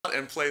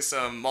and play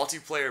some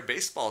multiplayer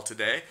baseball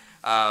today.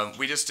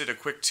 We just did a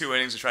quick 2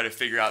 innings to try to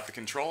figure out the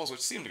controls,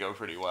 which seemed to go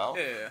pretty well.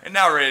 Yeah. And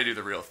now we're ready to do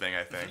the real thing,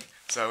 I think.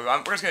 So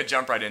we're just going to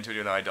jump right into it,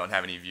 even though I don't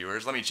have any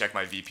viewers. Let me check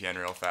my VPN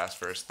real fast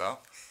first, though.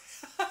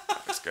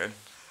 That's good.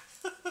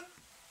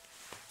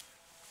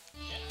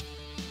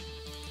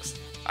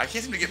 I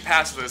can't seem to get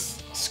past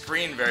this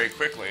screen very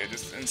quickly. It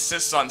just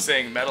insists on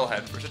saying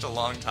metalhead for such a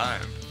long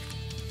time.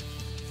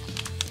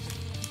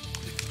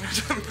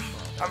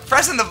 I'm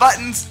pressing the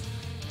buttons.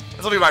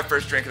 This will be my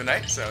first drink of the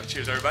night, so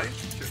cheers, everybody.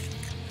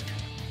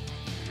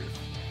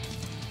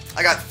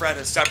 I got Fred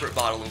a separate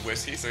bottle of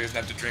whiskey, so he doesn't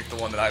have to drink the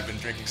one that I've been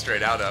drinking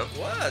straight out of.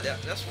 Wow,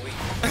 that's sweet.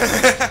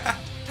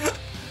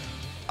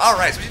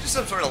 Alright, so we do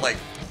some sort of, like,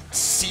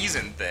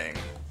 season thing.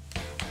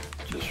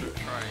 Just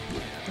trying,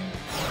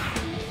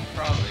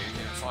 probably,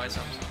 find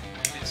something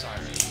inside.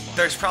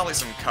 There's probably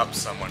some cups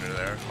somewhere under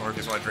there, or if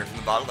you just want to drink from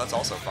the bottle, that's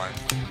also fine.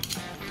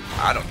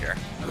 I don't care.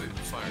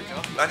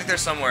 I think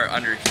there's somewhere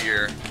under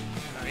here.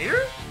 Under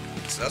here?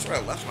 So that's where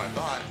I left my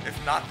thought. If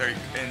not, they're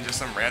in just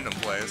some random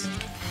place.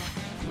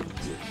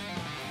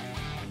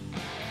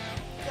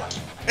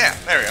 Yeah,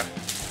 there we go.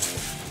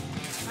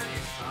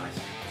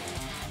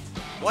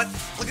 What?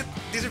 Look at,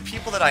 these are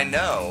people that I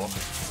know.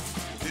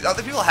 Do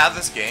other people have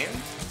this game?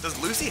 Does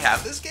Lucy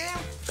have this game?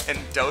 And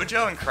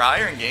Dojo and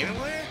Cryer and Gaming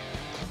Player?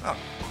 Oh.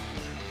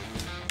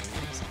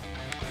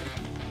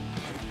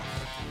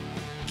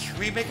 Can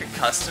we make a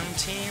custom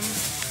team?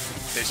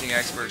 Pitching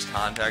experts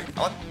contact.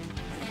 I want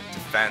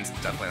defense,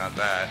 definitely not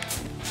that.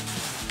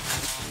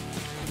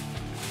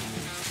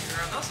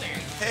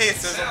 Hey,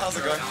 Sizzle, how's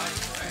it going?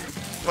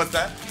 What's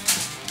that?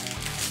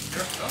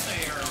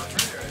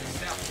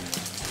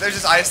 There's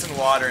just ice and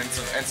water and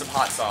some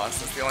hot sauce.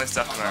 That's the only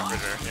stuff in our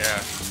refrigerator.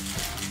 Yeah.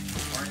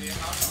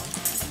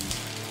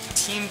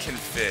 Team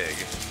config.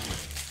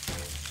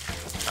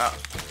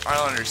 I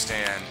don't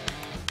understand.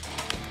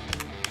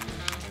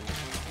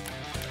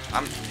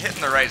 I'm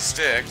hitting the right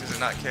stick. Does it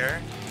not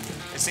care?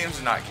 It seems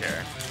to not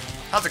care.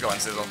 How's it going,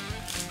 Sizzle?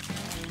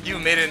 You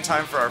made it in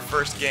time for our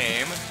first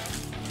game.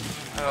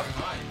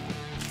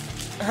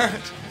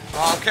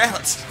 Okay,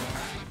 let's...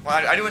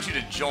 Well, I do want you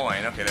to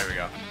join. Okay, there we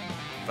go.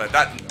 But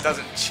that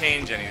doesn't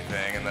change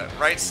anything, and the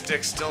right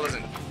stick still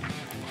doesn't...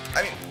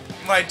 I mean,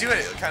 when I do it,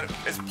 it kind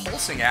of is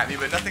pulsing at me,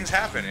 but nothing's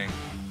happening.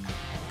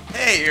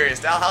 Hey,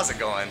 Uriasdal, how's it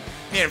going?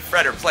 Me and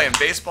Fred are playing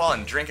baseball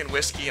and drinking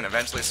whiskey and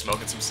eventually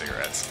smoking some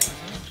cigarettes.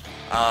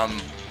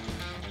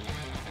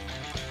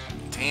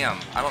 Damn,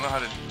 I don't know how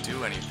to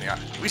do anything.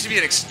 We should be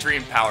an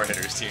extreme power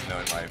hitters team, though,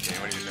 in my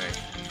opinion. What do you think?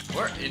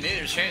 What? You need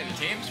to change the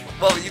teams?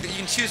 Well, you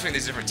can choose between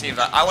these different teams.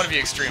 I want to be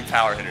extreme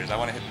power hitters. I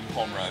want to hit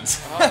home runs.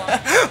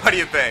 What do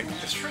you think?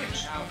 Extreme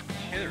power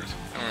hitters.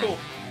 Cool.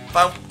 If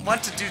I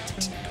want to do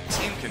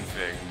team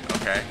config,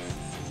 okay.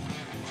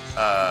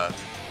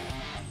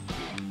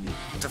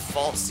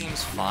 Default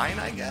seems fine,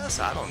 I guess?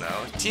 I don't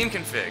know. Team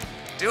config.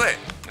 Do it.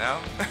 No?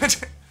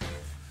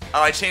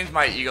 Oh, I changed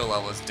my ego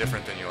level. It's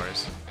different than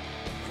yours.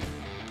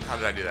 How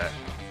did I do that?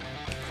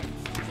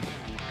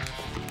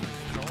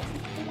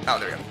 Oh,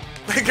 there we go.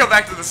 Go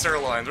back to the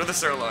sirloins. Where are the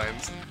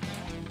sirloins?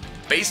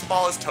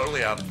 Baseball is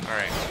totally up.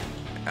 Alright.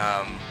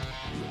 I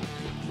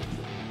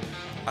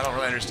don't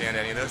really understand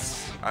any of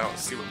this. I don't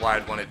see why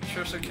I'd want to...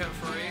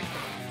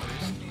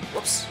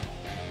 Whoops.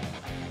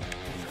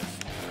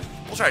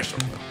 We'll try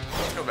short.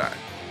 Let's go back.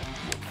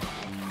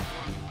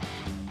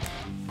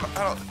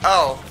 I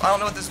don't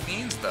know what this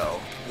means, though.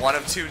 1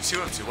 of 2,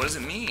 2 of 2. What does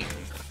it mean?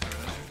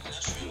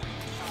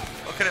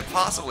 What could it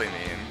possibly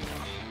mean?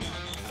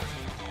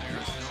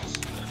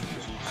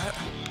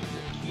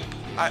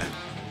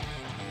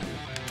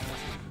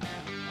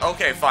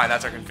 Okay, fine,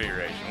 that's our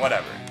configuration.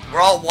 Whatever.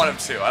 We're all 1 of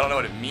 2. I don't know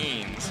what it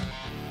means.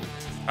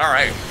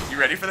 Alright, you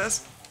ready for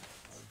this?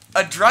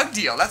 A drug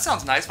deal. That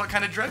sounds nice. What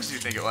kind of drugs do you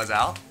think it was,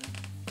 Al?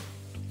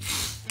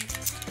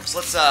 So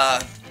let's,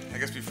 I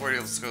guess before we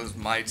let's go to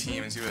my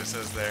team and see what it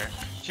says there.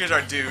 Here's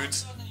our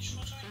dudes.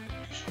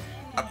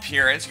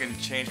 Appearance. You can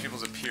change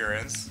people's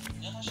appearance.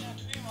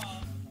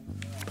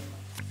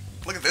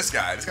 Look at this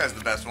guy. This guy's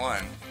the best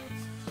one.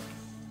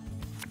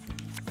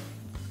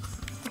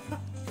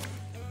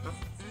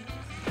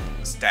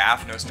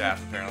 Staff, no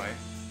staff apparently.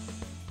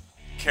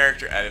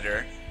 Character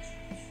editor.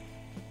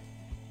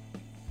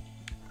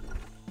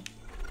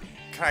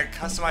 Can I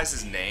customize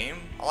his name?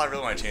 All I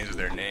really want to change is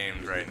their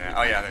names right now.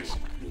 Oh yeah,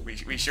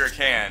 we sure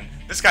can.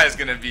 This guy's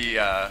gonna be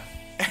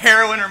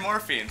heroin or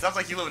morphine. Sounds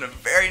like you live in a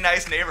very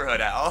nice neighborhood,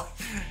 Al.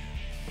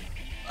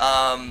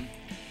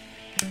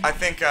 I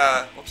think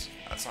whoops,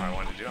 that's not what I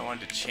wanted to do. I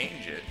wanted to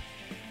change it.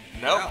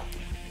 Nope. Wow.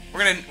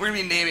 We're gonna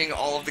be naming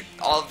all of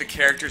the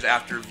characters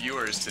after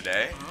viewers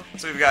today.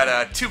 So we've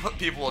got 2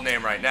 people we'll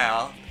name right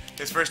now.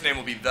 His first name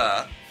will be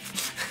The,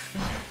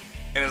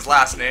 and his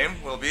last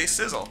name will be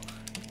Sizzle,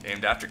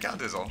 named after Cow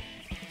Dizzle.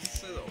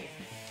 Sizzle.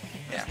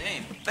 Yeah. Nice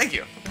name. Thank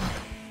you.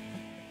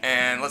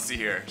 And let's see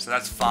here. So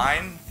that's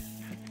fine.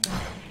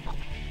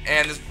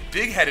 And this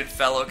big-headed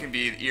fellow can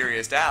be the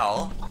eeriest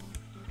owl.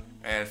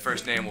 And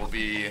first name will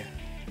be...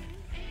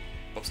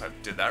 Oops, I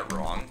did that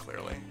wrong,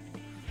 clearly.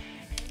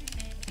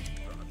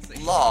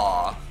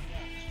 Law.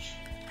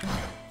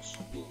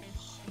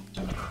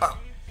 Oh.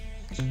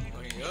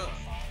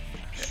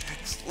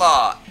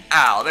 Law.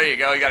 Ow. There you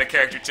go. You got a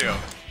character too.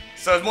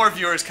 So as more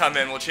viewers come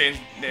in, we'll change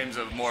names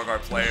of more of our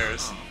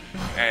players.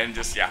 And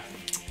just, yeah.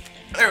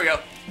 There we go.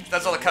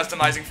 That's all the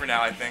customizing for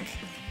now, I think.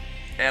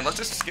 And let's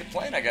just get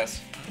playing, I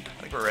guess.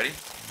 I think we're ready.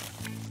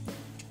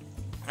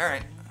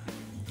 Alright.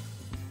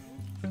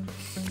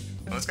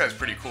 Well, this guy's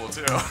pretty cool,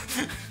 too.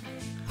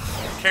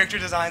 Character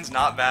design's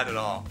not bad at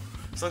all.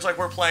 So it looks like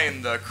we're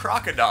playing the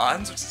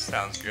Crocodons, which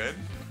sounds good.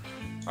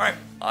 Alright,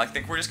 I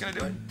think we're just gonna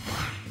do it.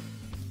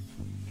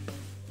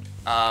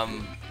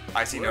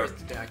 I see Where's no...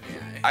 that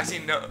guy? I see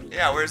no...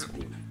 Yeah, where's...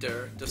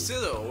 The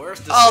sizzle. Where's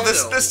the Oh,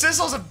 sizzle? the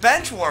Sizzle's a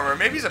bench warmer.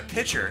 Maybe he's a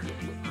pitcher.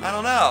 I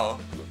don't know.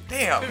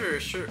 Damn.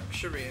 Pitcher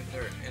should be in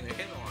there in the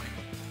hit line.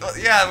 Well,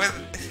 yeah,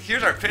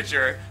 here's our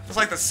pitcher. Looks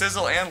like the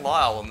Sizzle and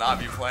Lyle will not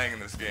be playing in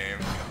this game.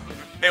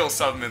 Maybe we'll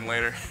sub them in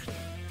later.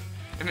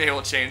 And maybe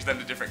we'll change them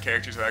to different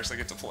characters who actually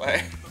get to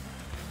play.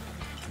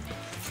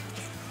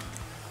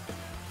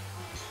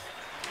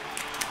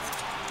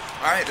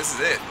 Alright, this is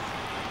it.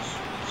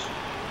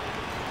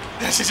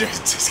 I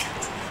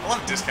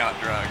love discount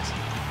drugs.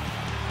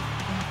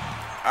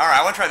 Alright,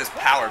 I want to try this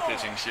power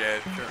pitching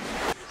shit. Sure.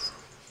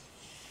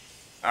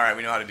 Alright,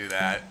 we know how to do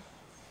that.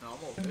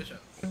 Normal pitching.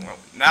 Well,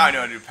 now I know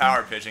how to do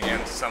power pitching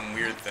and some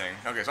weird thing.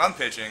 Okay, so I'm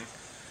pitching.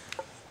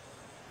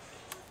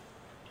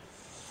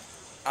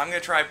 I'm going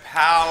to try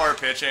power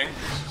pitching.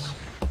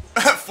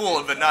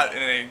 Fooled, but not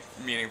in a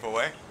meaningful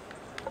way.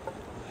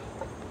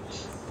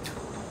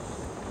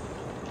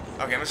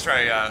 Okay, I'm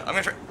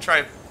gonna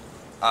try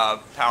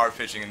power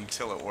pitching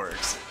until it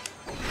works.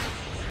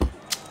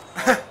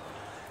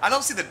 I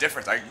don't see the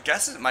difference. I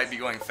guess it might be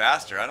going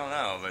faster. I don't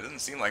know, but it doesn't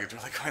seem like it's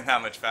really going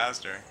that much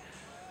faster.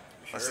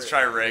 Let's just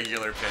try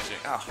regular pitching.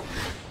 Oh.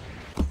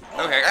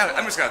 Okay,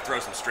 I'm just gonna throw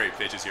some straight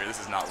pitches here.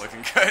 This is not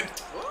looking good.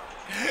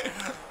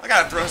 I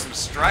gotta throw some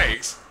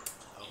strikes.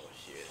 Oh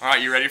shit. All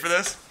right, you ready for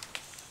this?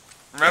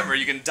 Remember,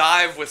 you can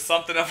dive with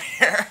something up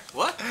here.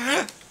 What?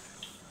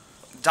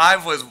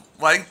 Dive was,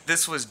 well, I think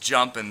this was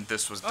jump and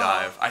this was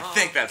dive. I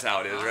think that's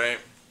how it is, right?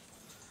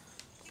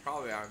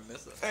 Probably I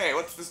missed it. Hey,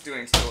 what's this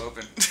doing still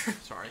open?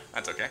 Sorry.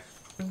 That's okay.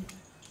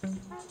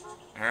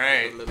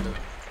 Alright.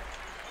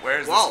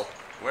 Where's Whoa. this?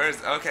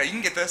 Where's, okay, you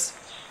can get this.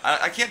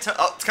 I can't tell,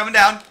 oh, it's coming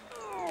down.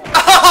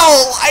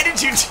 Oh, why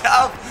did you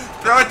jump?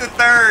 Throw it to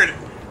third.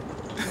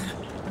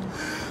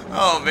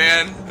 Oh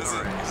man, this is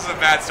a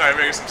bad start. I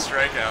better get some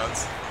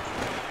strikeouts.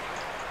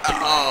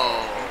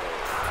 Oh.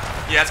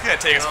 Yeah, it's gonna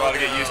take us a while to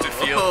get used to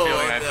feeling,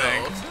 I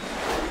think.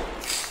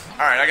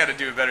 Alright, I gotta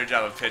do a better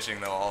job of pitching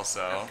though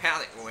also. I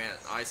panicked when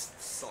I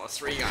saw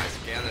three guys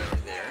together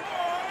over there.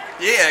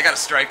 Yeah, I got a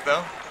strike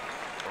though.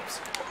 Oops.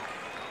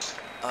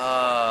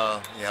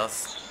 Yeah,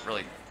 let's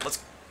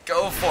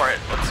go for it.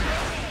 Let's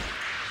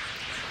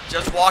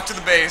just walk to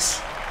the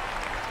base.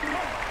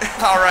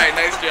 Alright,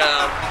 nice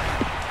job.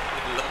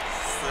 It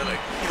looks silly.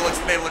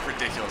 They look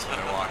ridiculous when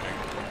they're walking.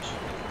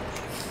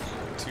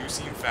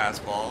 Two-seam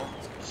fastball.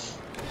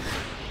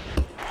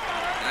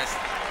 Nice.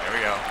 There we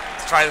go.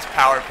 Let's try this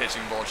power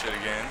pitching bullshit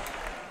again.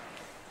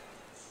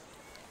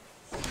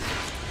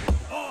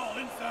 Oh,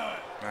 inside.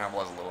 That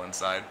was a little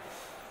inside.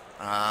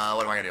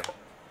 What am I gonna do?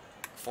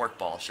 Fork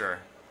ball, sure.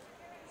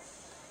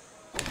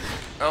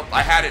 Oh,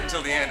 I had it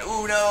until the end.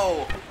 Ooh,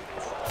 no!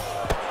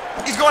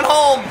 He's going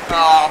home!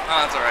 Oh,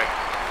 that's alright.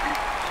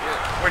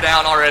 We're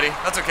down already.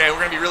 That's okay. We're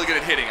gonna be really good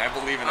at hitting. I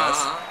believe in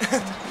us.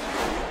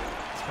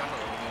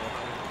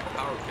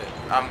 Power pit.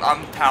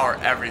 I'm power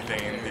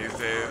everything these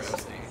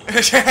days.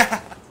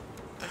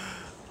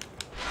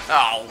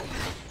 Oh.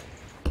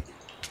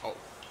 Oh.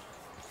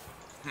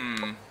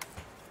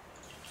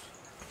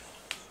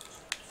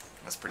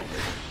 That's pretty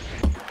good.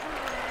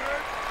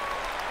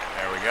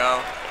 There we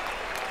go.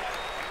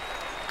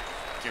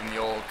 Give him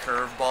the old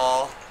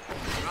curveball.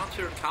 Round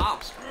to your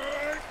cops.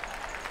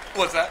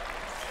 What's that?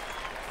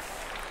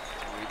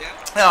 Read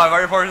that? No, I've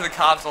already reported to the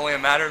cops. Only a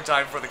matter of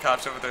time before the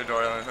cops open their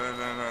door.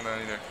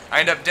 I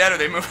end up dead or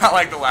they move out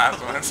like the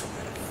last ones.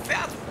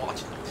 Fast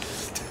watching.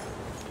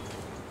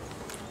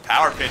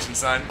 Power pitching,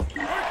 son.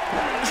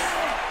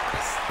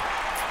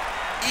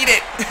 Eat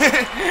it!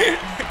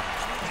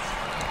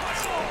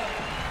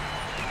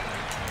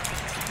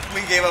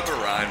 We gave up a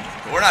run.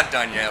 But we're not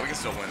done yet. We can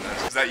still win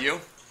this. Is that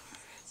you?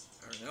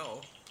 I don't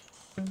know.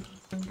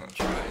 Looks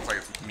like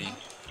it's me.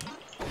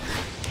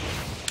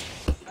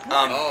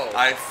 Oh.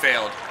 I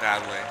failed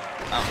badly.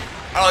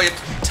 Oh, you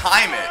have to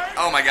time it.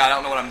 Oh my god, I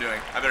don't know what I'm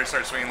doing. I better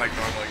start swinging like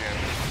normal again.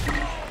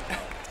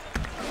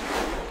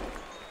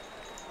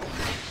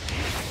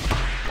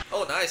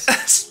 Oh, nice.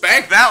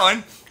 Spank that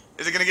one.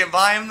 Is it gonna get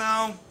by him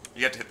though?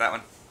 You have to hit that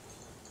one.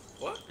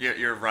 What?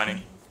 You're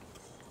running.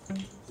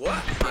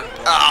 What?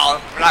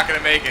 Oh, we're not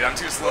gonna make it. I'm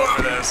too slow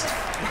for this.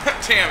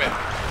 Damn it.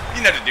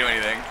 You didn't have to do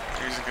anything.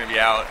 You're just gonna be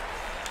out.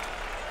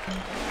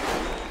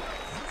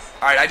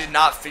 Alright, I did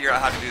not figure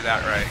out how to do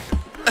that right.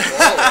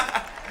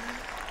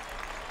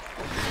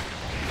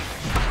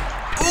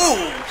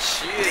 Ooh!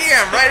 Shit.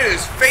 Damn, right in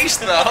his face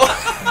though.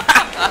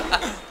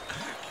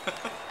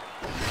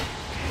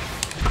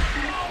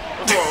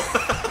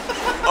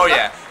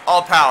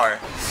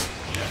 power.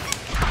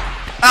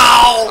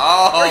 Ow!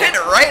 Oh. We're hitting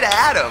it right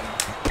at him.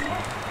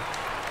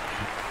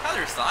 How's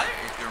your slide?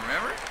 You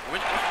remember?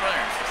 Which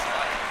player is your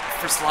slide?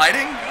 For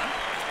sliding? Yeah.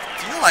 I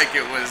feel like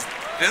it was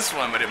this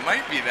one, but it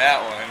might be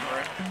that one.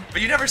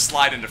 But you never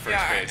slide into first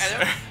base.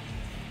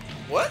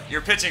 What?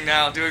 You're pitching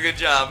now. Do a good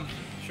job.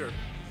 Sure.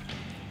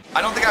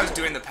 I don't think I was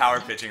doing the power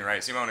pitching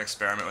right, so you might want to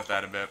experiment with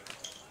that a bit.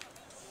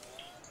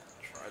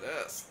 Try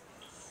this.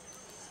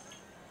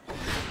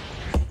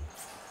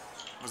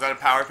 Was that a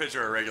power pitch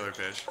or a regular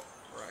pitch?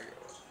 Regular.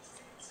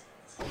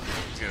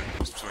 He's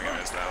gonna swing and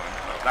miss that one.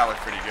 That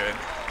looked pretty good.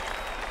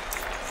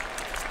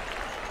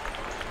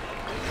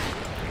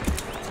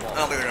 I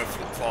don't think they're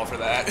gonna fall for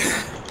that.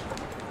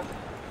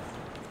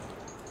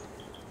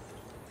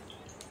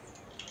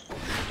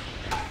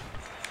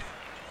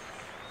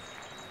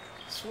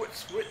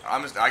 Switch.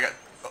 I got.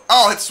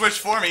 Oh, it switched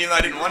for me, even though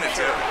I didn't want it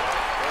to.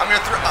 I'm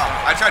gonna throw.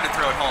 Oh, I tried to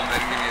throw it home, but it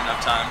didn't give me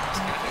enough time.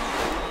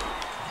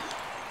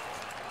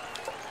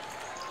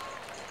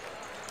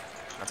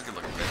 That's a good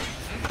looking pitch.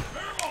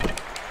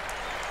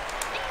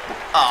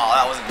 Oh,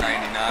 that wasn't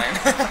 99.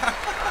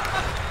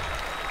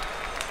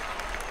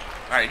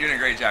 Alright, you're doing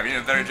a great job. You're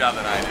doing a better job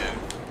than I did.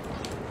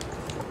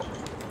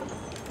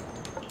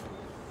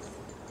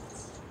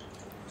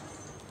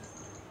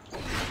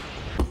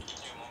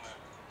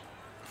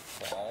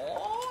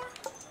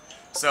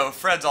 So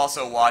Fred's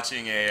also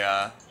watching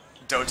a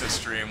Dota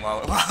stream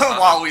while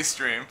while we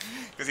stream,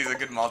 because he's a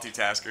good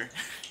multitasker.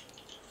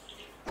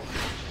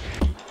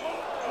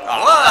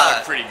 Oh, that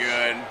looked pretty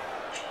good.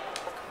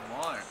 Come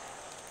on.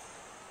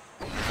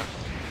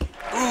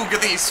 Ooh,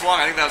 good thing he swung.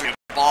 I think that was a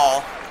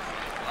ball.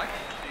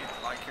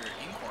 Like your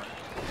inkhorn.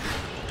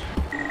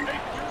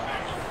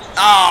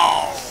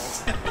 Oh!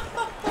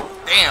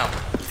 Damn.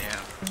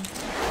 Damn.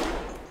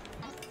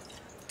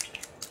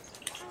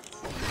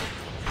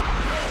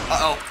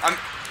 Uh-oh.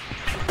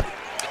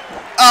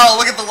 Oh,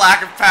 look at the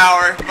lack of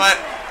power, but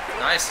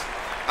Nice.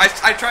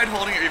 I tried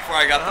holding it before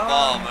I got the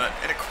ball, but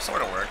it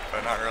sort of worked,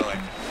 but not really.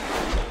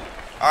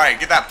 Alright,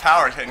 get that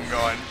power hitting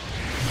going.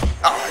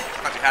 Oh, I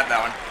thought you had that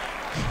one.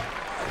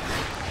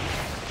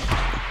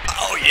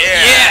 Oh,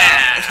 yeah!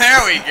 Yeah!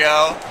 There we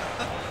go!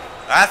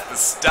 That's the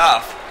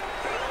stuff.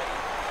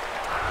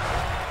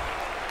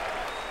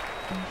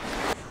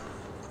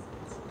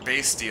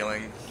 Base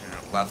stealing,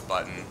 left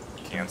button,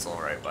 cancel,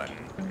 right button.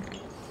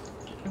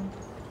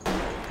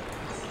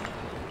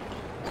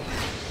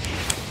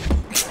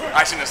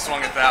 I shouldn't have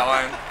swung at that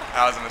one.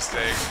 That was a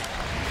mistake.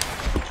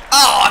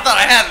 Oh, I thought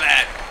I had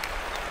that!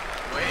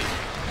 Wait.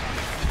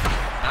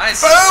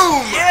 Nice.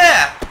 Boom!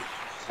 Yeah!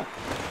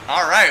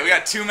 Alright, we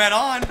got 2 men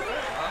on.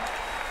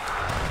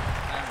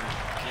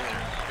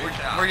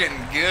 We're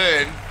getting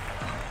good.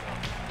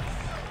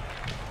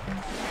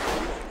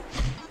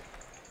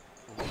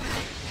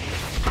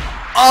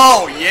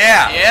 Oh,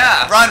 yeah!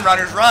 Yeah! Run,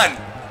 runners, run!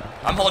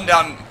 I'm holding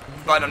down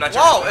button, I'm not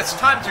sure. Whoa, it's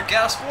time to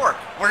get a score.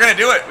 We're gonna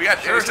do it. We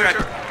got Sure.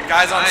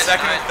 guys on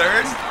second and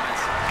third.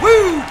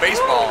 Woo!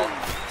 Baseball.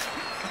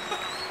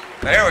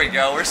 There we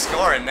go. We're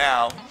scoring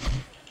now.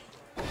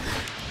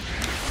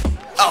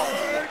 Oh.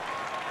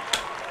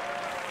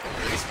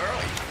 Release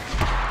early.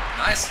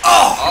 Nice.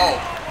 Oh.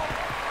 Oh.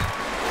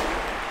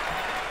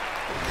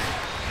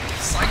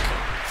 Psych.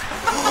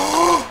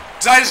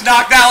 Did I just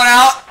knock that one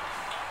out?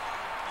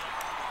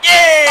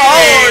 Yay!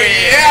 Oh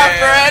yeah,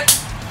 Fred.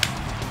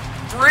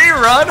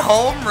 3-run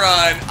home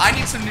run. I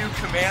need some new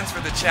commands for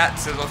the chat,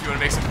 Sizzle, if you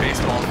want to make some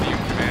baseball theme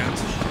commands.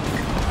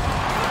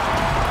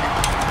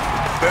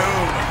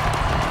 Boom.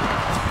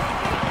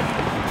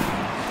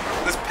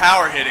 This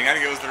power hitting, I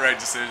think it was the right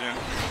decision.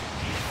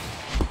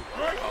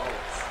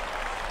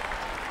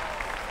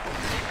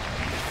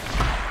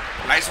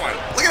 Nice one.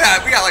 Look at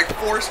that. We got like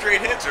 4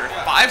 straight hits or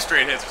 5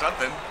 straight hits or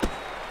something.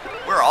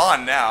 We're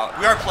on now.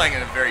 We are playing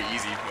in a very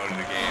easy mode of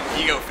the game.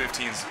 Ego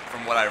 15's,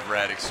 from what I've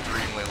read,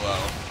 extremely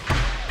low.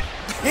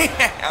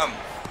 Damn.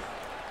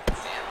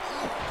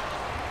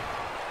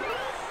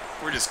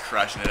 We're just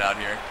crushing it out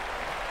here.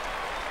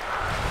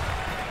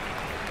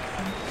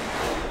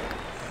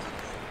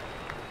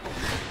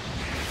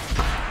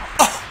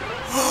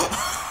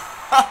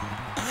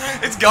 Oh.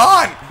 It's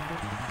gone.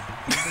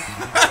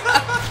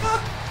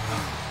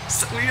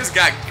 We just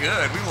got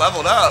good. We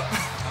leveled up.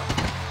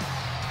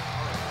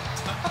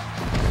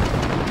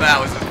 That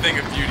was a thing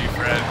of beauty,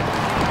 Fred.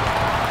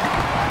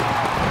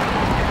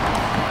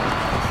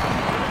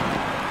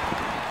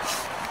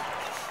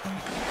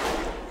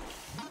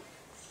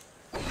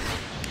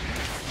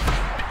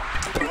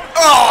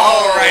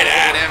 Oh, right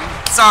at him.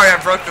 Sorry, I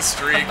broke the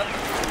streak.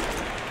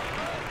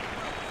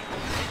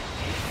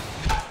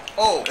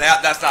 Oh,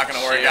 that's not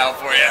gonna work out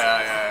for you.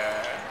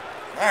 Yeah.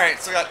 All right,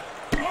 so we got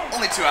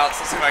only 2 outs.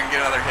 Let's see if I can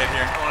get another hit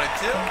here. Only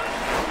 2.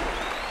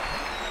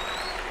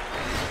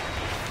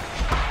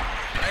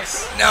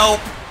 Nice.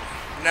 Nope.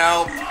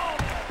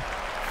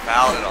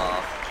 Fouled it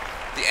off.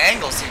 The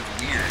angle seemed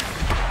weird.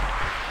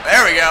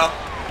 There we go.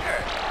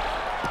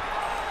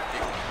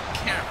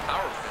 Can't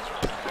power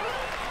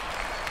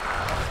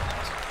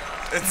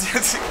pitch.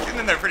 It's getting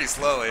in there pretty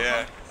slowly,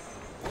 yeah.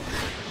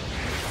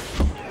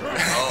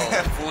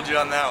 Fooled you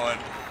on that one.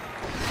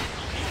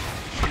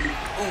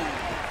 Ooh.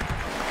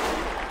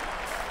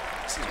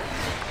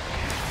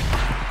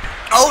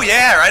 Oh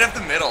yeah, right up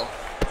the middle.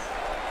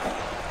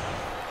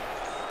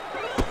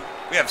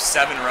 We have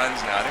 7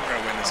 runs now. I think we're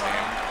gonna win this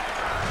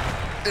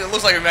game. It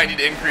looks like we might need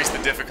to increase the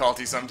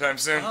difficulty sometime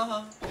soon.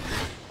 Oh,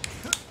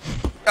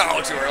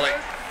 too early.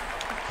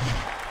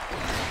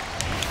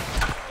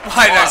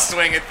 Why did I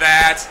swing at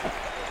that?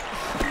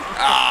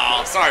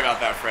 Oh, sorry about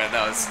that, Fred.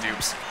 That was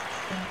stoops.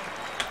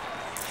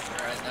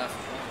 Alright, enough.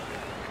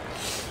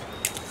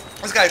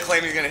 This guy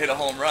claimed he's gonna hit a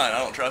home run. I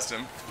don't trust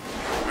him.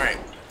 Alright.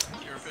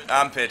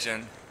 I'm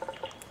pitching.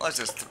 Let's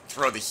just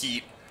throw the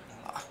heat.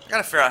 I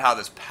gotta figure out how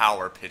this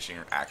power pitching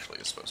actually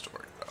is supposed to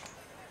work, though.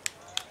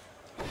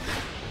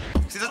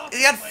 See,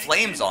 he had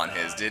flames on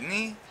his, didn't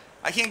he?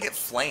 I can't get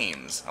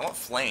flames. I want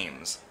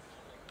flames.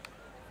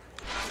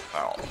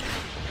 Oh.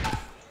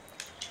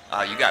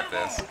 You got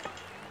this.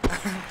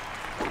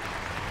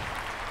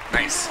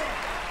 Nice.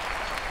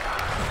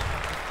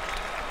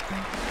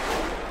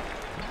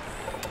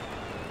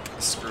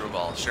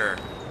 Screwball, sure.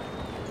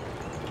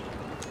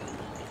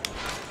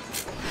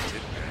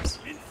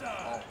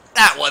 Oh,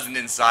 that wasn't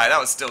inside. That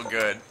was still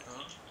good.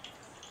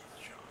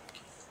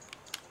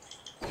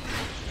 There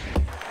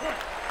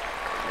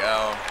we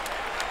go.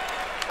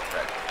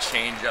 That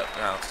change up.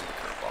 No, let's do the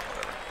curveball,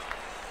 whatever.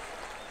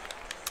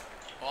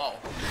 Whoa.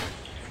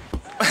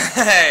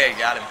 Hey,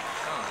 got him.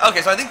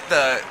 Okay, so I think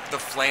the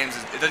flames,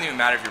 it doesn't even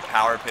matter if you're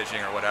power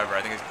pitching or whatever.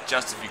 I think it's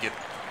just if you get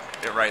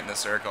it right in the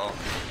circle.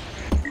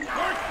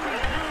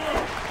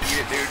 Eat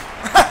it, dude.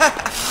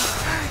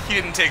 He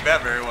didn't take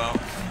that very well.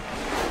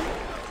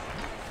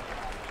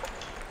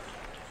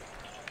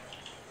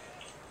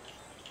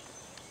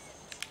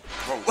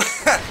 Whoa.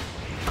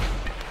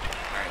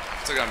 Alright,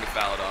 still got him to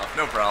foul it off.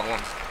 No problem.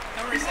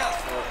 How many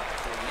stats for a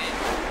game?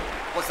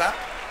 What's that?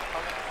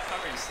 How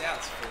many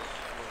stats for a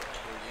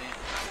game?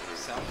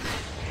 South?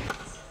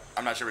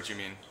 I'm not sure what you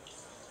mean.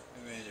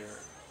 Major.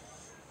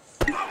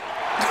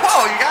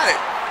 Oh, you got it!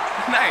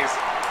 Nice.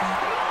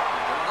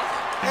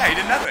 Yeah, you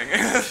did nothing.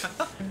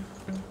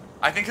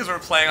 I think because we're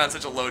playing on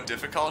such a low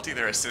difficulty,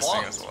 they're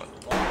assisting us a lot.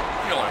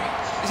 You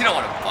don't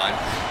want to bunt.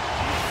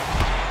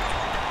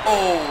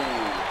 Oh,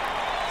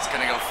 it's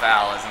gonna go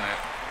foul, isn't it?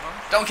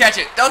 Don't catch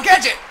it! Don't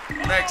catch it!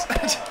 Thanks.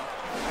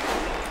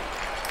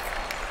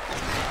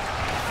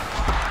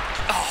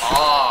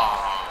 Oh.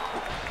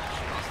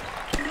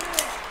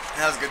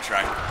 That was a good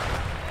try.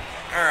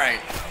 All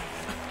right.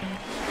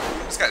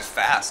 This guy's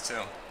fast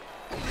too.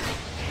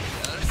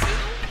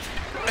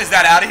 Is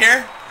that out of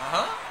here?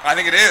 I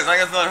think it is. I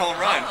think that's another home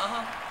run.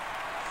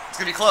 It's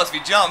gonna be close if he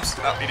jumps.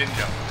 Oh, he didn't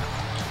jump.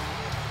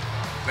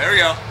 There we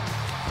go.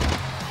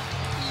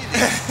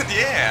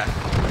 Yeah.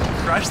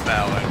 Crushed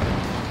that one.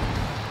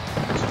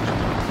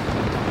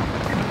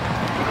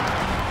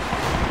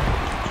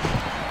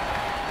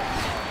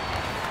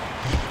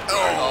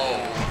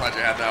 Oh, glad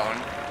you had that one.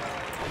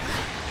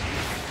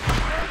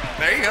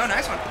 There you go.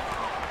 Nice one.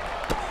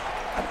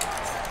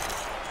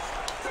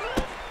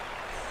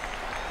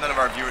 None of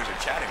our viewers are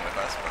chatting with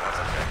us, but that's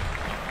okay.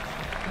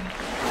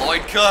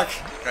 Lloyd Cook.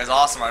 That guy's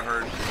awesome, I've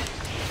heard.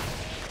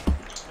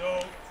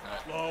 No.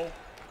 Low.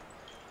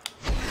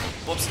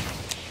 Whoops.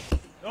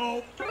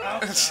 No.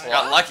 Outside.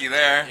 Got lucky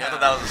there. Yeah. I thought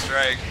that was a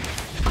strike.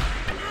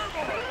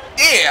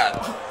 Yeah!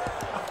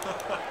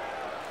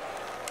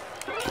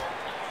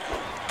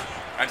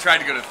 I tried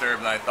to go to third,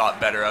 but I thought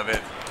better of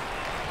it.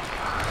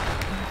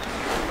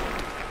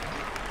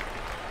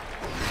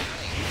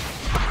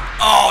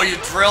 Oh, you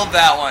drilled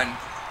that one.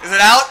 Is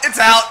it out? It's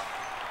out.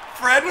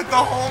 Fred with the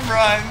home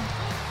run.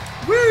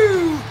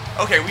 Woo!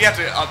 Okay, we have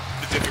to up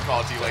the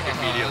difficulty like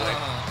immediately.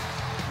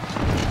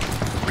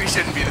 We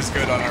shouldn't be this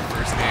good on our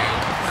first game.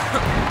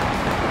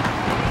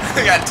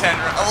 We got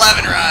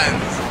 11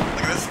 runs.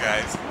 Look at this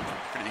guy. He's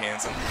pretty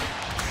handsome.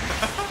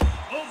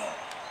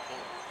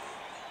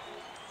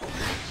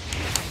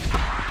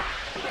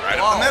 Right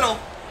up the middle.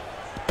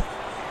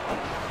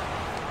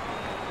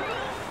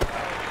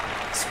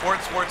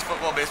 Sports,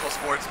 football, baseball,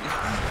 sports,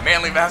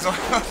 manly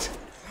basketball.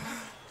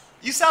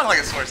 You sound like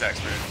a sports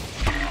expert.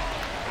 Oh,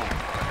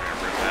 I'm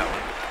gonna rip that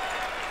one.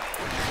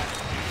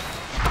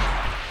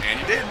 And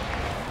you did.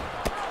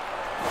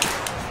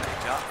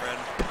 Good job, Fred.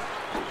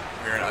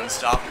 You're an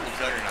unstoppable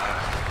juggernaut.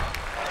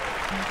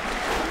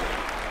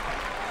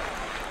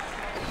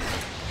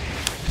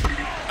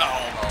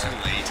 Oh, too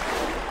late.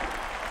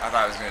 I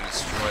thought I was gonna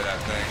destroy that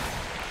thing.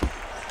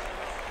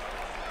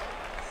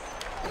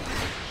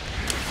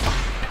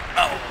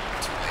 Oh,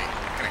 too late.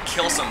 Gonna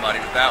kill somebody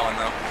with that one,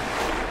 though.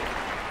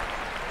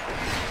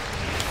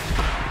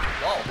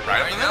 Whoa,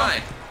 right up the middle.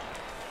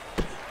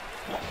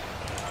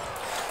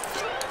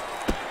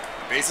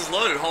 Bases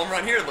loaded. Home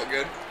run here. Look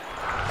good.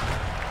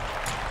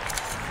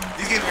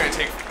 These games are gonna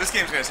take. This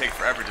game's gonna take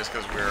forever just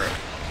because we're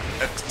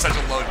at such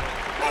a low. Oh,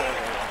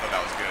 I thought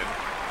that was good.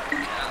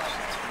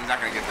 He's not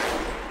gonna get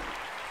there.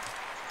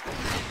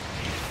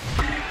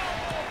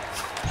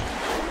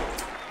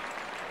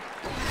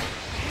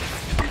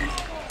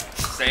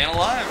 Staying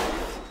alive.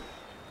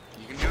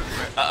 You can do it.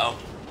 Uh-oh.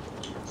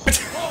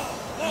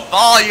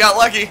 Ball, you got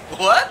lucky.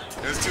 What?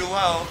 It was too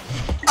low.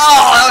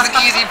 Oh, that was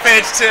an easy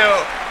pitch too.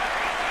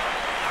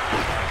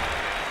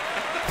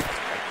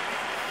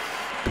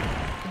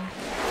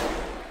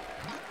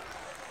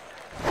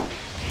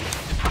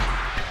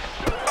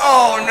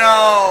 Oh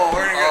no!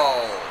 We're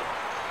gonna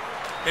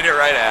hit it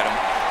right at him.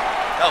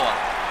 Oh well.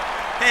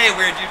 Hey,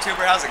 weird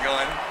YouTuber, how's it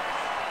going?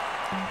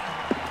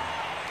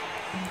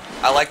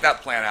 I like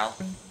that plan, Al.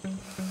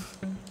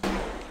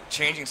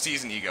 Changing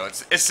season ego.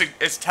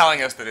 It's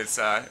telling us that it's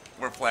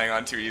we're playing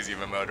on too easy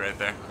of a mode right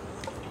there.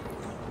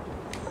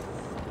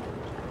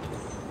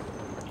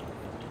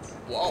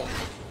 Whoa.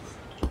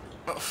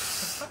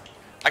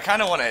 I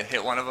kind of want to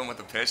hit one of them with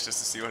a pitch just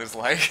to see what it's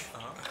like.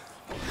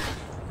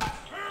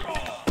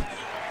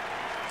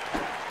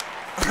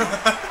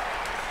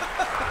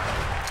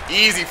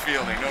 Easy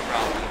fielding, no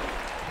problem.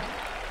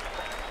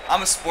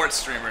 I'm a sports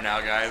streamer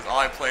now, guys. All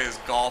I play is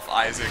golf,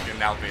 Isaac, and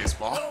now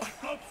baseball.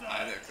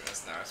 I think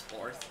that's not a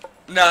sport.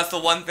 No, it's the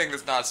one thing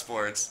that's not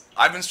sports.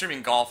 I've been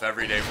streaming golf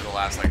every day for the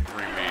last like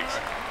 3 weeks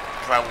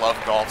because I love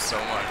golf so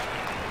much.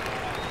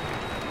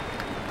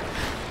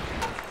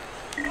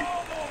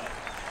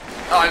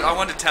 Oh, I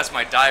wanted to test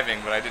my diving,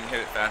 but I didn't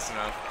hit it fast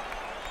enough.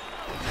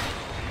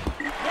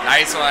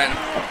 Nice one.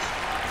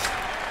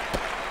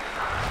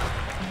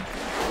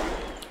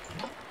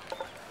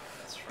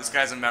 This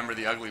guy's a member of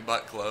the Ugly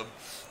Butt Club.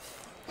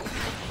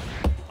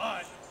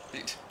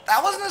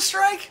 That wasn't a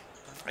strike?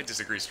 I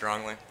disagree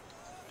strongly.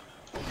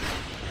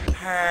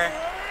 There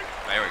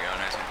we go,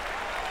 nice one.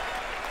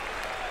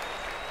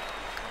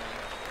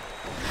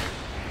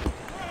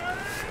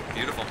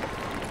 Beautiful.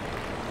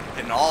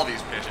 Hitting all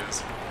these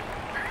pitches.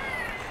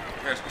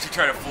 We're gonna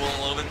try to fool him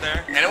a little bit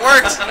there. And it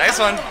worked! Nice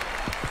one.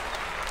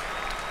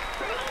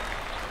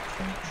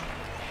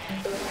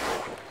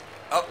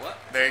 Oh,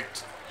 they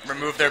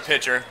removed their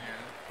pitcher.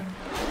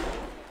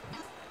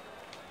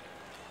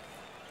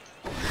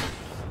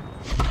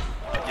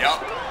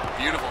 Yep.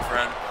 Beautiful,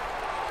 Fred.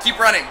 Keep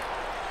running.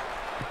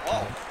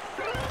 Whoa.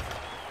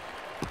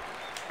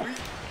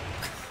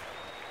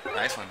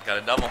 Nice one. Got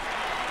a double.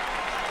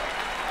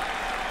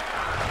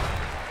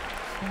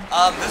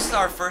 This is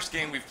our first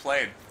game we've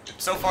played.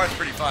 So far, it's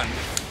pretty fun.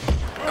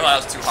 Oh, that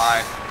was too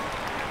high.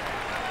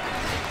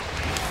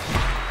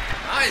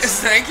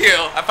 Nice. Thank you.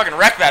 I fucking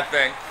wrecked that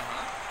thing.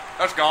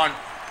 That's gone.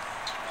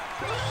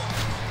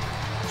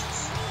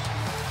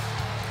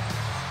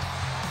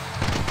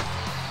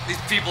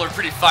 These people are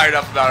pretty fired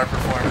up about our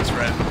performance,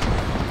 Fred.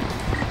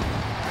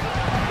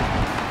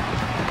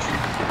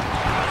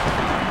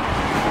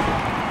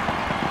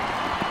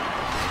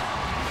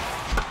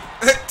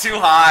 Too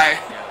high.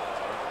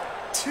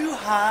 Too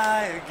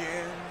high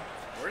again.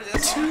 Where is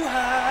this? Too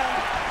high.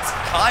 It's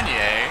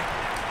Kanye.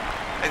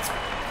 It's.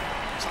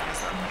 What song is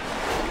that?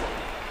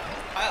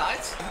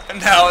 Highlights?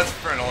 No, it's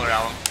for an older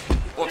album.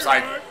 Whoops,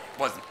 I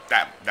wasn't.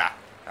 That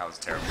was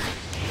terrible.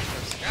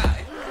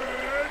 Sky.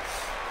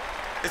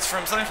 It's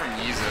from something from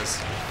Yeezus.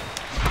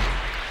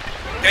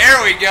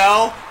 There we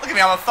go! Look at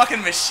me, I'm a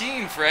fucking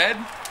machine, Fred.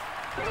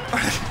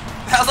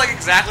 That was like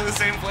exactly the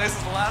same place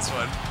as the last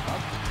one.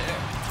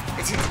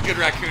 It's a good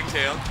raccoon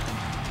tail.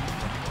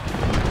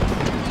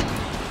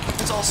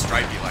 It's all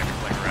stripy like a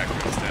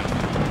raccoon's tail.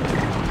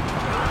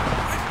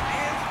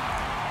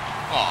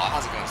 Aw,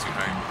 how's it going,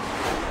 sweetheart?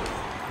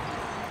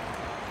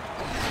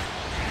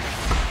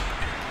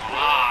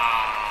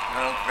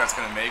 I don't think that's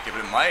gonna make it,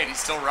 but it might. He's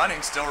still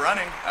running, still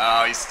running.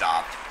 Oh, he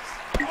stopped.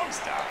 He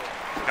stopped.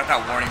 Got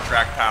that warning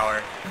track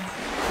power.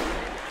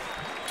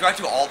 Do I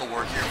do all the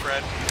work here,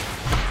 Fred?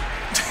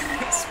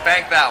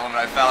 Spank that one,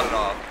 but I fouled it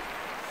off.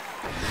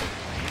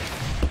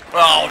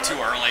 Oh, too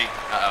early.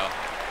 Uh-oh.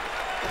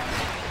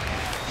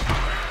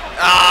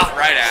 Ah,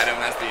 right at him.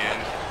 That's the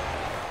end.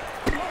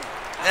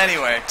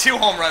 Anyway, 2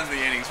 home runs in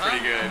the inning's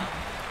pretty good.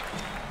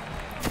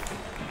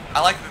 I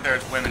like that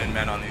there's women and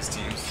men on these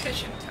teams.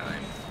 Pitching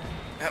time.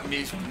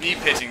 Me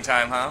pitching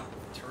time, huh?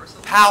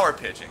 Power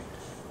pitching.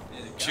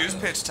 Choose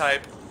pitch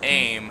type,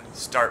 aim,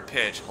 start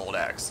pitch, hold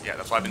X. Yeah,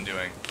 that's what I've been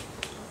doing.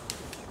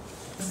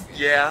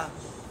 Yeah.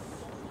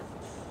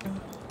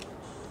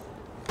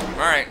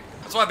 Alright,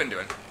 that's what I've been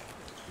doing.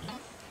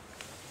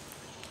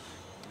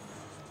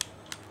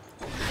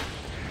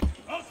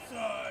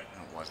 Outside.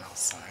 It was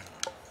outside.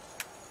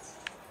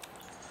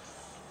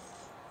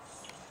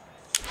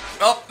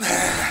 Oh,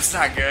 that's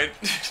not good.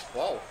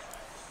 Whoa.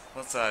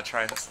 Let's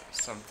try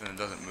something that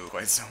doesn't move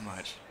quite so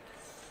much.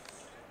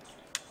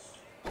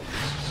 Let's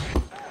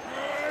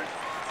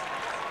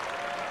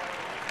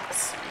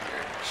see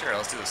here. Sure,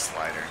 let's do the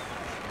slider.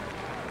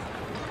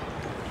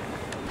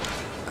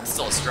 That's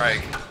still a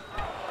strike.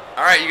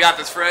 Alright, you got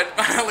this, Fred.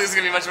 I don't think it's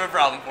gonna be much of a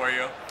problem for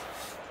you.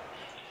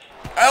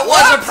 It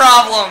was a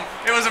problem!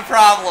 It was a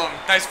problem!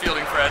 Nice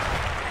fielding, Fred.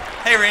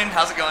 Hey, Rain,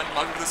 how's it going?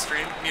 Welcome to the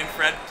stream. Me and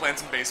Fred playing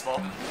some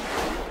baseball.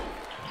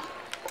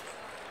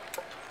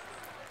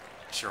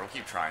 Sure, we'll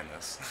keep trying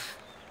this.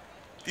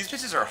 These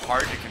pitches are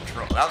hard to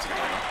control. That was a good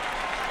one.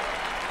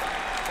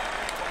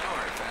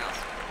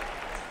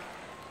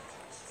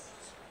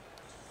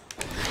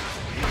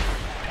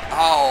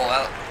 Oh,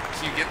 well,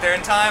 can you get there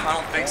in time? I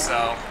don't think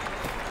so.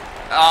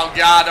 Oh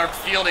god, our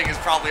fielding is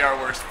probably our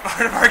worst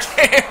part of our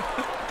game.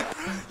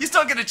 You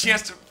still get a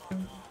chance to...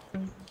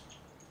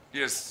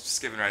 You're just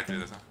skipping right through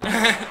this,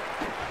 huh?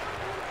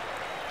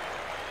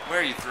 Where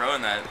are you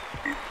throwing that?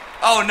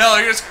 Oh no,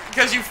 you're just...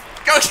 Because you...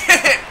 Go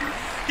get it!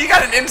 You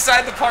got an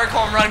inside the park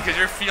home run because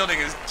your fielding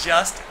is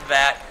just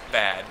that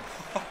bad.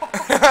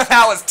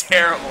 That was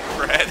terrible,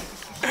 Fred.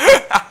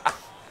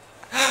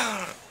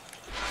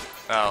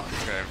 Oh,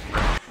 it's gonna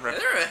rip.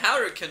 Is there a how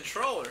to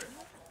controller?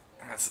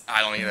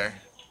 I don't either.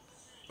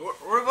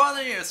 What about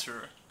the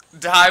answer?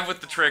 Dive with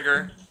the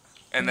trigger,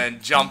 and then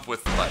jump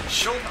with the button.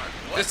 Shoulder.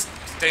 Just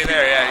stay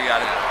there, yeah, you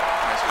got it.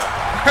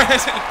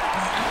 Nice job.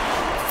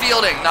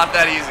 Fielding, not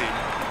that easy.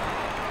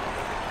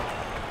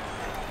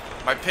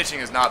 My pitching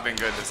has not been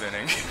good this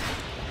inning.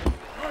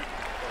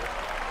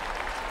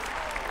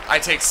 I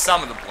take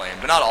some of the blame,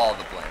 but not all of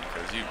the blame,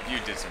 because you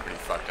did some pretty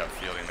fucked up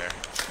fielding there.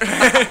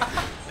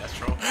 That's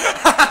true.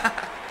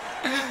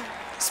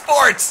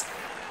 Sports!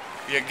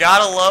 You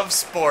gotta love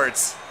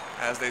sports,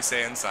 as they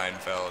say in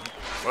Seinfeld.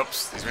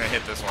 Whoops, he's gonna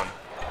hit this one.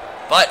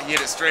 But he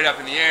hit it straight up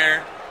in the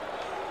air.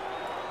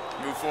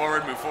 Move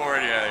forward,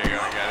 yeah, there you go,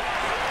 I got it.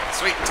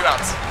 Sweet, 2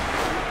 outs.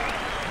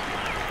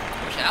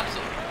 Which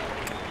episode?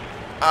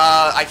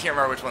 I can't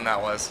remember which one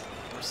that was.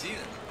 What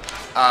season?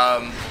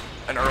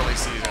 An early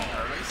season.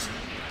 Early season.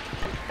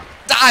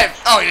 Dive!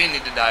 Oh, you didn't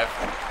need to dive.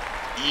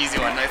 Easy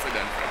one, nicely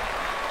done, Fred.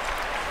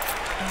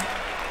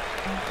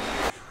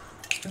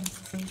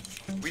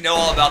 We know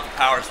all about the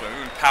power swing.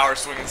 We've been power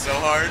swinging so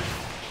hard.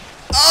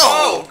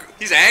 Oh!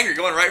 He's angry,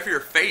 going right for your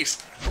face.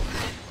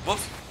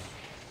 Whoops.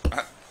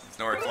 It's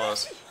nowhere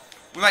close.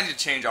 We might need to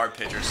change our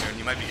pitcher soon.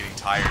 He might be getting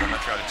tired. I'm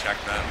not sure how to check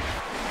that.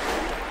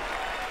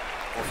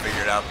 We'll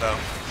figure it out, though.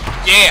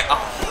 Yeah!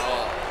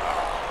 Oh.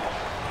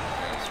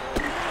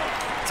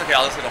 It's okay,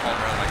 I'll just hit a home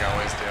run like I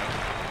always do.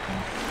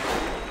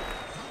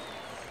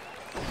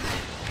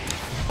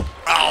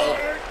 Ow!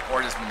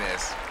 Or just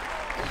miss.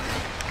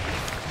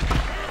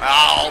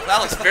 Ow!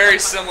 That looks very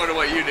similar to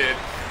what you did.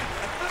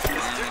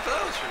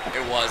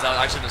 It was.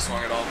 I shouldn't have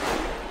swung it all.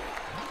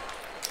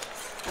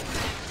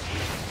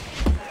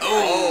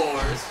 Oh!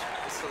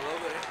 It's a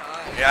little bit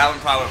high. Yeah, that one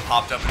probably would have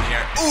popped up in the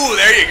air. Ooh,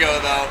 there you go,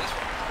 though.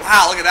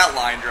 Wow, look at that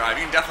line drive.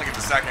 You can definitely get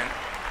the second.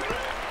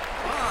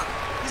 Come on.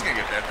 He's gonna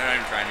get there. They're not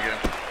even trying to get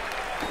him.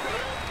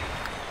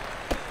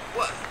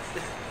 What?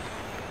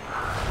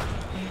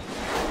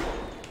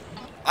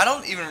 I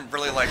don't even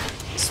really like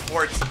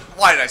sports.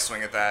 Why did I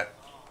swing at that?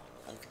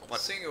 What?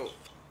 Single.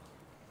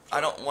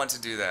 I don't want to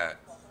do that.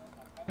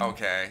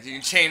 Okay, you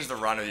can change the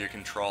run that you're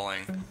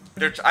controlling.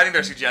 I think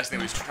they're suggesting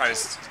we should try to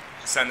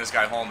send this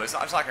guy home, but it's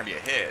not going to be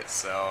a hit,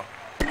 so...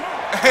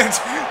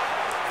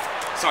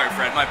 Sorry,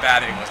 Fred, my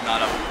batting was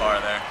not up to par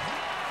there.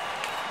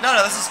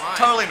 No, this is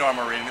totally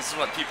normal reading. This is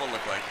what people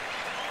look like.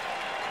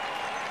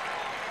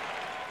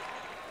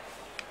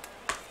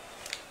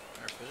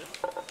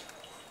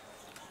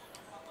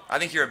 I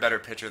think you're a better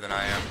pitcher than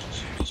I am.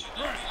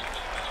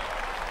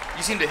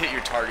 You seem to hit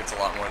your targets a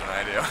lot more than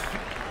I do.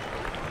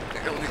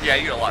 Yeah,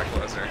 you get a lot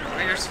closer. I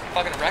mean, you're just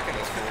fucking wrecking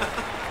this fool.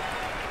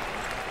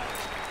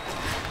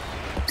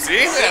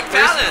 See?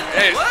 Talent.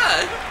 Hey,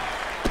 What?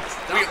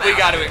 we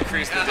got to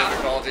increase the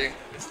difficulty.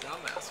 It's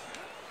dumbass.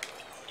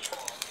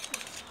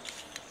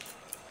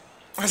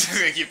 I'm just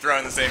gonna keep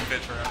throwing the same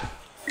pitch forever.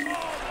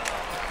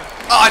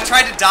 Oh, I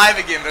tried to dive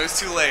again, but it was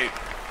too late.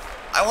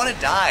 I want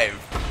to dive.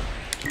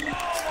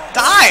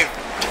 Dive!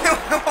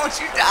 Why won't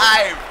you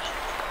dive?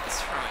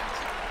 It's trying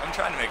to. I'm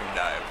trying to make him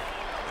dive.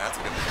 That's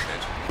a good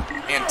pitch.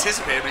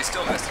 Anticipated, but he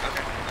still missed.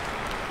 Okay.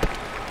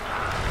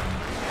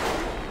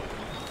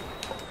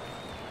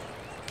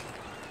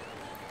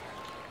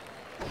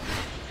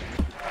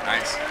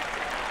 Nice.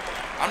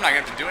 I'm not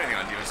going to have to do anything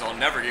on defense, so I'll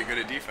never get good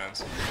at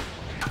defense.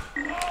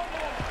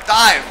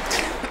 Dive!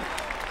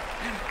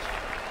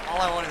 All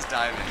I want is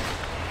diving.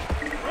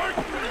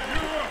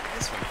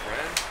 This one,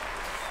 Fred.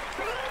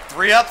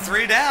 3 up,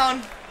 3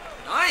 down.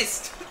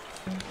 Nice.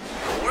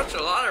 Worked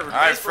a lot of.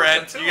 Alright,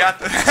 Fred, you got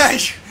the...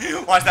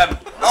 Watch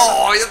that.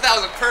 Oh, that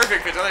was a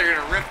perfect pitch. I thought you were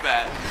going to rip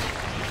that.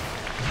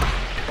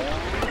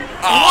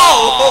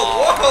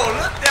 Oh! Whoa,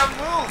 look at that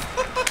move.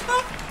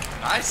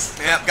 Nice.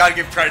 Yeah, gotta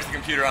give credit to the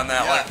computer on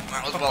that one.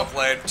 That was well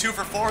played. 2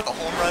 for 4 with a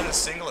home run, a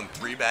single, and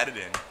 3 batted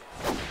in.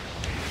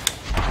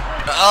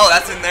 Oh,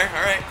 that's in there.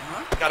 Alright.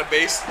 Got a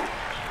base.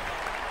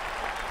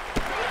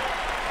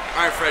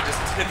 Alright, Fred, just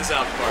hit this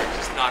out of the park.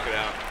 Just knock it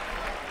out.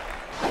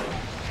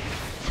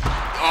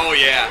 Oh,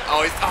 yeah.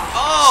 Oh,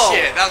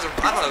 shit. I thought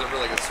that was a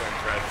really good swing,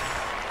 Fred.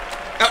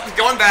 Oh, he's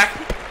going back.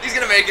 He's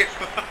gonna make it.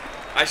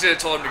 I should have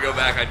told him to go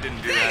back. I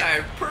didn't do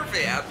that. Yeah,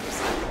 perfect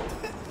opposite.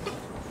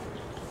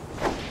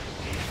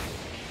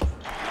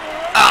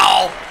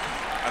 Ow!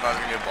 I thought I was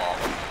gonna get a ball.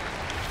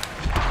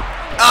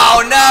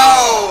 Oh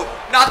no!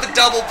 Not the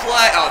double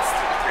play. Oh, it's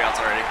 3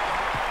 outs already.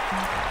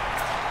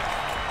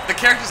 The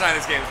character design in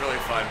this game is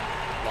really fun.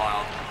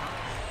 Wow.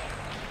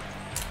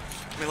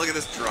 I mean, look at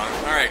this drunk.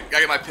 Alright,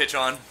 gotta get my pitch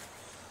on.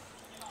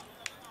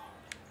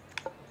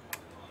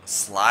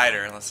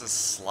 Slider. Let's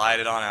just slide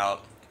it on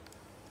out.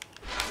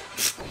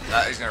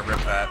 He's gonna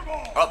rip that.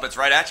 Oh, it's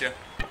right at you.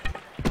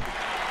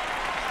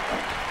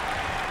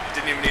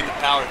 Didn't even need the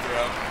power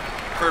throw.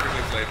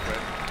 Perfectly played, Fred.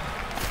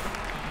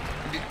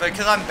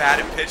 Because I'm bad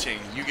at pitching,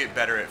 you get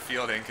better at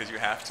fielding because you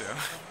have to.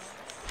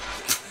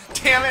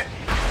 Damn it!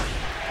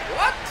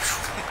 What?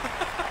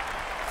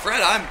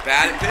 Fred, I'm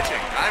bad at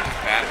pitching. I'm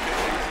just bad at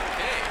pitching.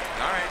 Okay.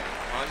 Alright,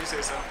 why don't you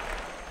say so?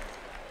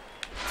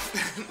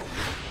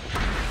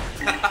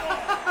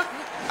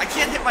 I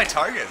can't hit my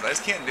targets. I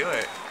just can't do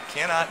it.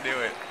 Cannot do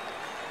it.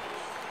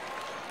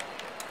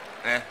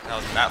 That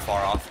wasn't that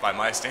far off by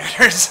my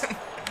standards.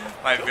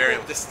 My very...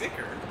 The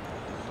sticker.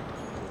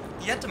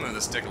 You have to move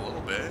the stick a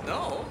little bit.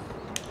 No.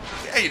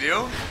 Yeah, you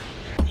do.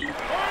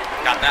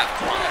 Got that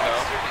flung,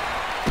 though.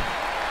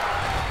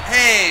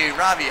 Hey,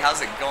 Robbie,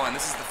 how's it going?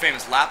 This is the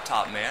famous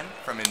laptop man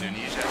from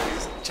Indonesia.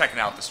 He's checking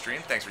out the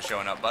stream. Thanks for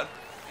showing up, bud.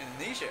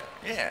 Indonesia.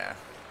 Yeah.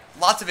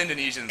 Lots of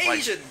Indonesians.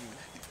 Asian.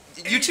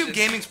 Like, YouTube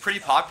gaming's pretty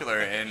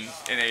popular in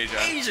Asia.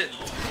 Asian.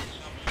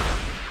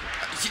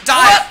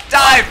 Dive!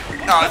 Dive!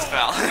 Oh, it's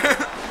foul.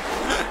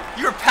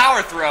 You were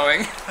power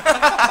throwing.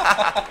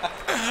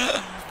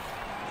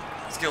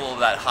 Let's get a little of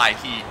that high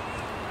heat.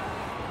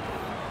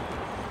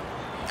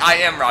 I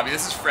am Robbie.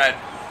 This is Fred.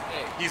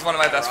 Hey, He's one of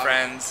my best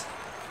friends.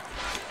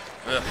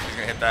 Ugh, he's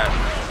gonna hit that.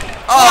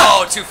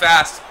 Oh, too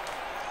fast.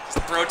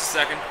 Just throw it to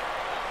second.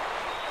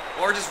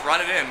 Or just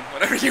run it in.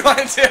 Whatever you want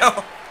to do.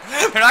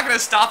 They're not gonna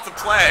stop the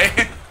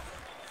play.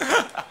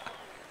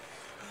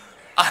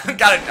 I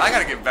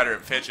gotta get better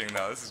at pitching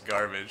though. This is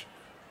garbage.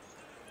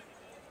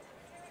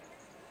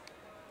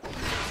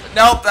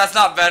 Nope, that's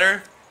not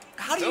better.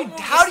 How do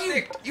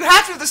you you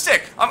have to with the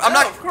stick? I'm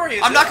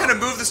not gonna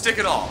move the stick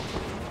at all.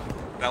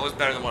 That was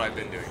better than what I've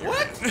been doing.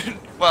 What?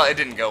 Well, it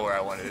didn't go where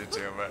I wanted it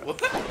to, but. What?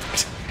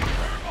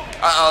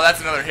 Uh-oh, that's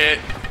another hit.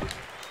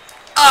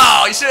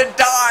 Oh, you should have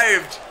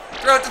dived.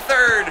 Throw it to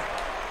third.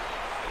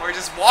 Or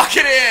just walk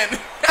it in.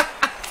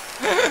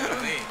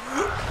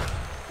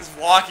 Just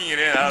walking it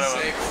in. I don't know.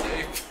 Safe.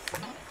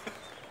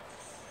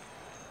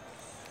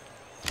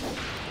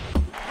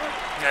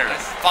 There it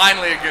is.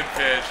 Finally a good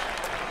pitch.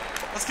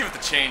 Let's give it the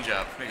change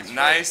up. Make it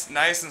nice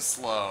and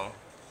slow.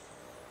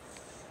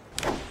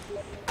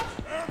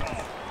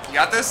 You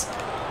got this?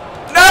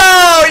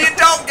 No, you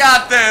don't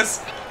got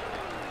this.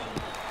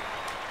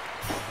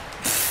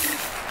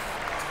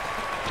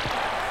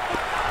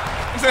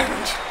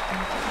 Alright,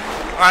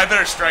 I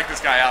better strike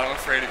this guy out. I'm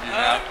afraid of you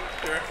now.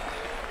 Sure.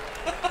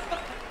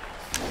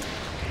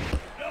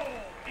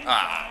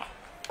 Ah.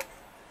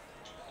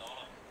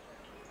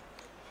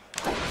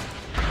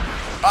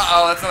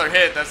 Uh-oh, that's another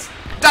hit. That's...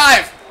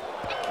 Dive!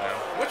 No.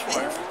 Which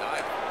one?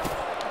 Dive.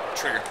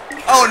 Trigger.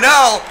 Oh,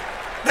 no!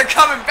 They're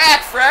coming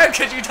back, Fred,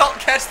 because you don't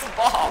catch the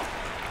ball.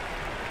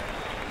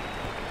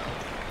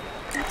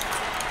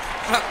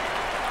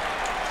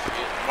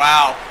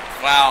 Wow.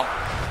 Wow.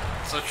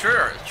 So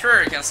sure,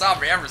 you can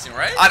stop everything,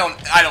 right?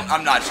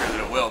 I'm not sure that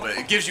it will, but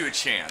it gives you a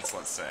chance,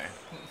 let's say.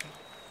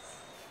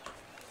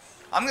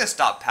 I'm gonna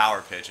stop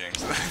power pitching,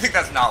 so I think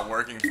that's not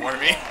working for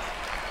me.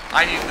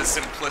 I need the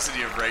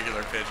simplicity of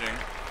regular pitching.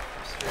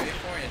 Straight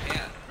for your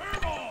hand.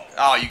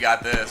 Oh, you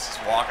got this. Just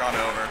walk on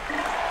over.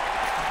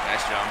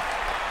 Nice jump.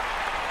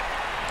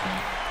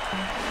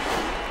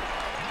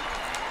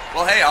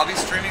 Well, hey, I'll be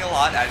streaming a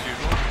lot, as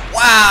usual.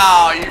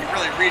 Wow, you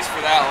really reached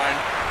for that one.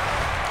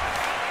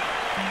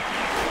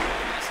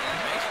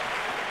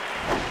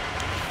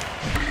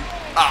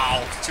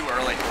 Oh, too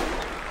early.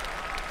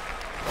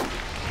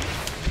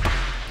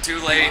 Too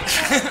late.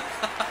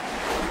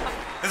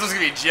 This was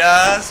gonna be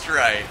just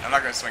right. I'm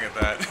not gonna swing at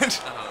that.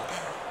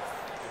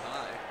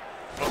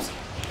 Oops.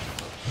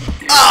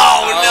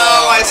 Oh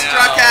no, I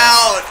struck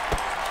out!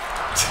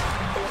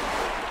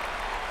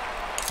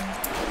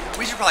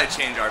 We should probably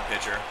change our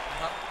pitcher.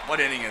 What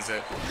inning is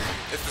it?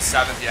 It's the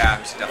 7th, yeah,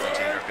 we should definitely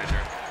change our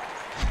pitcher.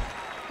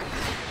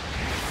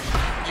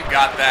 You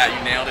got that,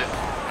 you nailed it.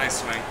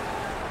 Nice swing.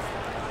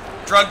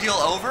 Drug deal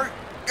over?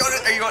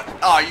 Are you going?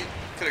 Oh, you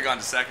could have gone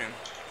to second.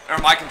 Or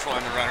am I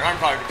controlling the runner? I'm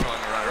probably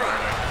controlling the runner.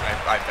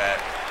 I bet.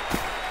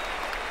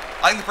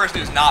 I think the person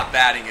who's not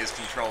batting is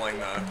controlling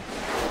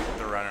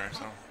the runner.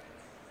 So.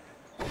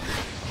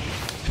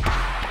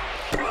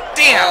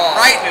 Damn! Oh.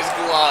 Right in his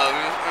glove.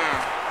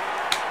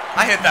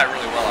 I hit that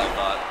really well, I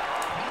thought.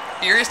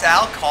 Furious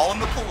Al, calling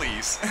the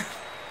police.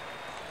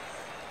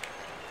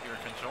 You're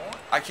controlling?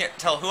 I can't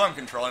tell who I'm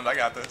controlling, but I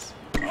got this.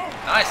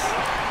 Nice.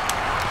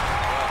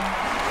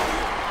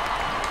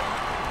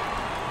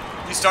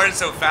 You started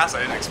so fast, I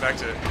didn't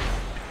expect it.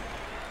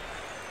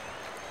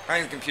 I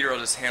think the computer will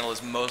just handle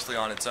this mostly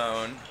on its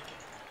own.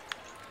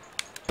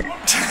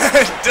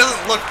 It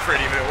doesn't look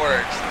pretty, but it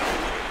works.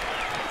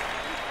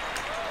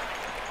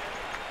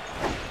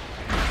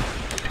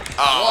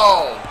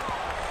 Oh. Whoa!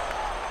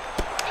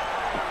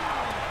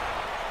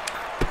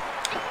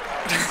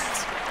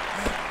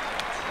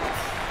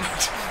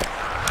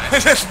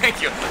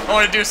 Thank you. I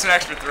want to do some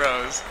extra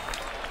throws.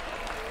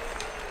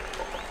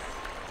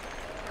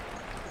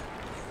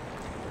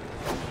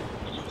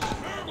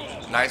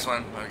 Nice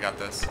one. I got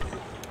this.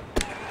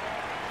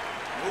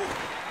 Ooh.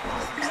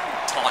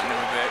 taunting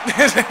him a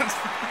bit.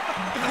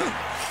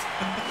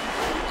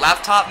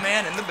 Laptop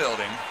man in the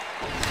building.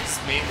 This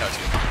is me. No, it's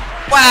you.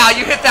 Wow,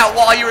 you hit that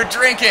while you were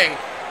drinking.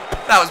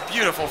 That was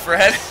beautiful,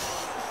 Fred.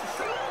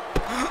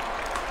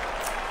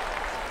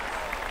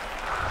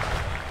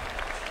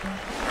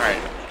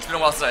 Alright, it's been a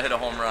while since I hit a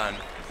home run.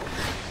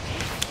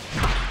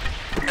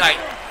 And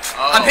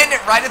I'm hitting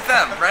it right at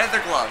them, right at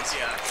their gloves.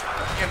 Yeah.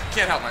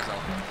 Can't help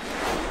myself.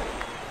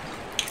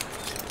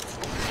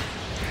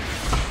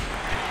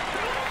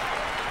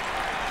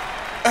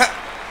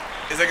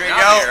 Is it gonna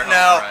go?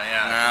 No.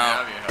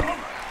 No.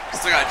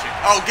 Still got you.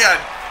 Oh, good.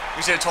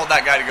 We should have told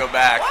that guy to go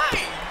back.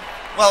 Why?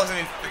 Well, I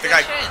mean, the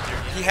guy,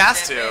 he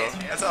has to. Base,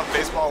 yeah. That's how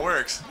baseball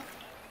works.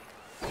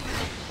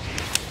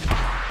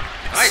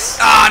 Nice.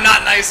 Ah,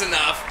 not nice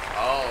enough.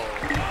 Oh.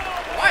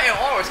 Why you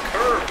always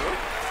curve?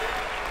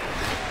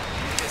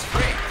 It's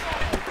free.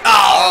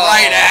 Oh,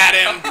 right at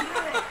him.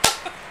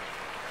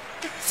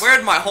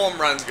 Where'd my home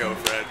runs go,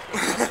 Fred?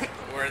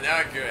 We're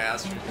not good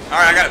ass. All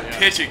right, I gotta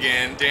pitch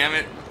again. Damn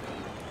it.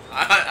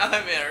 I'm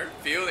in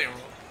fielding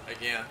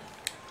again.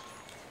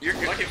 You're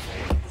good. Looking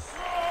for it.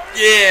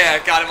 Yeah,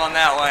 got him on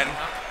that one.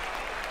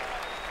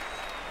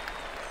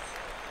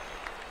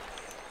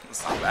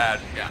 That's not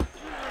bad. Yeah.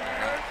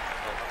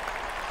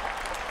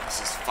 Let's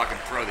just fucking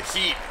throw the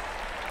heat.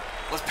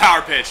 Let's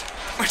power pitch.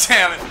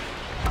 Damn it.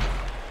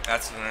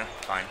 That's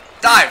fine.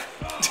 Dive.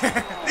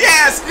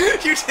 Yes,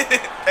 you did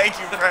it. Thank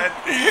you, Fred.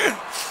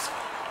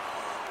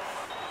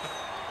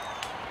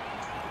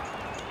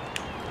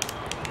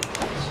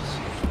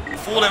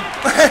 Fooled him.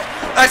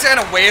 I was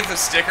trying to wave the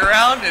stick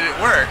around and it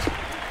worked.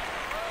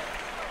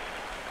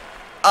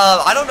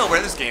 I don't know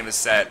where this game is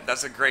set.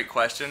 That's a great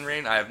question,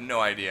 Reen. I have no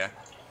idea.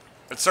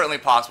 It's certainly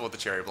possible with the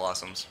cherry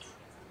blossoms.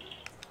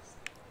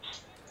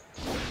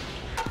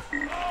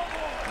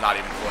 Not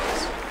even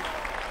close.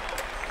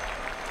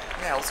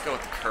 Yeah, let's go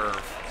with the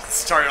curve.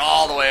 Start it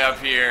all the way up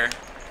here.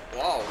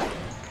 Whoa.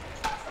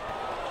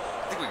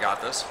 I think we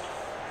got this.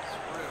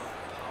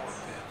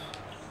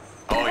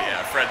 Oh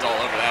yeah, Fred's all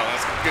over that one.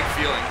 That's a good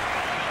feeling.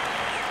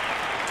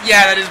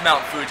 Yeah, that is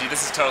Mount Fuji.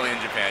 This is totally in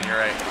Japan. You're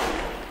right.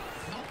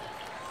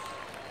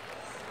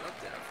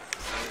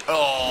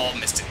 Oh,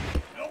 missed it.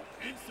 Nope,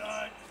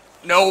 inside.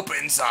 Nope,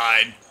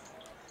 inside.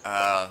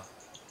 Yeah,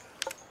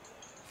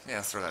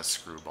 let's throw that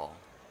screwball.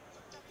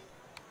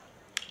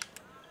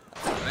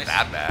 Not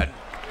that bad.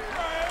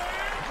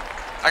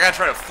 I gotta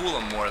try to fool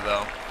him more,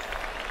 though.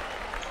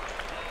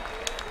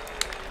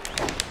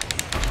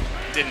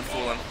 Didn't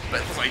fool him,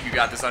 but it looks like you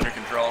got this under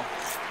control.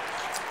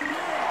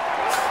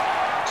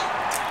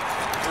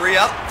 3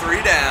 up,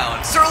 3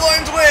 down.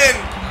 Sirloins win!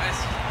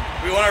 Nice.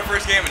 We won our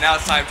first game, and now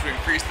it's time to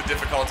increase the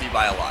difficulty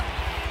by a lot.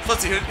 So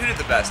let's see, who did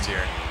the best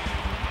here?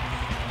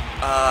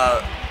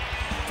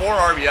 4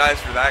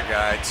 RBIs for that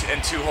guy,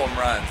 and 2 home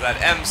runs.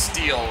 That M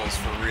steal was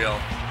for real.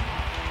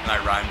 And I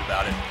rhymed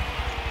about it.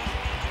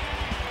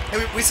 And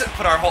we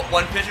put our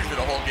one pitcher through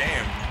the whole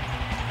game.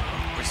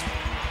 Which,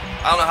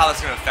 I don't know how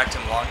that's going to affect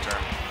him long term.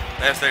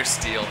 That's their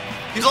steal.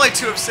 He's only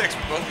 2 of 6,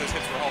 but both of his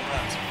hits were home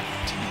runs.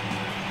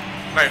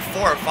 Right,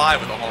 4 or 5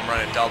 with a home run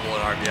and double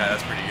and RBI.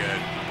 That's pretty good.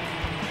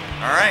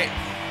 All right.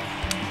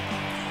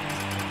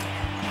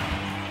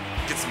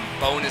 Get some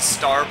bonus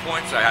star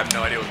points. I have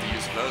no idea what the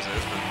use of those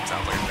is, but it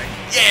sounds like a thing.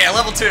 Yeah,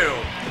 level 2.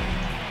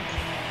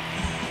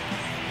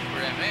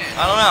 Where am I?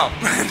 I don't know.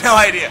 No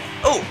idea.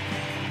 Oh,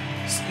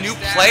 new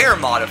player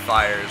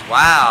modifiers.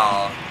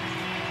 Wow.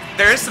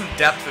 There is some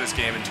depth to this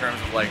game in terms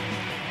of like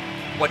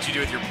what you do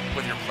with your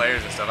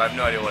players and stuff. I have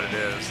no idea what it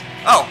is.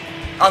 Oh,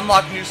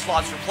 unlock new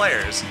slots for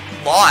players.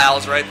 Law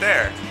Owl's right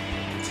there.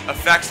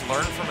 Effects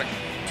learn from a.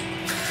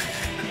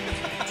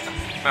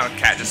 Oh,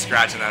 cat just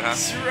scratching that, huh?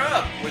 Screw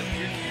up with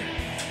your.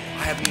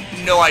 I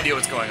have no idea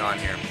what's going on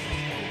here.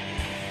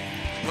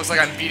 Looks like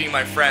I'm beating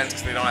my friends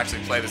because they don't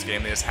actually play this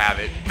game, they just have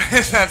it.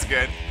 That's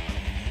good.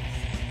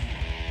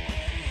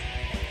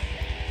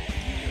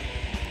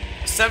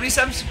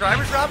 77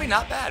 subscribers, Robbie?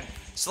 Not bad.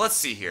 So let's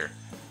see here.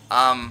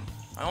 I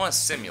want to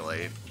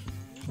simulate.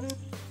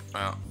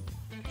 Well.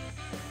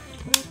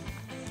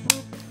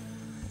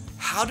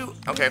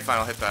 Okay, fine,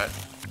 I'll hit that.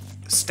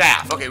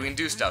 Staff. Okay, we can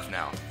do stuff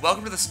now.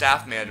 Welcome to the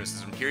staff management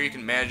system. Here you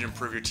can manage and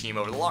improve your team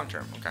over the long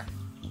term. Okay.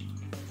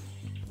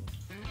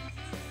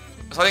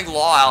 So I think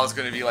Law Owl is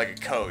going to be like a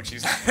coach.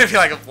 He's not going to be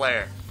like a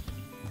player.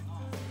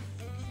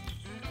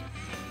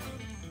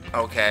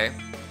 Okay.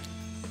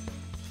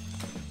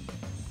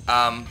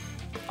 I'm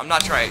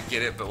not sure I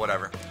get it, but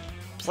whatever.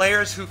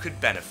 Players who could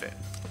benefit.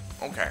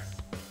 Okay.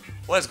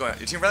 What is going on?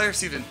 Your team rather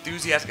received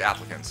enthusiastic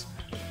applicants.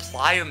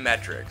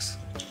 Plyometrics.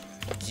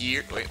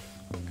 Gear. Wait.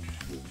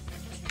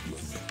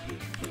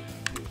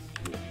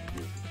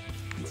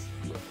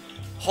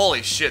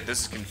 Holy shit,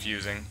 this is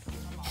confusing.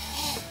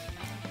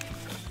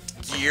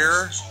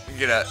 Gear. You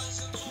get a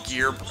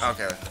gear.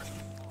 Okay.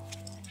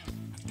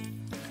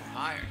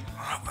 Hire.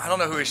 I don't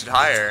know who we should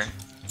hire.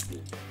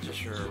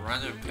 Just your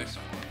random pick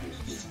someone.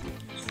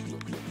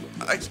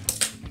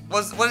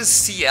 What does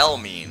CL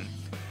mean?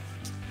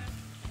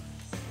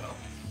 Well,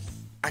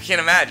 I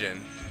can't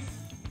imagine.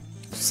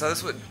 So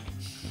this would.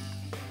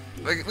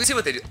 Like, we see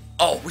what they do.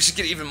 Oh, we should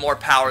get even more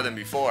power than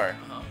before.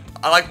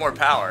 I like more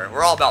power.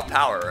 We're all about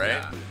power, right?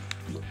 Yeah.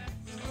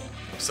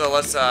 So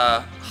let's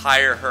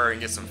hire her and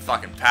get some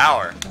fucking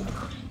power.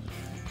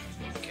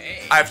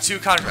 Okay. I have 2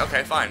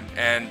 okay, fine.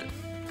 And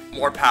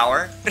more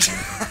power.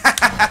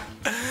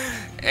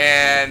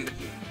 And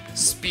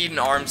speed and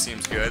arm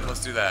seems good.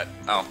 Let's do that.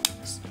 Oh.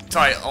 So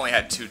I only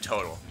had 2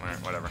 total. Alright,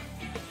 whatever.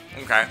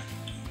 Okay.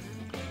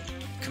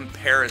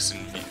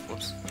 Comparison view.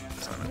 Whoops.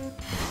 That's not it.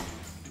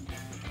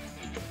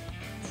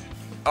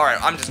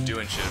 Alright, I'm just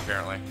doing shit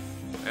apparently.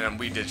 And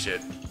we did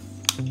shit.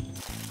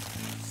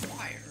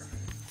 Fire.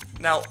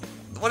 Now,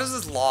 what does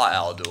this law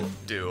owl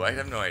do? I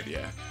have no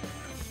idea.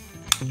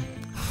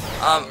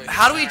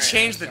 How do we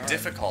change the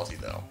difficulty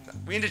though?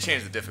 We need to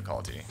change the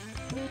difficulty.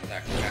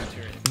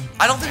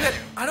 I don't think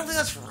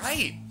that's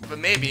right. But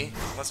maybe.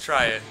 Let's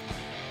try it.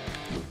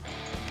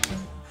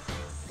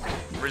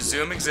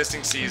 Resume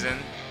existing season.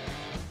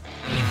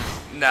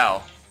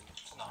 No.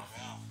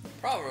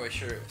 Probably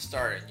should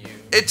start a new.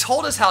 It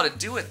told us how to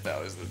do it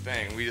though, is the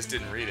thing. We just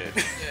didn't read it.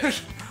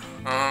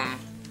 Yeah.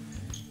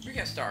 We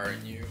can start a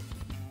new.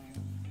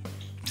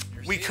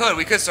 We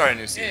could start a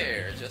new season.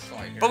 Yeah, just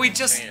like.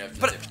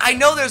 But I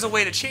know there's a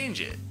way to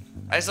change it.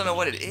 I just don't know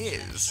what it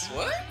is.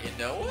 What? You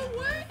know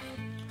what?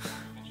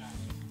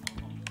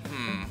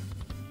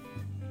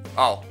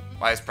 Oh,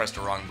 I just pressed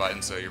the wrong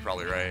button, so you're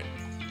probably right.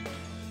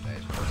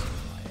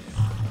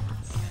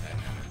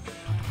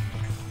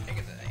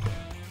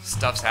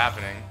 Stuff's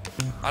happening.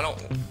 I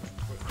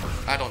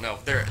don't know.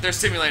 They're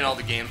simulating all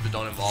the games that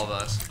don't involve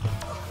us.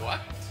 What?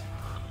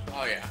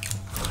 Oh yeah.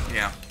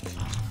 Yeah.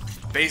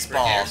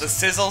 Baseball. The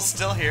sizzle's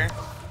still here.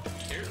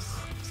 Here's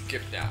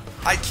skip down.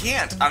 I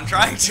can't. I'm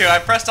trying to. I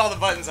pressed all the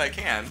buttons I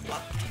can.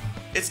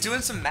 It's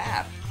doing some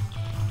math.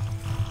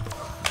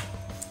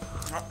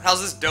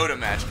 How's this Dota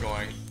match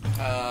going?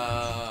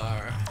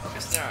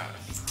 It's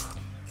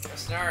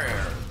not a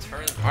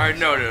tournament. I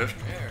noticed.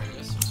 Yeah,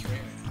 just streaming.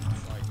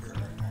 Like you're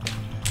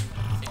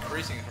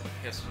increasing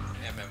his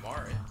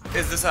MMR.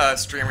 Is this a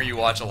streamer you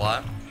watch a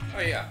lot? Oh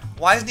yeah.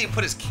 Why doesn't he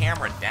put his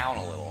camera down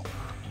a little?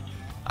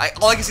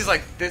 All I can see is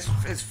like this,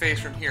 his face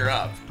from here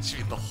up. It should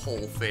be the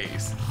whole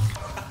face.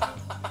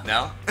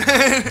 No?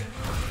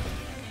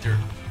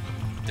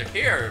 They're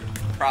here,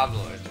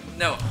 probably.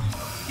 No,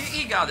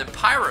 he got the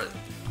pirate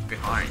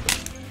behind.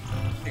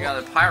 He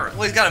got the pirate.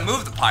 Well, he's got to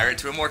move the pirate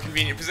to a more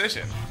convenient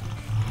position.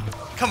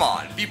 Come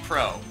on, be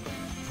pro.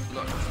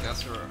 Look,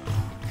 that's your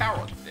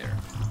parrot there.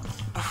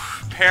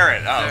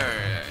 Parrot. Oh.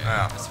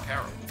 Yeah. That's a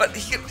parrot. But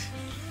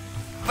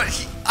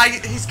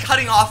he's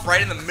cutting off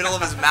right in the middle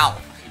of his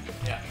mouth.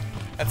 Yeah.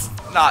 That's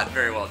not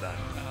very well done.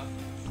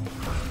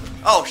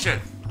 Oh shit.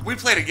 We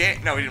played a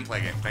game. No, we didn't play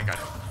a game. Thank God.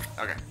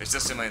 Okay, it's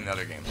just simulating the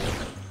other games.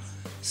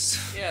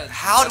 Yeah.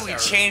 How do we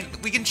change?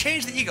 We can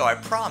change the ego. I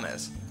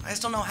promise. I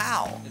just don't know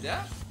how.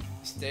 Yeah.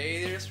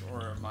 Status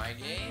or my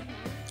game?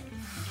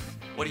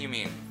 What do you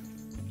mean?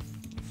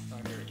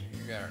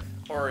 You got it.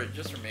 Or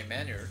just your main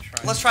menu.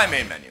 Let's try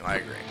main menu. I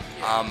agree.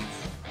 Yeah.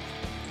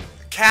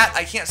 Cat,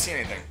 I can't see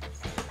anything.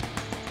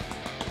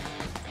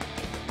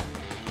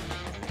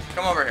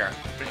 Come over here.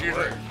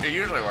 It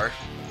usually works.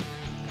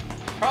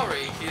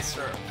 Probably he's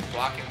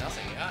blocking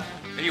nothing. Yeah.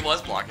 He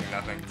was blocking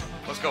nothing.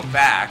 Let's go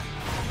back.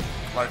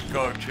 Let's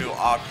go to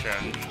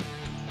options.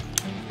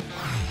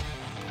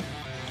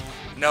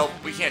 Nope,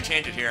 we can't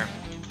change it here.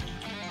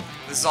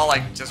 This is all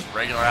like just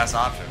regular ass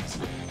options.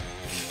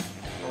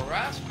 Or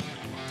rasp.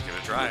 Let's give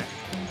it a try.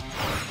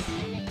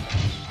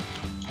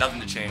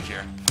 Nothing to change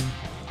here.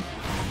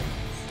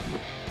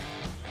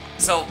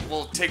 So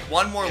we'll take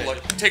one more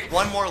look. Take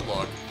one more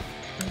look.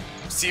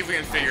 See if we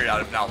can figure it out.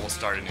 If not, we'll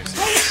start a new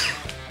season.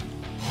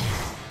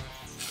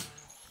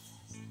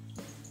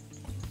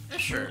 Yeah,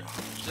 sure.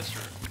 Just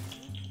sure.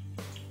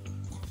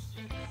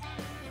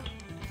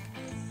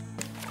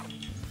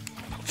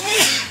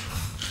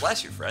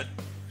 Bless you, Fred.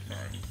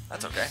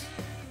 That's okay.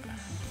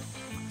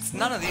 It's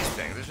none of these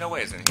things. There's no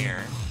way it's in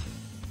here.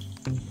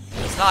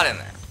 It's not in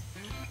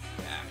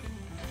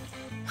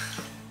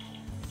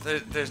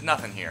there. There's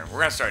nothing here. We're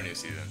gonna start a new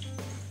season.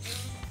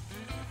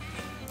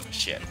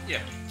 Shit.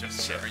 Yeah,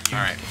 just shit.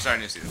 Alright, we're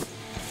starting a new season.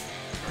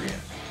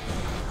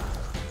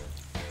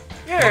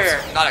 Yeah.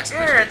 Oops, not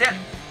exhibition. Yeah,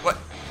 what?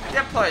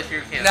 That place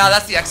you can. No,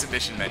 that's the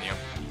exhibition menu.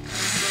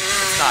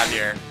 It's not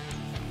here.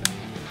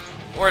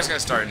 We're just gonna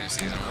start a new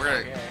season.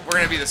 We're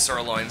gonna be the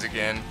sirloins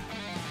again.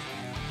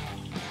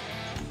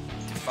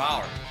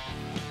 Devour.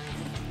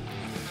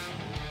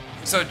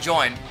 So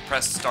join.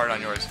 Press start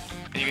on yours,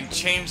 and you can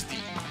change the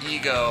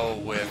ego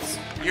with.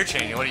 You're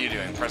changing. What are you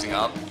doing? Pressing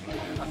up.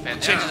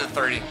 Change it to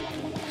 30.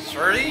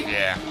 30?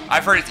 Yeah.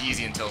 I've heard it's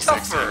easy until 60.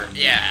 Tougher.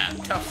 Yeah,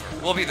 tougher.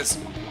 We'll be this.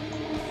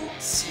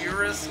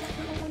 Serious.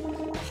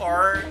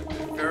 Hard.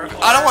 Very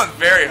hard. I don't want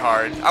very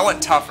hard. I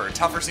want tougher.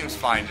 Tougher seems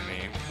fine to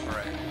me.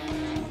 Alright.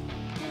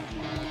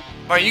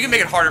 Alright, you can make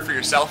it harder for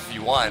yourself if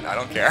you want. I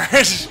don't care.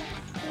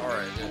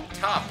 Alright, the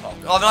top of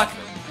I'm not.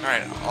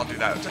 Alright, I'll do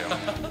that too.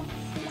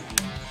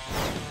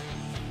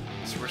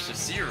 Versus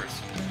serious.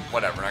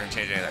 Whatever, I'm not gonna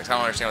change anything. 'Cause I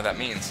don't understand what that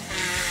means.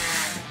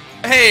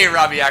 Hey,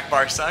 Robbie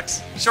Akbar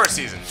sucks. Short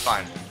season,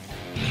 fine.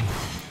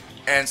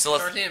 And so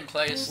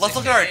let's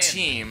look at our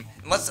team.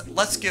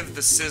 Let's give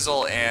the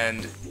Sizzle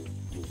and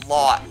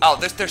Law. Oh,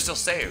 they're still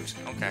saved.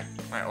 Okay.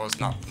 All right. Well, let's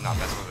not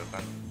mess with it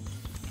then.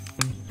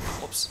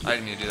 Whoops. I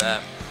didn't mean to do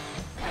that.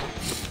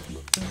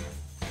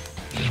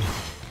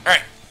 All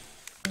right.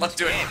 Let's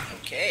do it.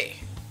 Okay.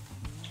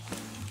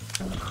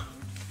 You're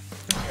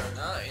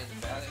not in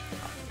the batting.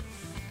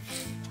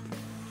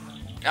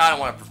 I don't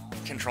want to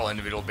control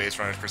individual base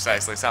runners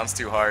precisely. Sounds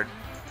too hard.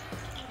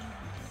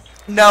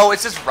 No,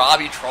 it's just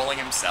Robbie trolling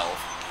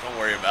himself. Don't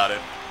worry about it.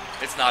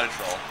 It's not a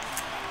troll.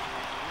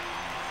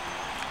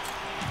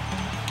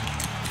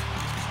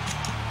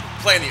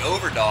 Playing the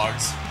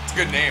Overdogs. It's a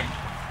good name.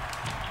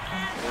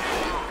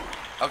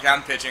 Okay,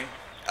 I'm pitching.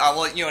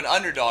 Well, you know, an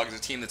underdog is a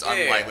team that's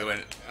unlikely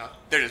when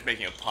they're just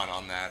making a pun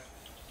on that.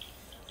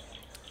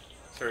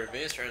 So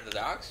base running the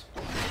dogs?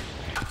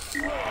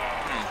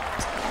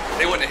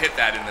 They wouldn't have hit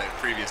that in the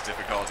previous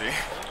difficulty.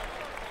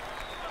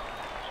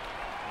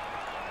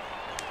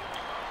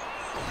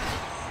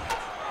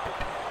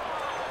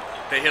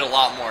 They hit a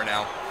lot more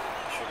now.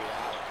 Should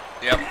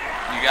be out. Yep,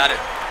 you got it.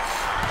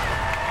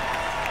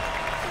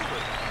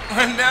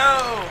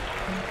 No!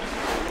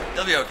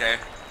 They'll be okay.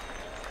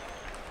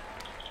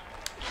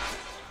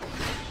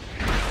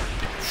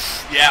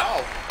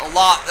 Yeah, a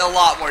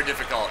lot more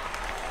difficult.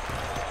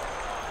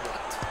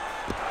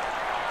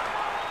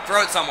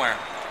 Throw it somewhere.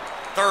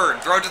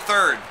 Third, throw it to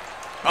third.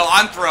 Oh,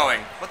 I'm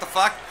throwing. What the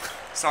fuck?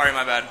 Sorry,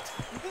 my bad.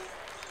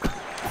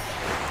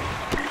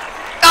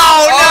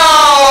 Oh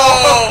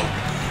no!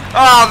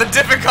 Oh, the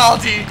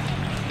difficulty.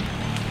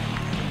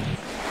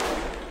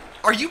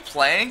 Are you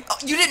playing? Oh,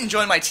 you didn't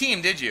join my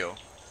team, did you?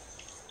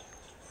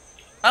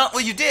 Well,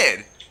 you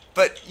did.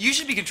 But you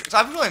should be controlling. So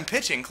I'm controlling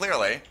pitching,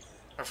 clearly.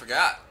 I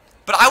forgot.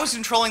 But I was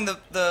controlling the.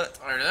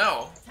 I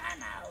know.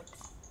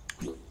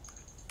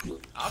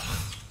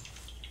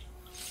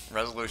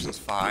 Resolution's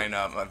fine.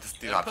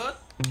 Input?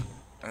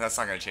 That's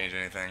not going to change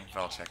anything, but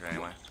I'll check it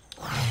anyway.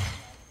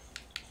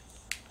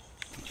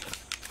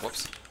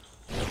 Whoops.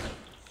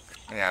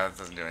 Yeah, that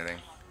doesn't do anything.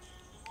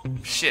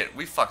 Shit,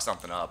 we fucked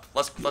something up.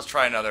 Let's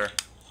try another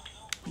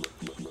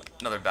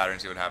batter and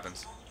see what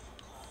happens.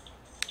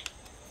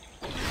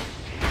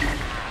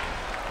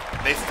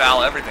 They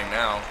foul everything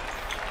now.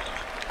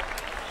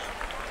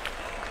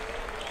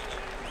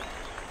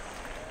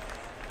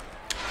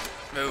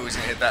 Ooh, he's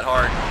gonna hit that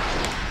hard.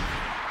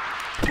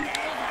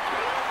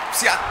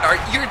 See,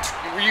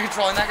 were you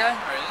controlling that guy?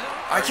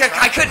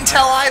 I couldn't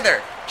tell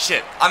either.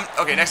 Shit.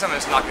 Okay. Next time I'm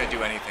just not gonna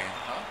do anything,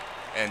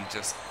 and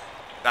just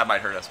that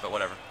might hurt us, but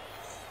whatever.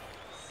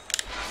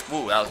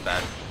 Ooh, that was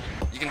bad.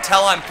 You can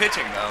tell I'm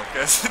pitching though,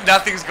 because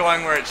nothing's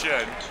going where it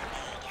should.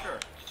 Sure.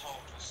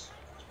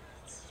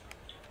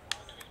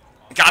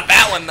 Got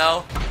that one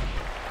though.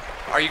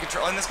 Are you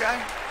controlling this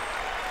guy?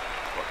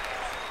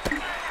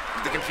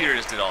 The computer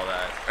just did all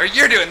that. Or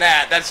you're doing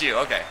that. That's you.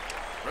 Okay.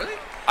 Really?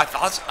 I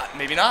thought so.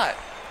 Maybe not.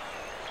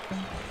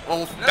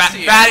 Well, Let's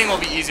see batting will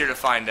be easier to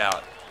find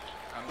out.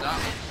 I'm not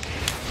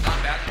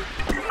batting.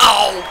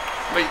 Oh!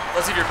 Wait,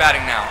 let's see if you're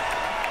batting now.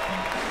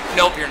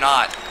 Nope, you're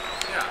not.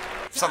 Yeah.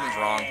 Something's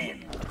wrong.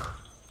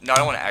 No, I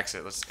don't want to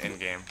exit. Let's end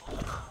game.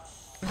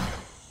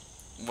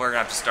 We're gonna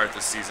have to start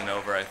this season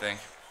over, I think.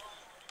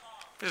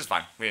 Which is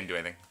fine. We didn't do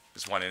anything.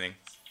 Just one inning.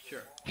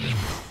 Sure.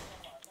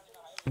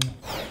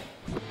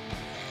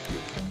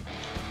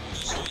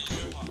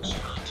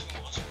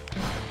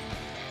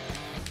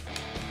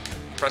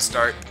 Press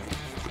start.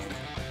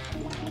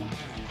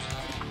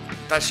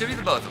 That should be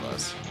the both of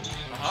us.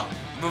 Uh-huh.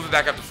 Move it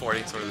back up to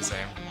 40, sort of the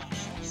same.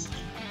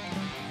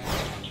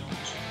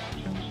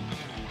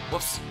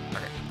 Whoops.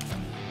 Okay.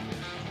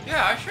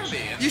 Yeah, I should be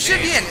in. You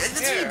should be in.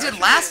 That's what you did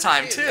last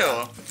time,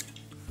 too.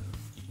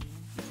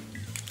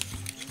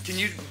 Can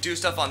you do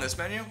stuff on this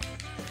menu?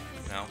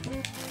 No.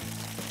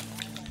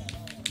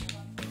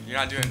 You're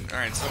not doing...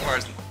 Alright, so far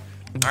as...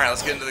 Alright,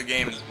 let's get into the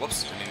game.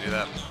 Whoops, didn't mean to do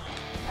that.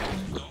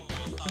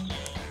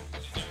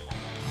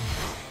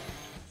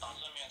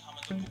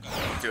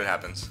 See what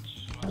happens.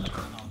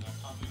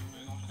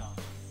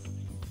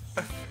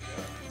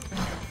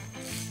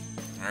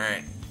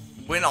 Alright.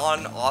 Win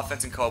on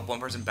offense and co-op. One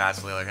person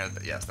bats.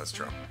 Yes, that's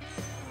true.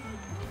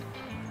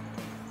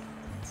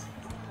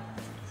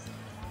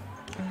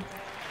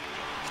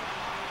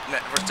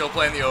 We're still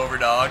playing the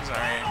Overdogs.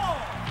 Alright.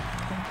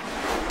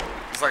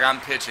 Looks like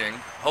I'm pitching.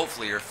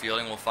 Hopefully you're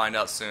fielding. We'll find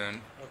out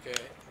soon.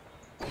 Okay.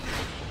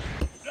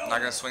 Not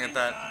gonna swing at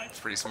that. It's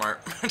pretty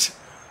smart.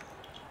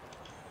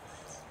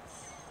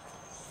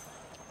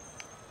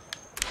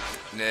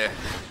 Nah.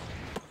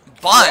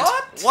 Bunt?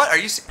 What? Are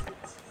you...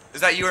 Is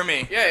that you or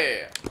me?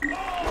 Yeah.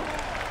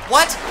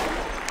 What?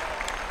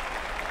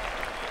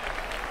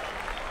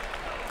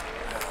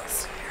 Let's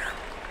see here.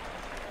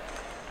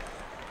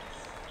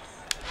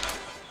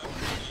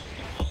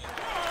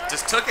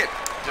 Just took it.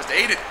 Just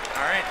ate it.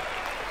 Alright.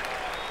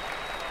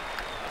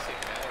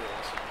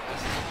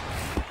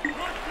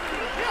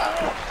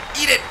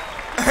 Eat it!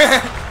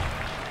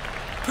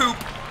 Poop.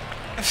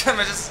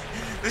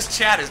 This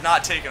chat is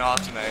not taking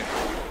off tonight.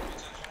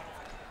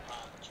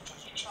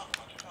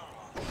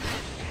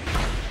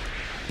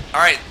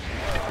 Alright.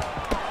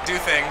 Do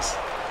things.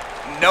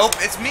 Nope,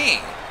 it's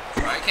me.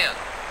 I can't.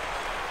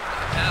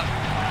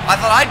 I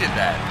thought I did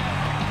that.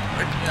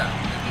 Yeah.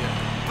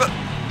 But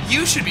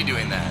you should be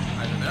doing that.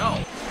 I don't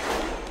know.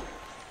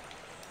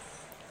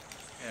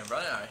 Yeah,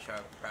 brother, I should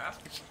have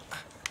craft.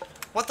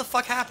 What the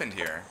fuck happened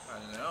here? I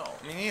don't know.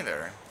 Me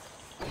neither.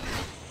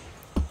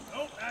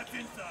 Nope, that's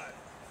inside.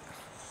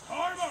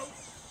 Hard out.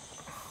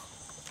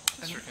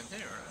 Just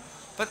continue,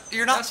 right? But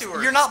You're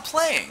not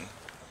playing.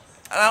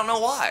 I don't know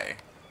why.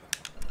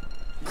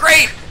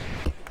 Great!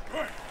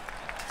 Good.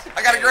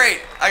 I got a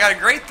great. I got a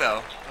great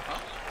though. Uh-huh.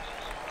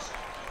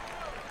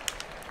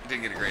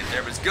 Didn't get a great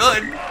there, but it's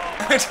good.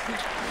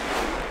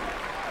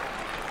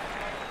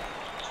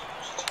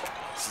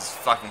 This is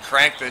fucking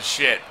crank this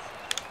shit.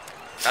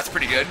 That's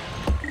pretty good.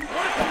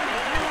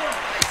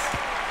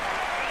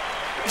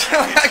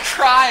 I'm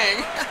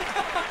crying.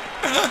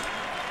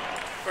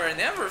 For an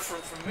ever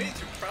from me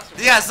to press.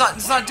 Yeah, it's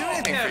not doing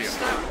anything for you.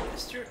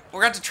 It's true.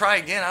 We're going to have to try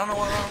again. I don't know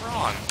what went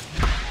wrong.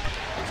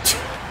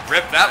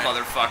 Rip that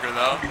motherfucker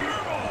though.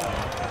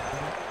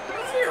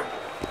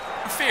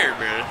 Fear,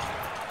 man.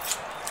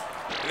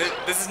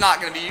 This is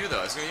not going to be you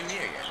though. It's going to be me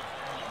again.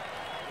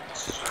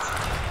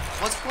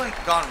 What's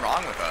gone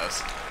wrong with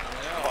us?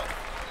 No.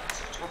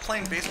 We're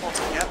playing baseball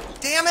together.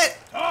 Damn it!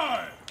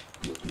 Time.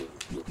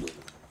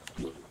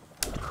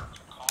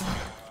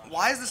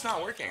 Why is this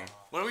not working?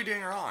 What are we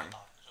doing wrong?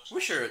 We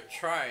should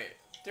try.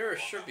 There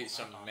should be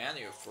some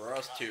menu for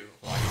us to.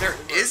 There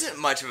isn't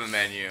much of a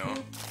menu.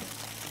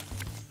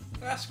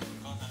 Let's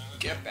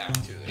get back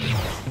to the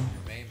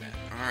main menu.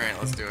 Alright,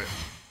 let's do it.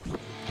 Go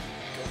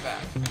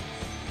back.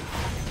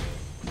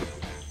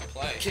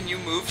 Play. Can you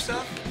move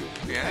stuff?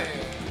 Yeah.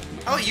 Hey.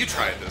 How about you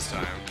try it this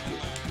time?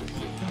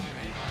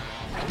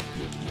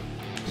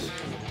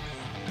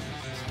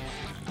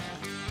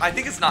 I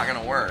think it's not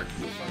gonna work.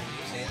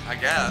 I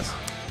guess.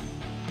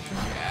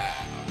 Yeah.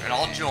 And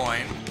I'll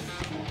join.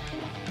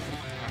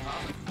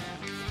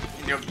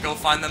 You'll go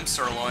find them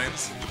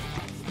sirloins.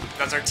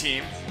 That's our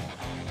team.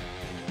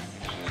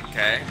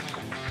 Okay.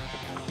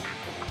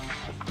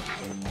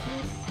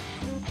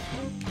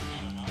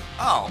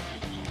 Oh.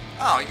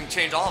 Oh, you can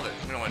change all of it.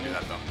 We don't want to do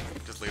that though.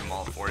 Just leave them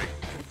all at 40.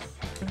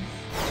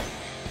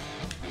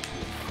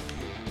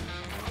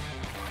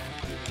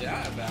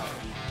 Yeah, about.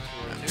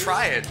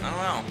 Try it. I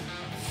don't know.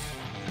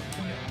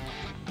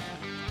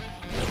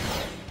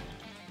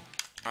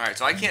 Alright,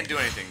 so I can't do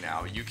anything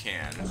now. You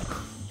can.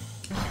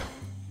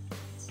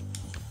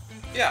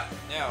 Yeah.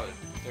 Now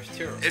there's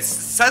two. It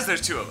says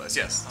there's two of us,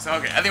 yes. So,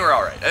 okay, I think we're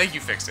alright. I think you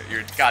fixed it.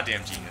 You're a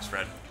goddamn genius,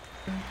 Fred.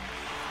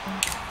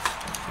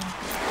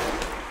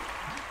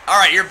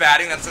 Alright, you're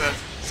batting. That's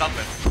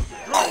something.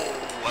 Oh,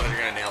 whether you're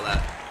gonna nail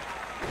that.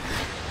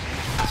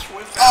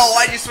 Oh,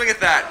 why'd you swing at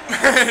that?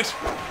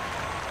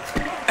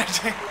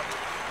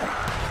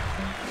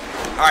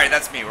 Alright,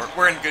 that's me.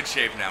 We're in good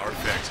shape now. We're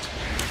fixed.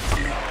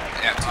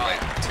 Yeah, too late.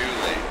 Too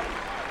late.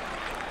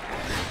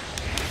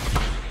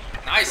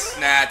 Nice.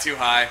 Nah, too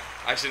high.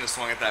 I shouldn't have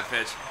swung at that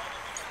pitch.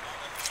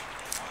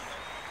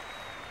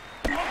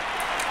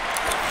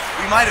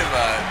 We might have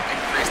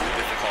increased the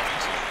difficulty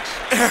too much.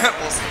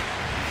 We'll see.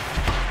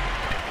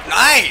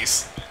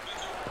 Nice!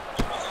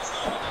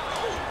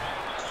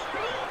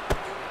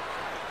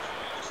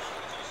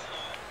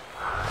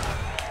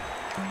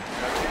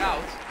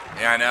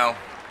 Yeah, I know.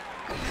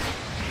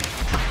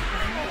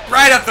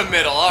 Right up the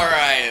middle.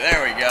 Alright,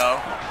 there we go.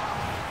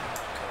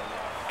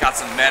 Got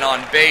some men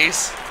on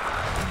base.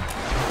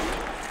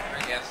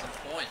 I guess some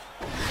point.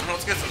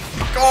 Let's get some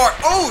score.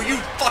 Oh, you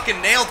fucking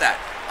nailed that.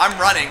 I'm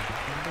running.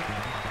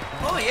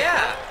 Oh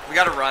yeah. We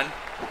gotta run.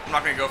 I'm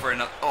not gonna go for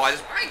enough. Oh, I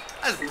just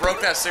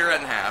broke that cigarette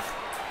in half.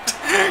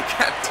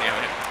 God damn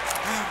it.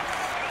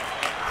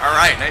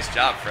 Alright, nice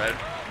job, Fred.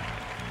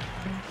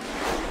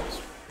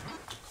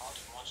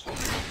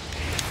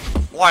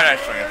 Why did I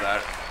swing at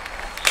that?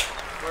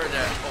 Where's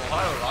that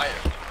Ohio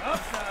lighter?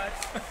 Outside.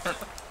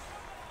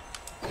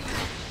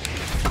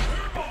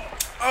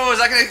 Oh, is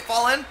that gonna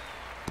fall in?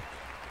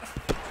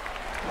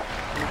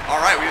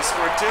 Alright, we just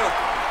scored two.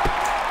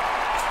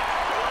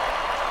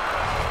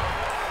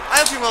 I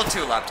hope you will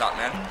too, laptop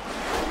man.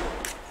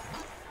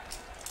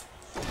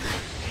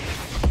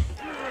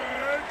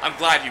 I'm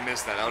glad you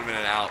missed that. That would have been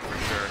an out for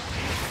sure.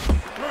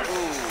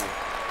 Ooh.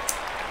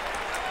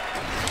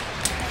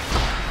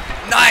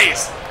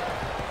 Nice!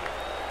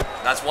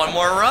 That's one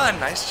more run.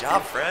 Nice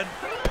job, Fred.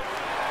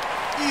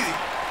 Easy.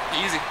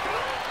 Easy.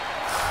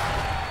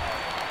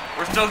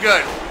 We're still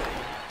good.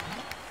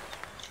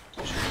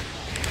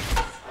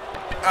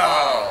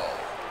 Oh.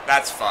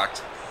 That's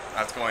fucked.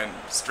 That's going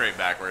straight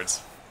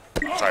backwards.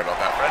 Sorry about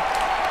that,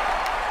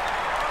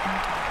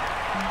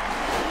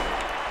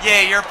 Fred.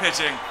 Yay, you're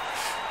pitching.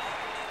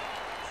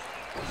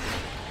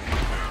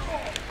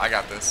 I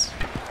got this.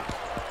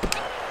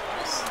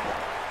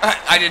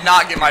 I did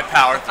not get my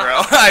power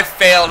throw. I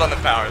failed on the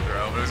power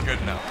throw, but it was good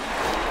enough.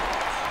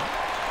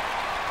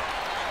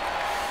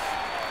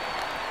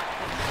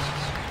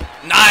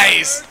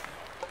 Nice!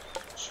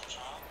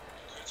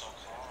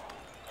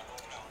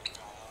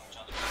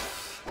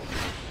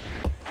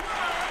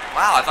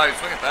 Wow, I thought he was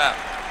swinging at that.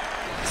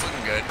 It's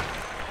looking good.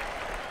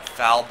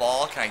 Foul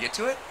ball. Can I get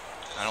to it?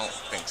 I don't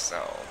think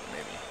so.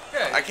 Maybe.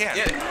 Yeah, I can.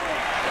 Get it.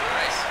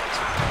 Nice.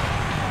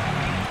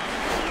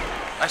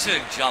 I should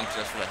have jumped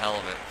just for the hell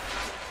of it.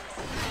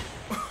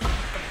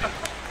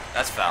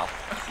 That's foul.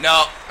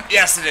 No.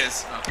 Yes, it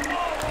is. Oh.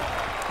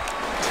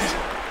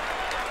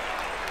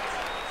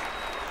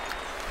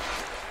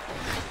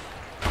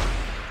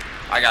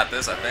 I got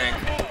this, I think.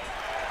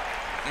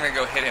 I'm gonna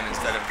go hit him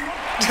instead of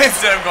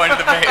going to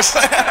the base.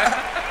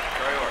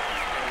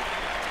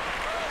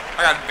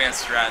 I got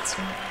advanced strats.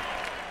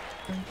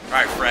 All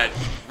right, Fred,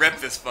 rip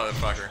this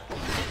motherfucker.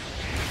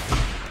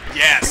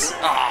 Yes.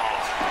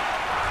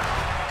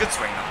 Oh. Good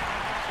swing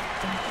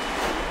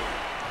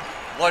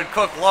though. Lloyd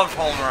Cook loves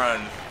home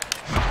run.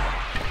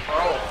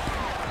 Oh,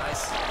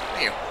 nice.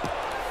 Thank you.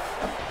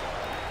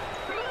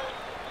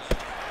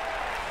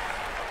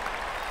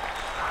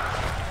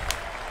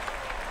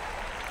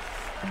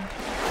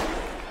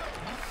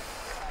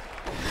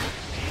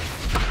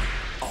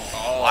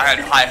 Oh, I had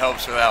high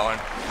hopes for that one.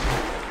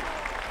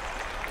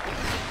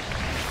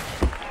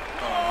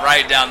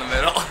 Right down the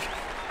middle.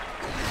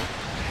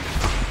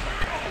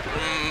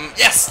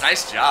 Yes,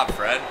 nice job,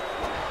 Fred.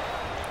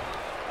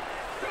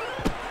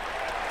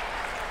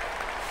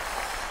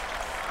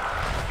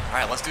 All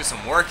right, let's do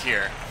some work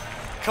here.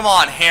 Come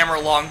on, hammer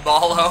long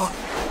ballo.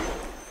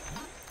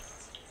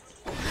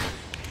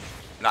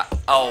 Not.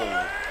 Oh,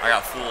 I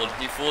got fooled.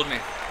 He fooled me.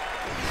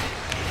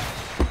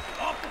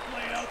 Off the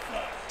plate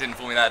outside. Didn't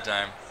fool me that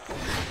time.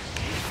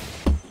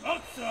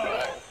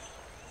 Outside.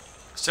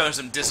 Showing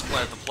some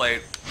discipline at the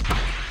plate.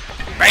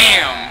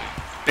 Bam!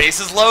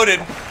 Bases loaded.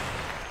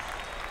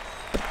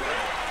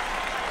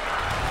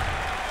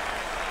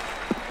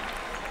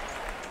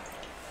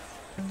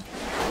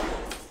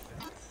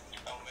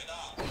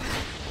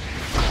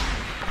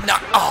 No.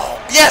 Oh,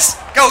 yes!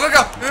 Go, go,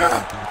 go!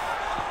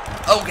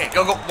 Ugh. Okay,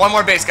 go, go. One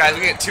more base, guys.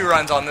 We get 2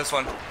 runs on this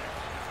one.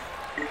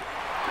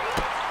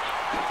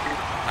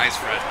 Nice,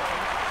 Fred.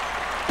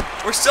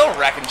 We're still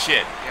wrecking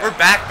shit. Yeah. We're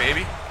back,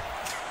 baby.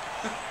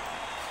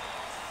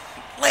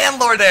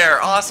 Landlord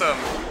there. Awesome.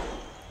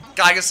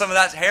 Gotta get some of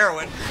that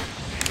heroin.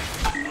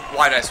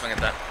 Why did I swing at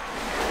that?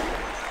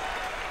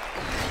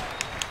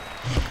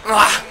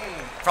 Ah,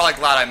 probably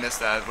glad I missed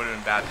that. It would have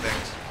been bad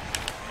things.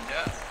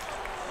 Yeah.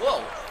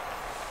 Whoa.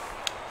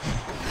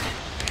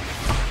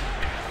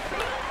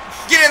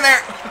 Get in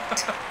there!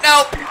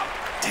 Nope!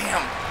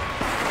 Damn.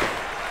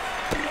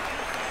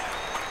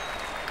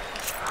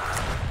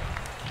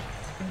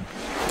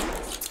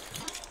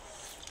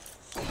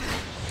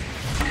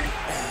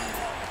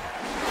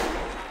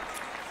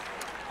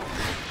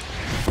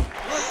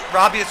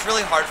 Robbie, it's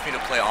really hard for me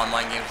to play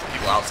online games with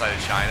people outside of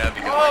China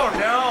because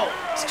no.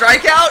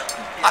 strikeout?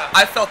 Yeah.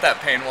 I felt that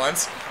pain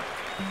once.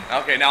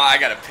 Okay, now I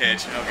gotta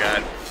pitch. Oh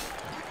god.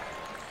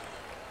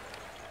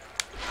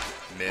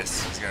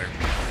 Miss. He's gonna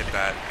hit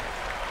that.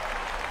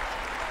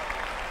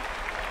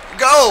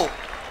 Go!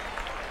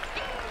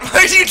 What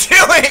are you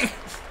doing?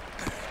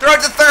 Throw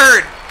it to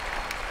third.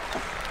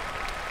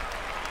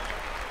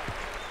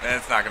 And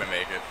it's not gonna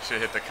make it.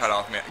 Should hit the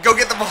cutoff man. Go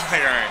get the ball.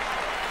 Alright.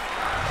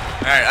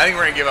 Alright, I think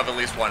we're gonna give up at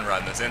least 1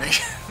 run this inning.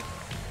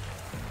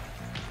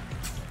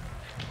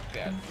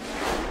 Bad.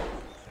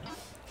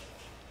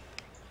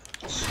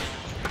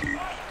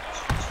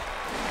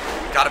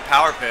 Got a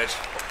power pitch.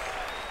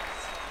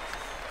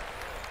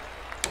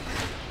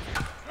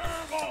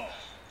 Curveball.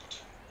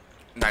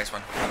 Nice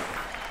one.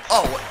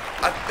 Oh,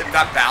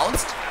 that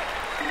bounced?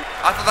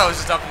 I thought that was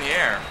just up in the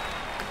air.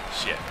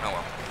 Shit. Oh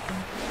well.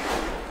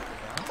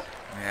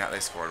 Yeah, they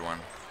scored one.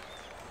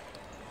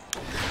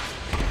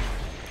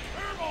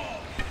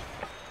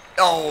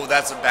 Oh,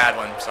 that's a bad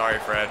one. Sorry,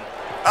 Fred.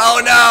 Oh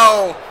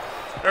no!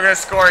 They're gonna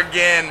score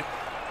again.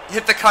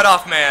 Hit the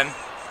cutoff man.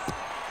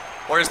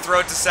 Or just throw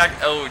it to second.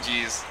 Oh,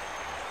 jeez.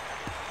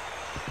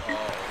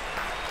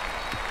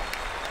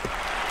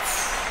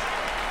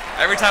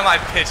 Every time I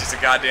pitch, it's a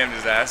goddamn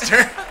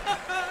disaster.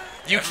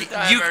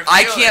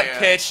 I can't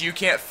pitch. You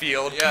can't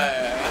field.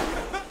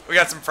 Yeah. We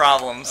got some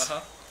problems.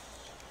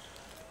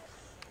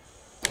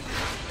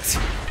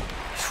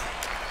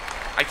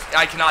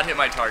 I cannot hit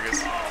my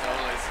targets.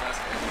 Totally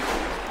disgusting.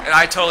 And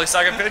I totally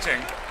suck at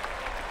pitching.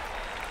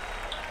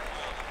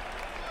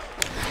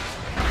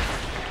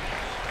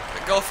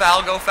 Go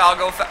foul, go foul,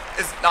 go foul.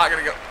 It's not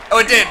gonna go. Oh,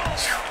 it did.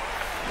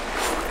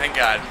 Thank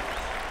God.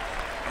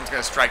 I'm just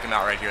gonna strike him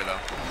out right here, though.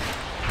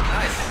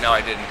 Nice. No,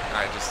 I didn't.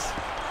 I just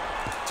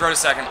throw to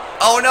second.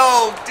 Oh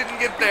no, didn't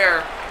get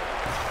there.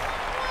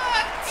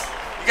 What?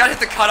 You gotta hit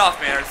the cutoff,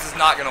 man, or this is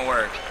not gonna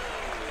work.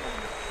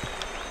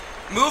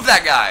 Move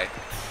that guy.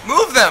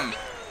 Move them.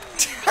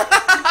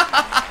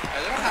 I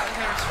don't have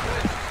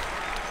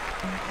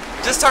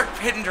a Just start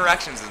hitting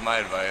directions is my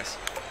advice.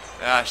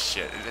 Ah,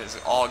 shit. It has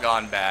all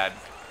gone bad.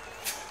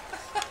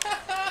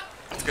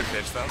 That's a good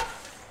pitch, though.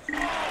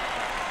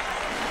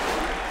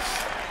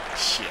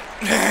 Shit.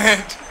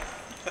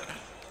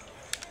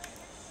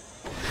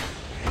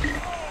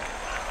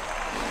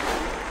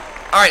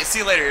 Alright, see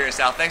you later here,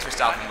 Sal. Thanks for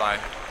stopping by.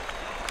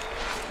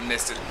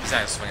 missed it. He's not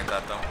gonna swing at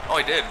that though. Oh,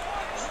 he did.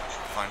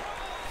 Fine.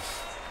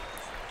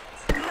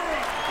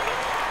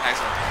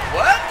 Excellent.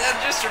 What?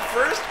 That's just your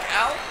first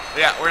out?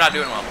 Yeah, we're not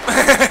doing well.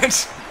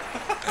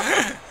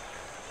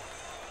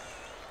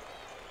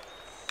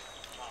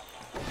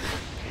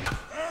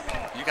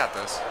 You got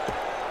this.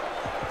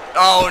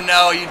 Oh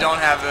no, you don't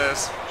have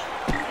this.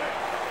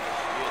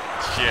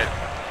 Shit.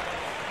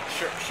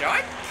 Should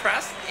I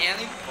press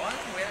any button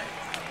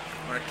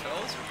where it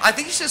goes? I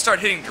think you should start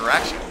hitting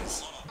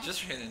directions.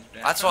 Just hitting.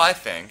 That's what I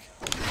think.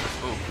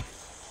 Ooh.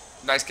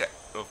 Nice catch.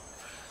 Ooh.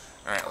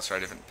 Alright, let's try a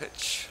different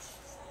pitch.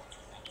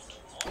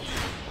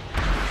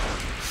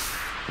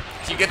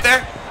 Can you get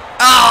there?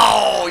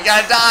 Oh, you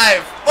gotta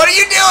dive. What are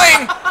you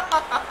doing?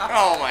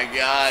 Oh my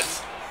god.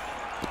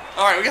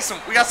 Alright,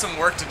 we got some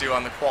work to do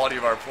on the quality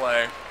of our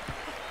play.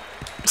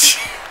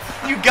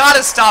 You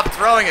gotta stop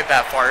throwing it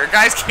that far. Your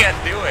guys can't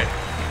do it.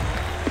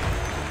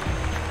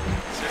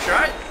 So should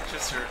I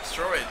just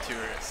throw it to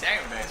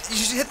second base? You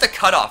should hit the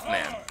cutoff,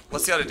 man.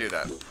 Let's see how to do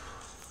that.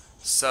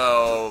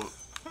 So,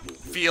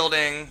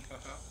 fielding.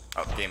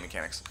 Oh, game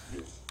mechanics.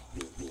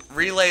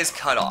 Relays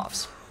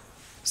cutoffs.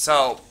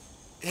 So,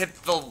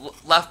 hit the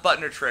left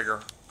button or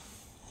trigger.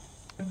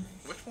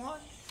 Which one?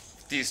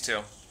 These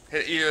two.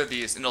 Hit either of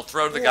these, and it'll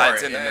throw to the guy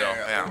that's in the middle.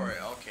 Yeah.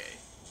 Okay.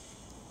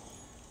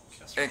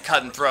 And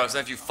cut and throw. So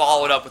if you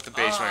follow it up with the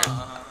base runner,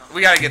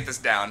 we gotta get this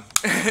down.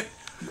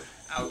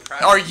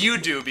 Or you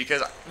do,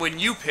 because when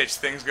you pitch,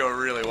 things go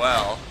really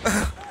well.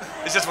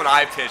 It's just when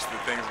I pitch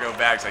that things go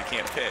bad, because I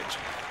can't pitch.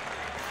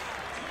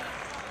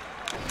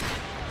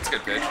 That's a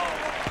good pitch.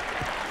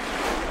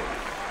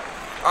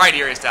 Alright,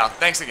 Erie Style.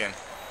 Thanks again.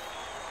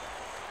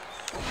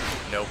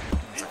 Nope.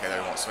 It's okay, they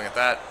won't swing at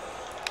that.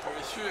 It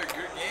was sure a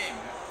good game.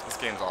 This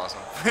game's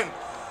awesome.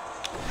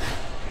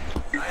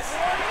 Nice.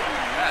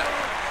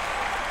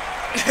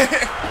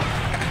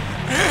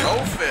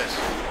 No fish.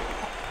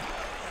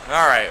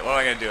 Alright, what am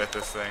I gonna do with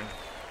this thing?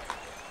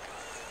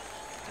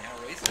 Yeah,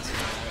 racist.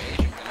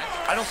 Asian guy.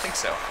 I don't think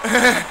so.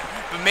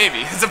 But maybe.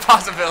 It's a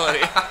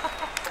possibility.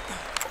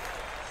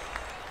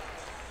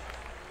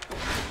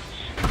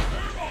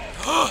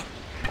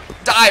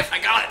 Dive! I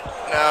got it!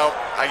 No,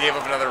 I gave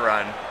up another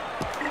run.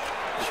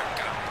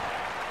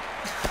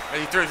 But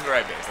he threw it to the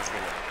right base. That's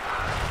good.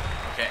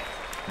 Okay.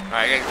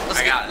 Alright,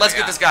 let's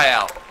get this guy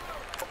out.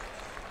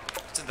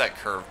 Let's hit that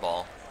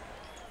curveball.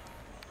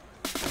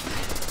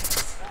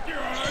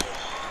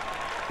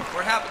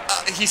 What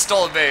happened? He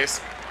stole a base.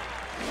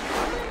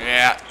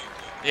 Yeah.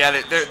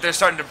 Yeah, they're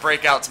starting to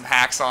break out some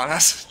hacks on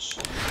us.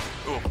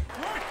 Ooh.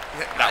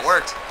 That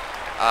worked.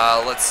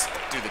 Let's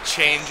do the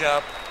change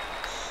up.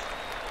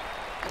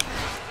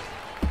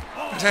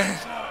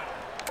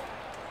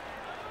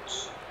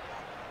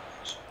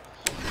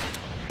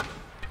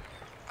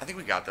 I think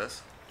we got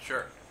this.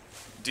 Sure.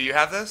 Do you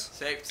have this?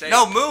 Safe.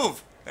 No,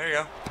 move! There you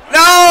go.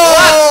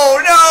 No!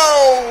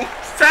 No!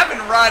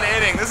 7-run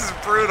inning. This is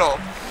brutal.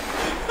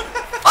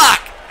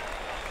 Fuck!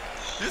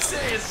 You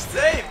say it's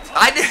safe.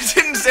 I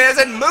didn't say I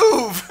said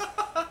move!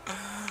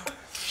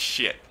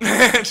 Shit.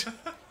 There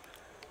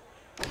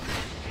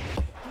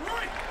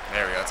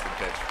we go. That's a good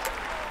pitch.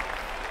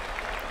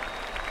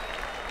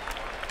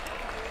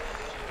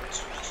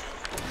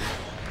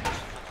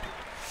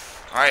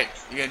 Alright,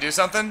 you gonna do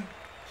something?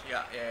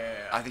 Yeah.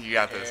 I think you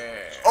got this. Yeah.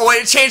 Oh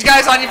wait, it changed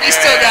guys on you, but you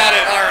still got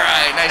it.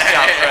 Alright, nice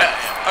job, Fred.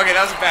 Okay,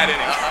 that was a bad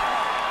inning.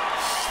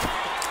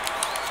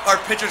 Our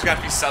pitcher's got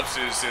to be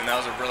substituted soon. That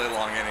was a really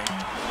long inning.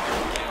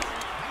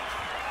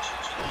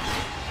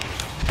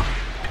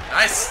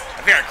 Nice.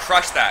 I think I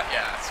crushed that.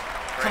 Yeah.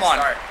 Come on.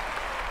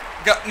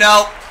 Go.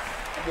 No.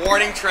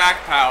 Warning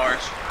track power.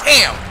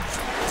 Damn.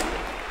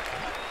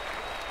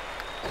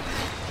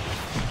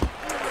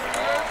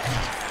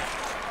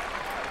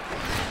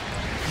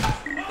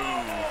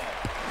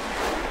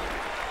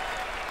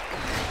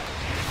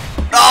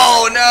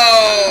 Oh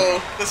no!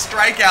 The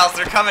strikeouts,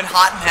 they're coming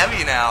hot and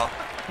heavy now.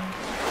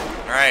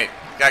 Alright,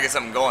 gotta get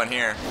something going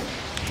here.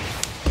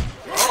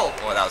 Oh!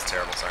 Oh, that was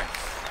terrible, sorry.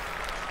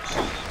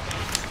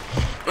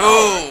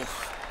 Ooh!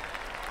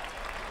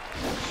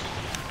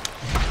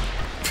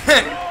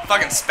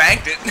 Fucking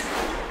spanked it.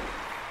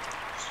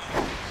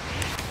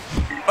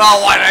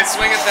 Oh, why did I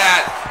swing at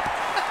that?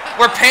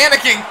 We're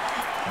panicking!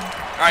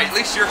 Alright, at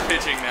least you're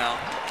pitching now.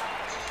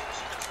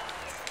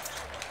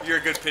 You're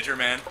a good pitcher,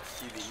 man.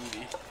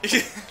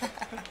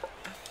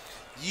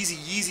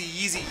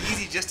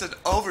 Yeezy, just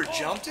over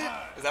jumped it?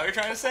 Is that what you're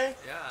trying to say?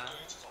 Yeah.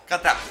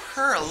 Got that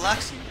purr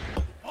Luxy.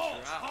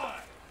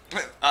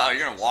 You're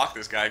gonna walk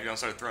this guy if you don't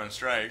start throwing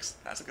strikes.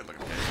 That's a good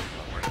looking pitch.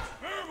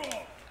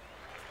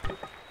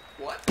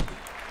 What?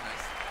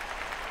 Nice.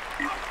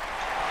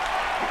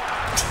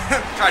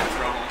 Tried to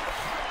throw him.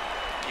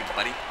 You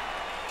buddy.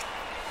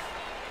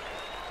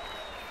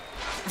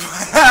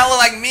 That look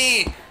like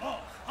me.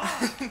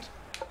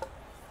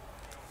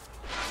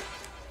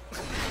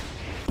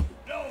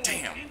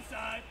 Damn.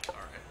 Alright.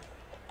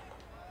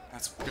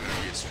 That's gonna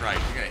be a strike.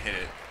 You're gonna hit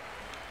it.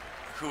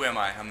 Who am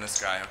I? I'm this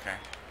guy. Okay.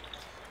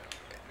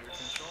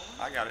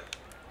 I got it.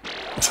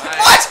 Nice.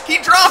 What? He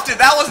dropped it.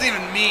 That wasn't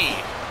even me.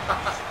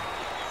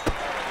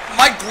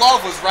 My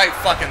glove was right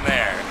fucking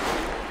there.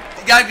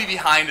 You gotta be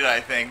behind it, I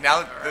think.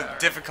 Now that the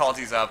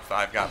difficulty's up,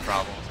 I've got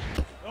problems.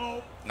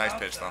 No. Nice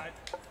pitch, though. Outside.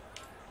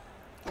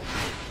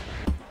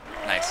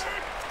 Nice.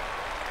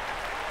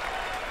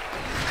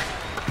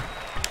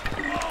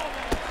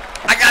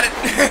 I got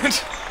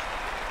it!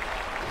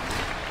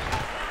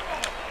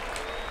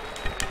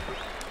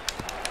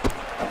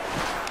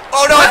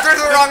 Oh no, I threw to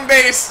the wrong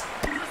base!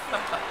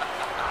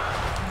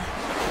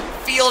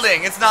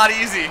 Fielding, it's not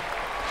easy.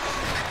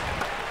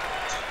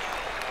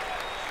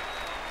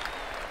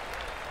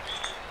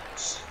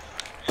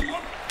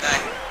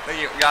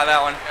 Thank you, got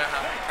that one.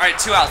 Alright,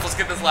 2 outs, let's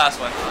get this last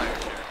one.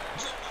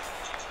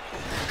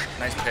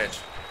 Nice pitch.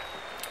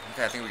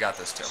 Okay, I think we got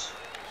this too. Sure.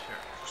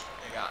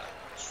 You got it.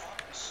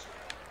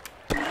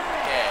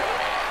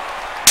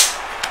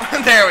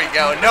 There we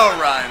go, no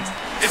runs.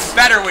 It's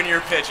better when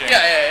you're pitching.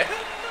 Yeah.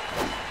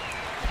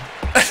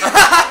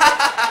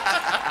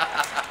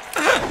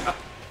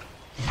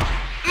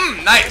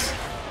 Nice.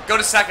 Go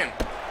to second.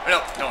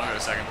 No, don't want to go to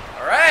second.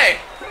 All right.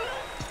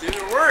 Do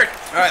the work.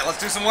 All right, let's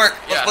do some work.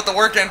 Let's put the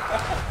work in.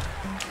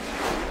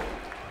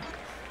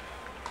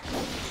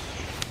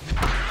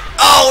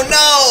 Oh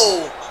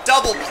no!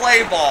 Double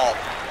play ball.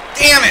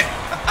 Damn it!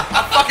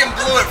 I fucking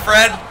blew it,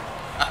 Fred.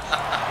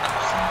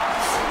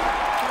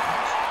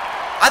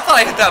 I thought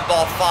I hit that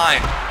ball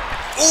fine.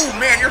 Ooh,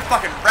 man, you're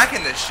fucking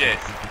wrecking this shit.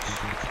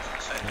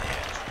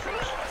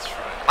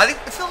 I think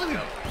it feels like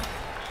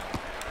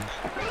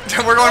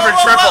we're going for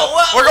triple.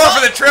 We're going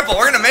for the triple.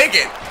 We're gonna make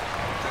it.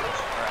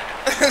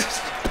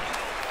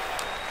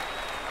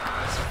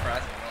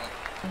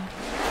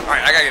 All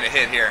right, I gotta get a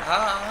hit here.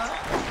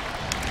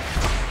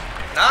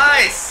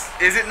 Nice.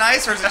 Is it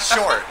nice or is it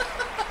short?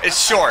 It's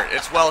short.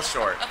 It's well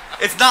short.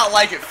 It's not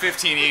like at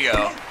 15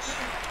 ego.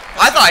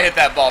 I thought I hit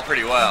that ball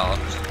pretty well.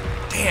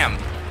 Damn.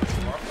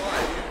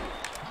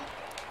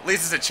 At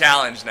least it's a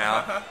challenge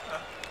now.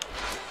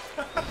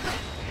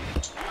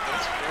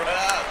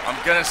 I'm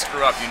gonna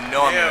screw up. You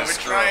know I'm gonna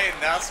screw up. Yeah, we're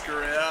trying now.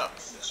 Screw it up.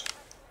 It's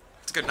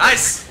good.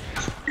 Nice.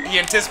 He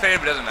anticipated,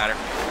 but it doesn't matter.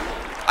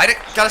 I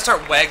gotta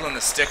start waggling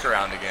the stick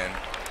around again,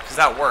 because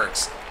that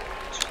works.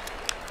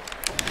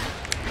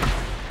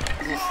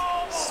 Oof.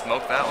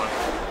 Smoke that one.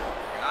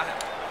 Got him.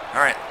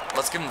 All right,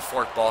 let's give him the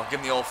fork ball. Give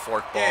him the old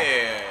fork ball.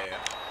 Yeah.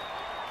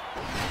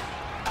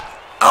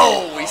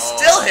 Oh, we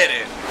still hit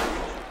it.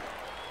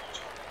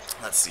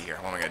 Let's see here.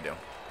 What am I gonna do?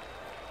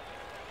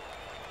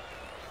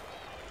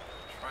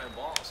 Try the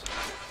balls.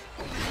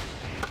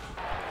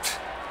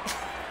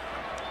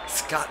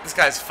 This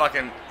guy's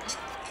fucking.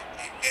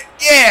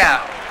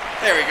 Yeah.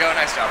 There we go.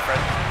 Nice job, Fred.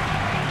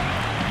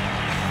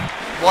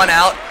 1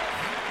 out.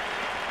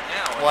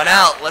 Yeah. One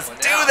out. Let's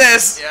do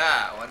this.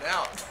 Yeah. 1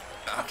 out.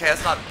 Okay,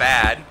 that's not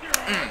bad.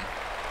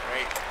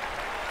 Great.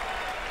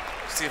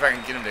 See if I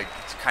can get him to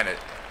kind of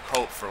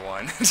hope for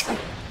one. Nice.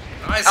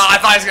 Oh, I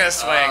thought he was gonna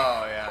swing.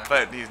 Oh yeah.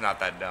 But he's not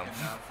that dumb.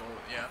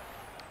 Yeah.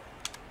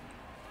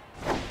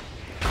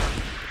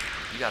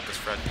 You got this,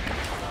 Fred.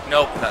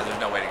 Nope, there's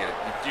no way to get it.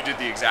 You did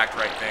the exact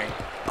right thing.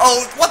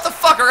 Oh, what the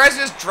fuck? Our guys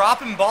are just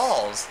dropping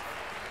balls.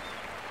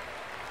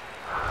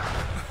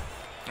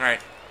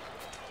 Alright.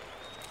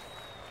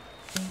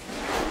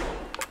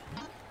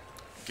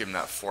 Give him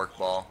that fork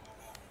ball.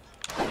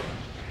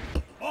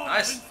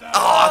 Nice. Oh,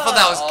 I thought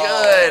that was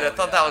good. I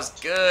thought yeah. that was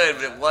good,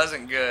 but it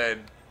wasn't good.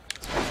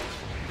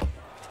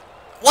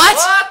 What?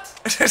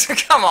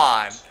 Come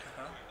on.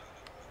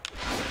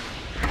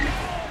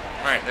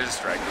 Alright, there's a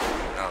strike.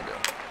 That'll do.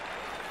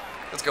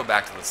 Let's go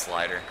back to the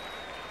slider.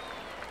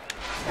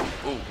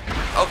 Ooh.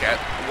 Okay.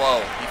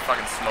 Whoa. He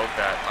fucking smoked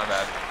that. My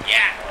bad.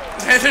 Yeah.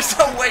 There's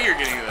no way you're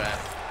getting to that.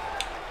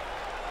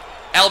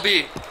 LB.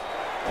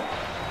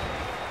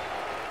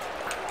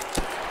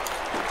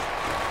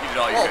 You did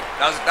all you could.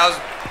 That was.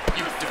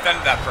 You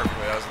defended that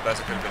perfectly. That was the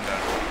best it could have been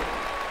done.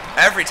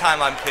 Every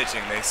time I'm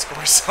pitching, they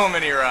score so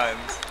many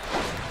runs.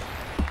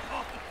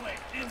 Off the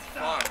plate. Inside.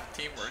 Come on.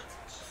 Teamwork.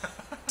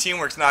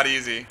 Teamwork's not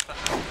easy.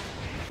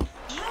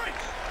 Right.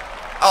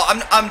 Oh,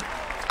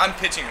 I'm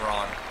pitching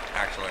wrong,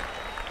 actually.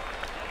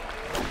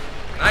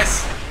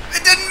 Nice.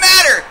 It didn't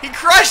matter. He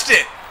crushed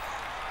it.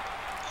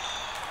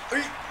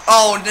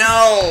 Oh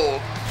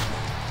no.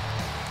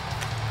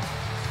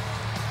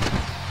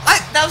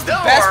 That was the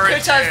best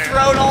pitch I've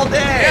thrown all day.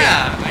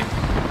 Yeah. I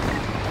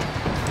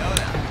know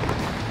that.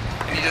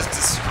 And he just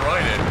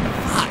destroyed it.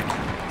 Fuck.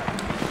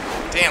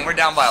 Damn, we're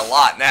down by a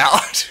lot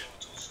now.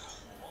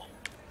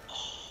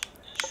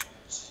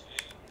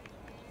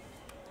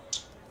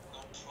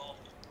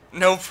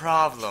 No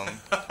problem.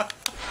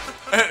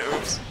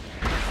 Oops.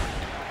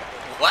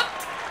 What?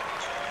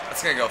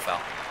 That's gonna go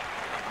foul.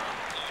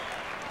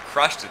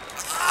 Crushed it.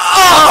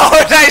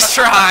 Oh, nice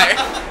try.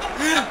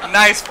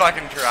 Nice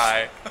fucking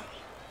try.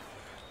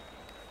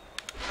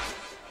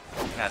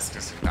 That's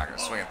just not gonna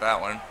swing at that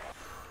one.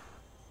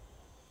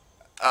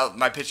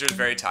 My pitcher's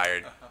very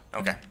tired.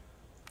 Okay.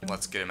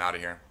 Let's get him out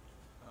of here.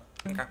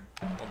 Okay,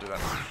 we'll do that.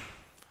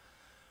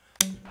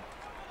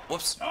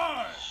 Whoops.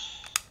 Time.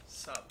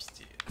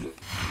 Substitute.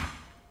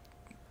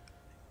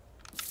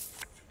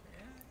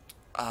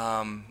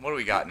 What do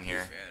we got in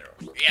here?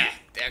 Yeah,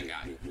 that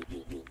guy.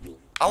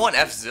 I want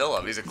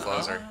F-Zilla. He's a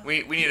closer.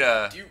 We need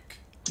a. Duke.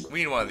 We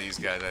need one of these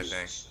guys, I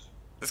think.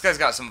 This guy's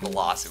got some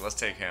velocity. Let's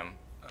take him.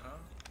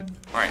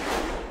 All right,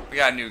 we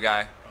got a new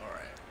guy. All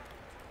right.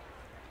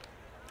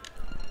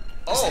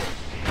 Oh,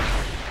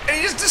 and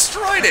he just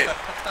destroyed it.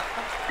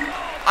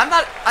 I'm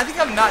not. I think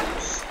I'm not.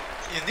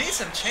 You need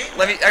some change.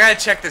 Let me. I gotta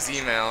check this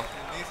email.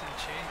 You need some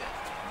change.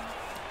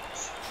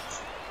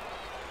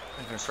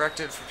 It's been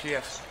corrected for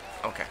PF.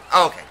 Okay.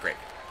 Oh, okay, great.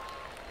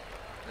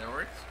 That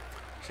works.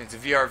 Change the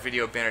VR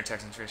video banner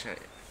text and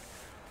translation.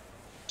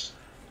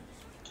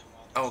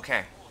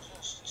 Okay.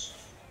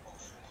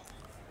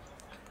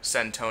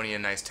 Send Tony a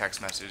nice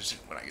text message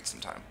when I get some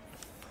time.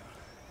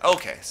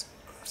 Okay.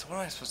 So what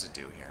am I supposed to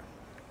do here?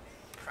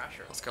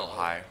 Pressure. Let's go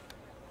high.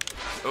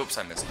 Oops,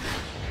 I missed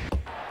it.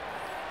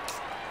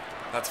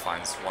 That's fine.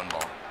 It's one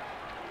ball.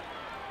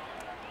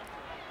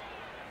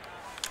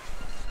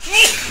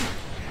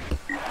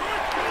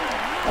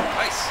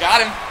 Nice.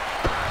 Got him.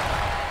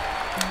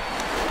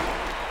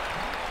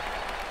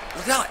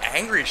 Look how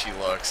angry she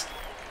looks.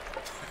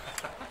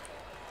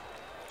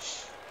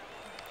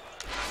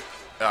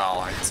 Oh,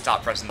 I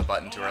stopped pressing the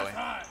button too early.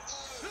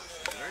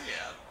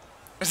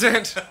 Is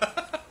it?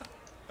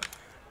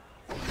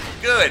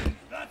 Good.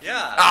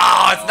 Yeah.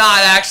 Oh, it's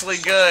not actually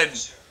good.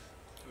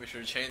 We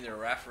should change the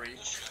referee.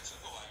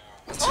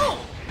 Oh.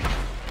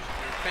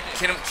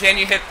 Can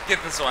you get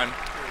this one?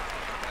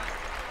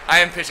 I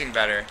am pitching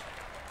better.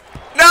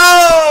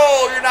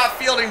 No, you're not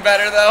fielding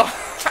better though.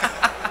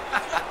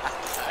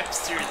 I'm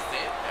seriously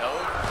no.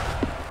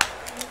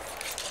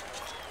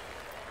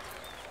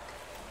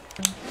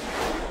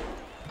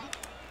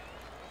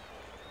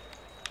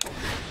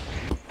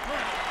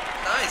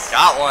 Nice.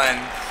 Got one.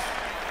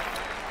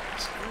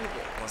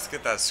 Let's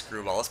get that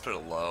screwball. Let's put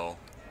it low.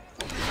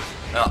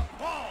 Oh,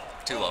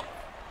 too low.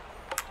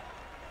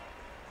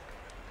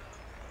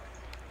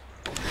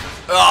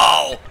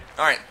 Oh!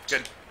 Alright,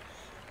 good.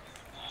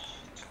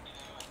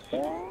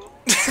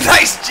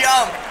 Nice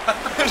jump!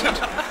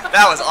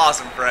 That was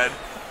awesome, Fred.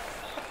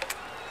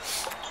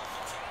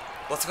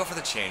 Let's go for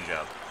the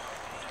changeup.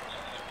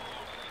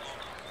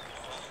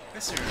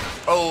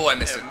 Oh, I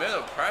missed it.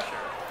 Middle pressure.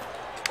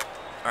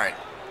 Alright.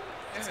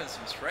 Even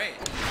some straight.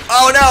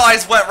 Oh no, I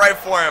just went right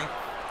for him.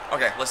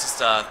 Okay, let's just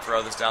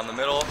throw this down the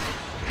middle.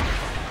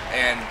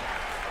 And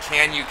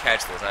can you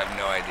catch this? I have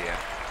no idea.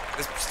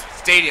 This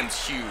stadium's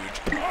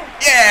huge.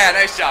 Yeah,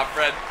 nice job,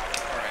 Fred.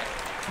 Alright.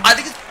 I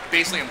think it's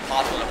basically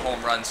impossible to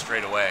home run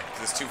straight away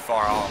because it's too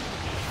far off.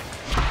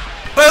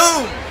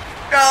 Boom!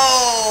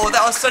 No,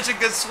 that was such a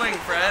good swing,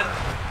 Fred.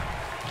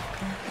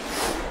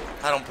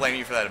 I don't blame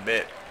you for that a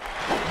bit.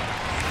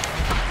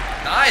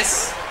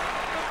 Nice.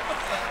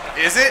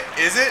 Is it?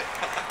 Is it?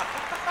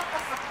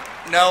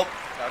 Nope.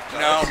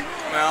 No.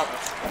 No.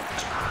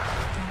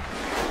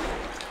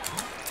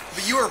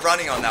 But you were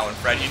running on that one,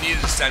 Fred. You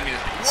needed to send me.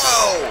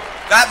 Whoa!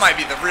 That might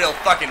be the real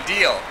fucking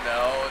deal.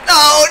 No.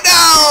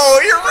 No!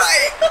 You're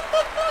right.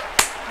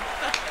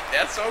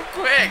 That's so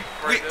quick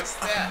for We- this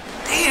stat.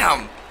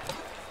 Damn.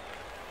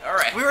 All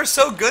right. We were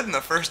so good in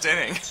the first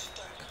inning.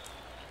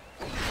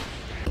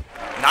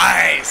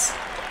 Nice.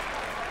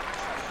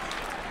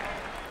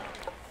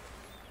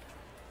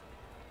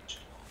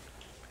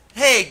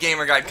 Hey,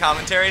 Gamer Guide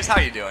commentaries, how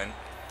you doing?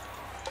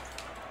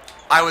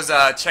 I was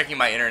checking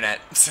my internet,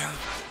 so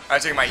I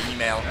was checking my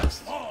email.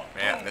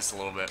 Yeah, missed a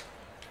little bit.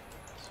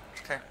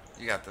 Okay,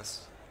 you got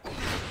this.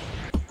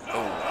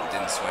 Oh,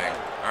 didn't swing.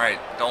 All right,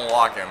 don't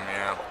walk him.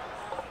 Yeah.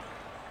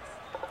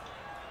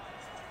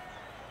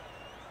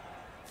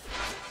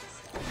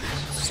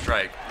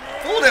 Strike.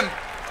 Fooled him.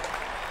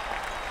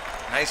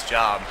 Nice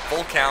job.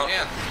 Full count.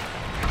 Yeah.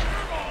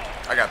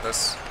 I got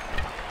this.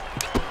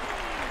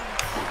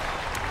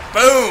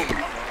 Boom!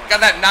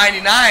 Got that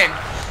 99.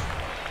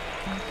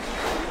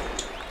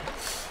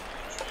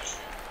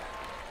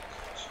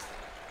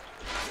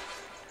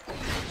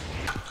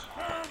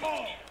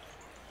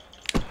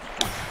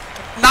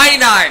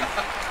 $99!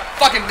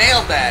 Fucking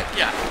nailed that.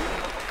 Yeah.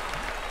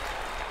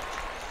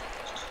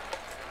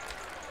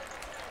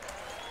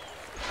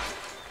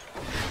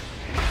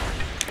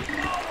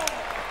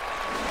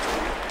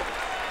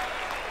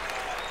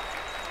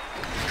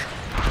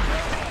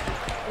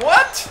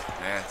 What?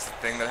 Yeah, it's the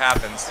thing that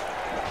happens.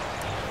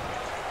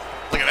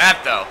 Look at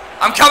that, though.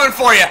 I'm coming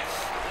for you.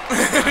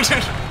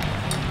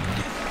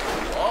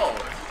 Whoa.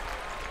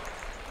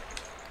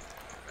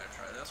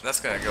 That's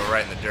gonna go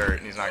right in the dirt,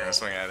 and he's not gonna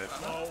swing at it.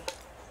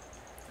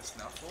 It's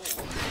not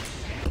full.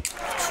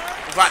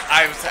 But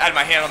I had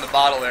my hand on the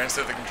bottle there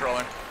instead of the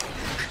controller.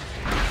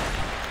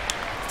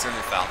 It's gonna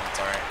be foul. It's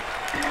alright.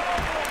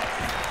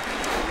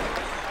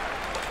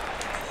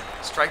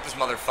 Strike this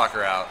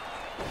motherfucker out.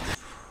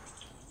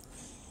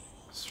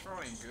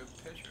 Throwing good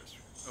pitchers.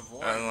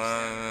 Avoid.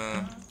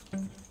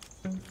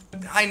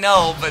 I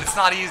know, but it's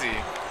not easy.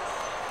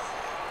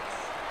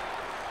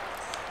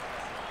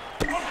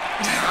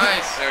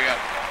 Nice. There we go.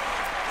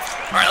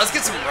 Alright, let's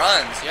get some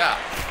runs. Yeah.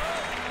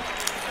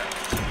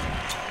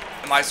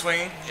 Am I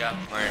swinging? Yeah.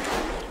 Alright.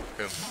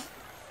 Cool.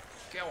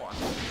 Get one.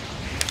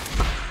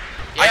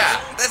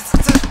 Yeah.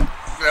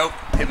 Nope.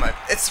 Hit my.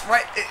 It's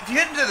right. If you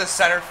hit into the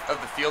center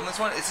of the field in this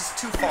one, it's just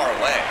too far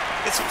away.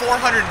 It's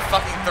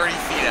 430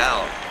 feet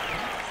out.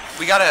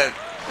 We gotta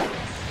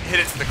hit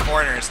it to the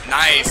corners.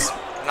 Nice.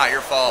 Not your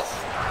fault.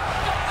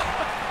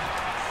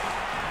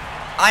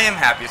 I am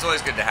happy. It's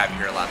always good to have you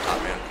here,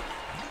 laptop man.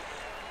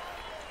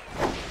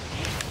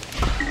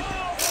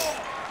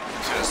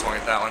 Should have swung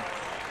at that one.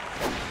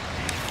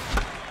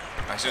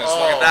 I shouldn't have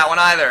swung at that one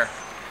either.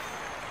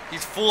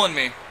 He's fooling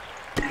me.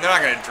 They're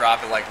not gonna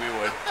drop it like we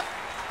would.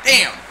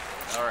 Damn!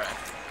 Alright.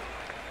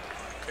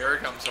 Here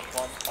comes the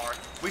fun part.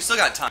 We still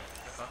got time.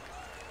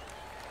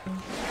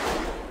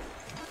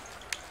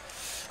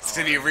 It's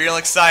gonna be real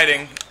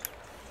exciting.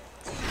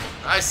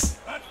 Nice.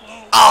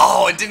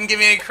 Oh, it didn't give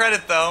me any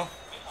credit though.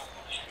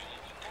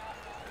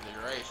 Really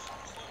great.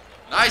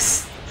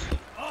 Nice.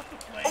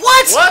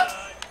 What? What?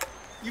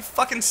 You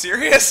fucking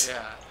serious?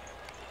 Yeah.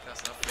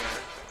 That's not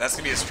fair. That's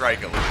gonna be a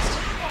strike at least.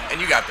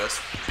 And you got this.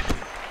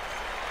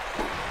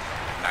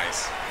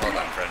 Nice. Well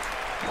done, friend.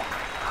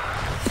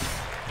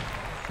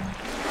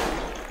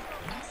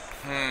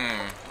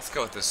 Let's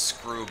go with this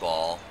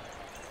screwball.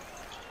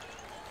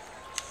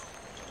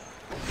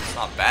 It's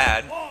not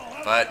bad,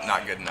 but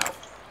not good enough.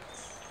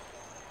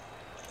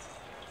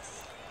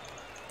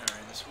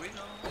 Alright, this week.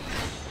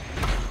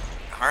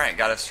 Alright,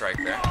 got a strike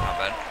there. Not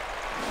bad.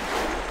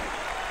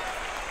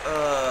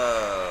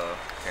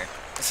 Okay.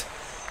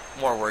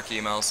 More work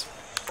emails.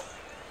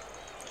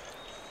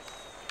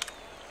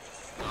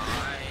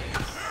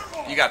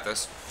 Nice. You got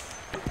this.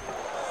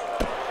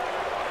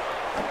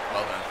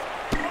 Well done.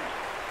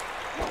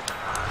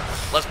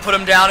 Let's put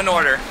him down in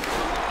order.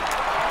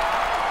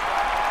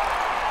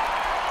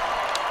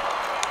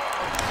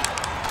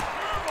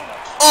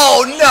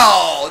 Oh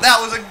no! That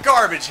was a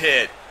garbage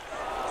hit.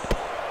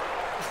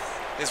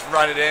 Just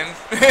run it in.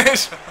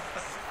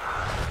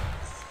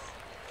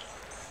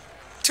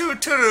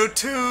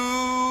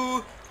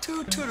 2-2-2-2.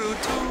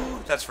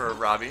 2-2-2-2. That's for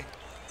Robbie.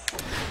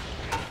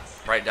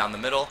 Right down the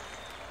middle.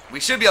 We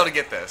should be able to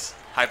get this,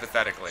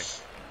 hypothetically.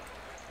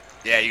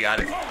 Yeah, you got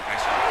it.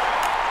 Nice shot.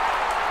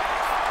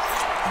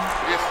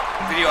 We have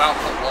video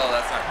output low,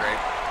 that's not great.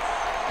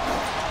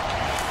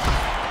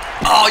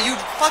 Oh, you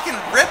fucking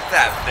ripped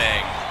that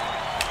thing.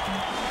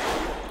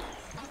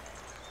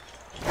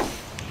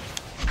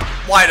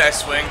 Why did I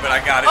swing? But I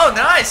got it. Oh,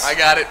 nice. I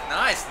got it.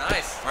 Nice,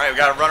 nice. All right, we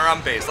got to run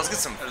around base. Let's get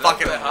some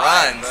fucking bit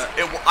high, runs. but-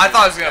 I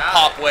thought it was gonna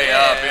pop way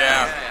up.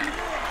 Yeah.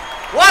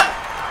 What?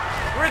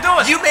 What are you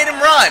doing? You made him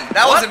run.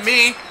 That What? wasn't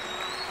me.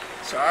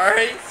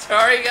 Sorry,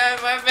 guy,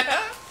 my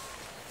bad.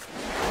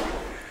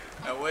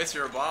 I waste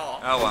your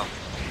ball. Oh well.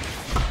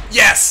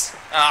 Yes.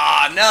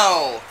 Ah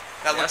no.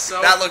 That Yeah, looked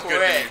so that looked good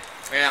to quick.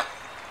 me. Yeah.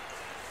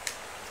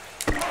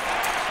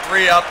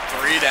 3 up,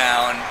 3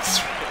 down.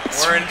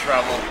 We're in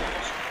trouble.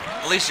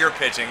 At least you're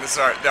pitching. This is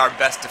our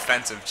best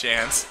defensive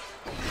chance.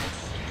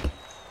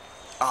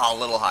 Oh, a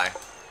little high.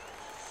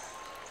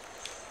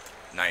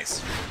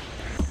 Nice.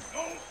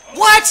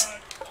 What?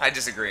 I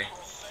disagree.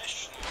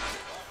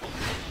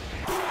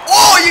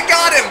 Oh, you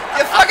got him!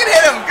 You fucking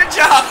hit him! Good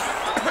job!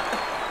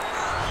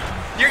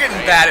 You're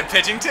getting bad at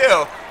pitching,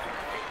 too.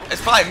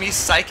 It's probably me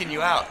psyching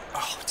you out.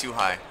 Oh, too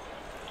high.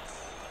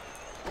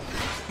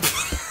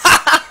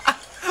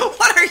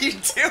 What are you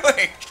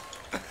doing?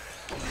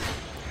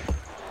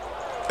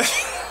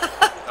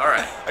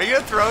 Alright. Are you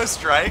gonna throw a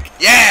strike?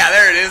 Yeah,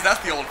 there it is. That's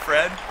the old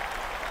Fred.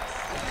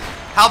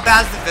 How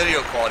bad's the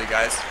video quality,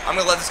 guys? I'm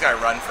gonna let this guy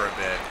run for a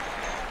bit.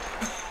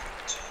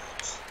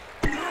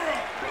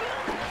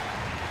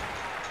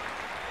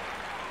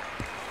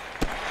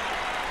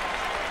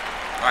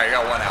 Alright, you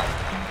got 1 out.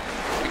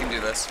 We can do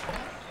this.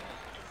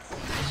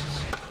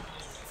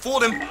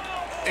 Fooled him,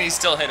 and he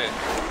still hit it.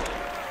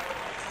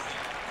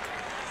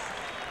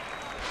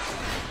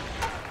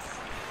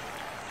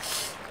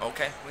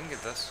 Okay, we can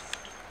get this.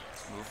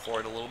 Let's move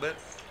forward a little bit.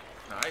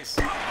 Nice.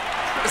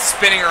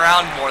 Spinning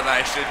around more than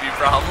I should be,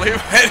 probably,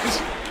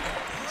 but...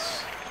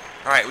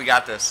 Alright, we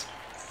got this.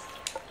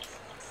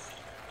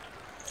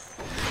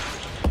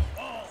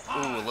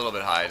 Ooh, a little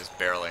bit high, just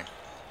barely.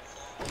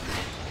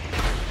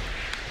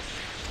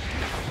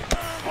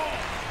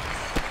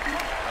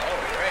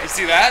 You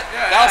see that?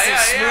 Yeah, That was some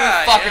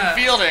smooth fucking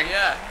fielding.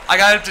 Yeah. I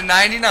got up to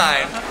 99.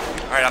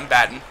 Alright, I'm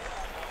batting.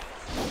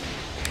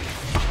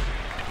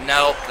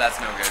 Nope, that's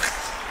no good.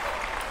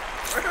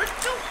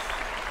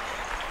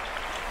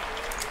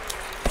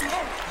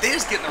 They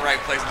just get in the right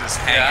place and just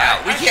hang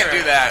out. We can't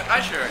do that.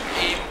 I should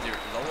aim your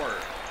lower.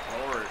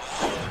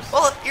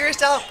 Well, you're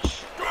just out.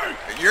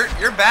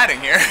 You're batting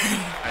here.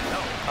 I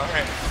know.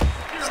 Alright.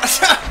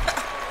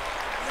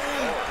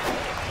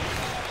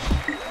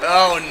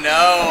 Oh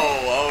no!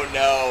 Oh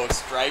no!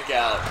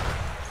 Strikeout.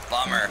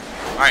 Bummer.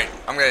 Alright,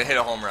 I'm gonna hit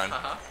a home run. No,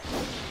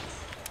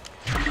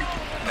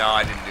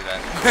 I didn't do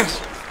that.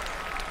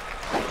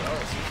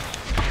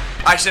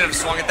 I should have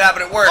swung at that,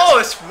 but it worked. Oh,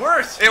 it's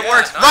worse. It Yeah,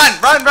 works. nice.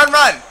 Run!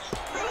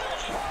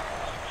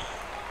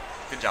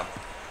 Good job.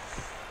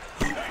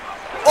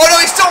 Oh no,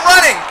 he's still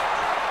running!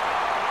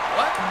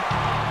 What?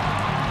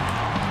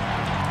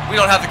 We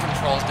don't have the control.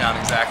 controls down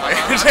exactly.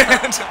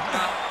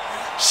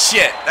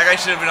 Shit, that guy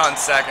should have been on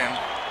second.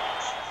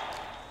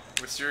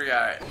 What's your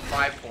guy?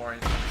 5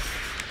 points.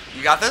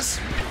 You got this?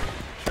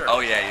 Sure. Oh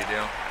yeah, you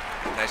do.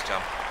 Nice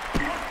jump.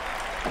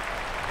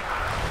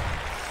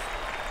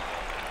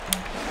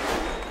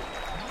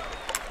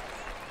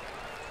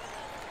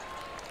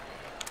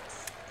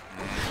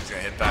 He's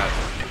gonna hit that.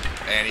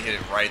 And he hit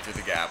it right through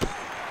the gap.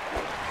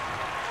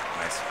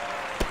 Nice.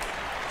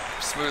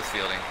 Smooth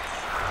fielding.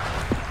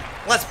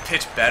 Let's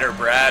pitch better,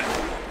 Brad.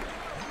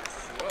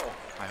 Whoa.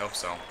 I hope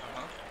so.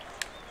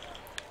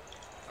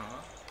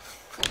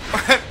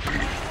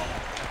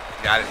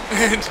 Got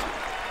it.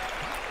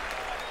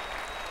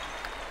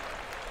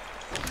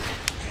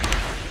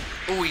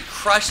 Ooh, he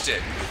crushed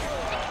it.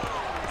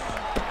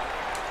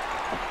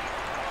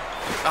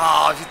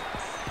 Oh,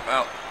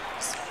 well,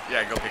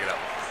 yeah, go pick it up.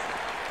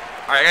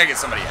 Alright, I gotta get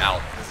somebody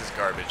out. This is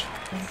garbage.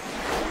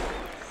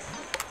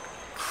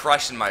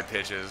 Crushing my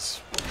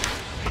pitches.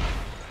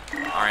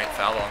 Alright,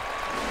 foul ball.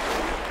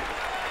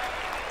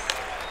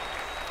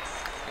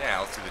 Yeah,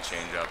 let's do the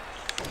changeup.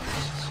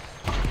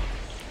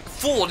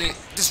 Fool,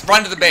 just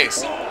run to the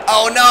base.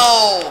 Oh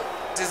no!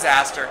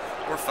 Disaster.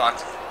 We're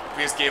fucked.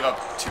 We just gave up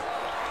 2.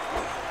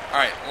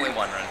 Alright, only 1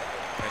 run.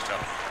 Nice job.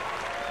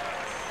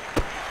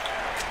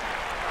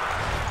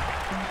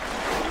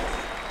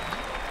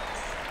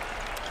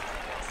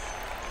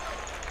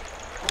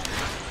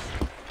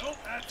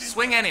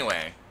 Swing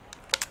anyway.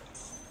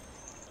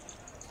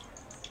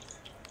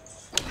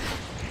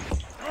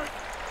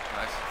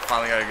 Nice.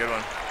 Finally got a good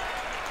one.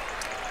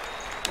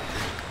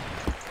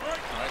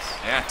 Nice.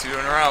 Yeah, 2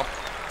 in a row.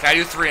 Can I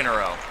do 3 in a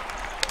row?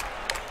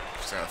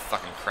 Just gonna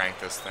fucking crank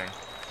this thing.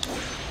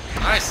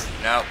 Nice.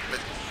 No. But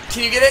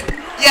can you get it?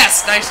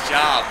 Yes! Nice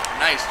job.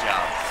 Nice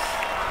job.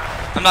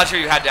 I'm not sure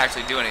you had to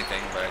actually do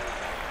anything, but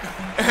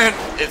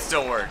it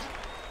still worked.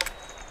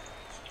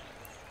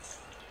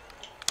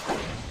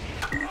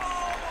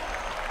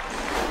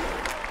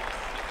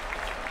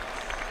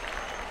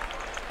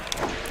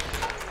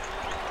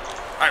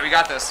 Alright, we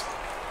got this.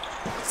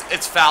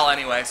 It's foul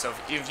anyway, so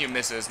even if you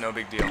miss it, it's no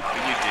big deal. But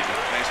you did it.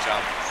 Nice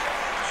job.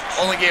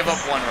 Only gave up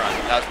 1 run.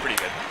 That was pretty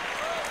good.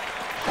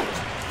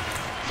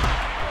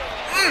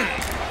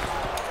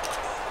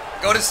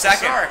 Go to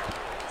second. Sorry.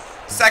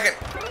 Second.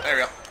 There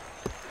we go.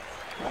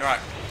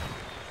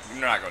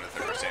 You're not going to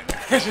third. Stand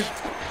there.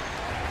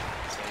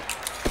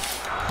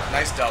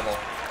 Nice double.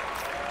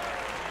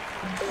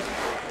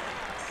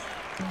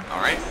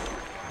 Alright.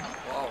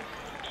 Whoa.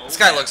 This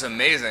guy looks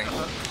amazing.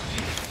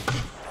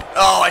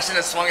 Oh, I shouldn't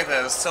have swung at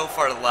that. It was so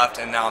far to the left,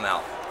 and now I'm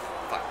out.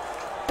 Fuck.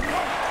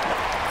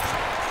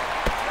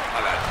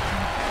 My bad.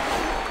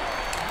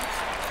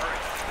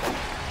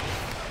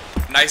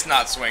 Nice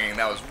not swinging.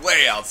 That was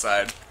way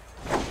outside.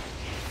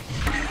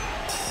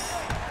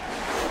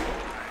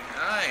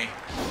 Nice.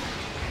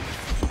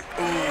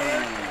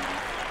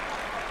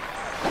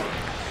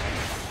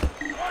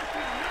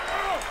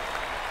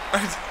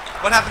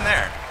 What happened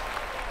there?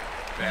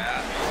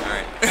 Bad.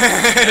 Alright.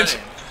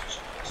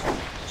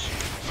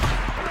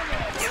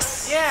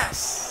 Yes!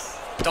 Yes!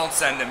 Don't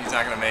send him, he's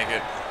not gonna make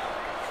it.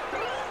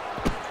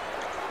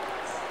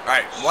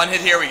 Alright, 1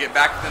 hit here, we get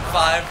back within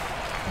 5.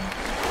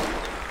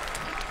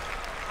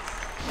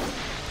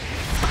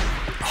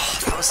 Oh,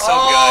 that was so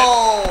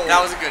good.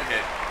 That was a good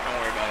hit. Don't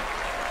worry about it.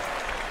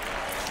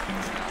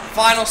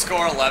 Final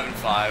score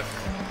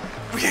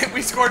 11-5.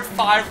 We scored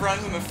 5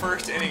 runs in the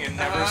first inning and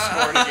never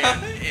scored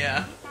again.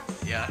 Yeah.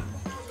 Yeah.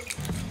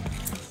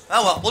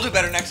 Oh well, we'll do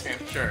better next game.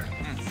 Sure.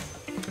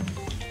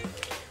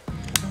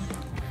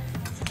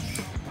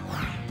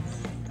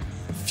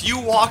 Few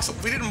walks.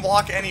 We didn't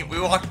walk any. We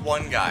walked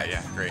 1 guy.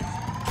 Yeah, great.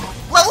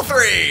 Level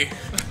 3!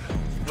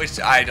 Which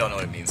I don't know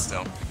what it means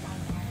still.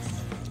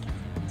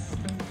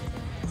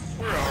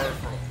 Where are we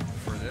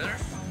for dinner?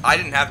 I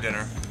didn't have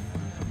dinner.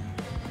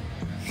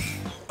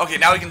 Okay,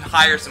 now we can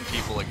hire some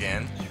people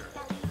again. Sure.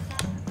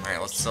 Alright,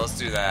 let's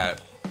do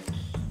that.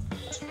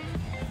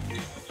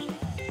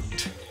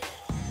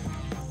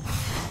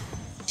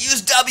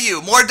 Use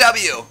W! More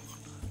W!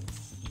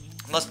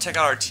 Let's check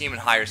out our team and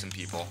hire some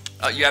people.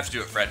 Oh, you have to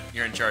do it, Fred.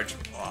 You're in charge.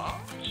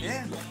 Wow.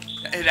 Yeah.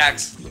 Hit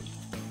X.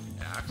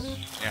 Axe.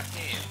 Yeah.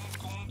 Team.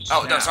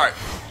 Oh, no, Staff. sorry.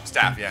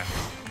 Staff, yeah.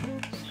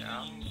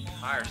 Staff.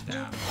 Higher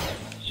staff.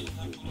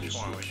 Which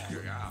one we should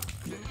go out?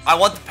 I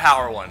want the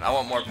power one. I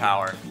want more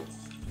power.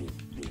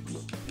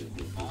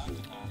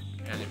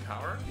 Any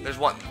power? There's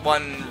one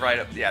right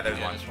up. Yeah, there's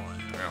one. This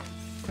one. Yeah.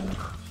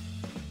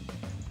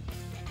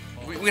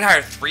 We can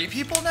hire 3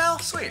 people now?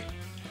 Sweet.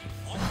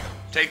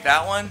 Take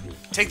that one.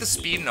 Take the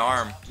speed and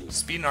arm.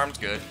 Speed and arm's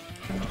good.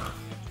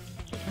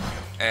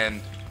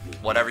 And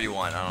whatever you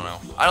want. I don't know.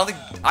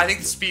 I think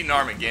the speed and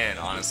arm again,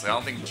 honestly. I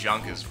don't think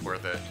junk is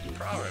worth it.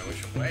 Probably we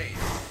should wait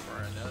for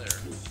another.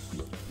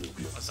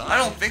 I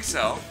don't think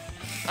so.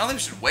 I don't think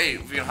we should wait.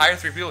 If we can hire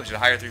 3 people, we should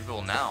hire 3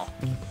 people now.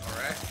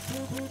 Alright.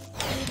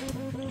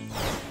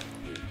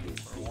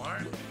 For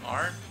one,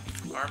 arm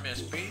and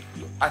speed.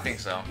 I think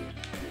so.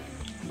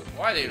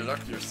 Why they look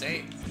the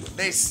same?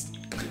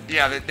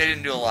 Yeah, they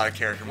didn't do a lot of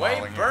character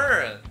modeling. Wade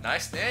Burns.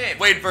 Nice name.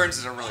 Wade Burns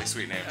is a really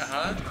sweet name.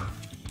 Uh-huh.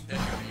 There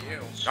go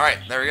you. Alright,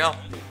 there we go.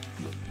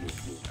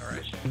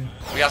 Alright.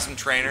 We got some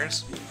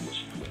trainers.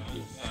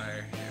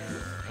 Right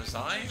here.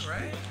 Assign,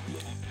 right?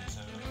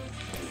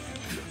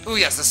 Ooh,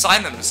 yes,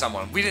 assign them to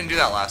someone. We didn't do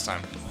that last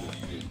time.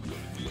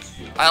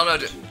 I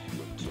don't know.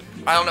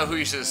 I don't know who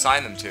you should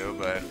assign them to,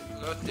 but.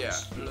 Look there.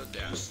 Look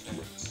there.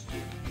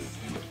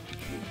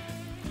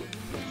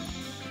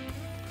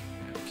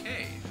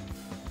 Okay.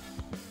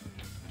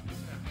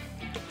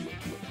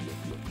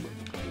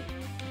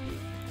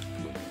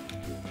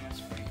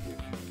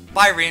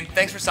 Bye, Reen.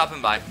 Thanks for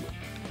stopping by.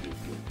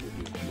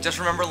 Just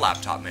remember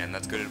laptop, man.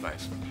 That's good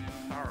advice.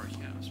 Power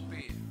count,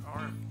 speed,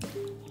 arm.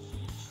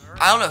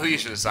 I don't know who you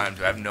should assign them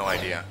to. I have no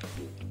idea.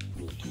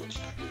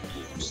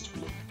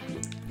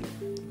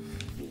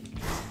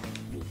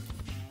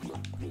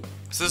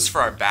 So this is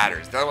for our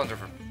batters. The other ones are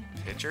for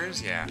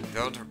pitchers? Yeah. This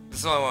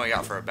is the only one we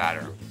got for a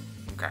batter.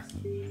 Okay.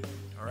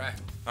 Alright.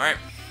 Alright.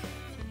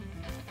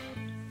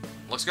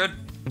 Looks good.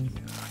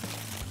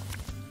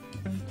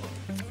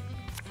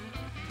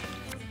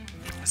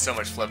 So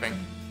much flipping.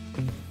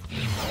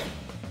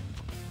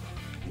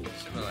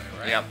 Similar,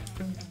 right? Yep.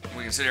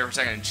 We can sit here for a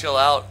second and chill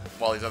out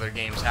while these other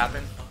games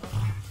happen.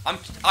 I'm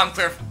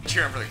clear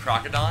cheering for the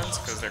Crocodons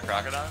because they're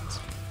Crocodons.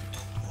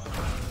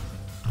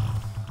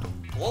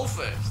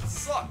 Wolfish,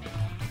 suck.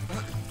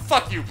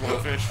 Fuck you,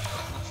 Blowfish.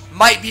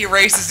 Might be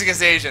racist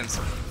against Asians.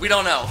 We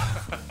don't know.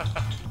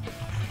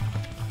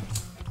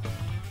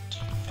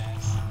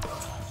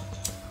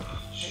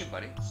 Hey,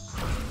 buddy.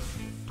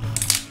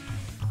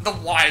 The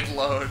wide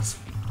loads.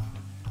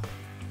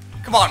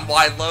 Come on,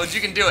 wide loads.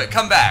 You can do it.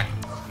 Come back.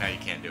 No, you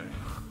can't do it.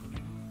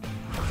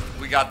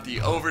 We got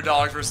the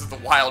Overdogs versus the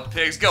Wild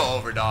Pigs. Go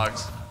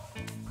Overdogs.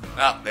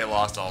 Oh, they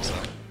lost also.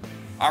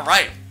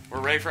 Alright,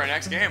 we're ready for our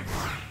next game.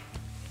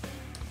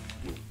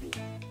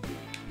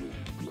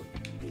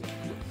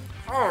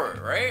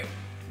 Alright, right?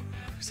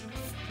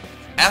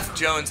 F.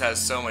 Jones has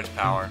so much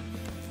power.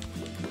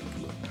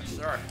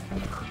 Sorry.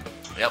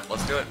 Yep,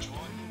 let's do it.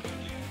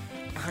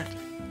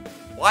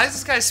 Why is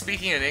this guy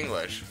speaking in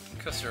English?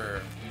 Because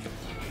you're...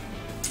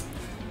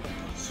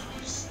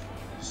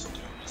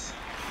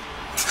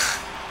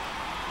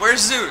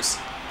 Where's Zeus?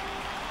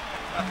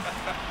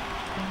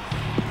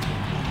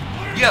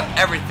 You have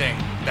everything,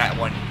 that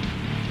one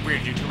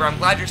weird YouTuber. I'm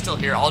glad you're still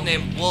here.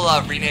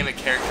 We'll rename a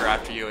character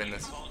after you in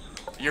this.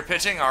 You're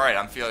pitching? Alright,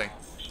 I'm fielding.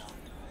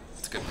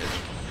 It's a good pitch.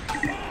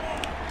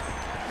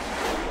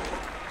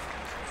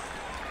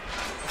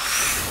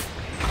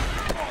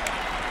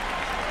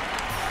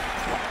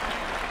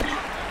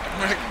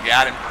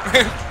 Got him.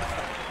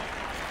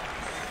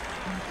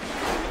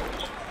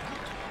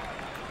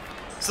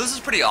 So this is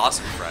pretty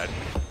awesome, Fred.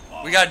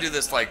 We gotta do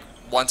this like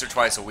once or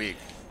twice a week.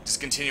 Just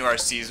continue our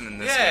season in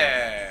this game.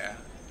 Yeah.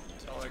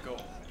 That's all I go.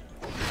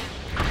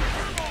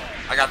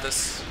 I got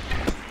this.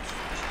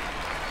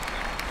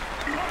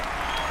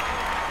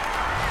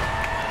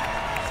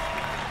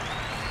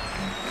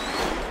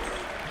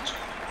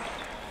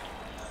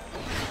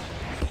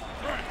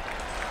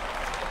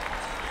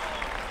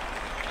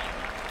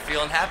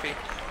 Feeling happy.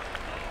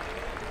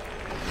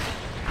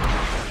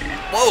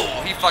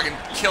 Whoa, he fucking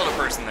killed a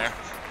person there.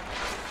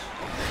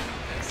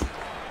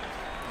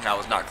 That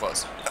was not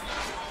close.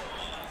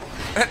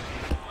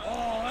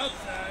 Oh, that's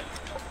sad.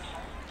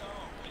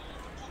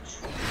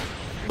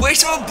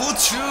 Waste of a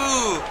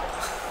Bluetooth!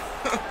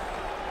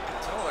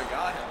 Totally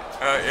got him.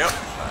 Yep.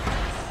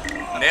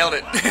 Nailed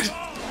it.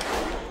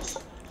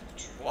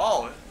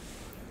 Whoa.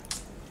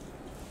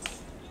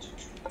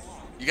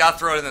 You gotta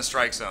throw it in the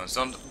strike zone,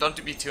 so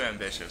don't be too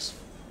ambitious.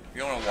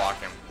 You don't wanna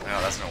walk him.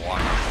 No, that's gonna walk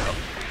him.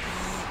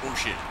 Oh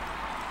shit.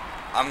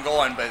 I'm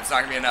going, but it's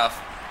not gonna be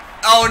enough.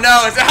 Oh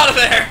no, it's out of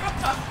there!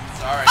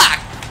 Sorry. Fuck!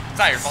 It's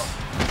not your fault.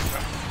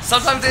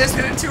 Sometimes they just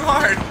hit it too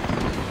hard.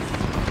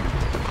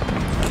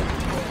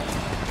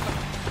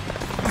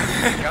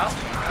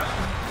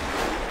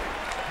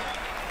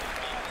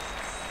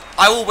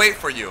 I will wait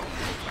for you.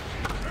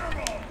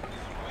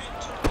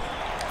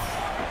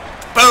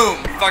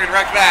 Boom! Fucking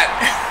wreck that.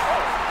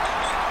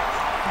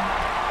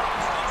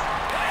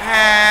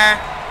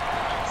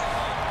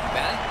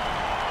 Ben?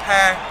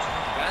 Ben?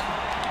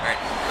 Alright,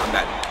 I'm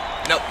batting.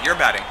 Nope, you're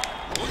batting.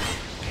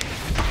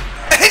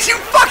 You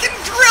fucking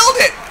drilled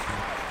it!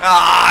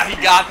 Ah, he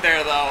got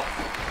there though.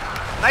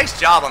 Nice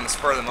job on the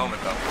spur of the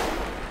moment though.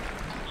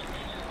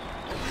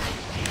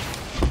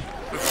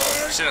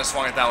 Oof, shouldn't have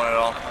swung at that one at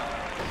all.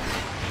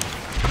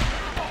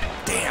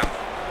 Damn.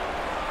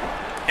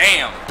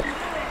 Damn.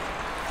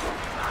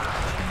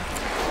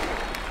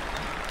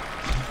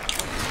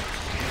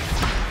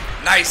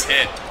 Nice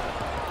hit.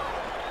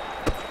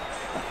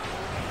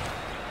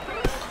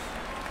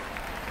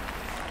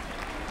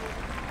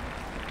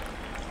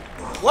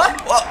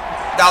 What? Well,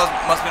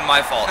 that must have been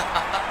my fault.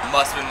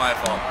 Must have been my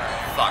fault.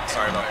 Fuck,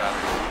 sorry about that.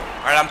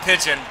 Alright, I'm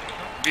pitching.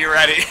 Be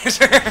ready.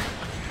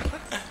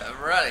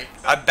 I'm ready.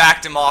 I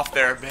backed him off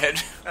there a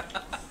bit.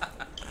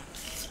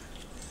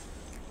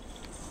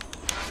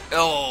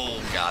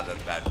 Oh, God,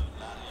 that's bad.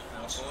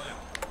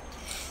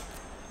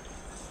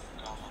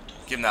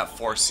 Give him that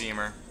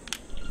four-seamer.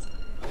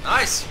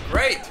 Nice,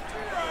 great.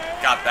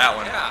 Got that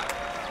one. Yeah.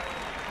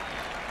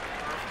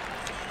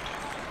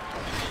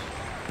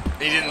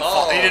 He didn't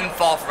fall. He didn't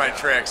fall for my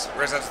tricks.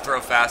 We're gonna have to throw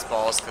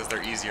fastballs because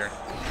they're easier.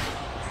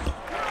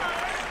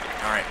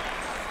 All right.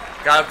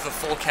 Got up to the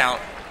full count.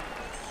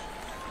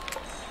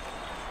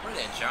 Where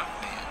did that jump,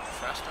 man?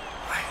 Trust him.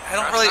 I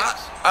don't really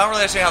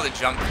understand how the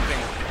jump thing.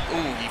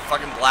 Ooh, he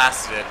fucking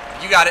blasted it.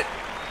 You got it.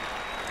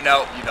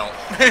 No, you don't.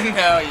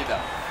 No, you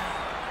don't.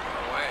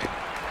 No way.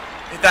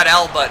 Hit that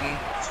L button.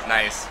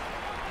 Nice.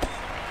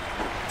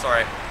 It's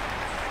alright.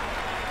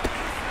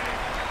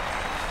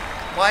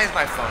 Why is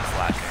my phone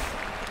flashing?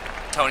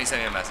 Tony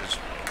sent me a message.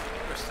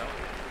 Where's Tony?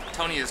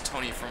 Tony is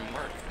Tony from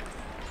work.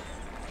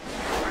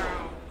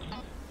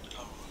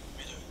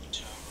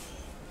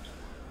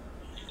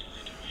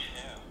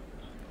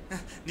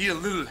 Need a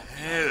little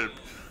help.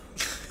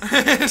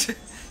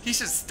 He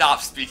should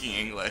stop speaking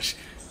English.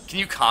 Can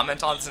you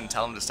comment on this and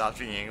tell him to stop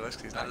speaking English?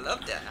 He's not... I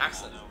love that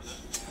accent.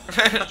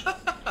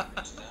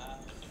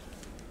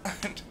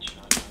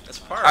 That's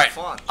part of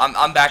fun.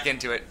 I'm back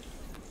into it.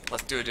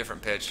 Let's do a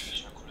different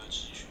pitch.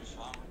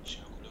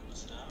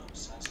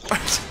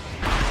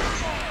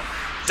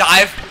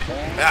 Dive?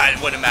 Ah,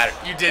 it wouldn't matter.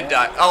 You did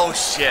dive. Oh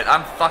shit,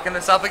 I'm fucking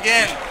this up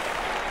again.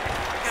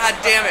 God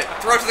damn it.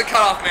 Throw it to the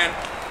cutoff, man.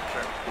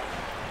 Sure.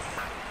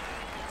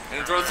 And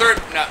then throw the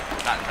third. No,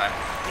 not in time.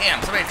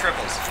 Damn, so many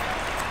triples.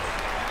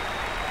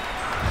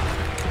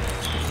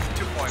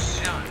 2 points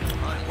down.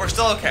 We're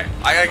still okay.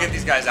 I gotta get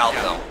these guys out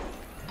though.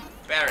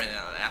 Better than the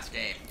last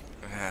game.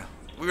 Yeah.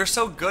 We were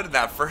so good in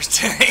that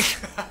first inning.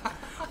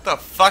 What the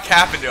fuck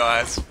happened to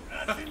us?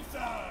 That's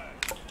inside.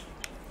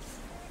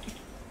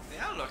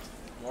 That looked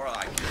more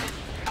like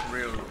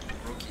real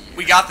rookie.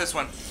 We got this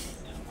one.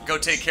 Go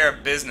take care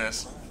of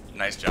business.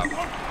 Nice job. Good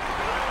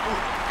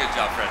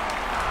job, Fred.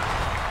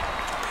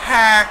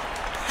 Hack,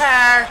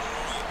 hack,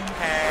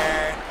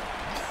 hack.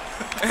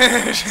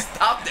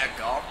 Stop that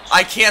golf.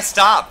 I can't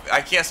stop.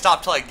 I can't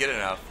stop till I get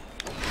enough.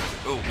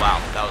 Ooh, wow.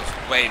 That was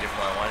way different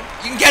than I wanted.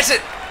 You can catch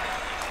it!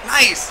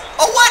 Nice!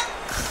 Oh, what?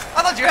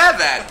 I thought you had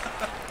that.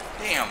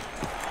 Damn.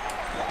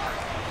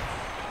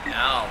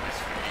 No, it's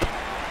for me.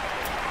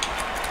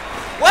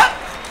 What?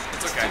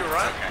 It's okay. You're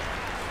right. It's okay.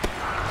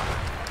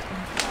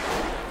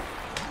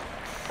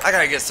 I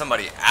gotta get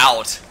somebody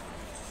out.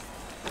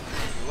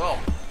 Whoa.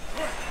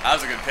 That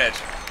was a good pitch.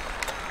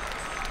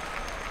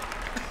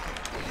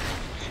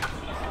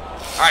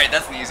 Alright,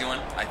 that's an easy one,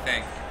 I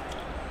think.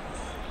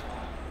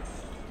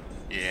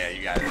 Yeah,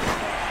 you got it.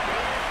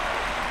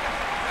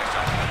 Nice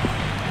job.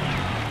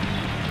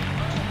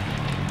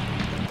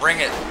 Bring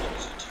it.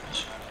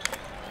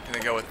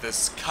 Gonna go with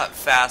this cut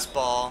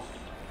fastball.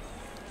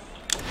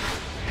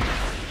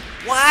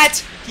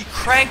 What? He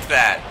cranked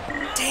that.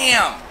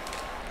 Damn.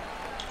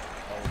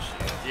 Oh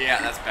shit.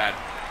 Yeah, that's bad.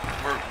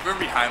 We're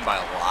behind by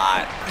a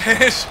lot.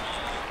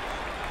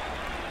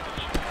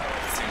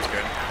 Seems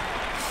good.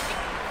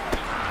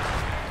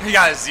 He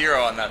got a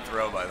 0 on that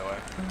throw, by the way.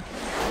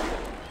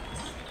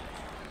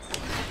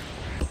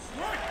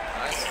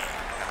 Nice.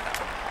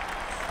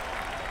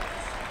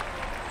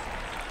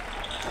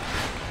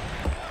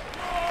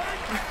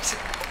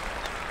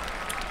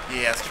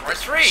 Yes.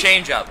 That's three.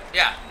 Change up.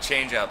 Yeah.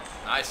 Change up.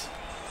 Nice.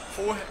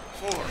 4. Oh,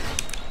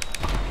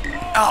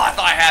 I thought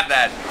I had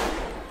that.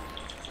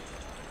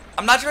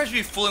 I'm not sure if I should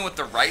be fooling with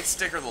the right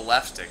stick or the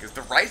left stick. Is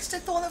the right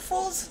stick the one that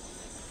fools?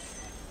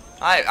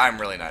 I'm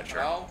really not sure.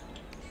 No.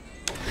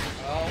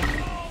 No.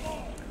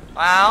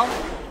 Ow.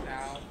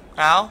 Ow.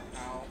 Ow.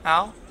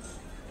 Ow.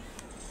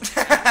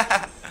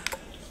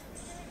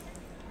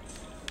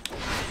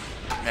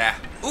 Nah.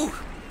 Ooh.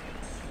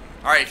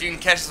 Alright, if you can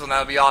catch this one, that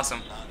would be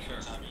awesome. Sure.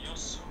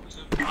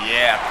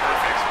 Yeah,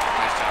 perfect.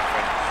 Nice job,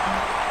 Fred.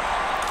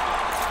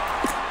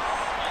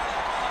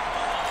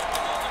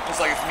 Looks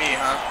like it's me,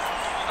 huh?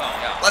 Oh,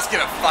 yeah. Let's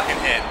get a fucking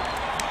hit.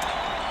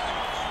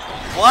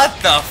 What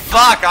the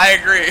fuck? I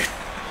agree.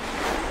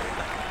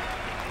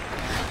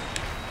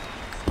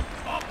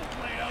 Off the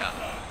plate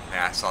outside.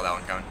 Yeah, I saw that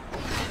one coming.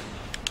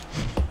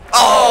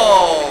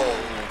 Oh,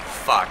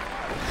 fuck.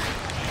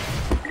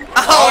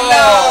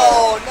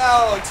 Oh,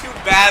 no, 2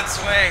 bad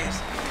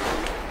swings.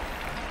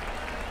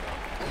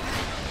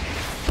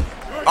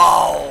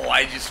 Oh,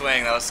 why did you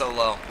swing? That was so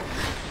low.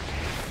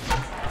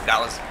 I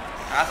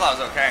thought it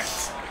was okay.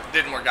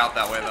 Didn't work out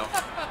that way, though.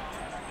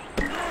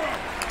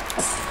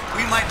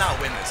 We might not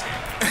win this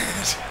game.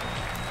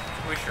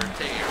 We should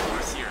take it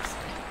more seriously.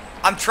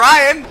 I'm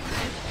trying.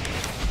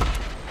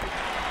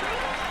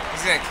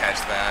 He's gonna catch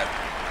that.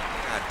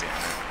 God damn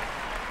it.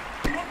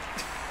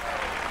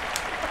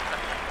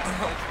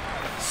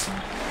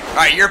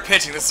 Alright, you're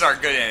pitching. This is our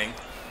good inning.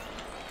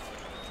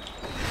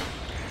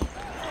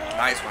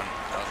 Nice one.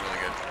 That was really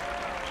good.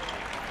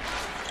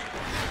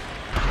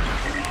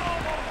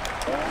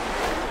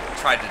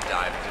 Tried to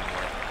dive, it didn't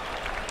work.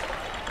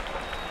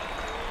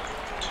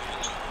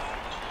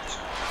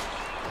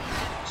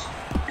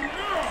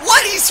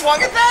 What? He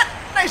swung at that?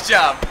 Nice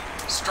job.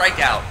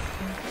 Strikeout.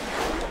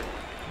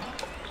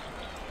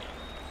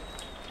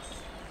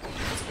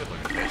 That's a good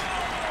looking pitch.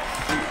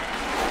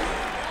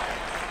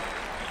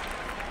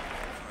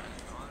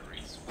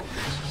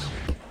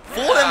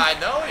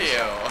 know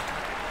you.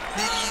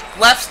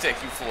 Left stick,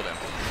 you fooled him.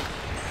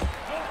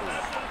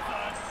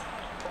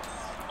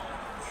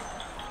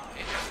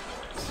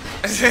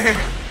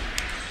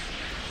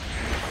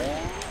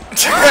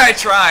 I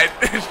tried.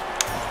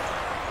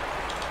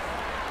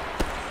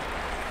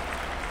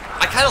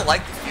 I kind of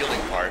like the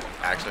fielding part,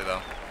 actually,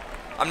 though.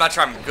 I'm not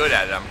sure I'm good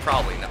at it. I'm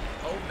probably not.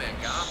 Oh man,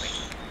 got me.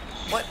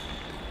 What?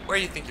 Where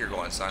do you think you're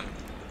going, son?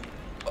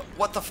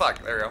 What the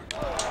fuck? There we go.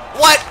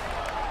 What?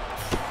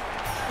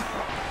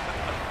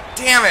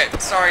 Damn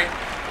it. Sorry.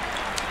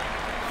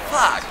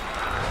 Fuck.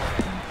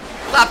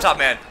 Laptop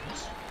man.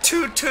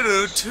 Two.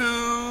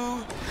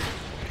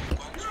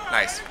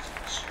 Nice.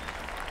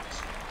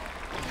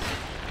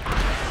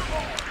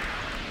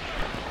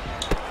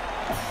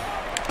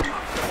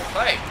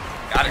 Play.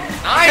 Got it.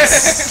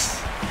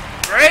 Nice.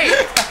 Great.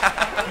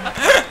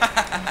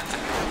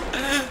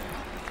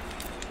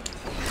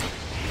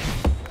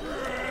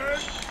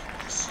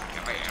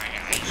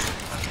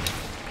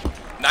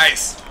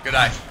 Nice. Good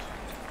eye.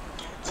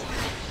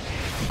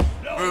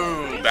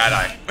 Ooh, bad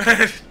eye.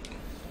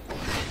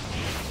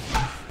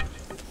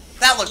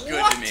 That looked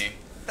good to me.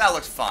 That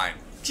looks fine.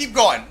 Keep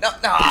going. No.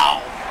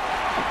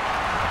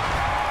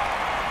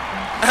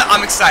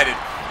 I'm excited.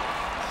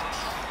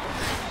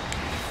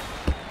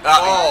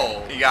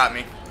 Oh. He got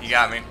me. He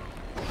got me.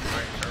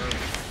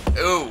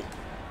 Ooh.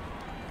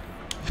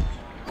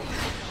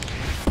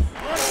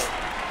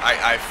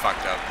 I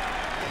fucked up.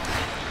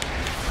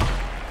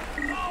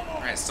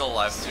 Alright, still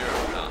alive. 0.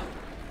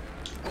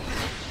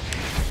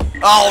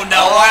 Oh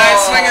no, why did I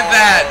swing at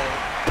that?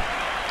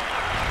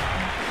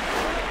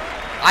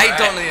 I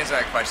don't know the answer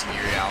to that question,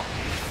 Uriel.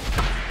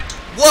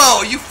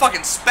 Whoa, you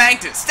fucking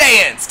spanked it.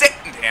 Stay in. Stay.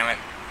 Damn it.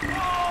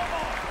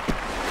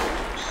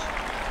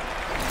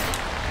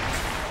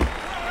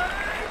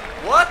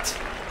 What?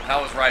 That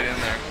was right in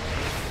there.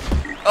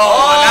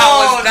 Oh, that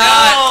was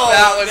not.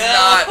 That was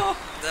not.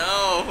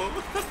 No.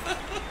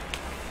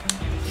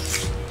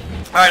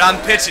 Alright,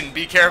 I'm pitching.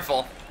 Be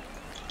careful.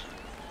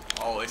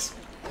 Always.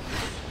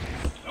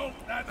 Nope,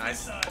 that's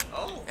Nice. inside.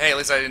 Oh. Hey, at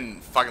least I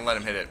didn't fucking let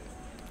him hit it.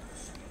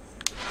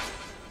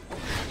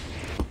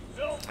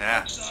 Nope,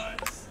 Yeah.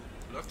 inside.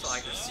 Looks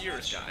like a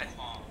Sears guy.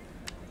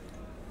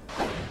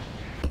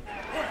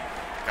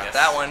 Got Yes.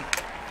 that one.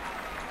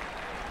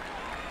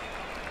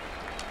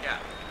 Yeah.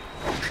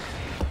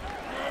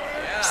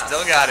 Yeah.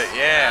 Still got it.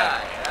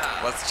 Yeah.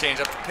 Yeah. Let's change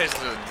up the pitches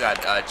with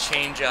that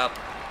change up.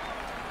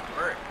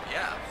 Work.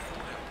 Yeah.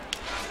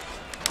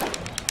 You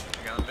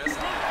got this.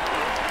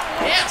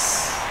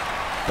 Yes.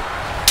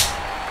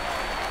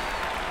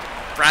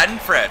 Brad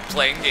and Fred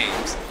playing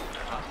games.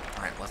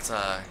 Alright, let's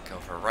go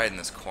for a right in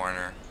this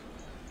corner.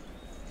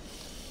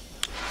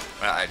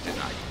 Well, I did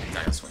not. I'm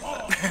not gonna swing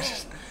at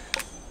that.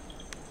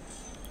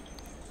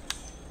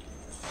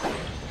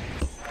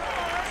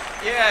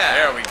 Yeah.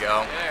 There we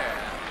go. Yeah.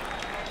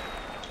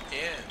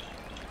 In.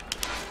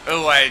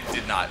 Oh, I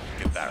did not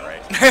get that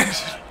right.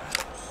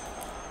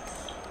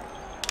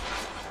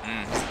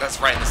 That's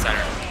right in the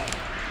center.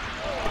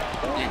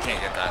 You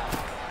can't get that.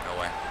 No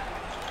way.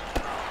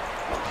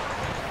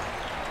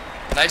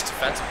 Nice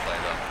defensive play,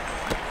 though.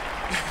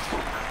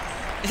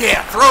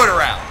 Yeah, throw it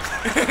around.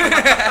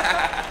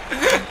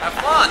 Have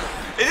fun.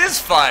 It is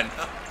fun.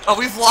 Oh,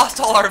 we've lost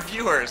all our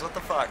viewers. What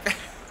the fuck?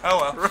 Oh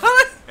well.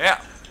 Really?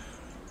 Yeah.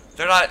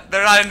 They're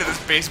not into this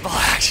baseball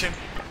action.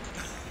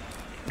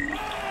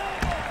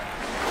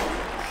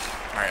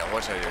 Alright,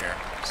 what should I do here?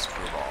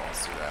 Screwball,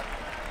 let's do that.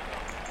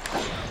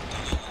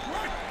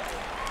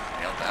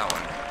 Nailed that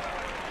one.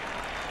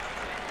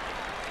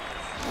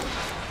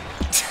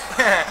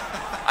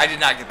 I did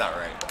not get that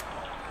right.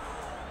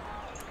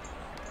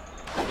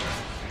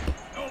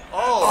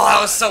 Oh, that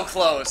was so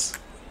close.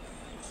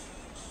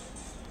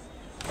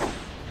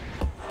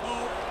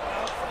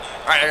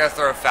 Alright, I gotta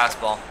throw a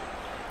fastball.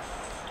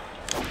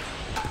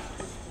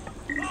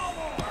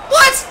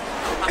 What?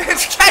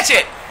 Catch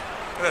it!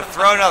 I'm gonna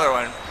throw another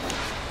one.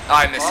 Oh,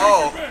 I missed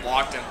it.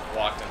 Walked him.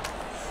 Walked him.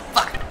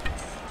 Fuck.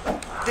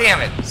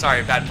 Damn it.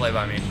 Sorry, bad play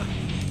by me.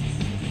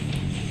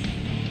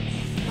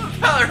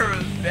 Color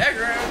of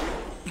background.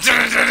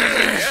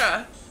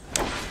 Yeah.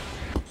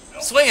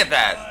 Swing at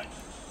that.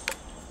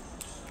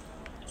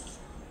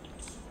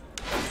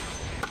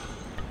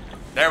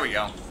 There we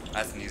go.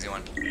 That's an easy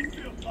one.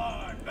 Infield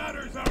line,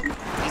 batter's out.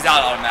 He's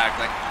out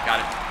automatically. Got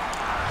it.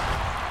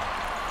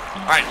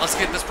 Alright, let's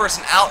get this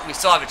person out. We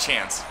still have a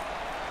chance.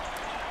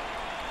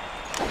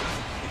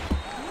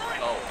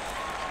 Oh.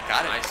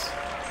 Got it. Nice.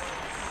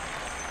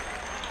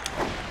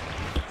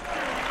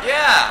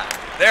 Yeah.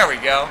 There we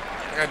go.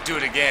 I'm gonna do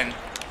it again.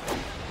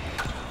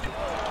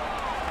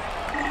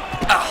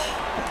 Oh.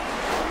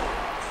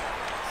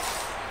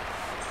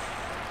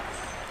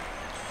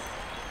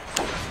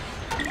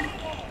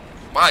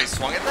 Wow, you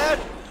swung at that?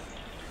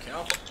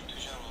 Careful.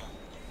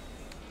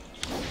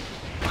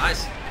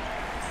 Nice.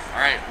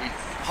 Alright,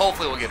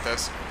 hopefully we'll get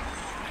this.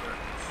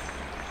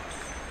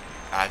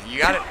 You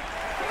got it.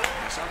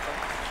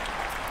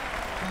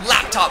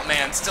 Laptop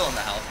man still in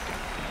the house.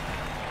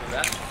 Who's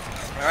that?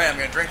 Alright, I'm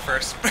gonna drink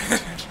first.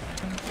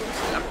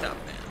 Laptop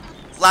man.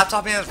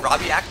 laptop man is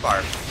Robbie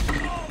Akbar.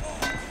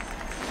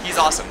 He's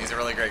awesome. He's a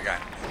really great guy.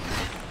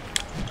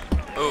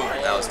 Ooh,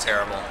 that was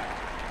terrible.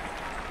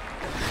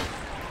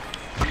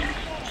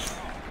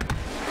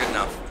 Good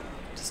enough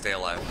to stay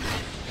alive.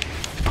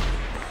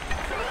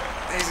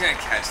 He's gonna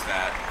catch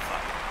that.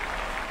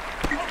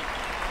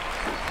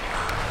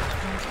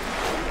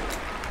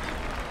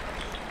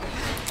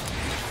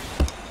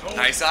 Oh,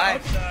 Nice eye.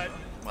 outside.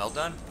 Well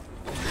done.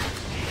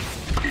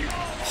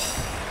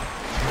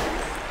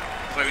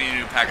 Wait, we need a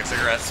new pack of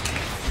cigarettes.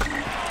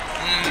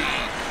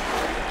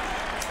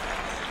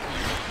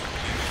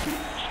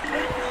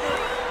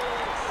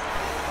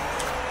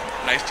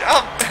 Nice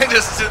job.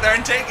 Just sit there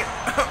and take it.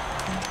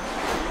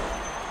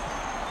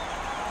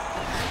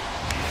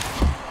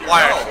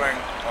 Wire swing.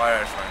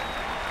 Wire swing.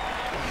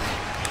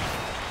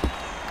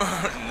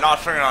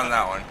 Not swinging on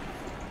that one.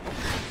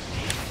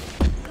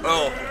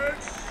 Oh,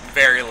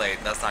 very late.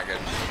 That's not good.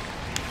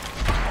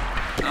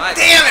 Nice.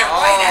 Damn it!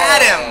 Right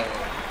at him.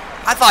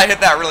 I thought I hit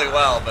that really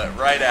well, but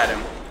right at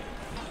him.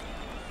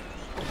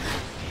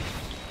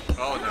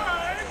 Oh no.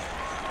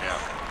 Yeah.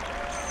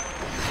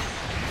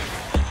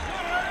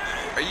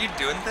 Are you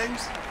doing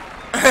things?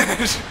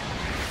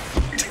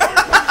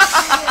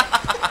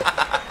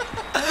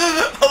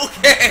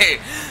 Okay,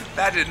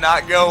 that did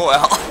not go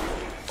well.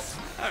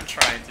 I'm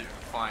trying to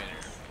find her.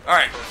 All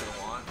right. What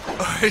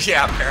I want.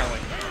 Yeah, apparently.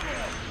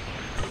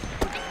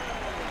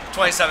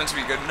 27 should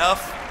be good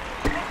enough.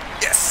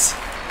 Yes.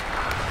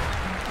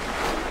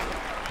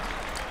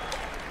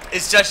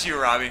 It's just you,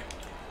 Robbie.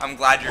 I'm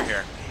glad you're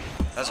here.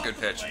 That's a good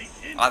pitch.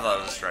 I thought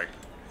it was a strike.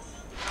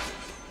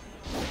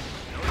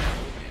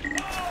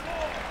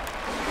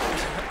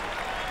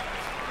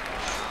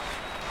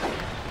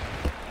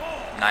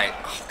 Night.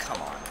 Oh,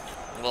 come on.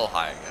 A little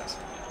high, I guess.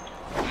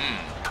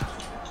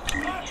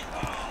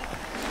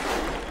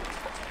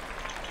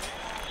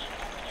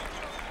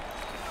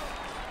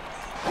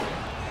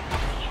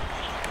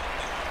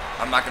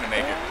 I'm not gonna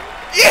make it.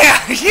 Yeah!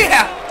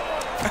 Yeah!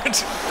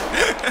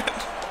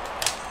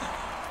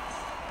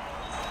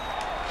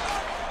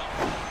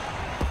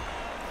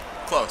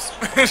 Close.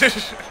 That's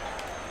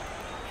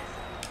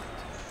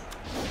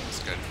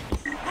good.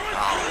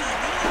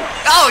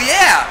 Oh,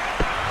 yeah!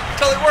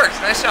 Totally works.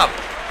 Nice job.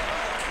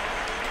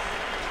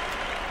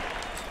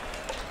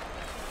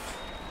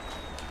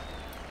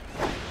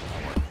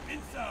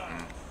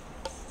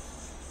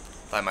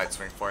 I might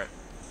swing for it.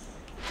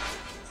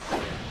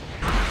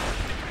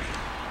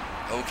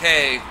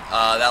 Okay,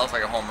 that looks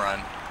like a home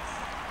run.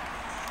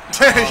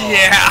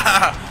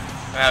 Yeah!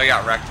 Yeah, we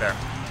got wrecked there.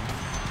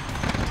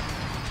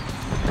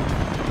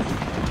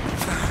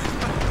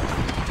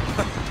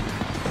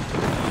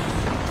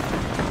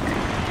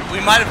 We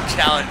might have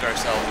challenged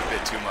ourselves a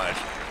bit too much.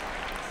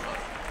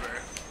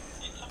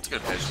 It's a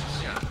good pitch.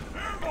 Yeah.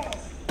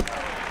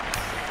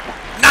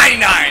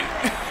 99!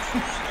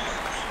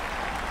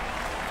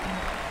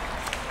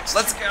 So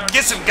let's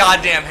get some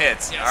goddamn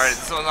hits. Yes. Alright,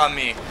 this one's on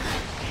me.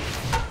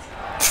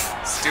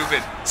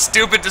 Stupid.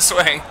 Stupid to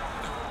swing.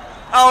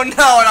 Oh no,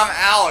 and I'm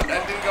out.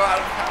 I didn't go out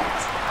of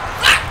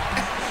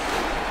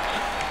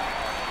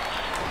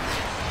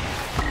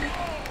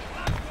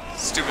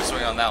bounds. Stupid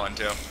swing on that one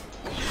too.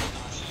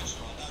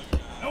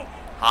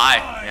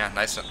 High. Yeah,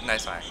 nice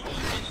high.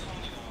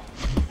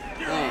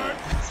 Ooh.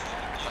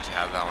 Let you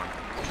have that one.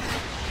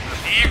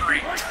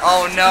 Angry.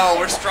 Oh no,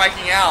 we're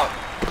striking out.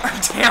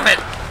 Damn it.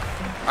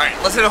 Alright,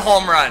 let's hit a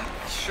home run.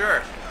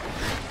 Sure.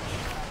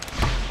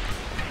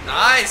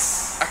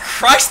 Nice. I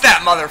crushed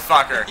that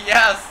motherfucker.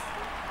 Yes.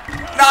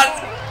 Not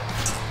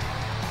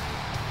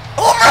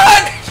home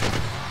run!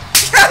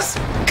 Yes!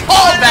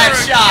 Call that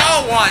shot!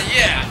 Y'all won,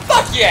 yeah.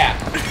 Fuck yeah!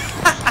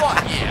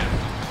 Fuck yeah.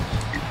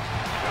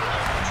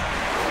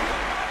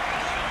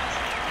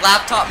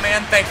 Laptop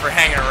man, thanks for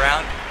hanging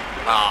around.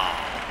 Ah,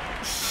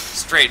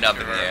 straighten up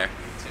in the air.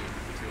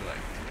 Too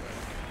late.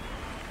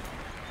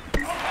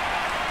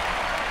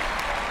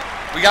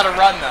 We gotta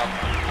run though.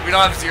 We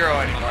don't have zero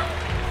anymore.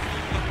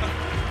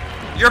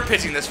 You're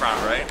pitching this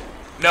round, right?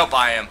 Nope,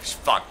 I am.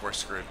 Fuck, we're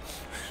screwed.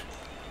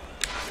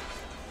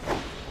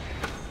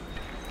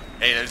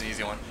 Hey, there's an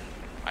easy one.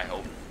 I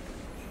hope.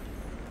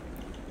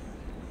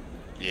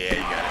 Yeah,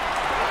 you got it.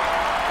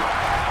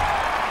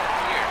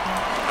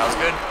 That was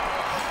good.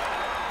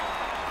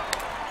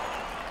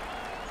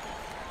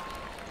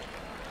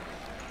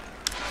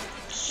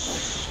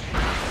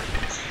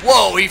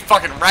 Whoa, he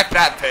fucking wrecked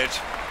that pitch.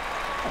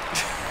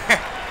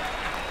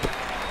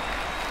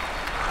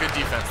 Good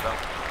defense, though.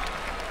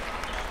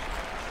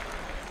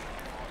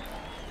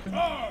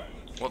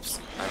 Whoops,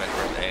 I meant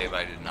for A, but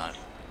I did not.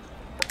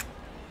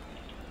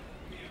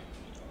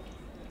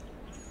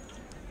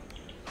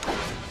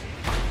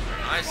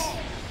 Nice.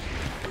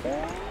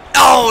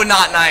 Oh,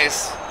 not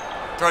nice.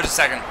 Throw it to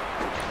second.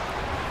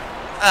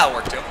 That'll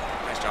work too.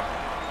 Nice job.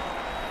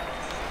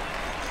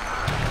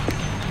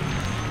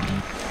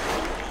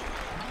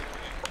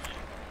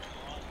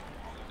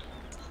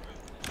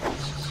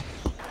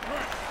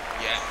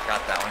 Yeah,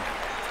 got that one.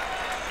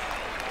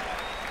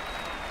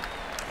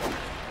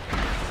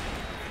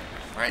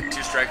 Alright,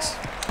 2 strikes.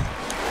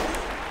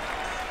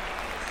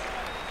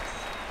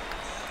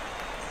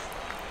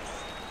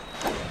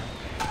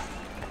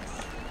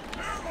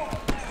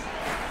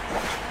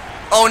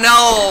 Oh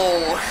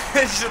no!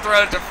 She should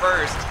throw it to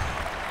first.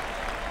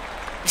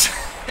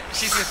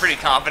 She seems pretty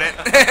confident.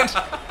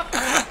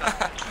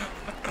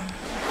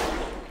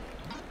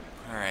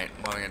 Alright,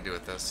 what am I gonna do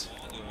with this?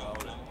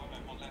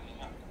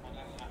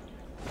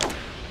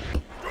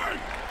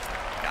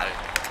 Got it.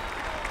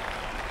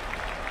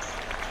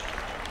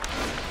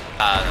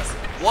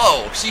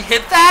 Whoa, she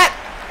hit that?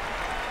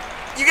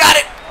 You got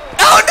it!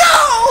 Oh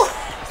no!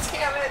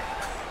 Damn it!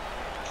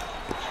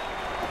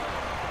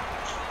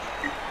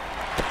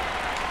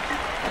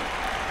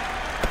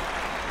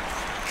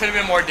 Could have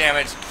been more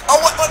damage. Oh,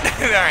 what?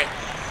 Alright.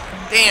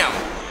 Damn.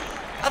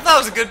 I thought it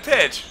was a good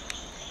pitch.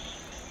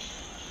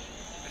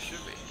 It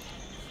should be.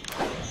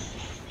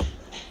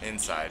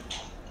 Inside.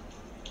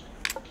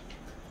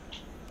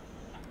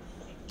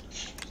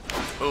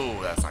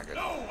 Ooh, that's not good.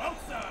 No,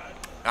 outside.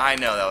 I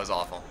know, that was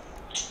awful.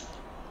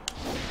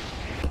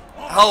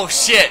 Oh,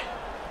 shit.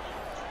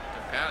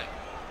 Good pally.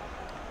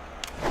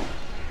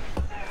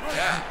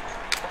 Yeah.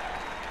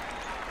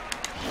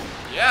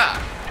 Yeah.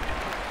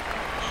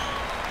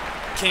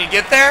 Can you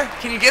get there?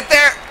 Can you get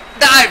there?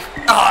 Dive!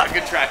 Oh,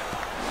 good try.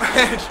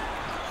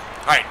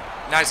 Alright,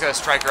 now he's gotta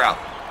strike her out.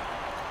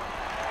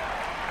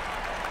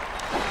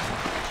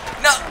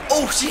 No!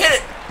 Oh, she hit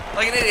it!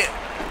 Like an idiot.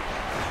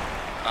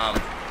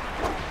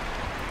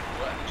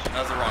 That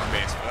was the wrong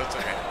base, but that's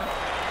okay.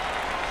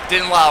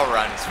 Didn't allow a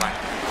run, it's fine.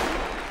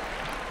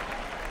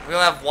 We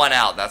only have one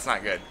out, that's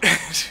not good.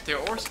 There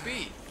or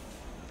speed.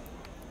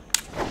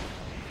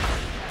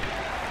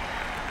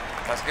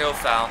 Let's go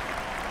foul.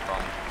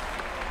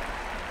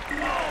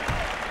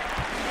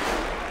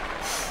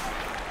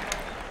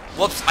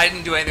 Whoops, I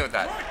didn't do anything with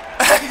that.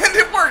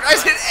 It worked, I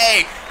hit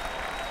A.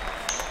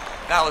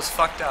 That was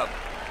fucked up.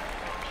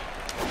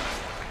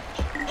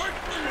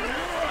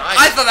 Nice.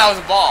 I thought that was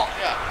a ball.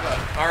 Yeah, good.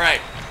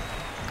 Alright.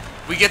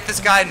 We get this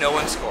guy, no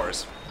one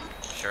scores.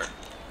 Sure.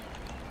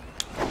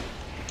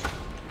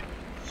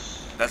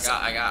 That's.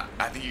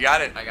 I think you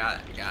got it.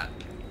 got it.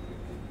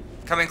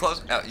 Come in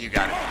close. Oh, you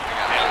got it.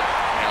 Nailed it.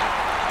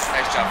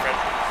 Nice job, Fred.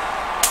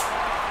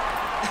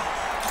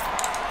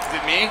 Is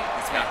it me?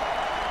 It's me.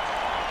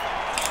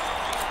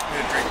 I'm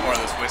gonna drink more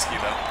of this whiskey,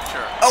 though.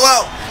 Sure. Oh,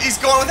 well, he's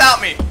going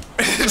without me.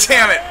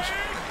 Damn it.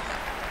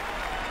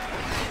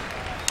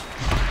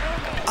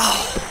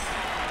 Oh.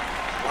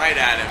 Right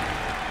at him.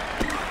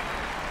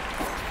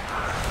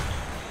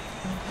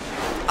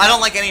 I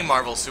don't like any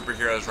Marvel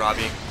superheroes,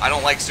 Robbie. I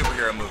don't like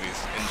superhero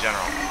movies in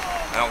general.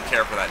 I don't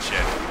care for that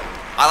shit.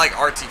 I like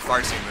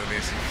artsy-fartsy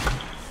movies.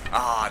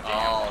 Ah,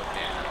 damn. Oh,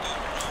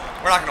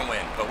 damn. We're not gonna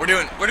win, but we're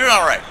doing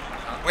all right.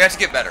 We have to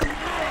get better.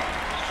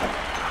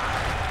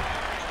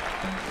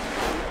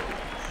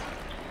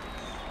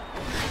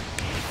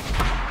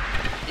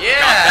 Yeah.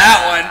 Got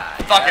that one.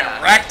 Fucking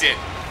Yeah. wrecked it.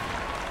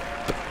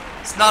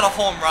 It's not a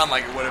home run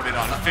like it would have been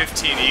on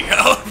 15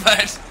 ego,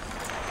 but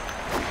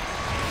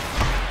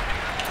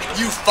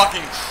you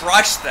fucking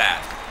crushed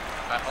that.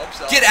 I hope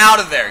so. Get out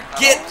of there.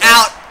 Get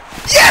out.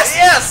 Yes.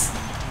 Yes.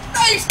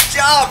 Nice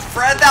job,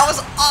 Fred. That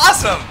was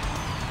awesome.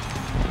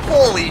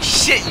 Holy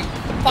shit, you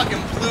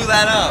fucking blew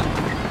that up.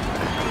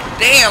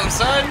 Damn,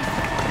 son.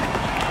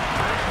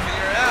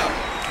 Figure it out.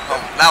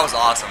 Oh, that was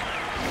awesome.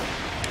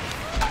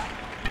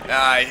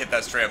 I hit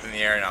that straight up in the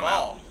air and I'm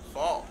out.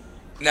 Fall.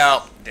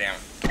 No, damn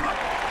it.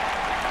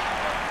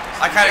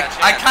 I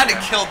kind of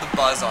killed the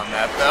buzz on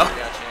that though. You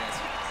got a chance.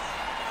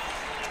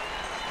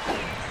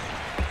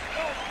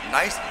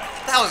 Nice.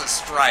 That was a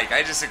strike.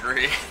 I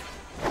disagree.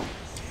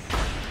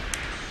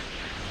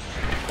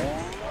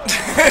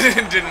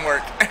 It didn't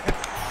work.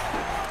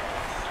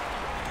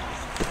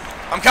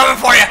 I'm coming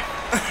for you.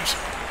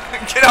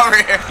 Get over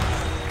here.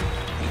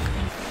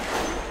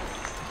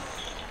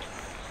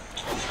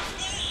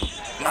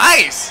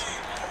 Nice.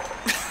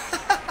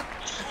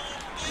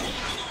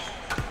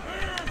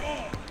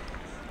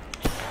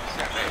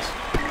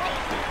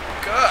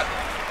 Good.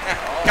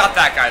 Got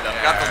that guy though.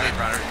 Got the lead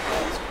runner.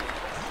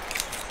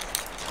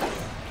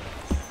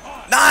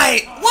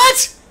 Nice. What?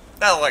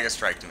 That looked like a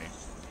strike to me.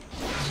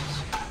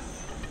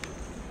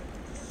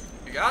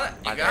 You got it?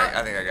 I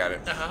think I got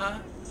it. Uh-huh.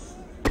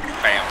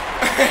 Bam.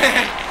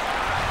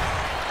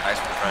 Nice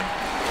one, Fred.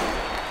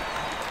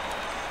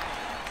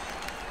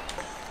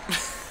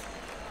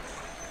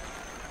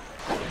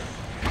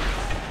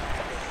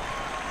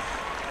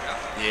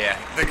 Yeah,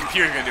 the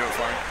computer's gonna do it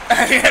for me.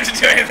 I didn't have to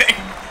do anything.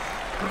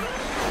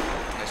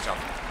 Nice jump.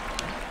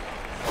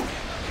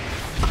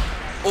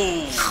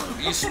 Ooh,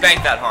 you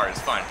spanked that hard. It's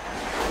fine.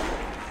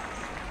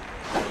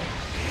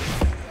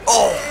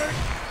 Oh,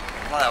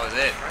 well, that was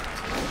it.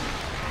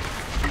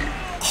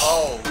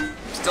 Oh,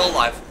 still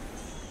alive.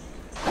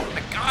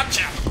 I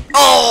gotcha.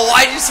 Oh,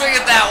 why'd you swing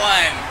at that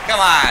one? Come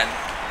on.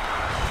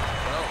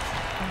 Well,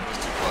 it was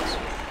too close.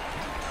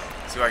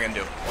 See what I can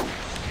do.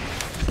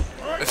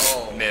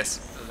 Oh. Miss.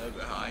 A little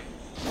bit high.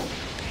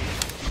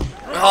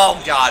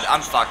 Oh god,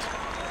 I'm fucked.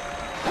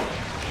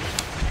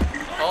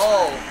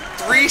 Oh,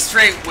 3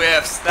 straight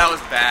whiffs. That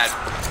was bad.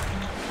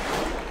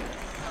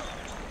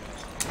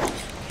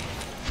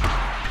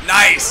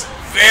 Nice.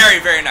 Very,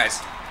 very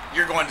nice.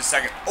 You're going to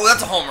second. Oh,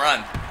 that's a home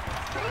run.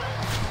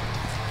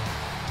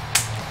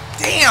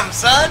 Damn,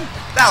 son.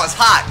 That was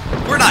hot.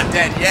 We're not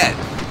dead yet.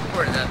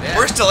 We're not dead.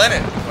 We're still in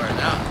it. We're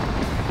not.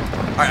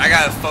 Alright, I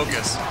gotta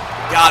focus.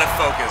 Gotta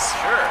focus.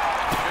 Sure.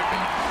 Should be.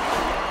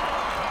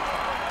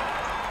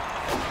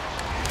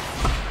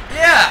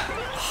 Yeah.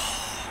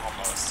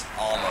 Almost.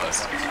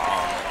 Almost.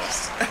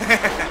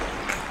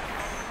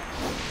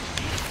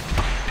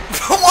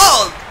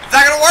 Whoa! Is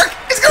that gonna work?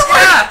 It's gonna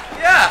work!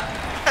 Yeah.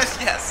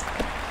 Yes.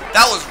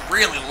 That was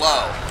really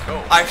low.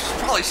 Cool. I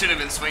probably should have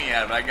been swinging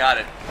at it, but I got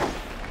it.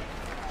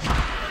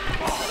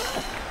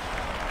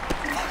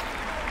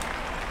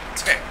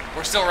 It's okay.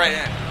 We're still right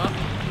in.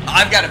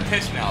 I've got a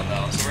pitch now,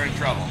 though, so we're in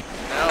trouble.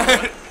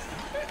 No.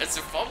 It's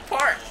the fun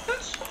part.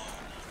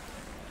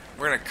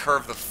 We're gonna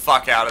curve the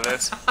fuck out of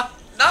this.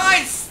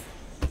 Nice.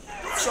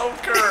 So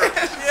curved.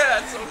 Yeah,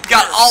 it's so curved.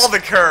 Got all the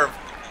curve.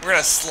 We're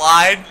gonna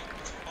slide.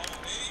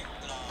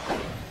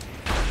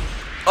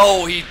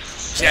 Oh, he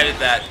jetted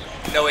that.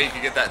 No way you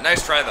could get that.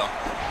 Nice try, though.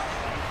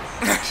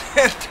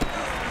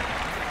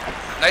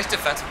 Nice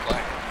defensive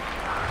play.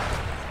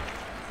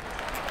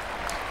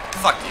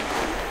 Fuck you.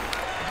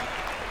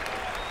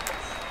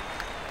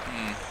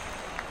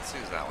 Let's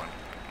use that one.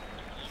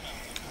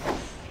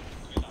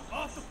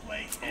 Off the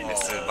plate.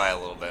 Missed it by a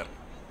little bit.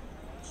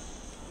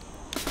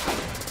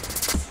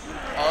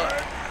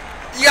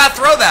 You gotta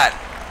throw that!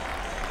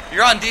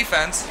 You're on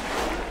defense.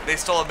 They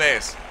stole a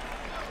base.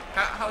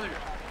 How's it?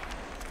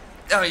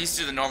 Oh, you used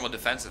to do the normal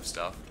defensive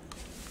stuff.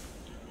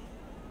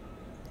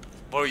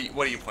 What are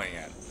you pointing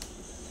at?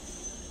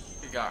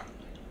 You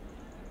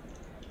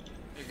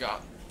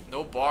got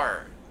no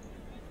bar.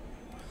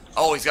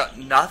 Oh, he's got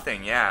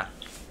nothing, yeah.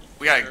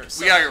 We gotta get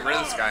rid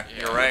of this guy.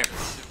 Yeah. You're right.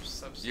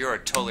 You are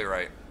totally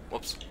right.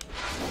 Whoops.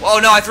 Oh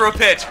no, I threw a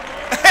pitch.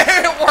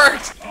 It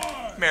worked.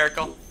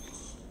 Miracle.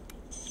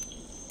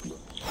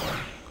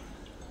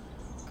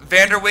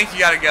 Vanderwink, you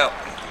gotta go.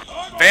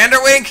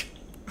 Vanderwink,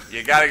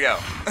 you gotta go.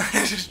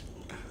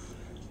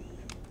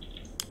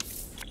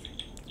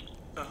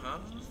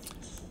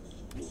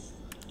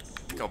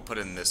 Go put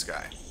in this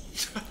guy.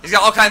 He's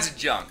got all kinds of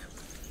junk.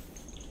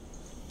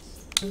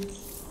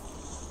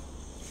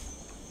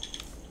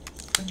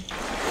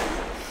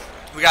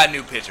 We got a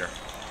new pitcher.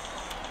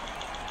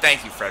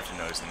 Thank you, Fred, for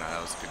noticing that.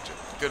 That was a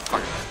good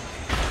fucking.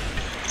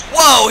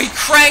 Whoa, he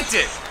cranked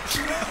it.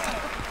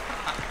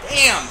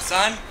 Damn,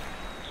 son.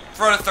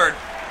 Throw to third.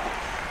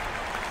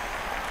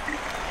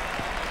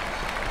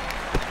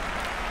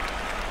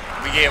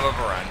 We gave up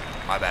a run.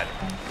 My bad.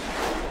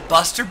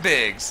 Buster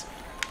Biggs.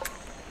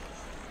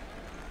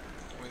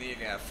 We need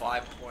a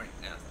 5 point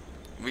now.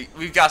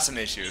 We've got some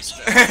issues.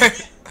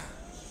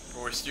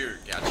 We're still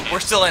We're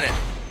still in it.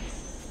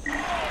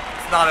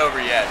 It's not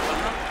over yet.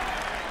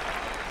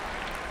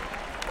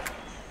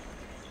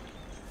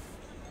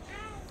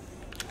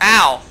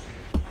 Ow!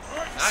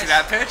 Nice. See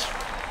that pitch?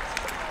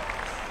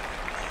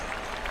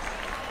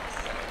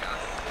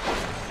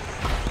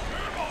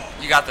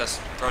 You got this.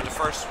 Throw it to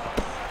first.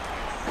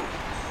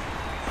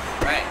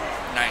 Right.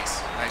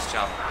 Nice. Nice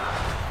job.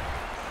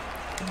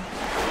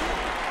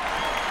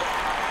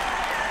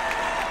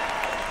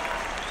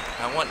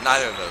 I want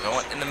neither of those. I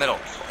want in the middle.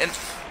 In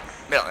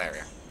middle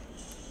area.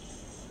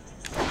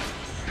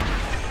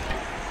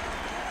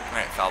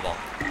 Alright, foul ball.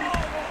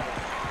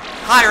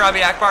 Hi,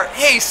 Robbie Akbar.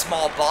 Hey,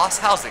 small boss.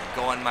 How's it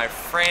going, my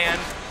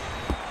friend?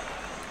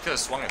 Could have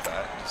swung at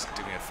that. Just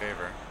do me a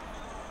favor.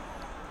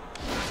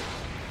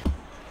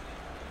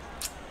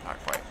 Not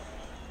quite.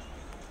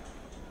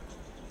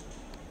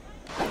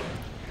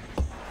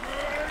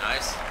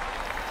 Nice.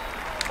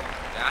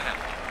 Got him.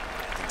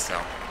 I think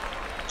so.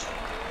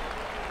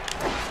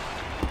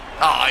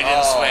 Oh, he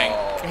didn't swing.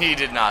 He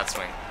did not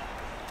swing.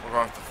 We're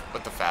going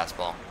with the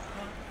fastball.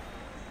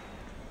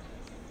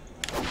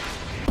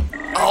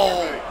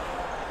 Oh!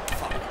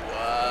 Fuck.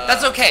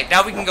 That's okay.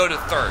 Now we can go to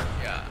third.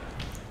 Yeah.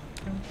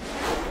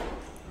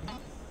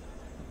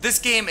 This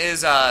game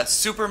is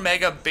Super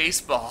Mega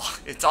Baseball.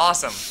 It's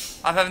awesome.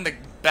 I'm having the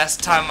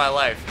best time of my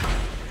life.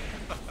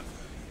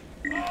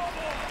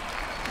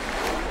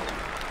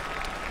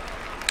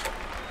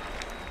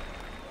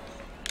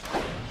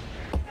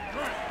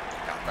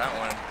 Got that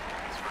one.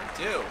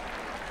 Two.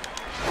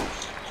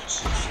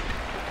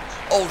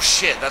 Oh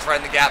shit, that's right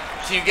in the gap.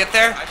 Can you get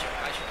there? I should.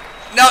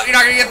 No, you're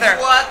not gonna get there.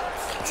 What?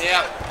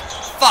 Yeah.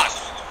 Fuck.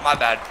 My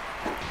bad.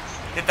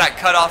 Hit that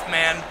cutoff,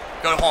 man.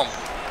 Go home.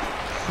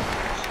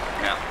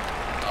 Yeah.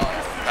 Oh.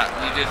 That,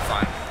 you did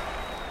fine.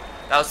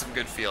 That was some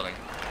good fielding.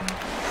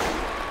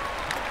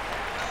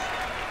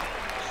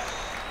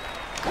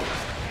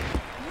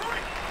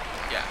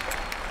 Yeah.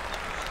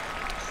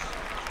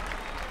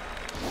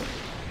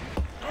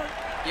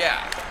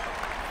 Yeah.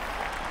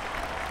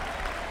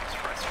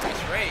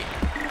 Straight.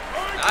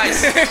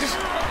 Nice. Nice.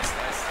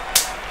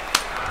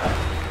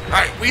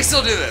 Alright, we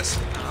still do this.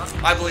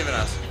 I believe in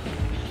us.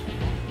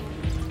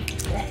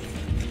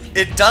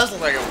 It does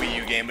look like a Wii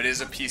U game, but it is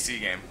a PC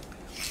game.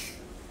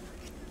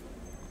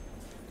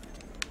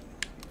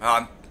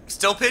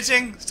 Still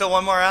pitching? Still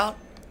one more out?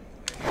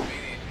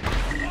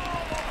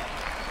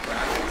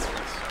 Brackets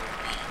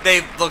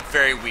They look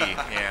very weak,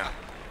 yeah.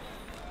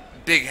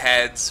 Big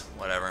heads,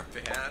 whatever.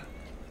 Big head.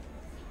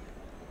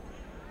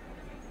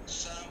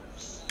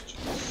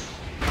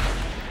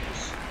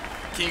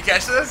 Can you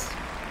catch this?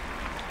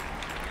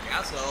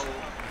 Yeah, so.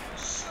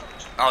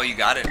 Oh, you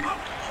got it.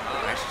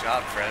 Nice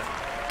job, Fred.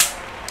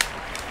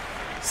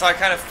 So I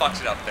kind of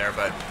fucked it up there,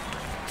 but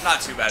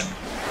not too bad.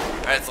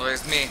 Alright, so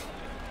there's me.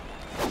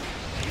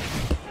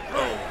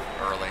 Oh,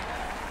 early.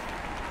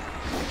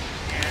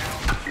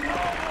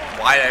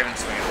 Why did I even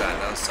swing at that?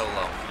 That was so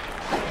low.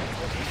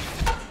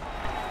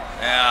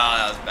 Yeah,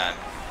 that was bad.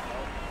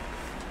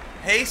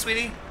 Hey,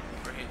 sweetie.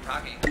 We're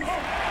talking.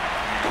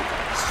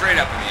 Straight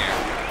up in the air.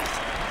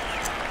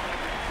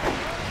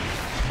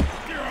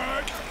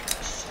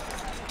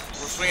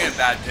 We're swinging at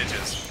bad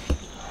pitches.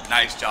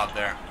 Nice job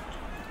there.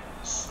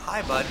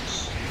 Hi, bud.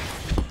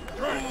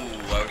 Ooh, I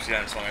wish you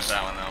hadn't swung at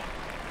that one, though.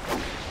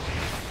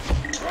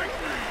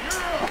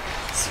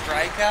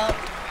 Strikeout?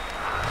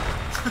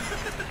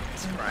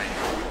 Right.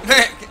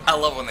 I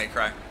love when they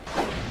cry.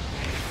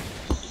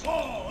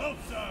 Ball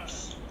outside.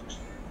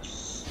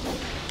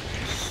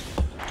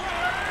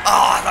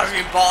 Oh, I thought it was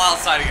going to ball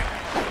outside again.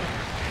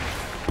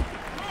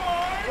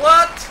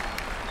 What?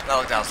 That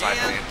looked outside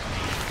Yeah. clean.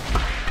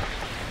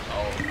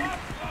 Oh.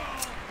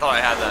 Thought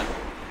I had that.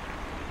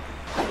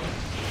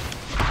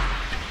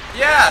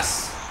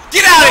 Yes!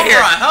 Get out of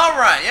here! Home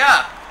run,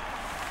 yeah.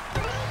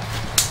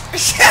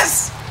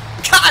 Yes!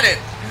 Got it!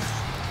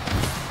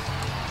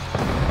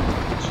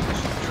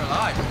 You're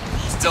alive.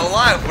 Still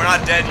alive. We're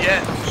not dead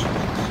yet.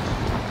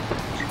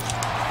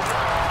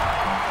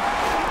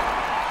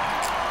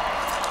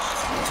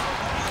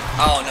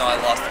 Oh no, I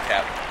lost the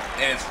cap.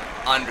 And it's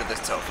under this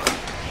tofu.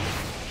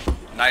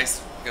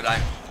 Nice. Good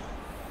eye.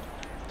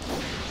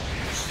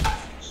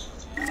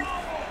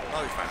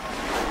 Oh, he's fine.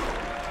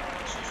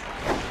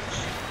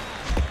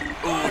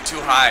 Ooh, too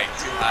high.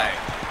 Too high.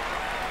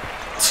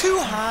 Too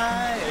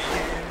high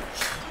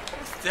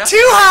again.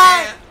 Too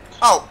high!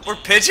 Oh, we're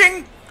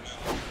pitching?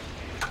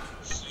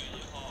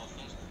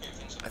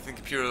 I think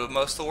computer did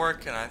most of the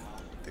work, and I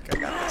think I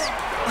got this.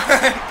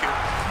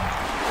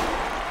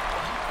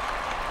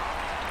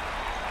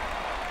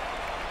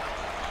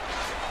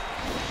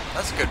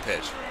 That's a good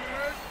pitch.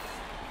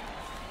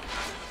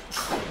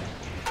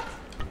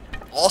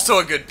 Also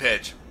a good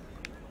pitch.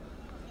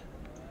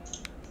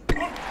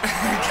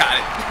 Got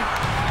it.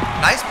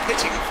 Nice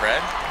pitching,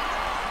 Fred.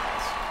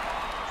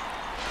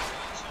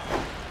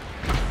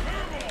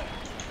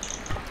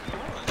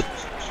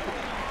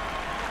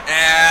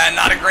 And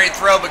not a great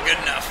throw, but good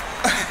enough.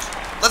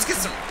 Let's get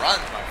some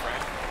runs, my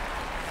friend.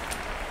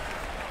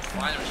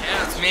 Final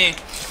chance. It's me.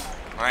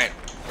 Alright.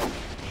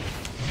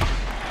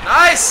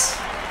 Nice!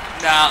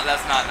 No,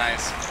 that's not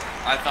nice.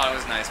 I thought it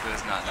was nice, but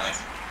it's not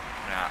nice.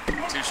 Nah,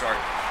 too short.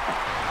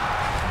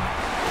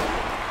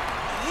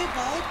 Hey,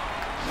 bud.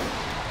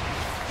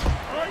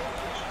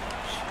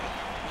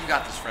 You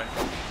got this, friend.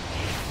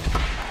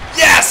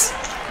 Yes!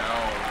 No.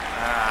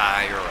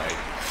 Ah, you're right.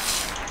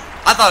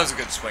 I thought it was a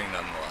good swing,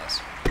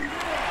 nonetheless. Don't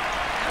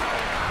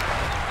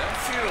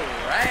feel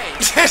right.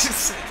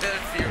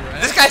 Don't feel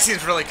right. This guy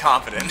seems really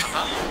confident.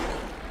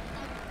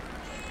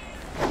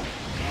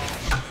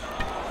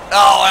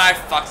 Oh, and I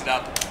fucked it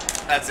up.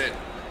 That's it.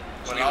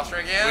 We lost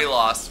again? We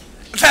lost.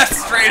 That's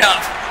straight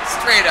up.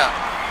 Straight up.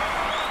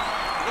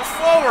 Go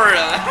forward.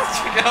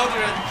 Go to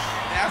it.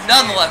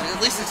 Nonetheless,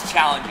 at least it's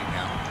challenging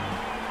now.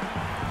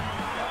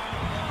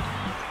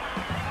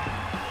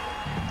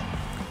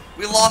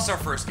 We lost our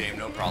first game,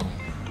 no problem.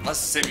 Let's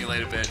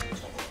simulate a bit.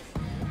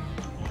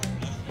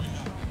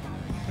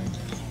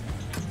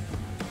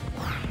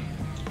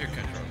 Your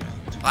control.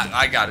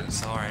 I got it,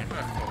 it's alright.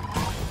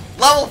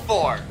 Level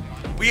 4!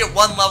 We get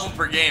 1 level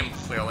per game,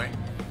 clearly.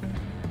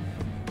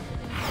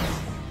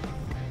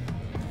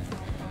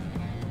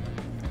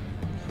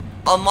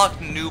 Unlock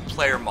new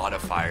player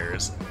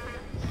modifiers.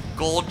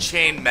 Gold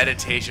chain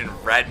meditation,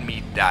 red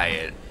meat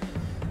diet.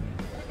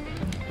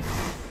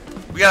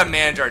 We gotta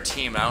manage our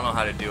team. I don't know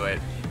how to do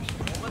it.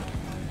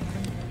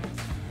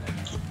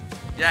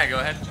 Yeah, go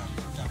ahead.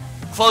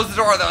 Close the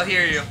door, they'll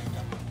hear you.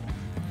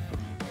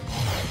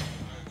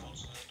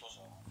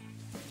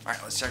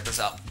 Alright, let's check this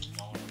out.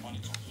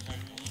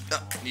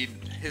 Oh, need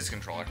his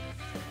controller.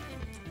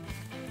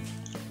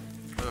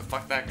 Where the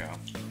fuck that go?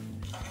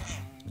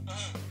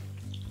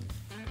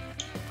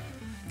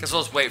 Guess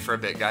we'll just wait for a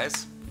bit,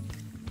 guys.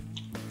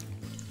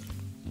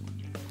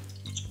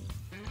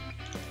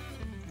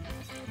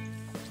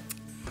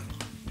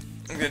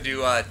 I'm gonna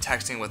do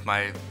texting with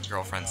my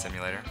girlfriend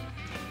simulator.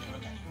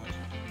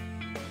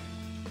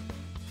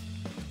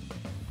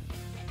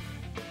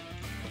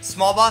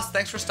 Small boss,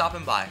 thanks for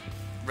stopping by.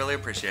 Really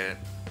appreciate it.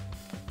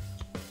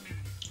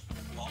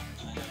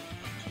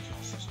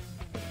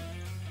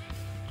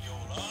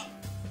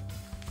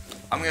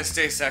 I'm gonna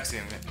stay sexy.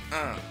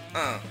 I'm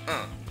gonna,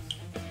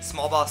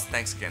 Small boss,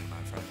 thanks again,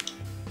 my friend.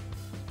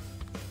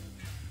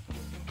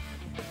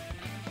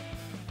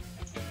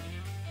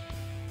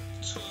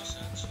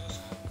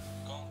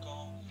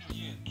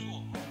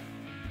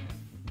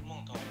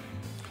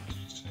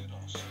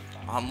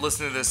 I'm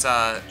listening to this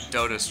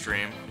Dota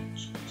stream.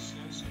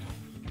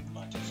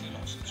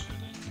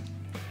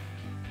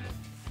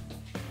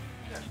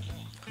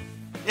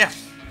 Yeah.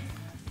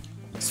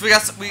 So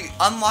we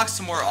unlocked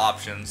some more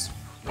options,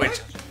 which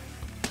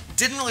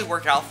didn't really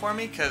work out for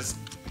me because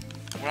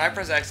when I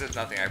press X, it's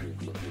nothing.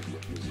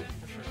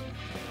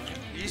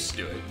 You used to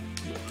do it.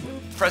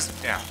 Press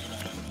yeah.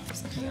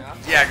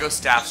 Go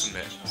staff some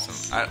bit.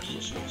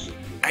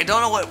 I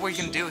don't know what we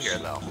can do here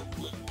though.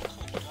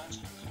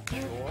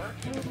 Sure.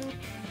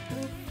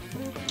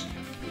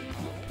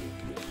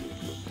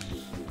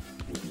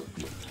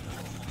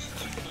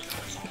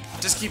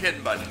 Just keep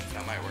hitting buttons.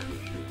 That might work.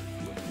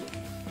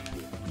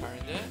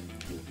 Firing it.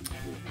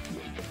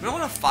 We don't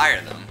want to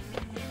fire them.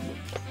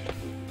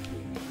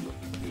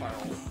 Fire.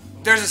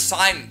 There's a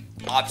sign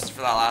options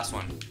for that last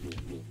one.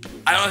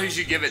 I don't know who you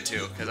should give it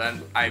to because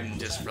I'm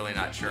just really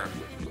not sure.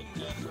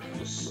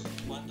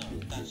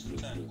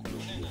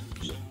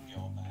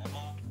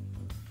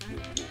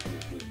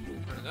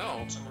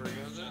 No, where he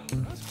goes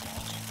in.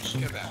 Let's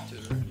get back to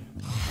it.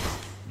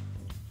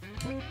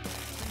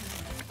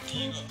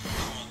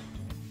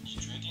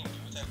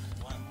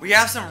 We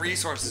have some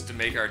resources to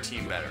make our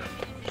team better.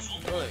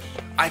 Really?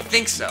 I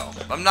think so.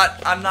 I'm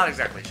not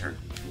exactly sure.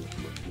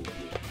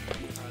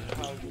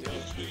 How to do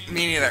it.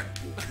 Me neither.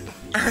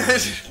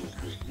 Yes,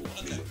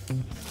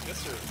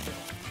 sir.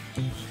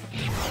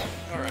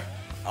 Alright.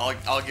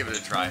 I'll give it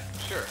a try.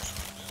 Sure.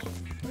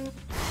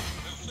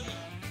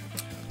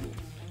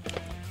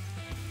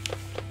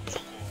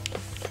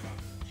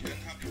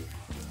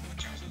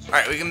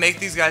 Alright, we can make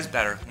these guys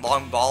better.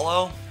 Long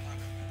ballo.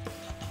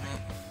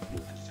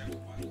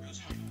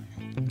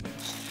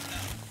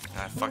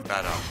 I fucked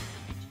that up.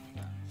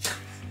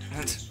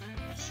 It's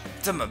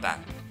my bad.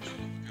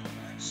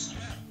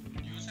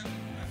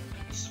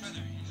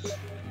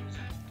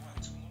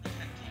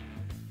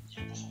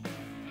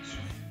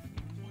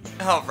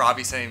 Oh,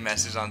 Robbie sending a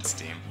message on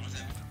Steam.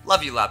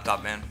 Love you,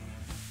 laptop man.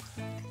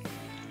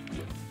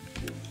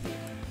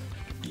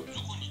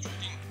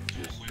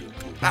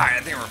 Alright, I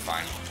think we're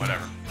fine.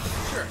 Whatever.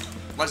 Sure.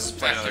 Let's just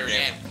play Back to another your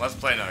game. game. Let's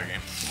play another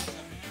game.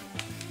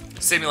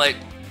 Simulate.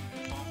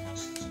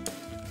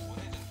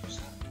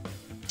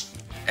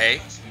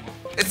 A.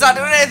 It's not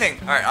doing anything!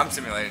 Alright, I'm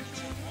simulating.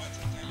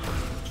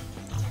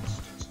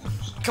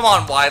 Come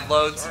on, wide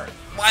loads. Sorry.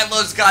 Wide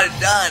loads got it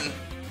done.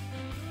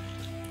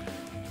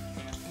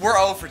 We're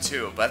 0 for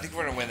 2, but I think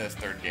we're gonna win this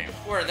third game.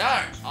 We're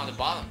not on the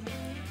bottom.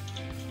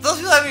 Those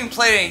people haven't even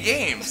played any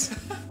games.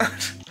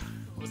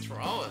 What's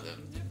wrong with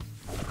them?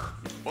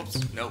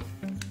 Whoops, nope.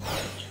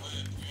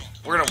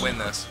 We're gonna win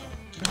this.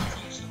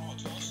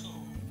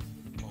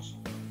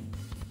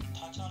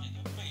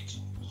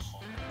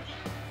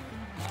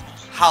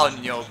 How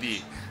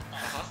Nyobi.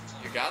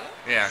 You got it?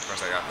 Yeah, of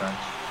course I got that.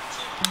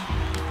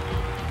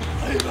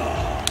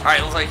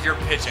 Alright, looks like you're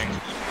pitching.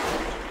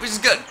 Which is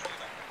good.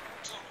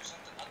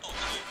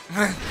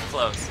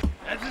 Close.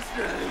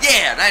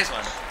 Yeah, nice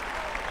one.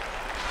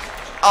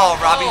 Oh,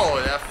 Robbie.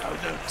 Oh,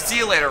 that See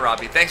you later,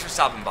 Robbie. Thanks for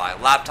stopping by.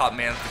 Laptop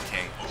man's the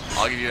king.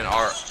 I'll give you an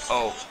R.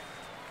 Oh.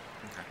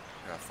 Okay,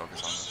 I gotta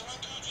focus on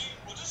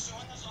this.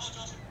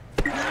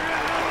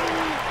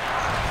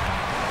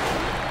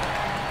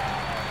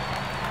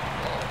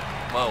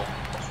 Whoa.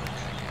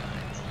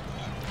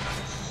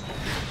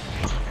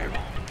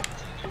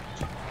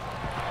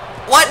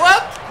 What?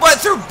 What?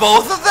 Through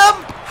both of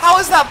them? How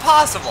is that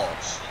possible?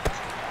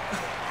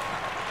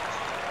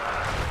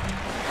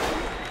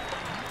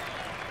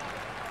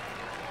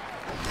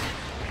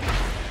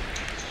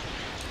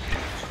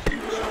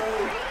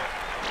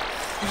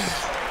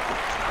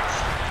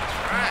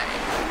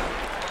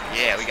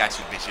 Yeah, we got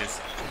you, bitches.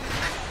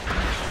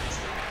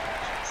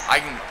 I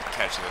can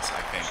catch this,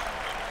 I think.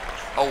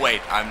 Oh,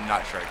 wait, I'm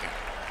not sure I can.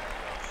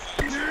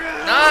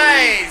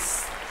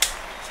 Nice!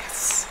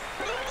 Yes.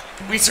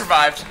 We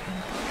survived.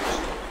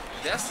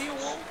 That's the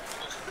one.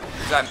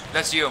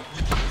 That's you.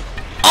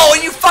 Oh,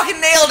 and you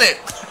fucking nailed it!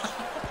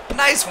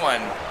 Nice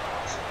one.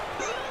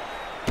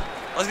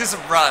 Let's get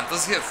some runs.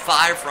 Let's get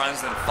 5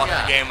 runs and then fuck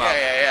the game up.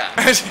 Yeah.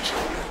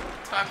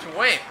 Time to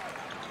win.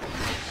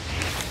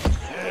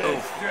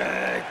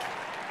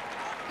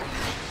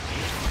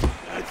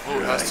 Ooh,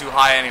 that's too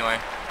high anyway.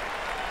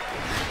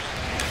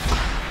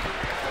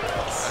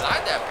 I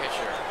like that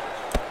picture.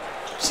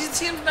 She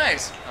seems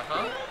nice.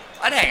 Uh-huh.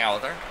 I'd hang out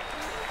with her.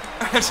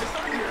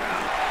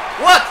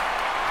 What?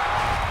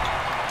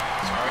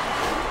 Sorry.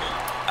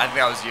 I think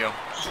that was you.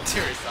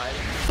 Too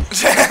excited.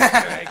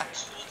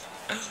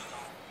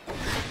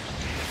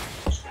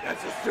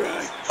 That's a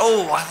strike.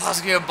 Oh, I thought I was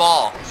gonna get a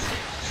ball.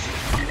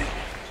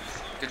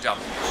 Good job.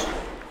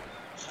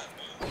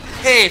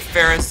 Hey,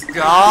 Ferris.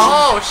 Go.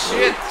 Oh,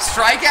 shit.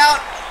 Strikeout?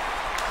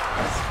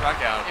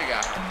 Strikeout. You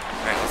got her.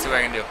 Alright, let's see what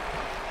I can do.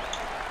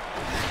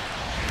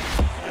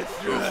 That's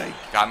strike.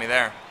 Got me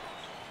there.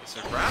 It's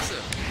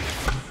aggressive.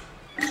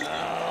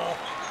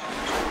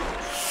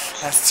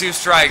 That's 2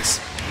 strikes.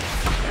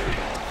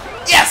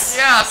 Yes!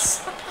 Yes!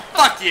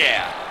 Fuck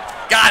yeah!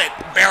 Got it!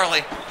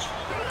 Barely.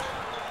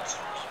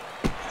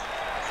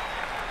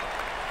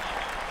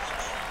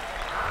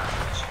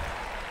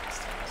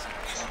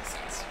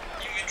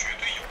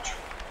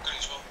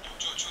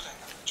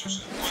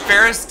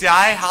 Ferris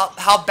die?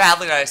 How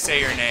badly did I say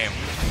your name?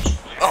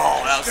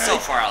 Oh, that was so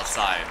far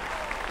outside.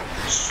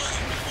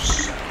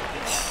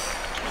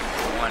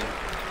 One.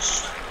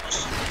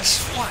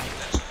 What?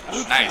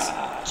 Nice.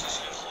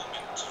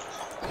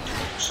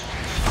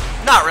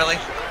 Not really.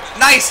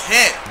 Nice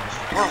hit.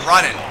 We're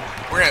running.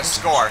 We're gonna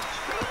score.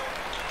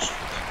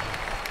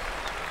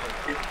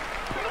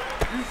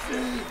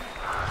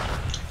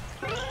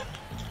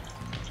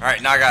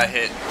 Alright, now I got a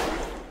hit.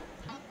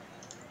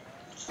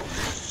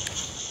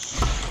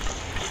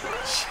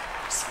 Shit,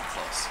 so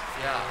close.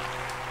 Yeah.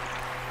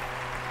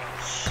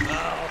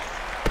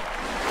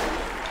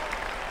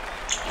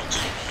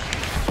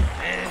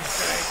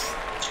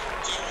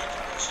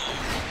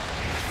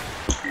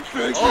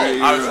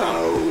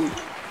 Oh,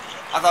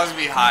 I thought it was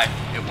gonna be high.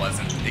 It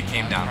wasn't. It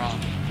came down.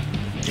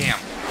 Damn.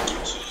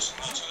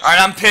 Alright,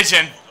 I'm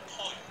pitching.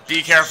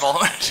 Be careful.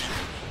 Got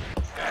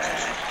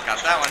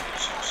that one.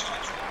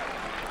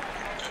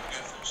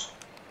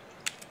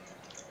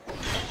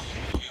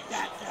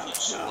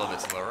 A little bit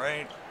to the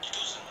right.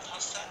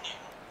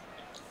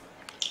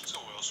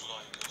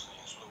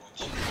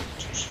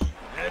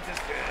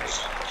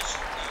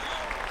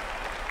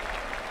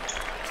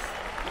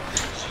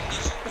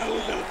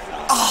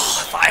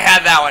 Oh, if I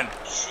had that one.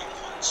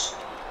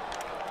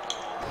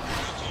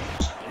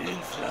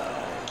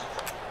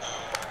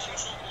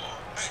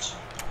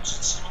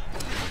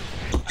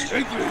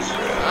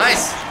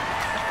 Nice.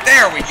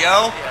 There we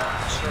go.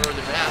 Yeah, sure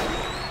the map.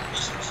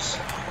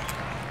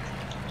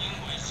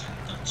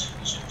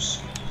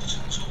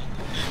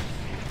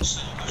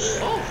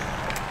 Oh,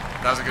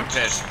 That was a good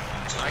pitch.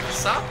 like a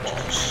softball.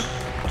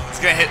 It's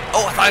gonna hit.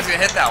 Oh, I thought he was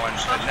gonna hit that one,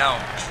 but no.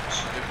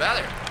 Do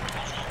better.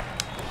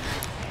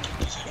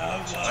 I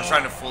was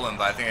trying to fool him,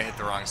 but I think I hit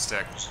the wrong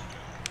stick.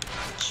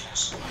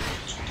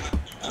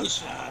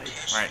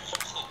 Alright,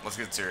 let's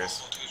get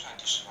serious.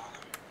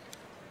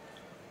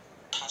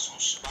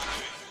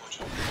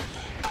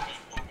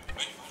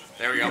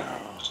 There we go.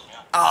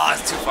 Oh,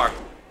 that's too far.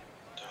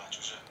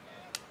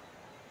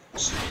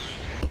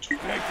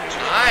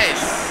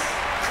 Nice.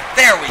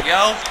 There we go.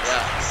 Yeah.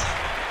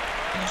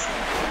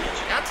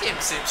 That team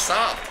seems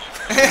soft.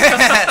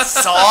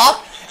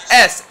 Soft.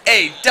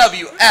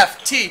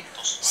 S-A-W-F-T.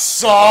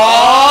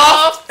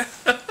 Soft.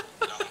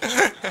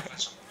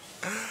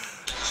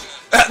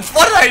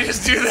 What did I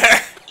just do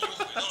there?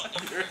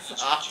 You're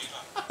soft.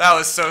 That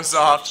was so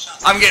soft.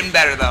 I'm getting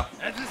better though.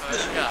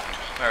 Yeah.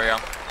 There we go.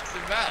 Do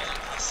better.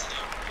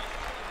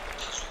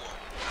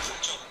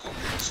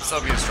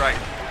 Still be a strike.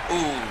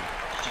 Ooh.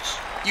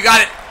 You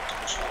got it.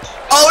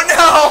 Oh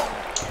no!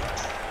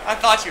 I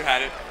thought you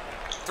had it.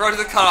 Throw it to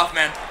the cutoff,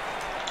 man.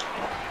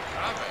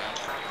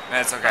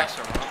 That's okay.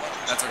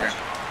 That's okay.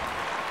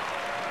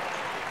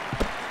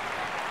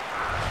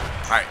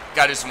 Alright,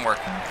 gotta do some work.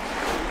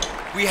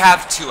 We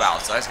have 2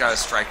 outs, so I just gotta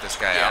strike this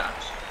guy out.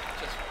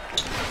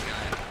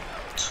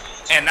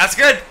 And that's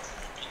good!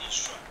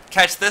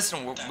 Catch this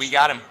and we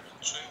got him.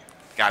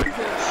 Got him.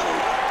 Nice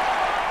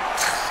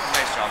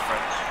job,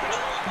 Fred.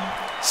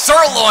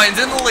 Sirloin's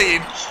in the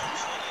lead.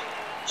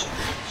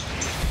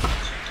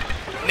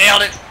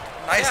 Nailed it.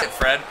 Nice hit,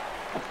 Fred.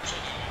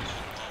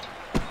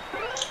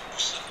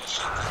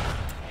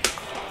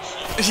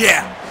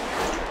 Yeah.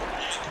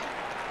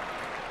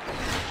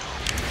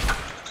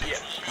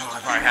 Oh,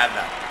 if I had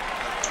that.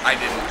 I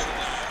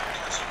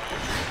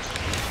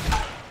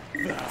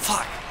didn't.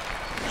 Fuck.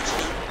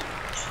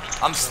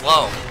 I'm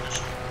slow.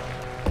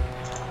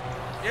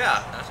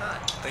 Yeah, that's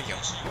right. Thank you.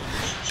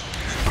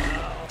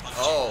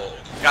 Oh.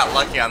 Got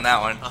lucky on that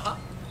one. Uh-huh.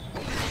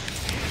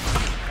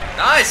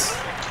 Nice.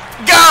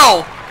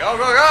 Go! Go,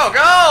 go, go,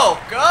 go!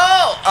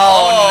 Go!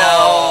 Oh,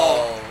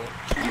 no.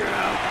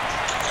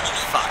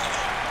 Fuck.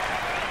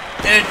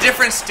 In a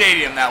different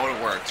stadium, that would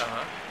have worked.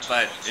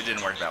 But it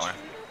didn't work that way.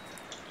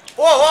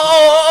 Whoa, whoa,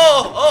 whoa,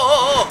 whoa, whoa,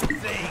 whoa,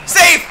 whoa!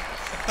 Safe!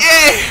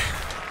 Yay!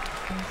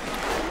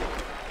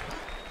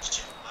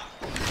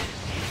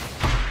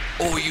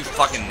 Oh, you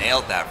fucking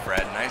nailed that,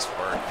 Fred. Nice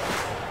work.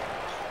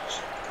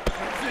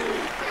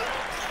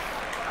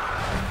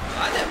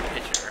 I that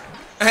picture.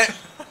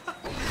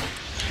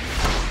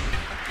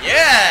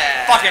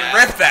 Yeah! Fucking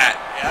rip that.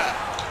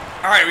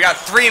 Yeah. Alright, we got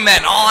 3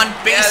 men on,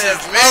 bases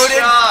loaded.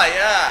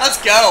 Yeah. Let's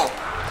go.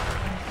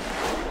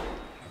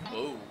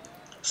 Ooh.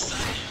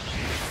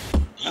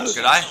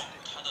 Good eye.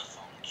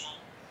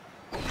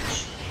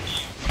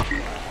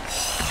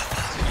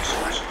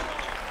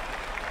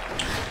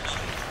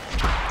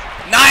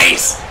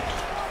 Nice!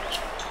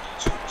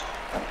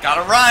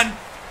 Gotta run.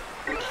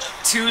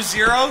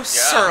 2-0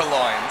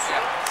 sirloins.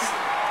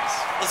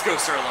 Yeah. Let's go,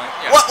 sirloin.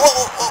 Yeah. What?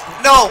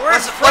 Whoa. No.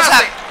 What's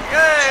happening?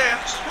 Yeah.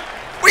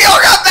 We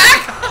all got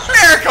back!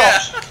 Miracle!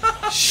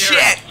 Yeah.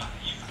 Shit!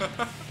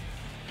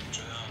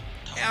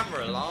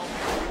 Camera long.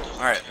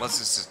 Alright, let's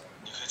just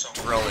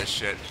drill this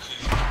shit.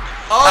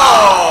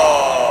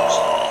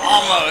 Oh!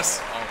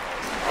 Almost.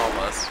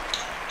 Almost.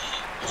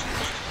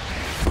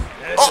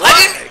 Oh,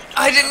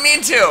 I didn't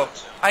mean to.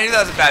 I knew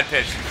that was a bad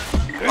pitch.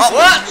 Oh,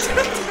 What?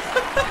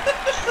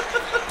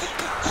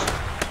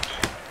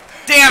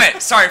 damn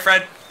it! Sorry,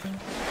 Fred.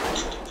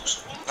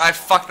 I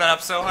fucked that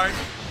up so hard.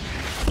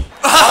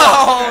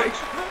 Oh!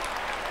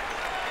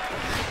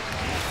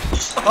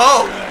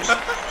 Oh!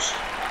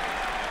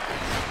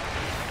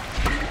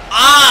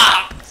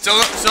 Ah!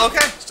 Still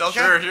okay? Still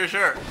okay?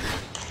 Sure.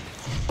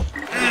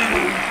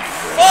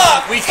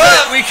 Fuck! We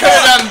could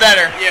have done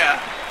better. Yeah.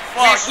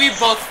 Fuck. We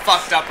both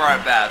fucked up our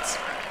at bats.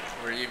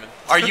 We're even.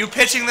 Are you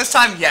pitching this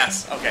time?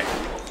 Yes. Okay.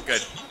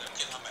 Good.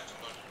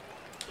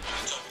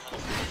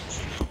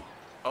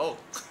 Oh.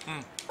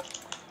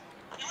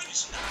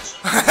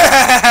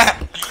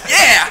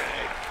 Yeah!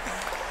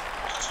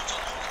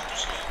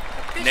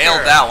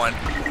 Nailed that one.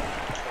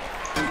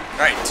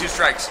 Alright, 2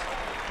 strikes.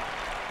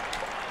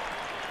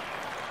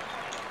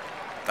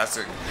 That's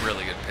a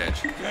really good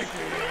pitch.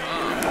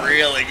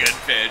 Really good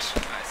pitch.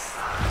 Nice.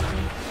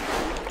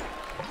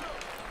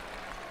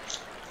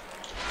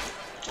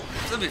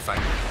 It'll be fine.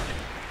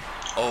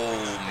 Oh,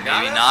 You maybe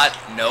got it? not.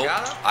 Nope. You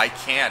got it? I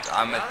can't.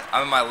 I'm got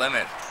at my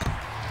limit.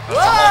 That's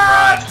a home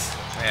run.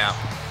 Yeah.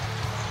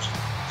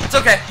 It's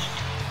okay.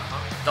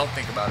 Don't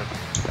think about it.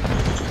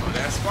 Oh,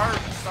 that's Star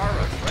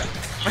Rush, right?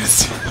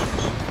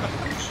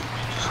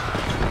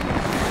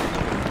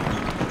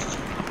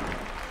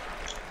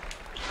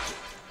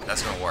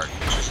 That's gonna work.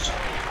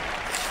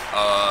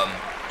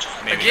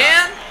 Maybe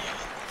Again?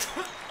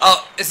 Not.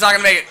 Oh, it's not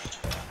gonna make it.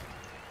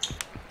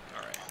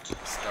 Alright.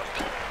 Stuff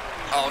it.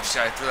 Oh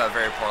shit, I threw that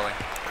very poorly.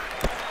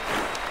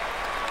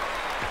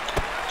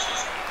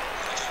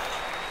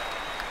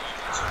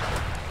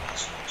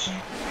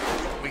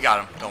 We got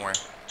him, don't worry.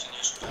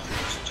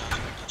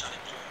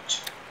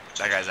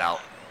 That guy's out.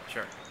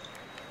 Sure.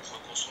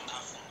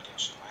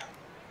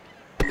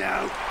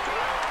 No.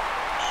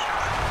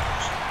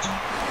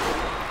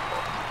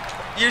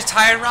 You're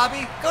tired,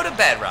 Robbie? Go to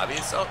bed, Robbie.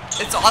 It's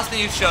awesome that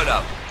you showed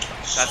up.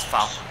 That's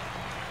foul.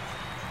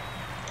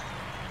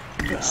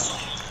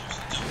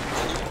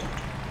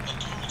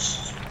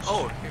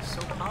 Oh, you're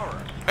so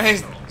power.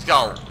 He's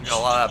got a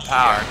lot of that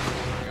power.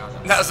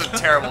 That was a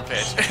terrible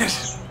pitch.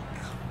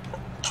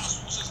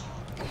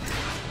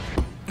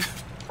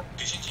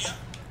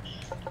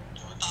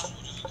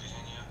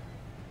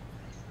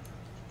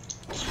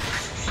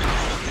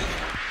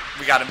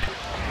 We got him.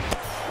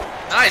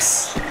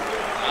 Nice.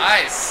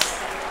 Nice.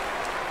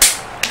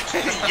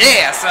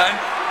 Yeah, son.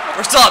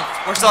 We're still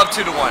up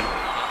 2-1.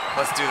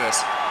 Let's do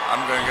this.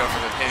 I'm gonna go for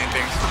the hitting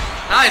things.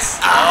 Nice.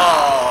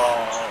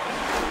 Oh.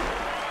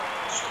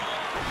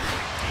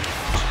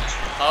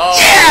 Oh.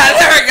 Yeah,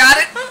 there I got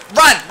it.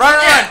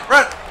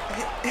 Run.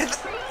 Hit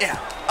the, yeah.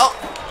 Oh.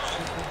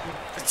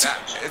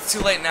 It's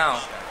too late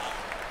now.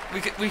 We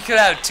could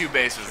have 2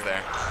 bases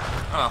there.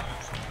 Oh.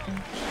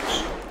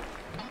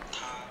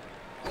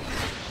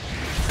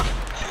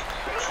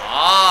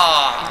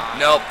 Ah.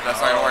 Nope,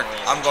 that's not gonna work.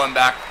 I'm going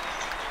back.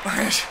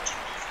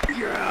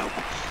 You're out.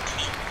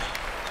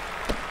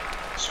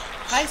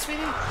 Hi,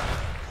 sweetie.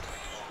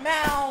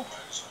 Meow.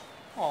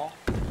 Oh.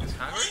 He's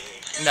hungry?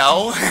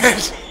 No.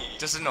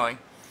 Just annoying.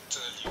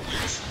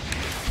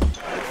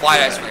 Why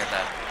did I swing at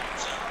that?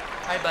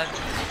 Hi, bud.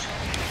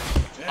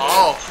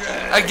 Oh.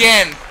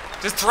 Again.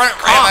 Just throw it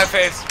right in my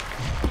face.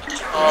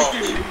 Oh.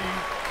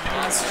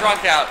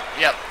 Struck out.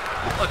 Yep.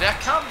 Oh, that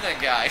comes that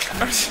guy.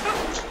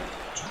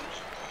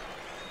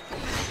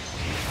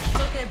 It's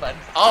okay, bud.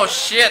 Oh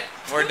shit.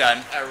 We're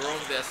done. I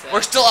ruined this.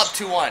 We're still up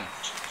 2-1.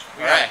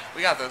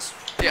 We got this.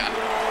 Yeah.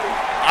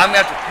 I'm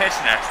gonna have to pitch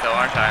next, though,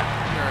 aren't I?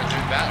 You're a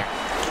new batter.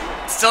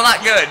 Still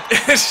not good.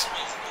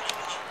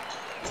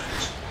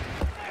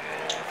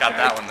 Got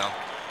that one though.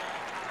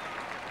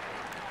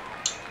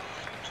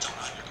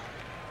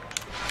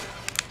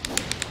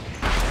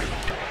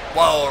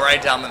 Whoa,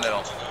 right down the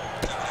middle.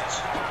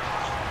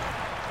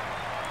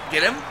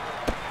 Get him?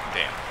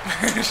 Damn.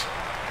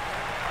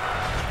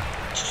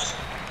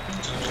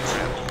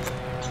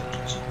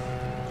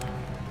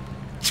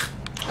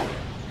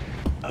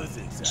 I was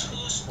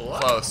inside.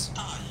 What? Close.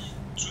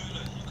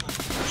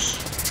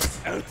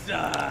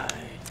 Outside.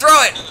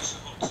 Throw it!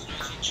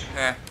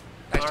 Eh,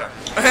 nice job.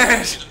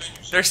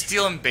 They're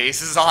stealing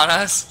bases on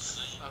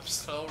us. I'm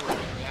so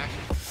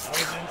reaction. I was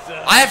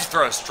inside. I have to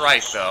throw a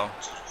strike though.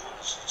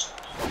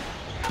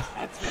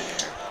 That's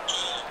fair.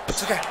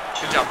 It's okay.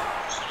 Good job.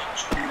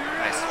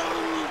 Nice.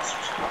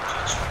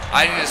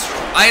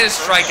 I need to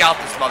strike out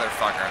this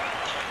motherfucker.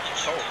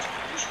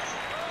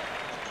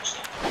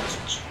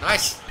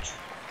 Nice.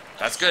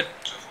 That's good.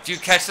 If you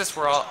catch this,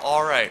 we're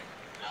all right.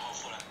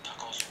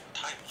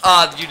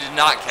 You did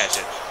not catch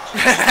it.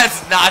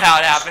 That's not how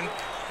it happened.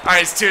 All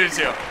right, it's 2-2.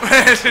 Too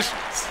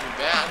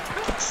bad.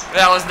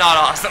 That was not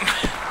awesome.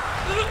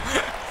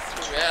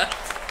 Too bad.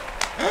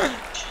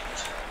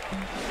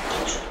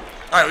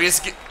 All right,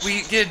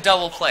 we get a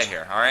double play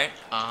here. All right.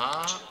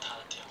 Uh-huh.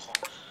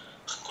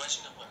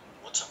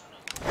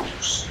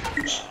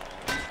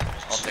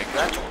 I'll take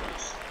that.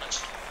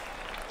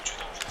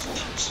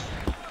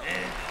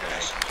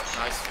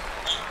 Nice.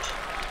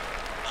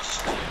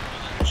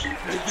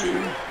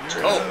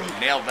 Oh,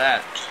 nailed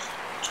that.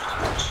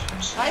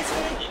 Hi,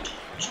 sweetie.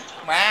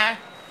 Wah. All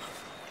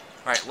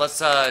right, let's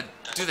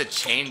do the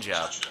change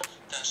up.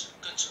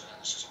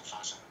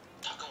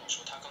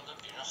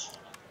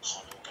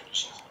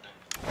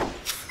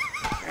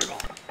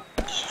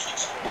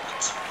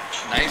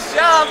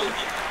 job!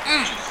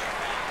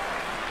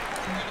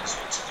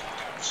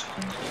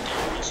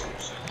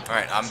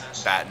 Alright, I'm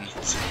batting.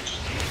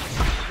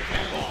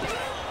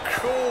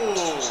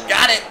 Cool.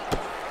 Got it!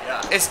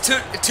 Yeah. It's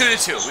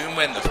 2-2. We can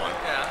win this one.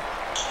 Yeah.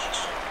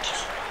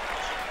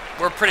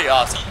 We're pretty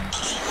awesome.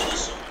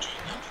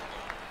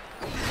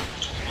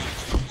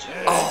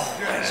 Oh,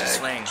 I just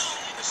swing.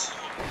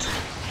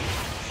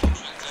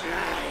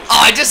 Oh,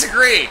 I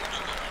disagree!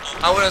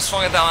 I wouldn't have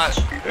swung it that much.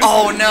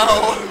 Oh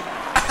no!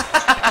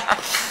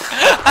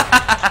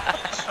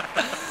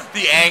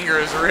 The anger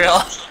is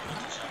real.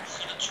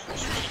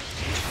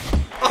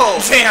 Oh,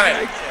 damn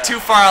it! Too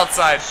far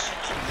outside.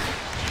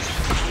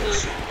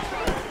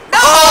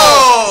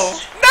 No!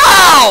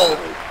 No!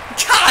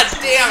 God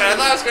damn it! I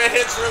thought I was gonna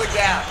hit through the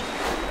gap.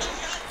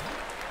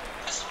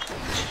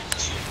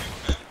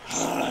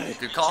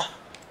 Good call.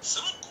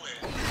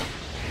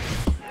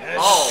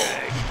 Oh,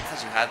 I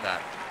thought you had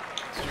that.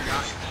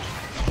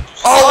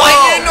 Oh, why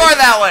did you ignore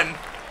that one?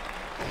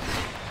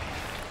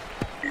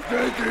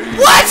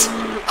 What?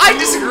 I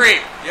disagree.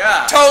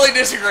 Yeah. Totally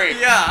disagree.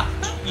 Yeah.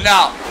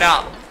 No,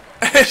 no.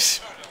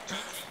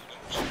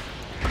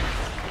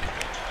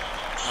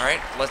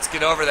 Alright, let's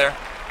get over there.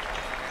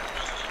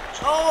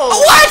 Oh.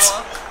 What?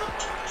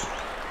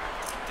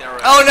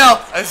 Oh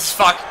no, this is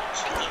fucked.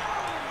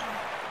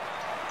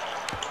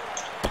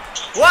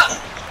 What?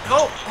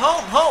 Home.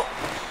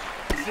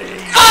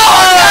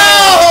 Oh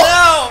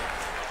no!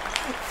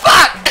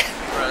 Fuck!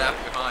 We're left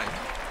behind.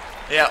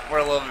 Yeah, we're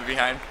a little bit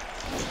behind.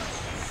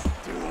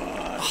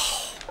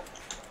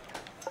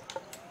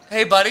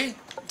 Hey, buddy,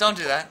 don't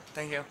do that.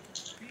 Thank you.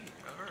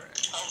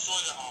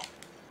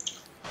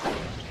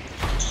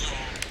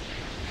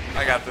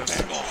 I got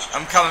this.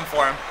 I'm coming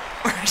for him.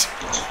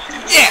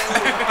 Yeah!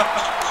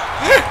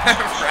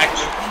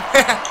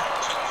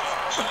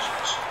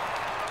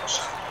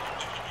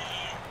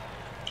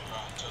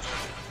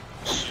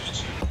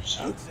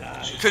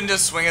 Couldn't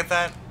just swing at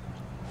that?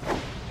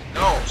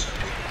 No.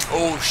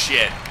 Oh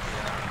shit.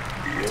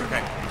 It's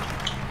okay.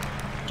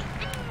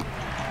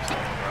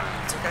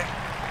 It's okay.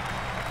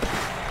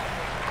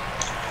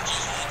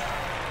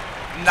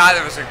 Neither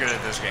of us are good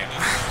at this game.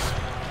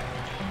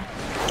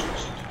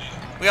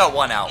 We got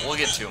one out. We'll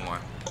get two more.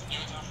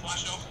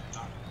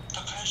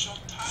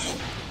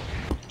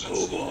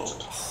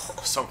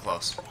 So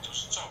close.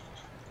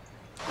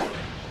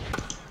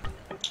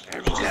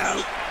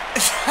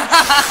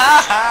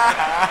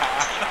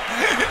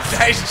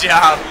 Nice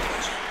job.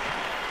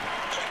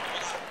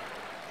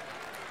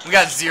 We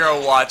got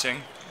 0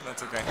 watching.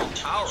 That's okay.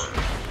 Power.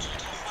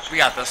 We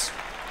got this.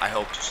 I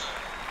hope.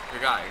 You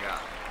got it.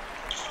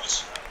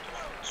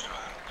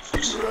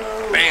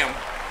 Bam.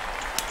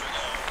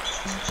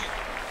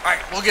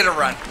 Alright, we'll get a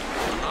run.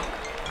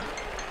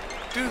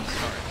 Dude.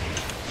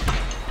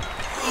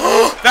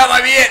 That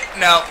might be it.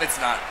 No, it's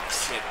not.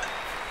 Shit.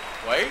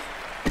 Wait.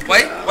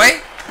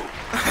 Wait.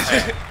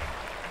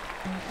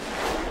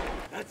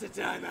 That's a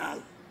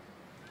timeout.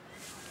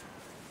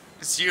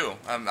 It's you.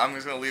 I'm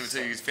just gonna leave it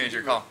till you finish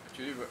your call.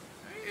 You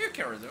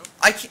can resume.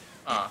 I can't.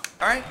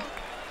 Alright.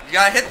 You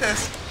gotta hit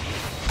this.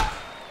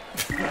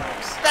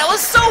 That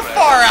was so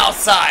far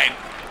outside.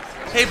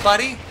 Hey,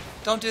 buddy.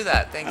 Don't do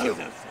that. Thank you.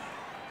 That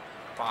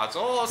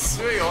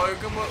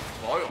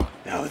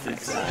was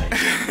inside.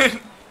 I'm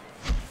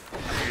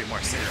gonna get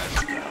more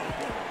cigarettes.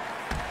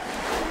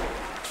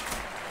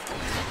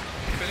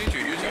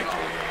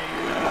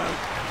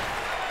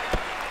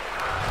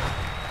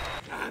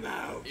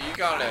 Timeout. 一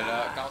个来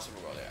了，刚是不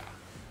过的呀。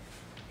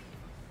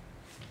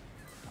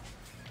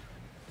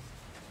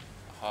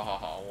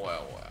好，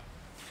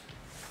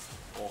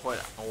我会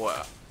的，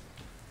我。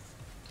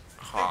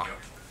好。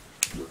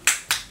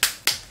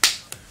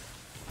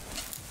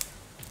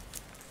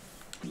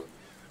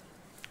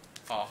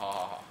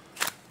好。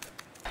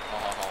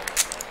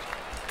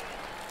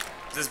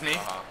Is this me?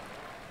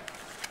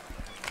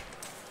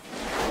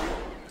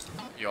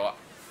 有啊。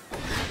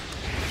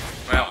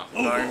 Well,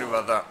 nothing to do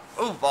about that.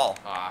 Ooh, ball.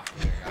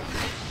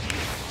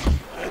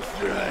 That's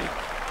right.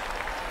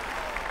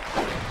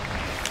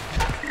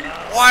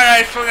 Why did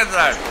I swing at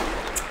that?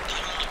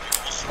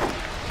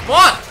 Come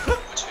on!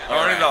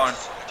 Already going.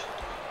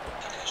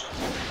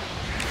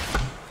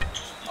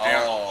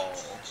 Oh.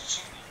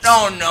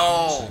 Oh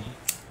no!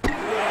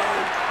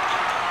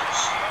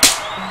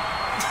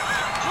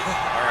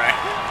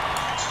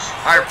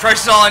 Alright,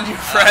 pressure's all on you,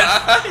 Fred.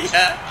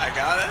 Yeah, I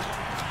got it.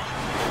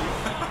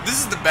 This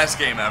is the best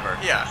game ever.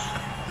 Yeah.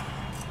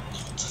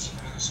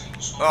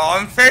 Oh,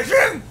 I'm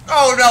facing!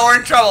 Oh no, we're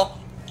in trouble!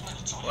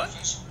 What?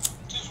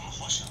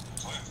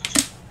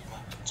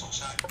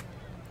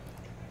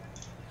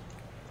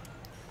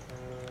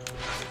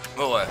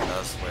 Oh, what?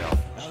 That's way off.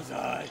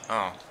 Outside.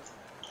 Oh.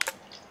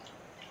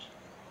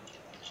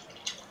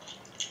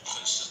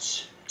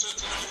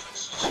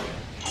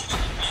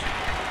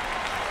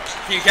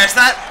 Can you catch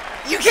that?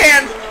 You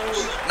can!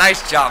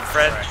 Nice job,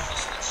 Fred.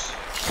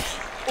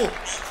 Oh,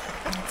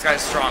 this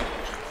guy's strong.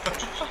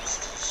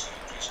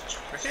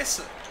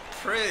 He's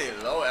pretty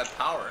low at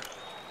power.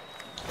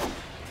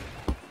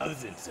 I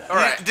was inside. All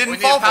right, didn't we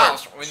fall need for it.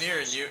 pals. We need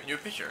a new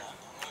pitcher.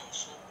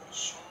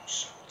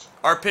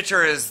 Our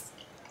pitcher is...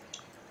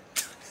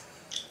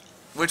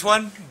 Which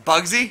one?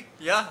 Bugsy?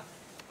 Yeah.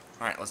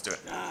 Alright, let's do it.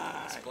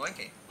 It's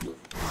blinking.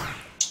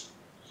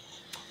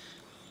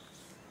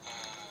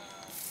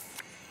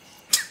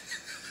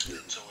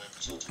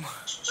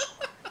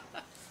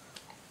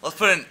 Let's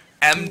put an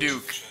M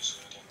Duke.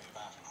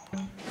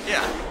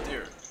 Yeah,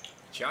 dude.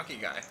 Chunky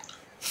guy.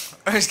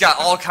 He's got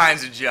all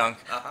kinds of junk.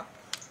 Uh-huh.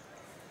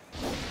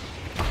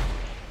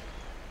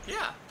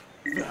 Yeah.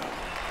 Pretty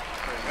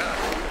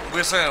good.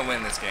 We're still gonna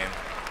win this game.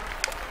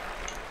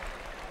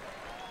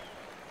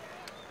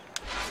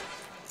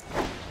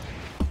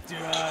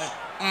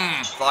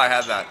 Thought I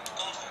had that.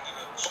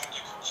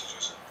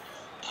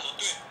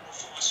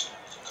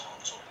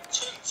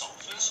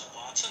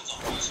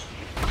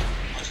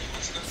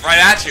 Right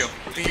at you.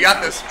 I think you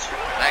got this.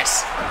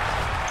 Nice.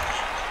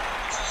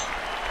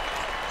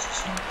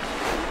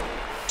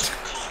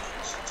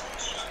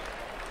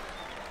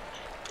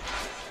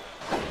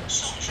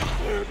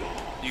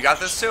 You got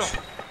this too. Nice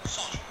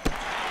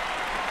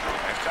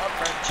job,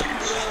 Fred.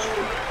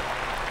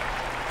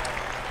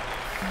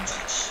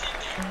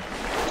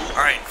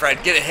 Alright,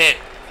 Fred, get a hit.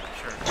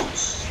 Sure.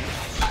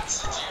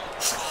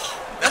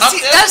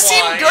 That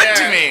seemed good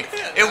to me.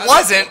 It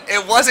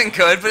wasn't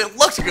good, but it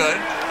looked good.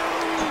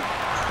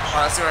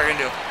 Alright, let's see what I can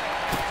do.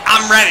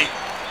 I'm ready.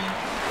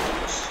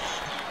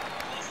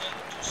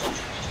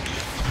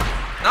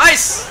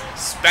 Nice!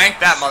 Spank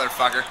that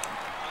motherfucker.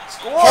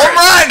 Score! Home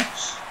run!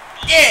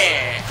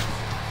 Yeah!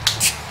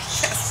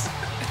 Yes.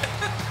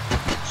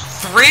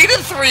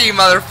 3-3,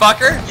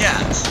 motherfucker. Yeah.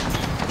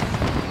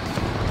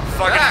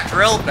 Fucking Back.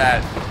 drill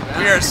bad.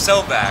 We are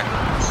so back.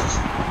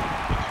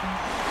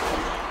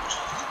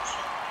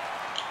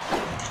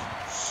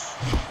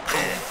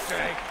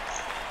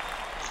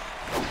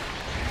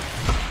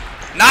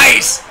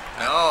 Nice!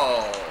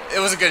 No. It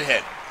was a good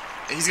hit.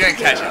 He's gonna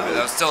catch it, but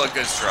that was still a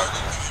good stroke.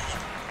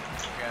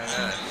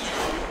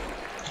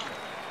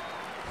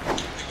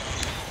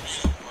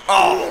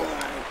 Oh!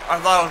 I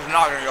thought it was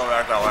not gonna go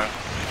back that way.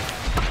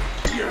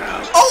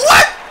 Oh,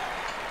 what?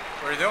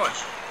 What are you doing?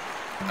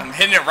 I'm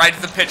hitting it right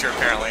to the pitcher,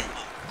 apparently.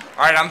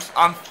 Alright,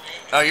 I'm...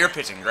 Oh, you're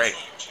pitching. Great.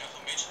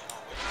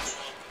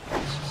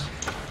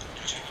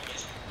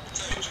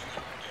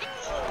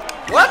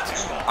 What?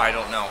 I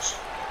don't know.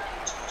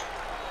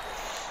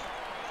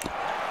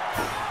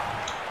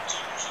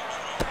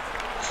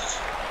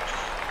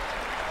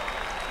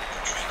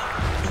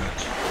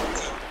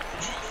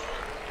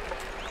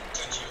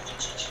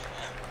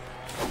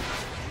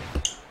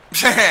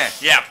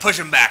 Yeah, push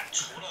him back.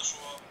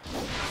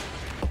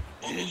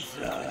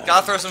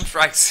 Gotta throw some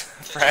strikes,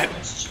 Fred.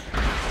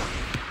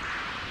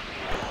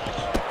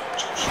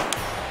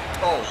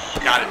 Oh,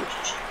 got it.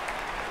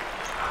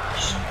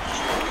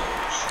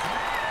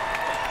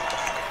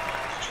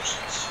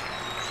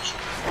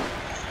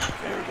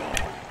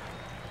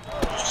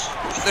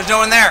 There's no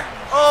one there.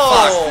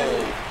 Oh!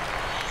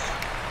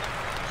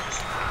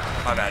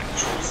 Fuck. My bad.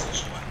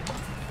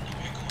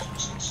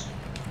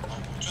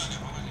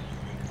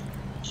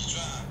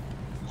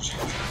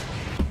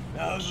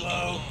 That was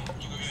low.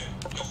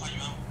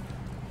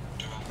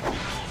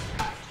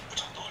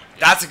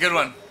 That's a good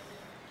one.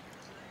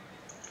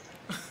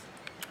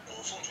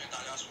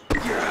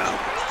 You're out.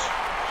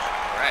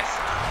 Alright.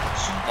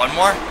 One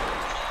more?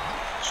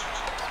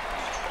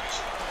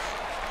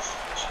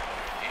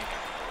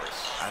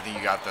 I think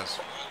you got this.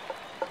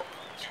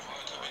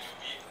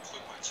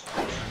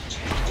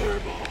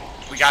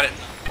 We got it.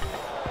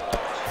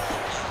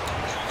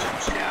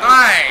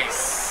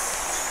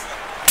 Nice!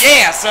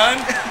 Yeah, son!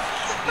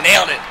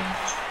 Nailed it.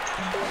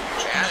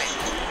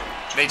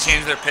 They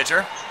changed their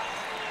pitcher.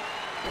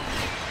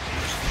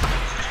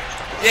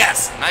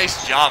 Yes!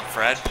 Nice job,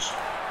 Fred.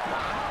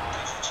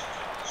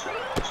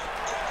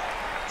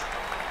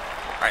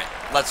 Alright,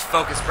 let's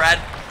focus, Brad.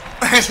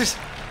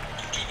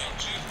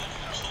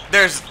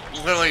 There's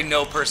literally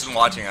no person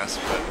watching us,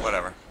 but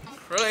whatever.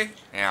 Really?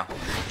 Yeah.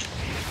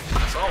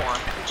 I saw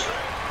one.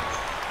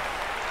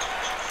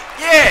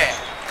 Yeah!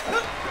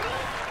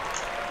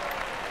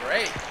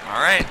 Great.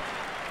 Alright.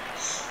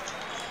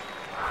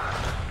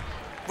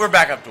 We're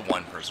back up to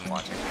one person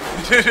watching.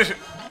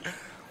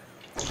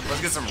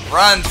 Let's get some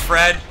runs,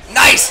 Fred.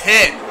 Nice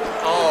hit!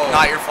 Oh.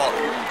 Not your fault.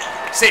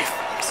 Safe.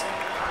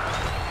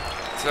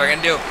 That's what I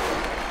can do.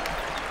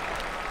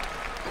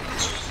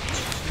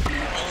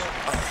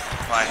 Oh,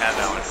 if I had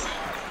that one.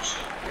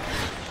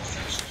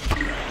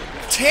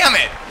 Damn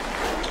it!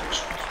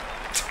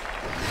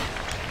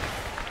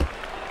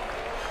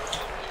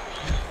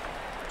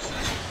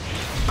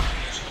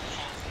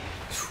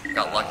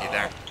 Got lucky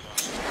there.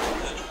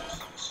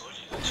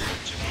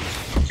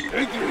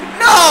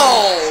 No!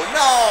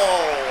 No!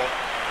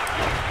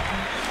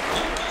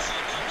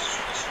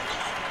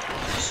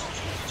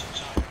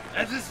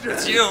 That's a strike.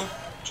 It's you. I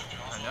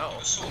know.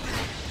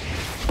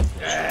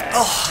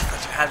 Oh, I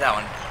thought you had that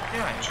one.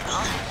 Yeah,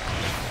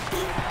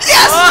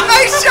 Yes!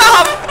 Nice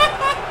job!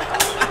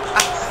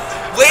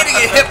 Way to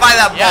get hit by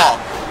that Yeah. ball.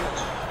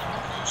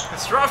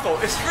 Struffle!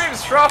 Extreme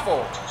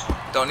Struffle!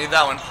 Don't need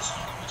that one.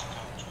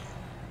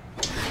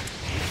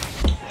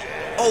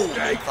 Oh,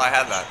 I thought I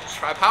had that.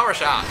 Try Power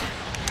Shot.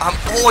 I'm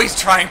always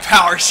trying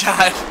Power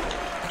Shot.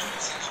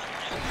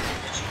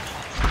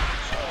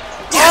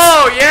 Yes!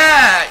 Oh,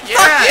 yeah! Yeah!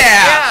 Fuck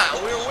yeah!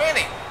 Yeah! We're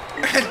winning!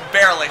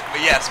 Barely,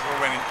 but yes, we're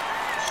winning.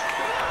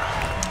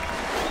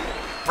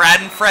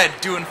 Brad and Fred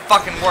doing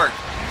fucking work.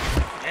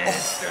 And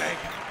strike.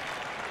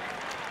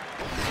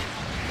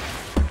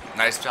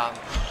 Nice job.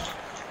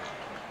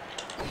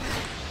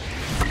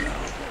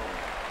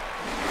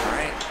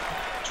 Alright.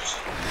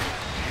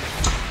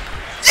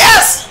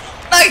 Yes!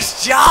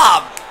 Nice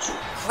job!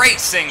 Great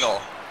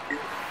single. We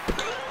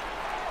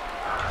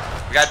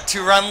got a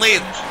 2-run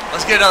lead.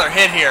 Let's get another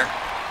hit here.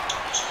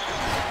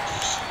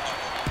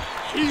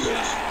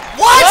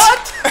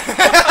 What?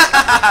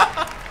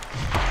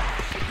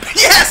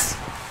 Yes!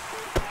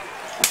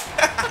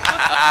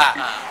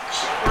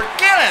 We're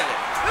getting it!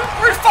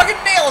 We're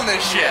fucking nailing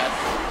this shit.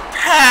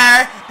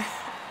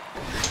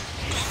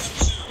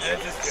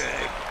 That's a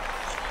strike.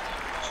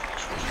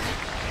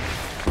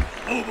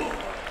 Oh boy.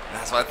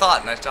 That's what I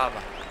thought. Nice job.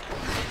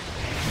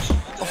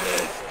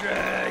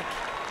 Strike.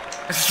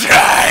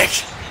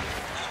 Strike!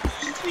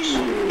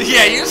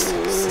 Yeah, you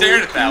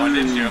stared at that one,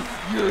 didn't you?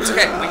 It's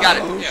okay, we got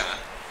it. Yeah.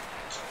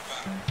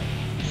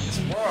 It's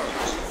more.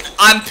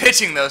 I'm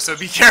pitching though, so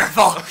be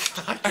careful.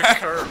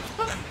 Curve.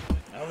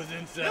 I was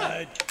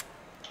inside.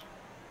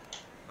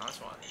 Nice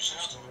one.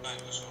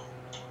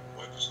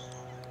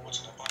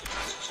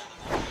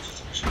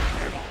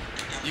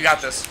 You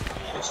got this.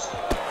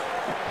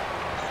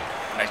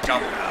 Nice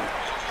jump.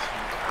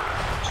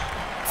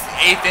 It's the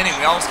 8th inning.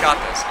 We almost got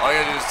this. All you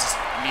gotta do is just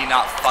me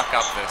not fuck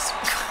up this.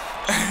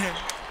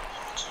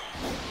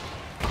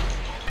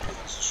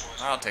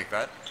 I'll take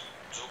that.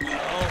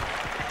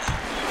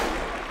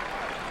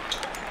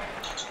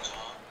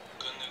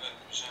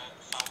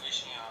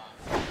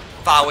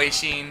 Fa Wei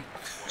Xin.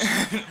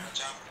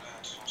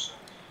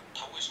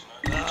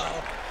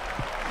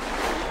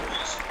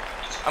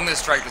 I'm gonna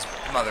strike this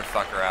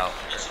motherfucker out.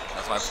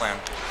 That's my plan.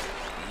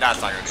 That's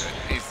not gonna do it.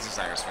 He's just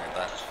not gonna swing at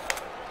that.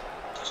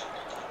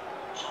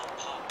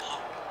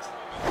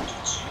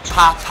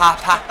 Pa pa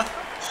pa.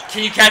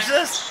 Can you catch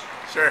this?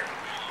 Sure.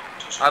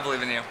 I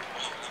believe in you.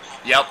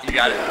 Yep, you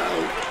got it.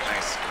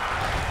 Nice.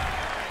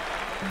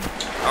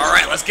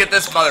 Alright, let's get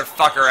this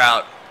motherfucker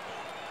out.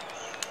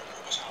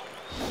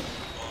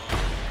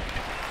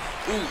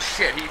 Ooh,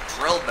 shit, he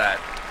drilled that.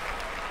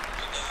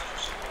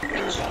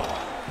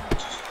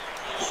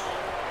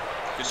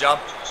 Good job.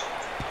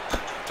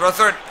 Throw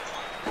third.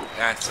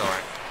 Yeah, it's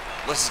alright.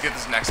 Let's just get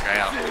this next guy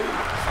out.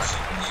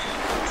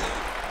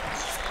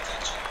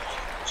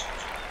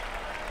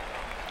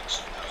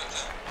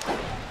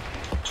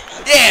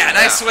 Yeah,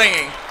 nice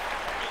swinging.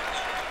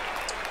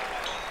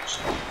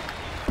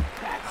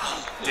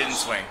 Didn't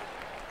swing.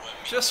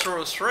 Just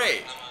throw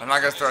straight. I'm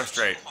not gonna throw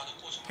straight.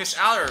 His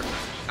outer.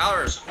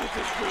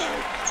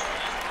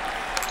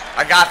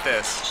 I got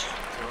this.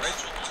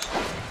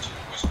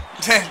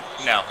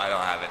 No, I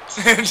don't have it.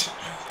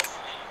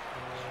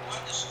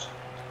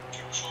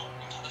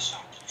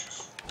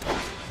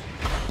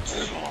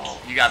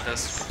 You got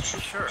this.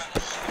 Sure.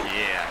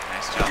 Yeah,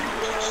 nice job.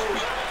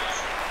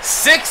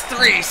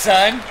 6-3,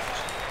 son.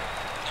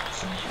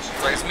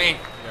 Looks like it's me.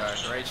 Yeah,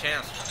 great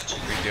chance.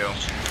 We do.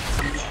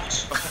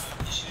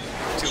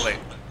 Too late.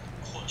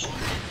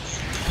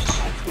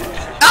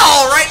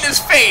 Oh, right in his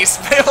face,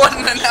 but it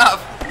wasn't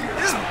enough.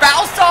 It just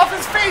bounced off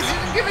his face. He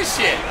didn't give a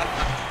shit.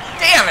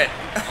 Damn it.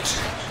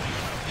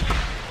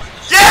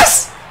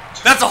 Yes!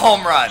 That's a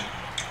home run.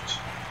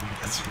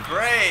 That's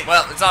great.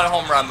 Well, it's not a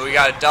home run, but we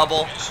got a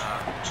double.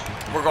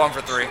 We're going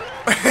for 3.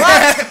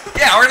 What?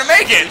 Yeah, we're gonna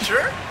make it. You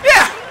sure?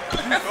 Yeah.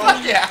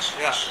 Fuck yeah.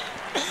 Yeah.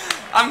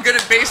 I'm good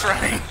at base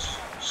running.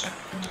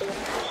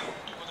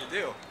 You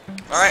do.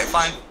 Alright,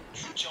 fine.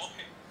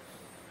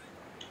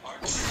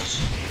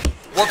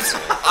 Whoops.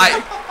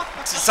 I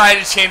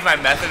decided to change my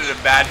method at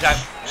a bad time.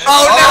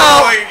 Oh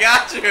no! He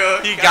got you.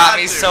 He got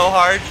me so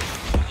hard.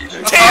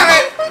 Damn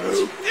it!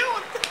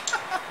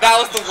 That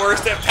was the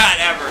worst at bat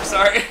ever.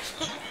 Sorry.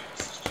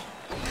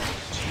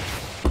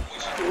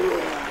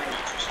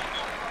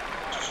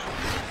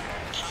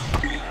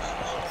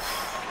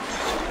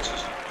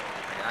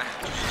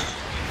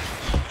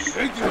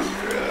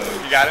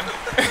 You got him?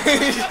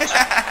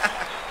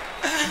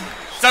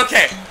 It's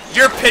okay.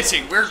 You're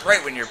pitching. We're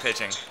great when you're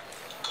pitching.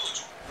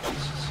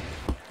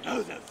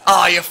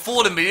 Oh, you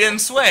fooled him, but he didn't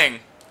swing.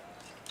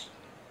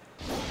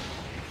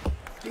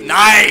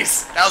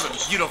 Nice! That was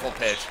a beautiful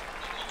pitch.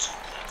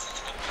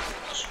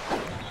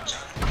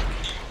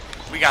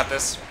 We got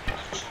this.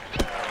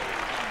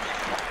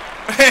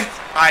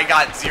 I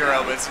got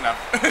 0, but it's enough.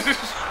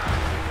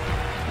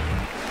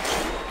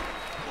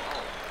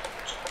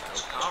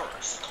 Power.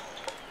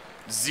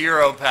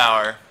 0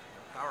 power.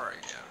 Power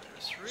again.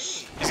 3.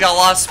 He's got a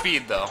lot of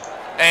speed, though.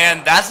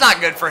 And that's not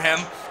good for him.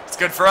 It's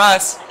good for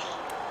us.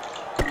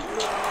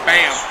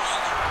 Bam.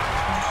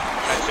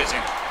 Nice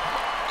pitching.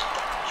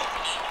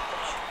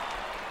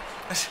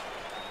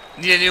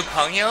 Need a new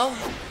Pungyo?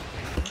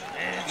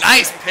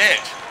 Nice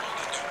pitch.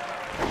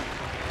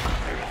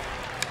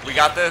 We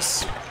got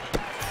this.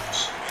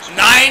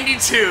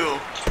 92.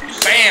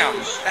 Bam.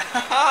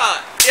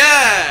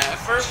 Yeah,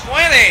 first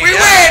winning. We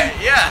win.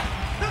 Yeah.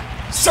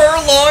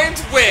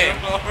 Sirloins win.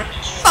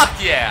 Fuck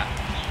yeah.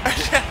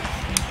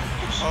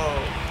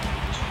 Oh.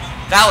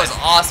 That was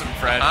awesome,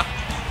 Fred. Huh?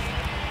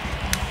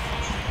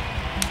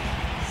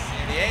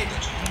 San Diego.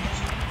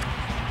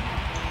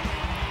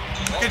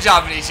 Good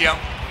job, Benicio.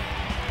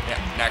 Yeah,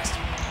 next.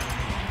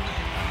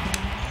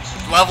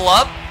 Level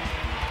up?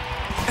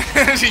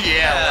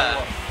 Yeah, level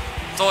up.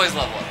 It's always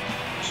level up.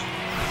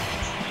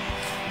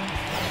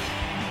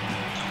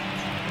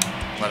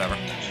 Whatever.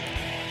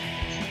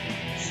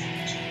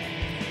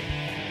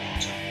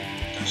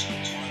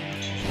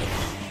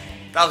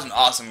 That was an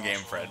awesome game,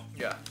 Fred.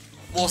 Yeah.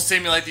 We'll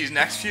simulate these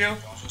next few.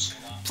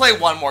 Play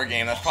one more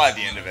game, that's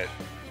probably the end of it.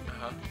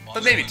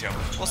 But maybe two.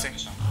 We'll see.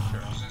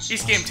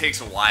 Each game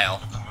takes a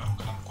while.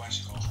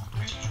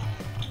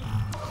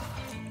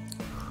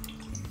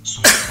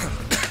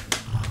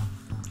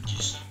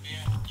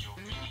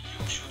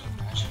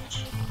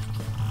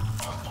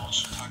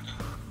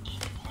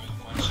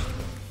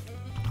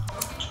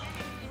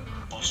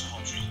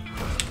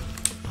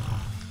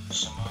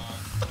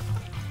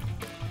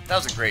 That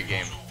was a great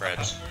game, Fred.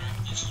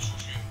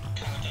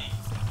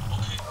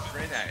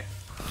 Very nice.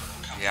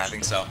 Yeah, I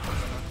think so.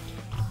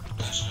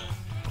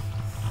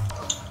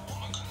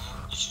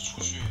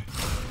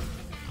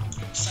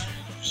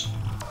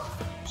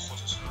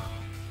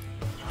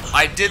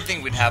 I did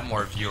think we'd have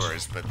more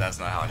viewers, but that's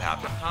not how it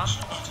happened.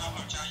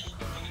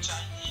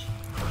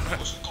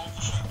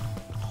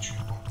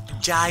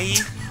 Jai.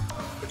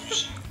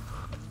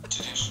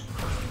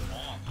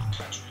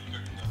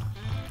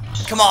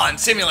 Come on,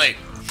 simulate.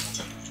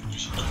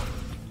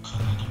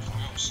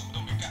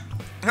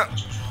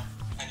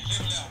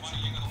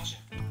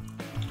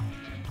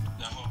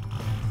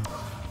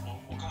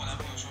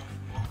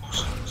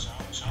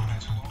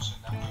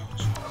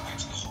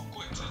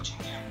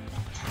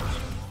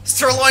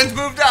 Sirloin's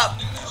moved up.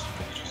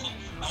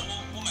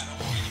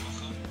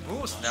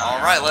 Ooh, All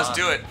right, let's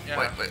do it.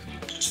 Yeah. Wait.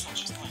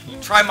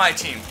 Try my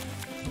team.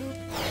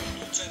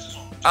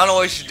 I don't know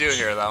what we should do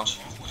here, though.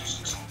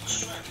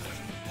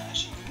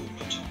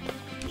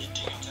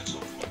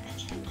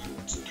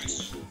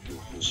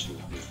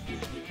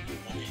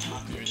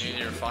 You need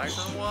your fight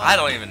for a while? I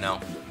don't even know.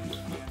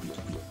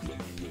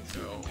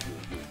 So,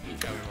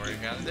 tell me what you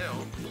gotta do.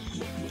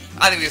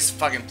 I think we just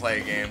fucking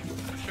play a game.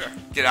 Sure.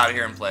 Get out of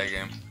here and play a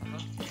game.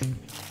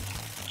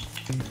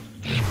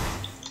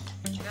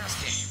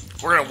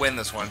 We're gonna win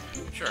this one.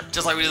 Sure.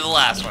 Just like we did the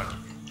last one.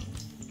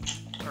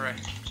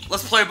 Alright.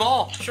 Let's play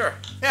ball. Sure.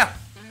 Yeah.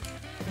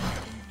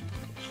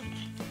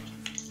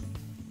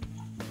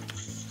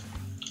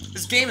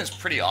 This game is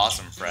pretty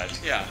awesome, Fred.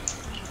 Yeah.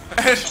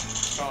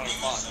 Fun.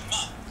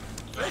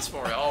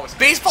 Baseball always.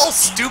 Baseball's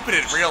stupid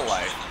in real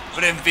life,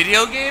 but in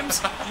video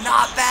games,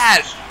 not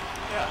bad.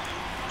 Yeah.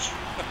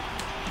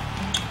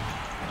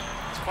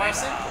 It's quite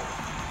simple.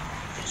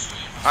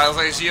 Alright, let's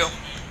race you.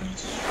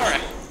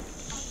 Alright.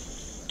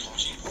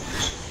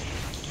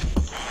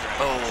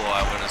 Oh,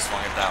 I would have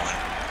swung at that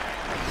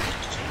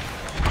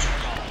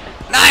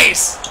one.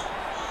 Nice!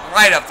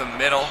 Right up the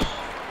middle.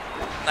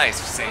 Nice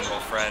single,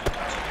 Fred.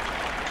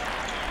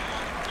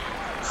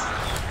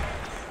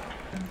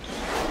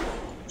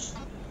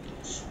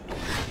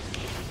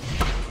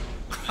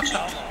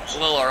 A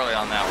little early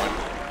on that one.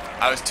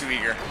 I was too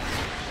eager.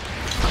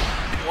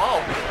 Whoa.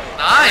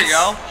 Nice. There you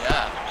go.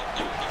 Yeah.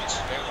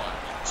 Big one.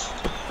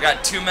 We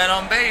got 2 men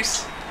on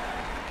base.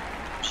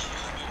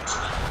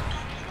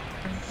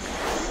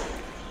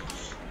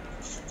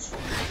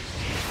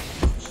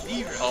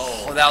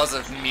 Oh, that was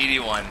a meaty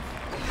one.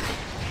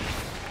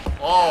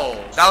 Oh.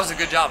 That was a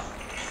good job.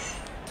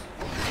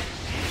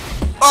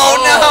 Oh,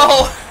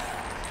 no!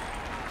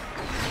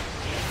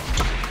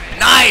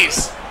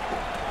 Nice!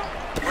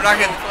 We're not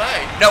getting...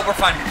 play. No, we're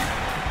fine.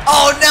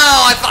 Oh, no!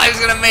 I thought he was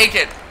going to make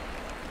it.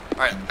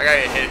 Alright, I got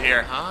to get hit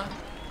here. Huh?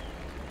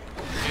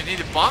 You need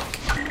a bunk?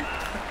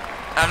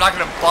 I'm not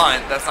going to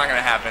bunt. That's not going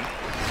to happen.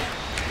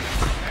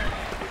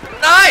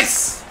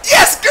 Nice!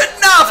 Yes! Good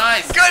enough!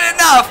 Nice. Good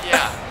enough!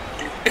 Yeah.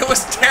 It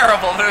was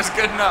terrible, but it was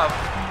good enough.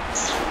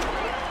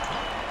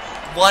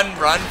 1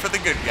 run for the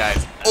good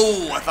guys.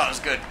 Oh, I thought it was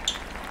good.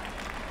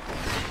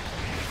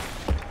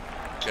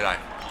 Good eye.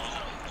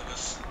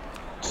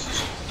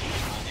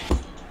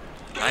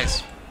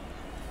 Nice.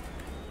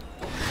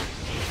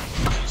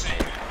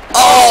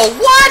 Oh,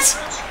 what?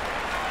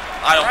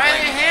 I don't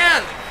Right think.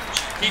 hand.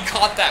 He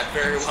caught that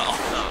very well.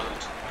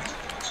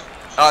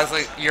 Oh, it's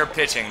like you're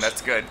pitching.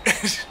 That's good.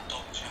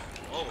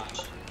 Oh.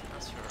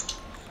 That's your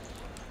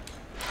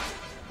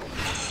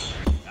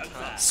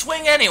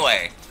Swing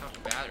anyway.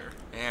 tough batter.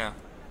 Yeah.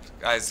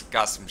 Guy's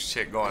got some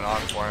shit going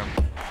on for him.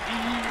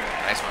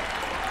 Nice one.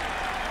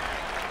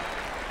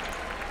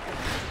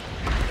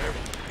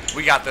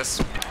 We got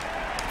this.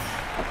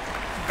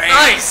 Bam.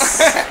 Nice.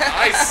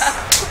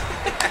 Nice.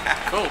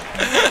 Cool.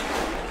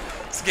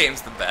 This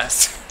game's the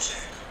best.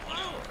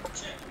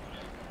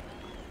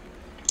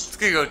 It's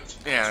gonna go.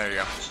 Yeah, there you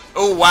go.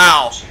 Oh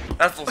wow,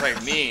 that feels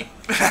like me.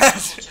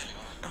 That's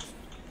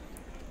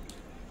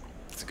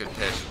a good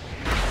pitch.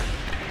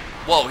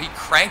 Whoa, he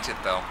cranked it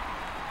though.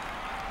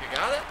 You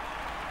got it?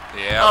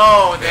 Yeah.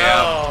 Oh no!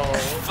 Yeah.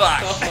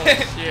 Fuck. Oh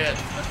shit!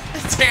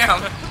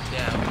 Damn.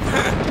 Yeah.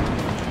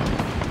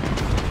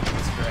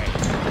 That's great.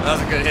 That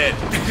was a good hit.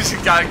 You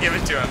gotta give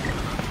it to him.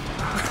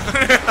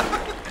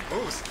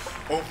 Boost.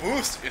 Oh,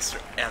 boost. It's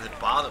At the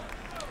bottom.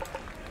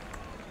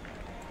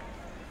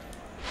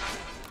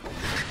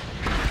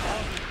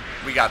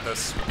 We got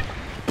this.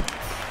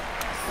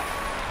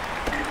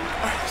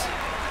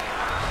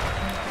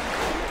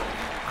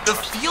 The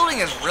fielding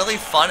is really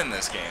fun in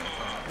this game.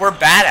 We're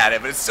bad at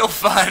it, but it's still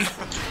fun.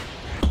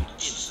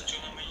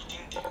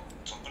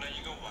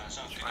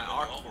 Try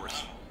our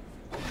course.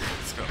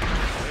 Let's go.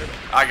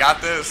 I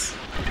got this.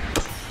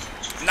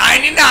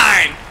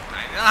 99!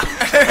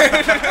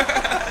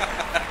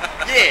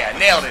 Yeah,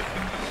 nailed it.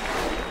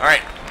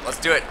 Alright, let's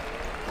do it.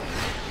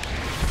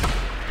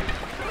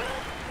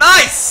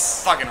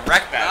 Nice! Fucking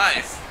wreck that.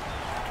 Nice.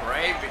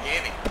 Great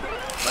beginning.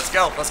 Let's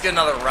go. Let's get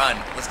another run.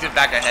 Let's get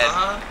back ahead.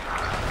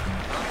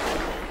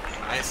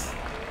 Nice.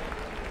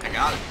 I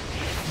got it.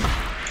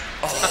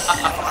 Oh,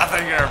 I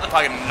thought you were gonna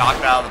fucking knock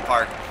it out of the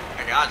park.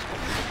 I got you.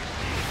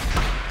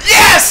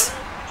 Yes!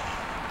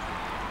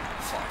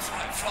 Fly,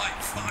 fly, fly,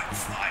 fly,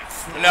 fly,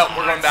 fly. No,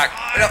 we're going back.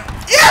 No.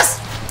 Yes!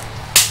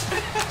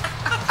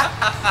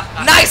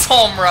 Nice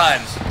home run.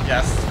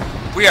 Yes.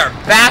 We are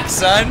back,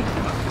 son.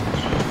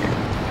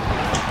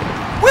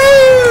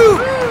 Woo!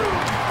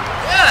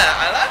 Yeah,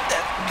 I like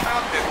that.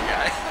 Confident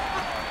guy.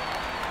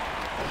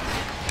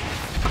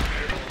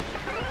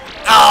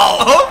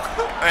 Oh!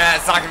 Yeah,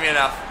 it's not gonna be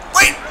enough.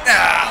 Wait!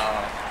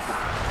 Ah.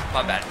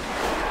 My bad.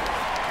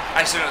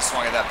 I shouldn't have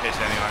swung at that pitch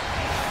anyway.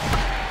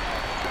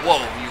 Whoa,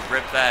 you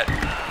ripped that.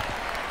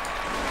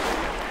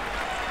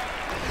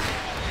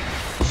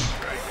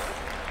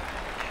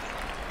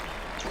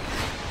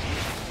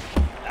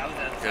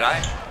 Did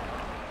I?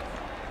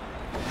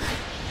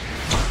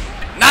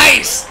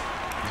 Nice!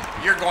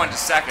 You're going to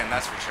second,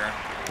 that's for sure.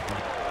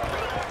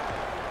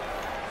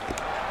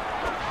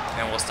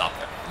 And we'll stop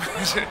there.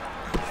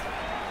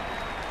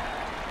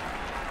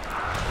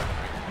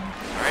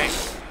 Alright,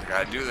 I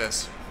gotta do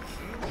this.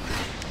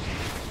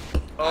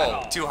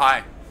 Oh, too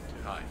high.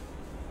 Too high.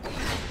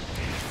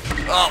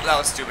 Oh, that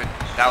was stupid.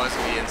 That was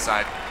the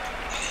inside.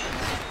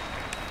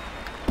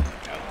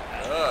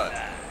 Ugh.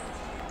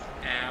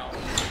 Ow.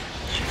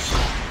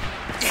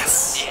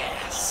 Yes!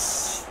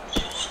 Yes.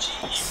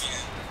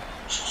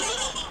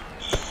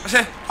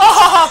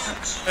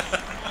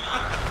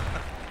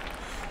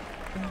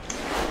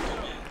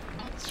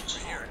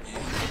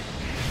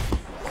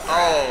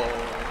 Oh,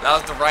 that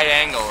was the right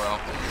angle, though.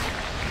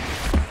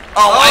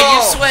 Oh, why'd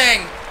you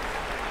swing?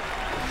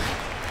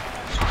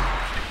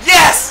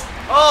 Yes!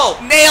 Oh!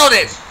 Nailed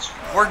it!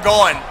 We're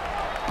going.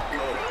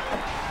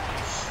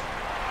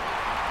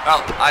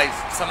 Oh, I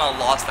somehow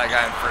lost that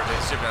guy in first.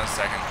 It should have been a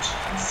second.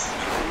 Yes.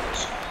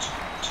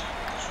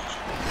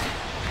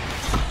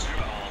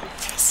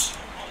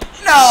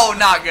 No,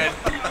 not good.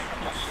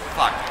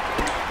 Fuck.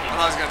 I thought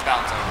I was gonna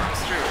bounce over.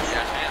 It's true.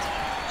 Yeah, chance.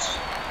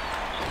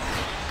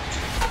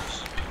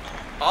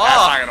 Oh,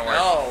 that's not gonna work.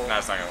 No.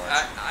 That's not gonna work.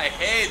 I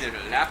hated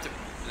it. Left to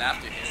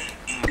hit.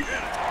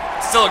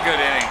 Still a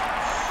good inning.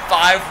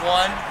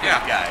 5-1.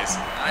 Yeah. Good guys.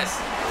 Nice.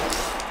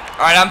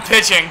 Alright, I'm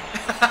pitching.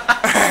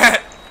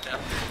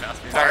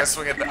 He's not gonna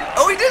swing at that.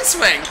 Oh, he did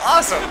swing.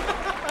 Awesome.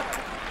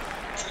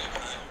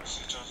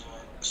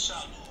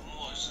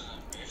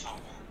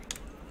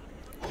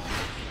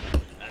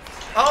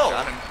 Oh!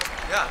 Got him.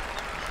 Yeah.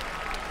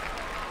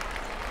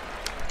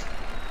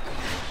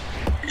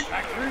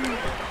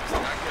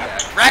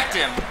 Wrecked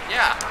him.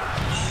 Yeah.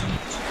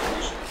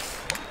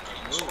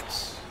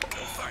 Moves. Go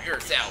fuck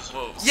yourself,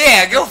 moves.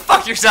 Yeah, go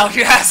fuck yourself,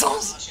 you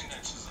assholes.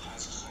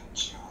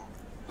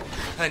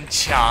 And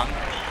Chong.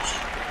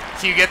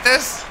 Can you get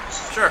this?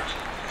 Sure.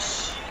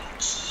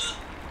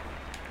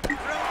 You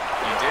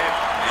did.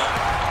 Yeah.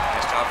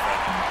 Nice job, Fred.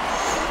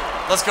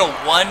 Let's go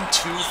 1,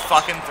 2,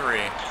 fucking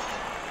 3.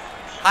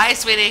 Hi,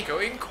 sweetie. Go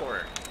in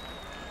corner.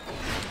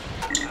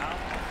 Yeah.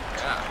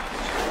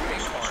 Go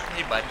in corner.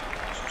 Hey, bud.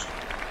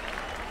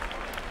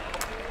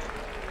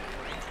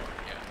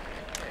 Yeah.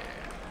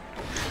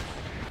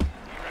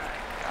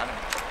 Got him.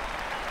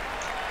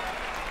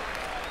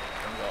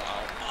 Don't go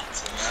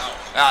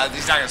out.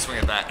 He's not gonna swing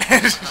at that.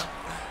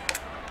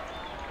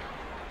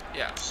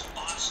 Yeah.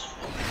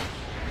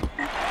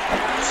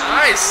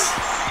 Nice.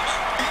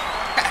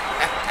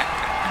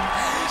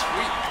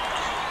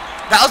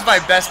 That was my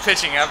best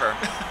pitching ever.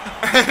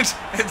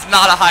 It's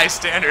not a high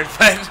standard,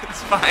 but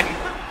it's fine.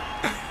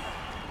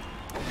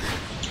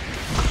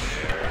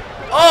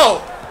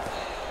 Oh!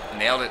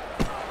 Nailed it.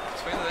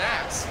 Swing the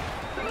axe.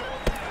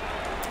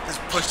 Just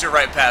pushed it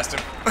right past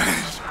him.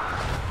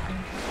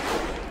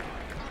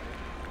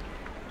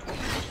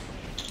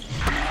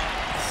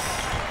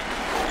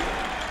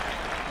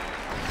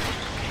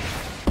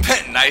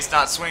 Nice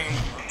not swinging.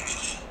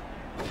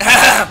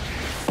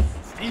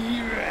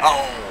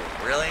 Oh,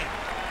 really?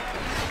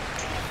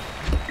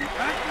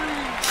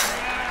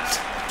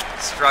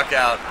 struck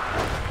out.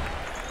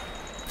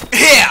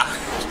 Yeah!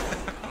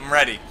 I'm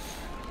ready.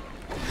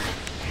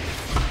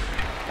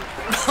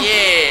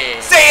 Yeah.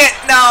 Say it!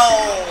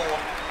 No!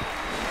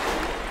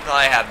 No,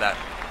 I had that.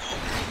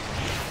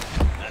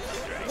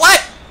 What?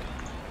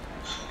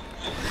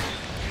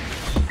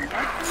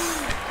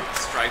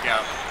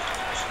 Strikeout.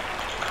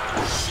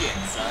 Shit,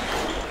 son.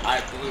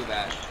 I blew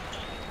that.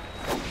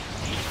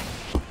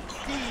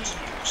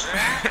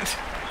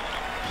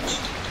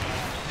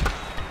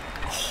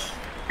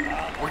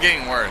 We're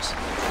getting worse.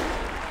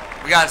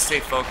 We gotta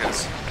stay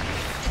focused.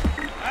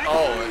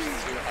 Oh, it's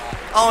too hot.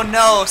 Oh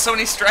no, so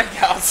many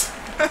strikeouts.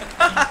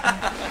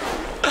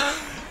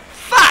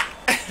 Fuck!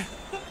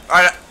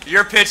 Alright,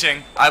 you're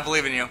pitching. I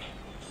believe in you.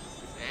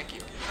 Thank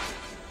you.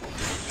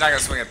 Not gonna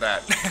swing at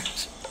that.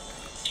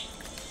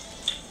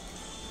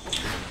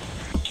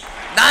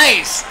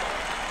 Nice!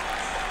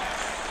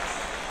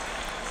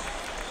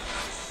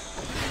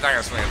 Not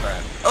gonna swing at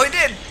that. Oh, he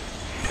did!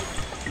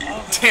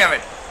 Damn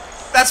it.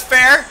 That's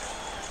fair.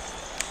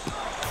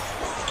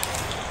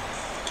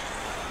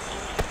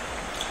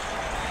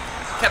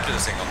 Kept it a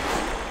single.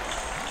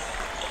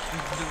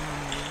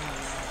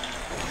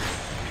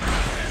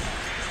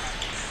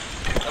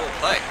 Double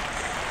play.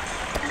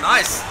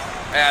 Nice.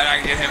 And I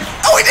can get him.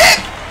 Oh, he did!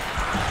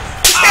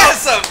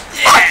 Awesome!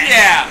 Fuck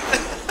yeah!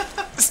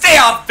 Stay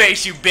off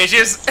base, you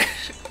bitches!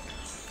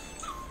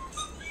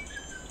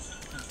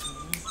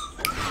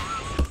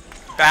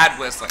 Bad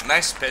whistling.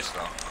 Nice pitch,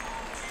 though.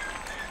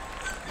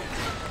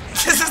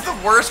 This is the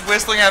worst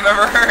whistling I've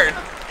ever heard.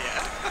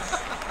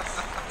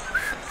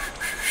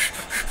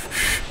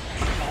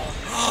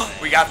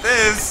 We got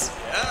this.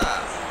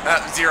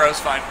 Yeah. Zero's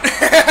fine.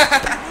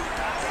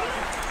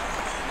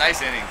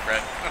 Nice inning,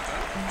 Fred.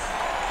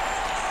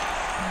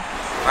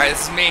 Alright,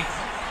 this is me.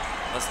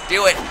 Let's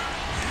do it.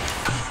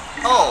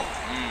 Oh.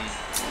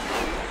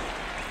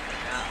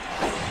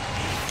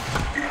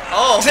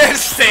 Oh.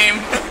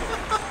 Same.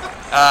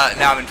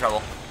 Now I'm in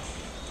trouble.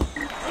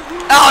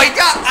 Oh, he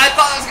got. I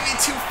thought it was gonna be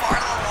too far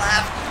to the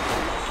left.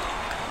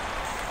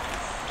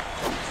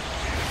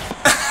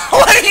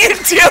 What are you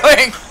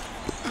doing?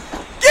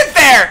 Get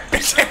there!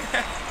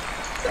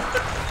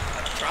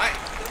 Try.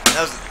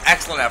 That was an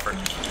excellent effort.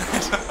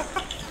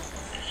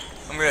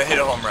 I'm gonna hit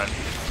a home run.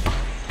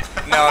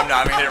 No, I'm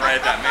not. I'm gonna hit it right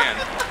at that man.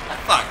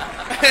 Fuck.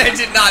 I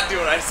did not do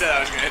what I said I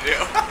was gonna do.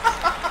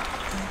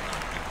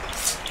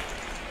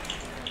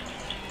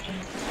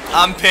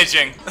 I'm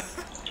pitching.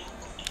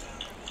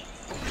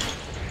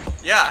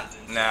 Yeah.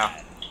 No.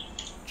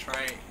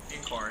 Try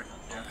incorn.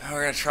 Yeah.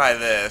 We're gonna try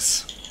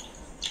this.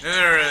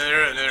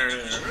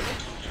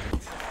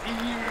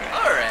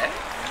 Alright.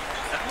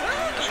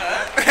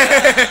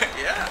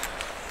 Yeah.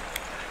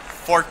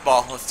 Fork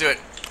ball. Let's do it.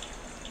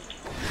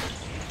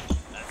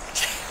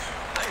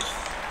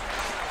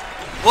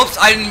 Whoops,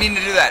 I didn't mean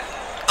to do that.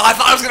 Oh, I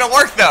thought it was gonna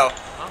work though.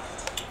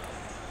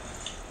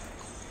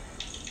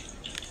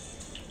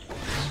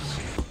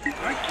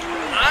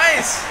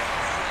 Nice.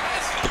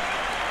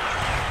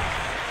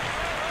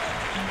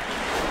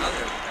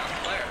 Another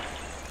player.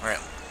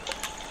 Alright.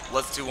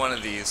 Let's do one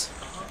of these.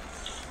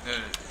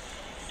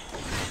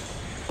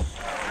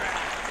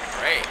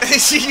 Great.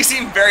 You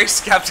seem very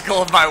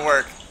skeptical of my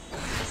work.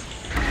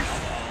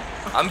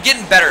 I'm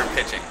getting better at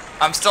pitching.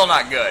 I'm still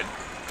not good.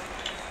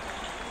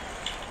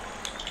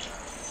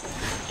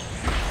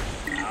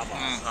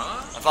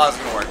 I thought it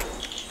was gonna work.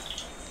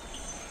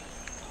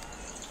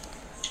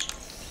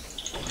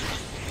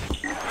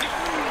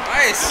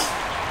 Nice.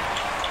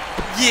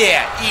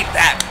 Yeah, eat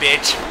that,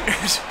 bitch.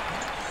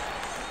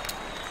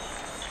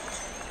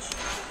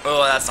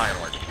 Oh, that's not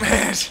gonna work.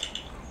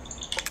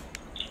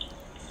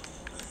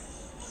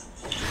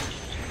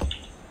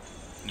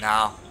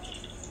 No.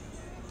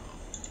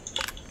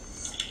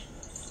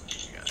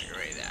 You got a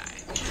great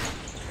eye.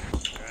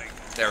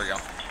 There we go.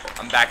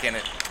 I'm back in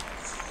it.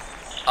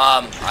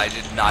 I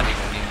did not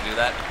even need to do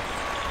that.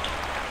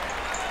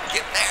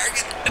 Get there,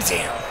 get there.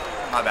 Damn.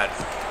 My bad.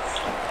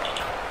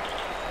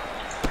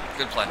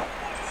 Good play.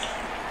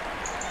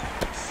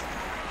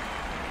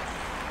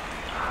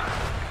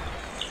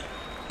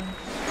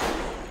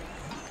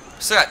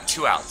 Still got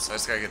 2 outs, so I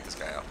just gotta get this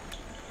guy out.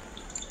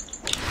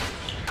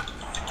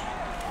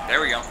 There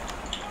we go.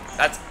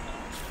 That's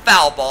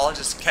foul ball.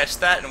 Just catch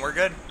that and we're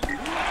good.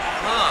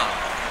 Huh.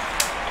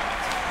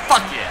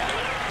 Fuck yeah.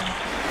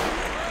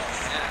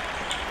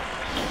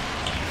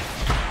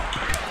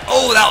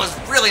 Oh, that was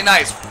really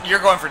nice. You're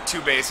going for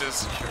 2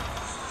 bases.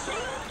 Sure.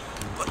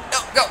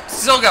 No, go.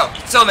 Still go.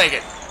 Still make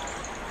it.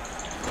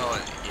 Oh,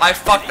 yeah. I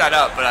fucked that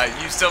up, but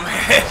you still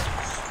made it.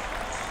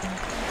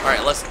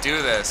 Alright, let's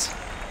do this.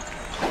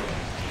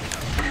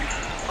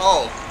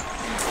 Oh,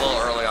 it's a little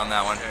early on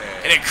that one.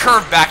 And it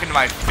curved back into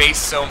my face,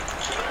 so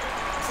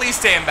please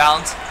stay in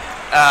balance.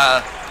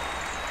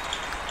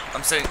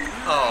 I'm saying,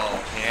 oh,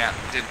 yeah,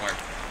 it didn't work.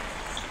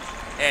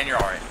 And you're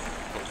alright.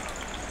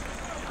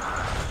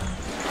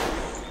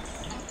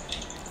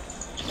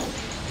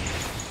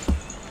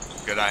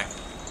 Good eye.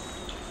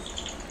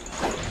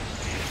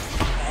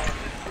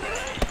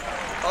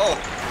 Oh,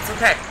 it's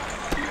okay.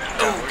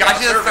 Ooh,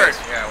 got you the third.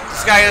 Yeah,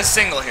 This guy is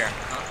single here.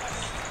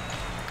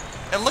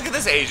 And look at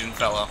this Asian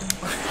fellow.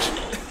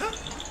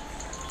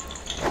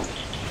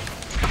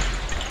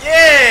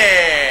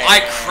 yeah!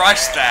 I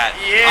crushed that.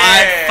 Yeah!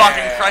 I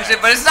fucking crushed it,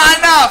 but it's not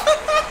enough!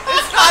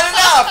 It's not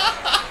enough!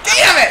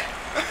 Damn it!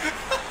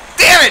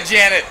 Damn it,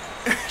 Janet!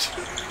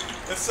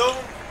 It's so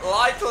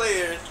likely.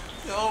 It's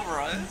so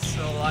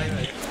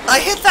likely. I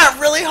hit that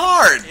really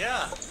hard!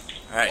 Yeah.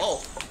 Alright.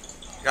 Oh.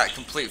 Got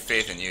complete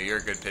faith in you. You're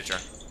a good pitcher.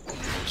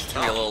 Just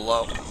gonna be a little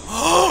low.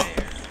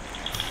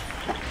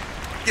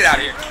 Get out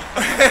of here.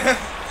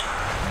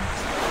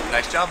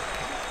 Nice job.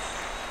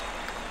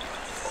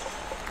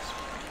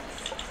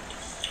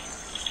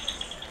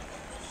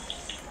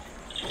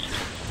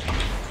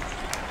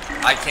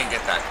 I can't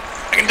get that.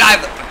 I can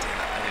dive. Oh, damn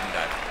it. I didn't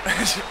dive.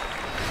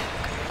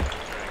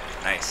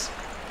 Nice.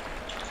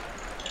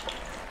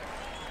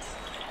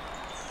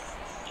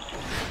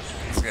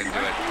 It's gonna do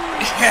it.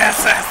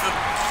 Yes,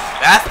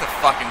 that's the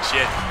fucking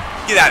shit.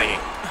 Get out of here.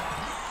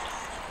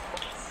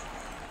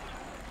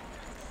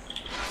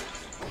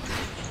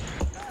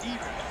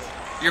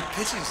 Your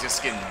pitching's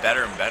just getting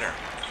better and better.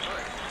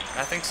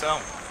 I think so.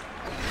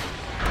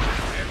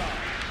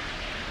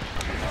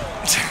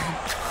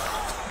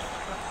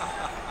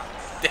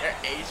 They're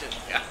Asian.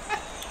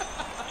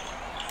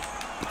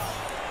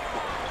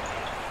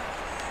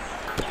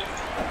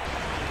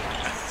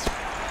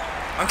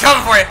 I'm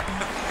coming for you.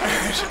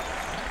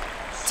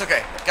 It's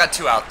okay. Got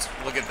 2 outs.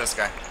 Look at this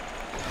guy.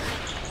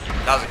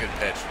 That was a good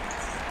pitch.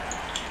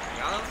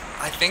 Got him?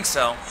 I think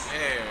so.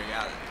 Yeah,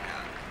 got it.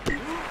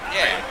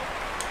 Yeah.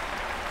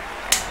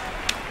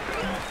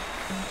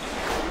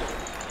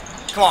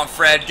 Come on,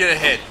 Fred. Get a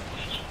hit.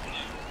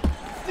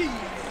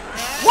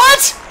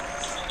 What?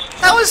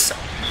 That was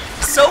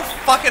so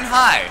fucking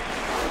high.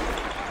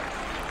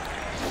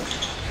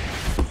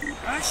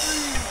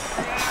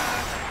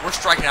 We're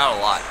striking out a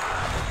lot.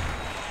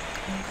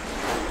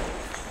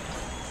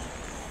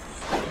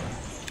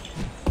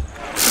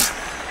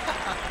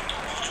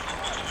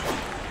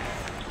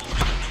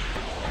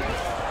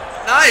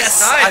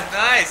 Nice, Yes,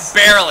 nice.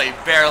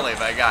 Barely,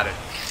 but I got it.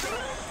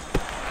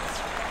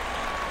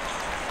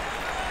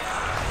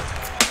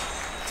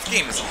 This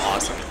game is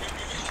awesome.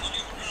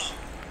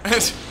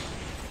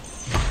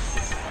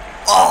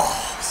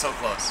 Oh, so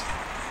close.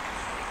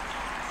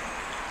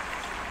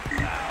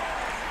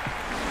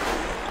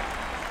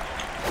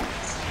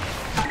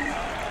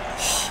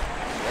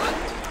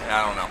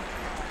 I don't know.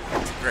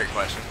 It's a great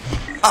question.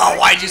 Oh,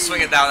 why'd you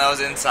swing it down? That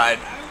was inside.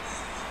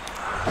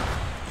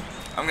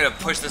 I'm gonna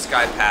push this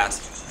guy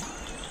past.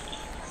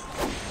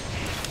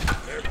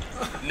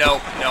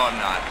 Nope, no I'm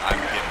not. I'm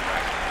getting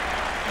back.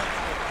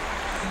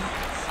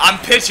 I'm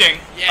pitching.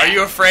 Yeah. Are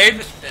you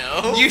afraid?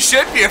 No. You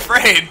should be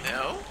afraid.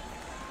 No.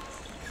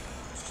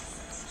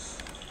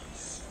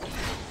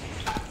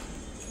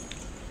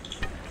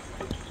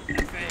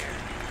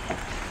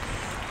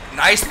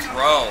 Nice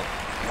throw.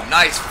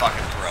 Nice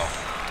fucking throw.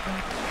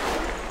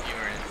 You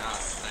were not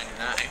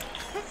 99.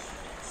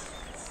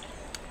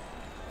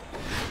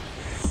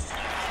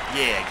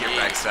 Yeah, get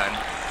wrecked, son.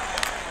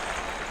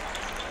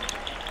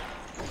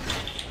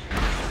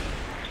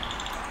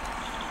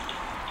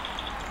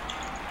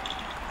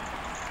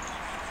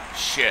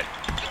 Shit.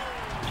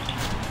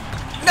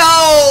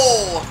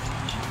 No!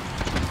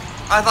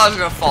 I thought it was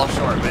gonna fall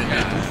short, but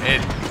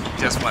it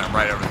just went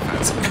right over the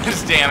fence.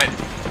 Damn it.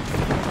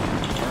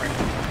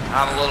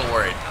 I'm a little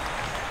worried.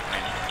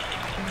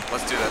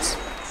 Let's do this.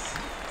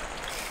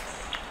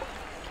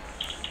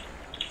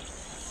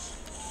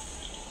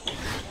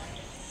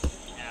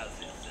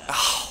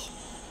 Oh.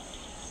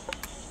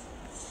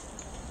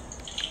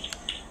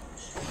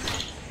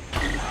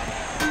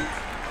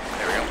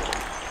 There we go.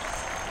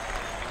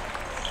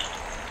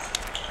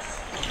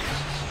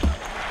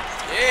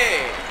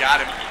 Yeah.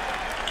 Got him.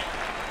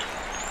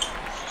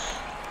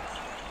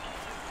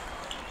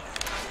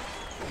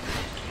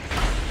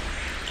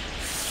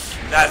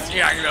 That's,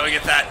 you're not gonna be able to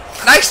get that.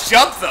 Nice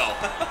jump though.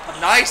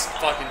 Nice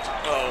fucking.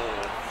 Oh.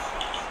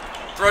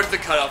 Throw it to the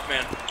cutoff,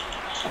 man.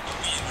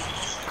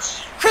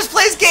 Chris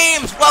plays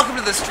games. Welcome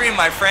to the stream,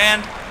 my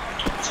friend.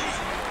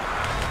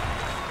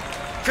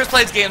 Chris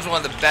plays games.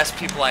 One of the best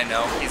people I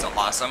know. He's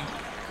awesome.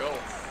 Cool.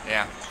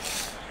 Yeah.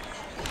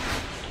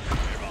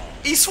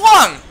 He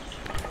swung.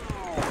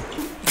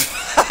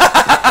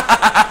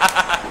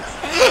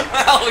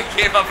 Well, we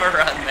gave up a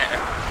run there.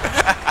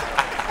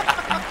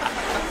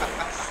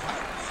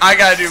 I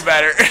gotta do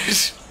better.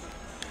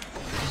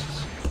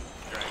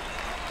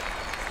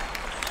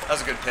 That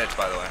was a good pitch,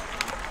 by the way.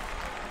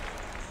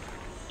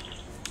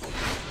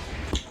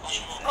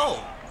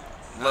 Oh.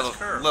 Little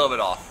bit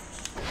off.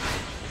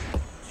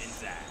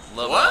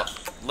 Little What? bit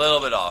off. Little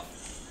bit off.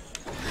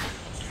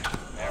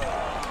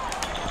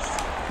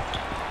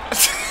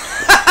 What's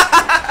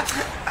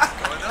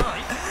going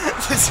on?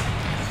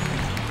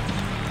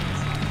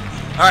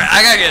 Alright,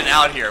 I gotta get an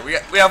out here.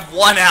 We have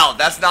 1 out.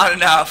 That's not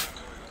enough.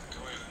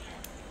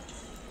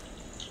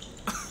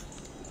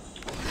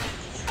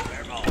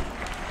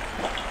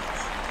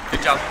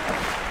 Good job.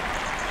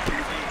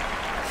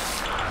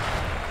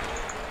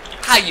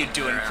 How you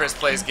doing, Chris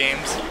Plays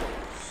Games?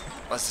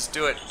 Let's just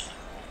do it.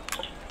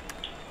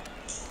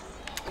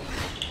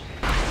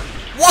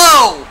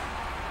 Whoa!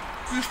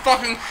 You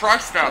fucking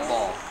crushed that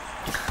ball.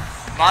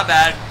 My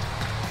bad.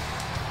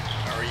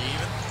 Are we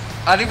even?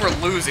 I think we're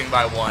losing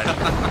by 1.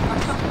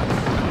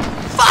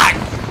 Fuck!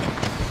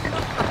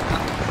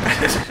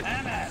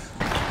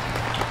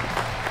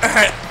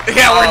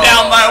 Yeah, we're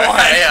down by 1.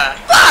 Yeah.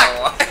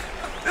 Fuck!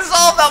 This is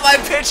all about my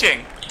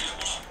pitching.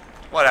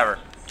 Whatever.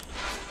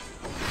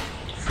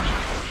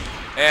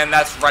 And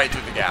that's right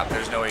through the gap.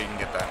 There's no way you can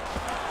get that.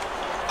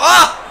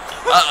 Ah!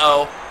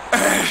 Uh-oh.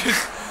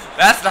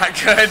 That's not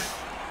good.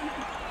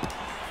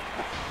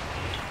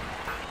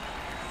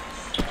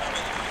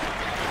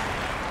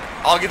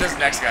 I'll get this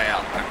next guy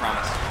out, I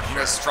promise. I'm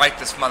gonna strike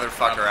this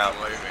motherfucker out.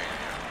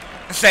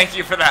 Thank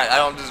you for that. I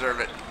don't deserve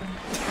it.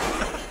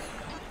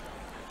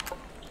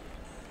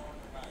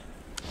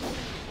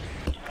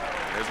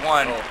 There's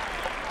one. Oh.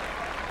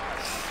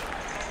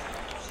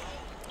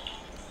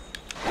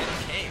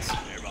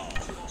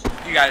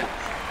 You got it.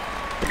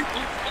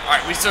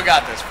 Alright, we still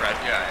got this, Fred.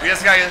 Yeah. We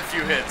just gotta get a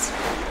few hits.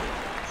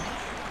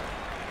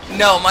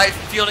 No, my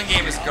fielding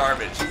game is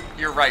garbage.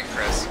 You're right,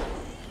 Chris.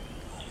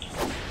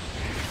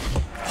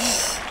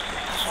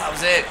 That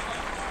was it.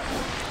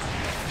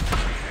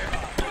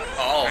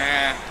 Oh.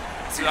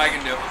 Let's see what I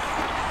can do.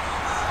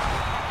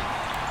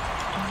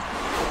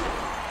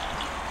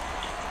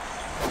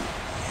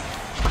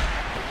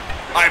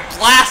 I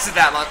blasted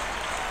that one.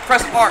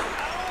 Press R.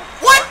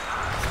 What?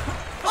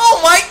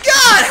 Oh my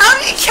god! How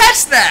did he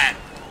catch that?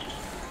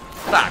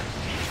 Fuck.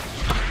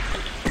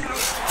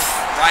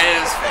 Right in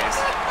his face.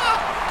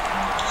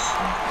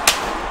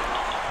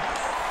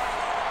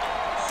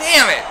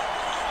 Damn it!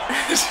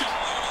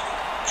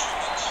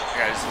 I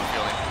got some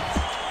feeling.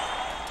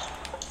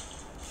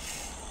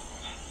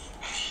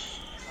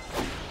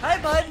 Hi,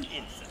 bud.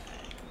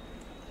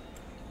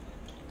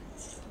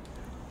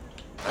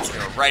 That's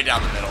gonna go right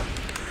down the middle.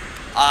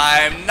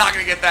 I'm not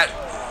gonna get that.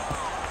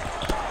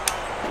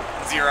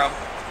 0.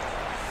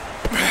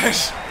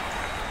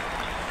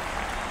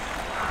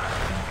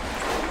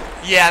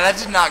 Yeah, that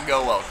did not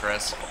go well,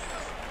 Chris.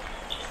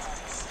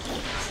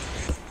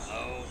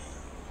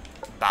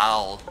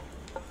 Bowl.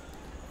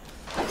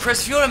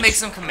 Chris, if you want to make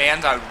some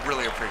commands, I would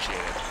really appreciate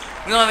it.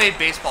 We don't have any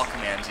baseball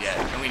commands yet,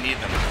 and we need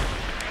them.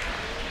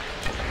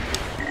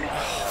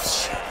 Oh,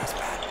 shit, that's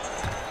bad.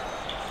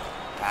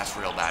 That's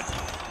real bad.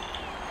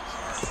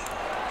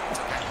 It's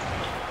okay.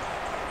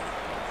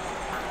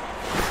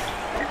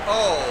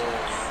 Oh.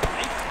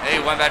 Hey,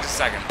 went back to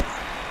second.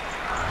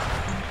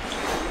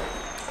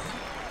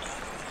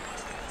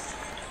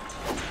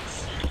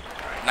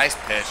 Nice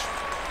pitch.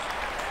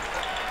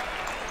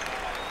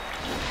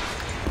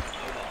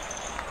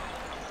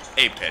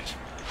 A pitch.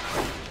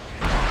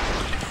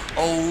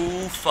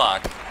 Oh,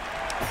 fuck.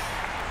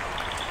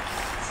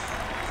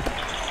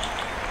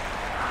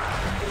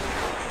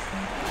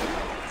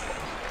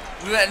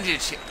 We went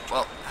into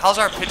well, how's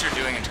our pitcher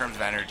doing in terms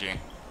of energy?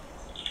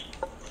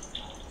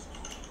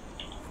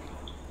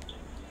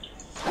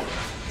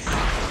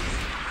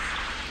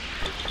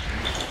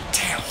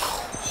 Damn.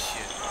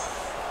 Shit.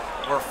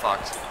 We're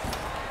fucked.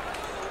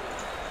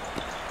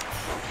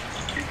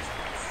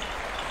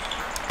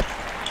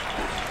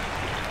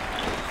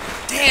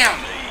 Damn!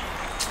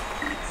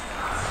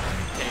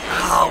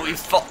 Oh,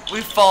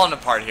 we've fallen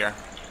apart here.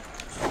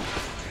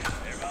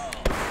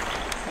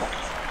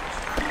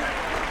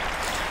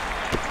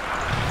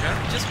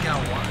 Just got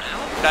 1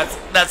 out.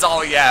 That's all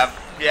we have.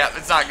 Yeah,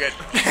 it's not good.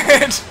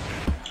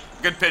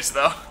 Good pitch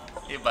though.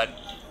 Hey, bud.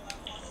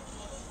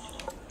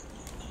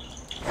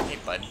 Hey,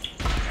 bud.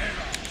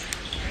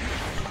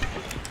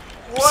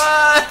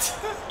 What?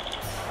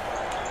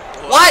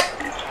 What?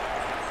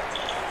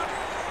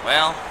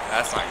 Well,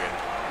 that's not good.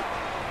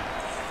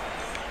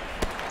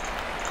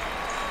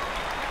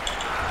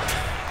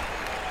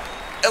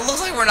 It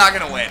looks like we're not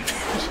gonna win.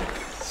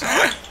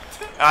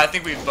 I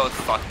think we both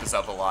fucked this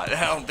up a lot.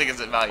 I don't think it's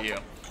about you.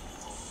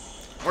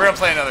 We're gonna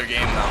play another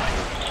game though.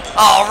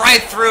 Oh,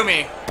 right through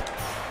me.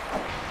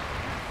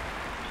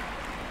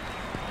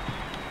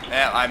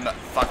 Yeah, I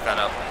fucked that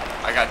up.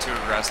 I got too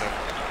aggressive.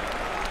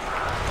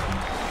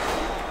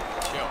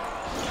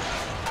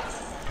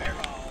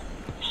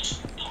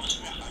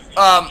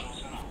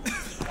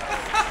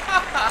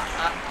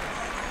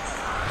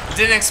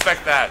 Didn't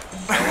expect that.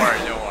 Don't worry,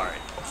 don't worry.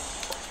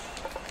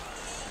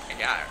 I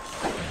got her.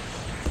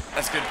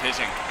 That's good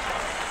pitching.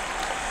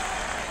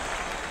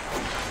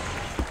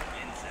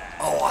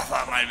 Oh, I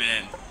thought it might have been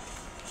in.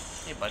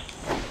 Hey, bud.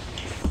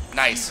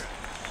 Nice.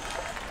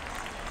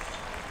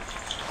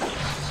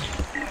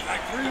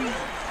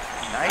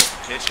 Nice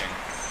pitching.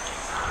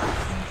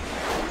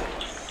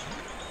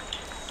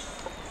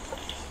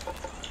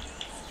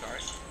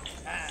 Sorry.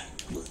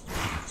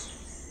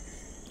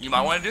 You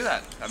might want to do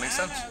that. That makes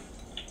sense.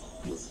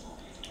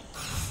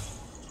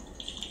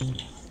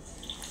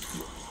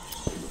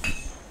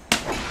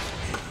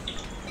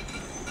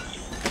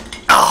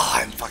 Oh,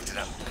 I fucked it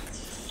up.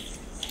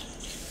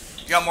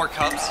 You got more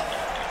cups?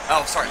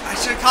 Oh, sorry. I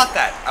should have caught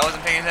that. I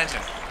wasn't paying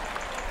attention.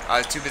 I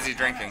was too busy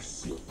drinking.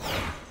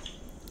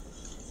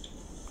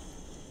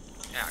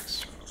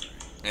 Axe.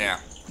 Yeah.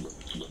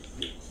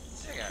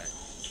 That guy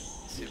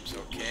seems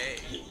okay.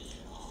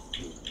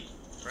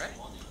 Right?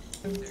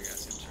 That guy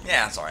seems okay.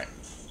 Yeah, it's alright.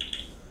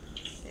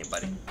 Hey,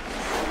 buddy.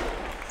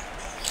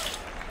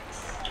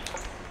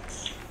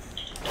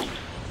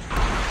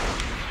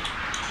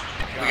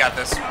 We got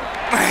this.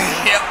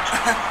 Yep.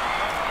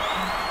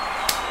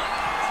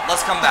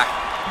 Let's come back.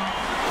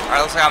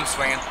 Alright, looks like I'm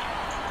swinging.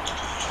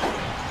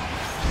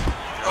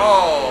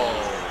 Oh.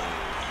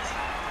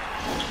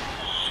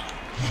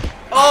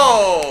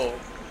 Oh.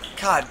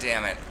 God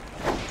damn it.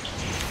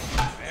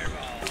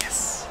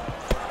 Yes.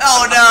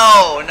 Oh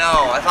no,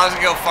 no. I thought it was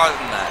going to go farther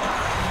than that.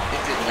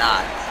 It did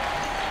not.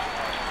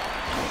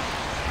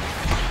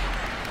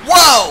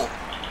 Whoa!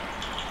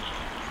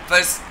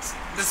 But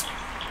this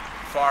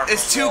Far from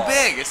it's too wall.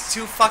 big. It's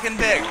too fucking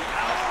big.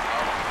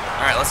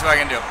 Alright, let's see what I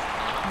can do.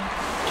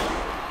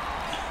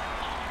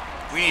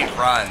 We need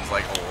runs,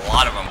 like a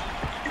lot of them.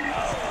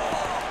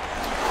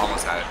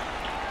 Almost had it.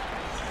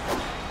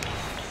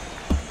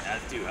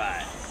 That's too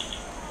high.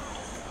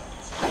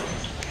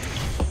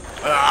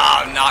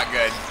 Ah, not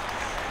good.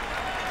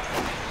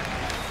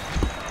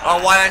 Oh,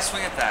 why did I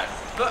swing at that?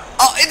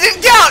 Oh, it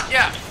didn't count!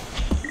 Yeah.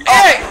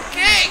 Hey!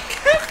 Cake!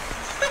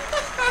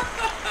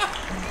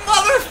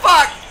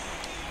 Motherfuck!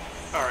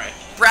 Alright.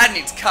 Brad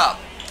needs cup.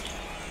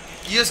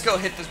 You just go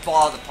hit this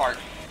ball out of the park.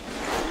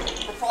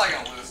 We're probably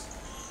gonna lose.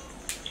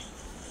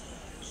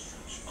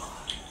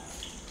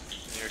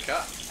 Your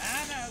cup.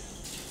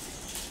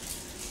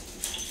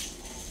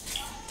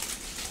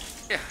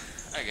 Yeah,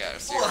 I got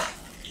it. Zero.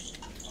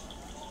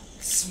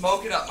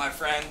 Smoke it up, my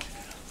friend.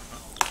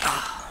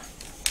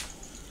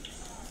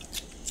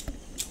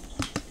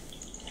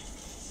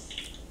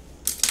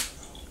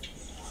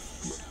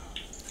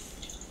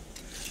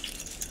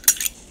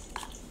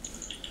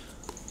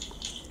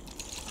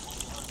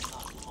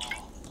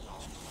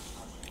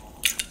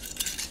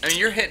 I mean,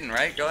 you're hitting,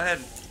 right? Go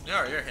ahead.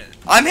 No, you're hitting.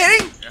 I'm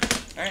hitting? Yeah.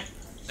 Alright.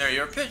 No,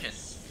 you're pitching.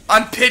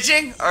 I'm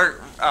pitching?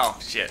 Or, oh,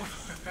 shit.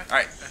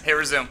 Alright, hit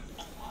resume.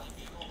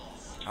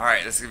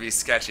 Alright, this is gonna be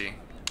sketchy.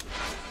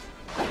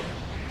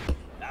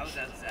 That was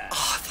outside.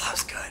 Oh, I thought it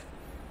was good.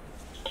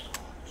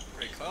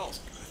 Pretty close.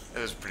 It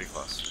was pretty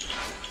close.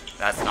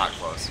 That's not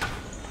close.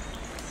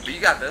 But you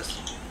got this,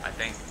 I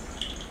think.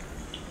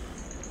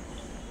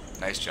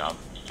 Nice job.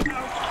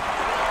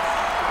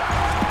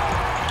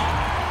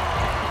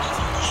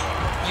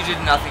 You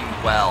did nothing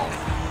well.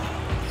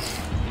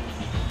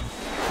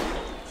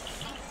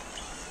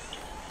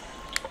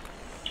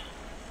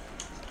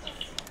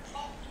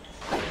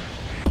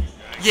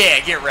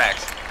 Yeah, get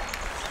wrecked.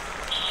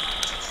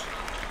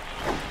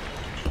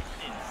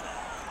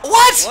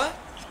 What? What?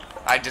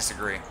 I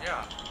disagree.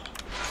 Yeah.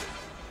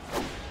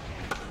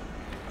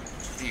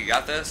 You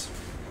got this?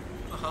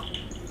 Uh-huh.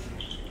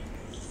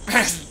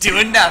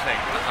 Doing nothing.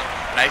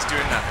 Nice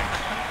doing nothing.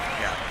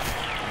 Yeah.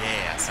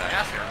 Yeah, so.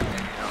 Yeah, sure.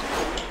 There you go.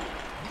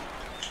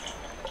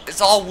 It's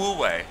all Wu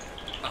Wei.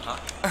 Uh-huh.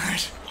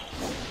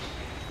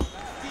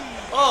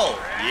 Oh!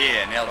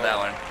 Yeah, nailed that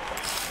one.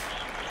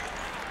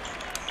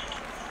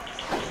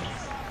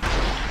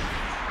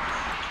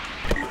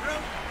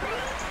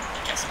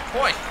 Get some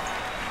point.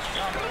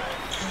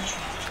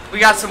 We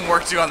got some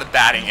work to do on the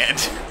batting end.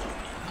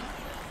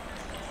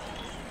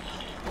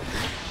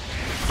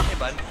 Hey,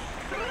 bud.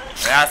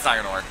 That's not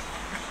gonna work.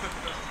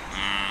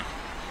 Man,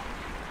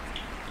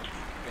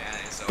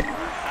 it's so hard.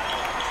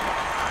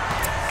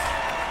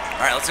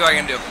 Alright, let's see what I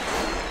can do.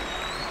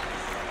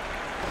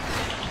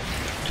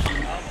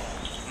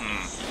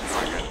 It's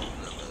not good. A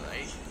little bit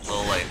late. A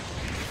little late.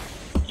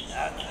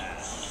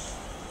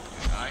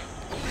 Alright.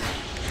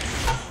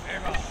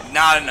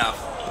 Not enough.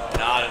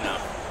 Not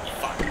enough.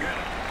 Fuck.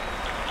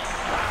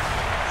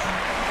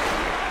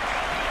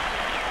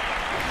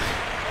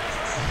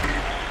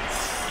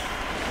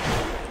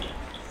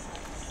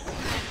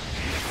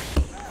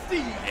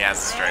 Yeah, it's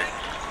straight.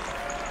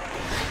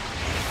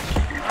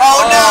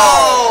 Oh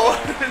no!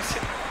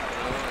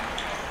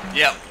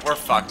 Yep, we're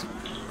fucked.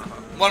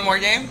 One more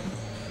game?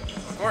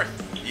 Of course.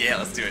 Yeah,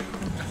 let's do it.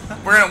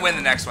 We're gonna win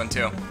the next one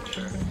too.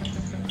 Sure.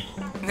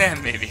 Yeah,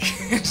 maybe.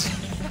 Who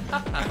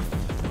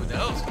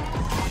knows?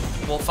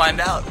 We'll find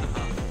out.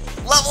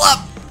 Level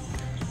up!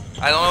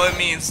 I don't know what it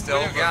means still.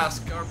 William but- got a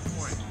score point.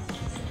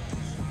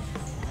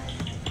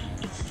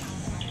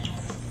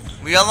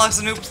 We unlock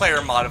some new player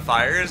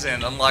modifiers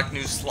and unlock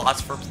new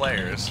slots for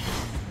players.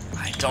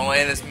 I don't know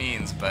what this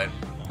means, but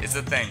it's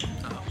a thing.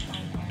 Oh.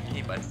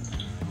 Hey, bud.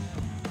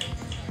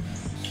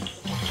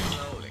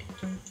 Slowly.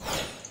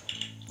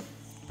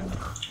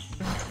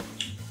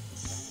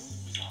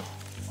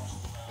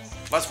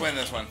 Let's win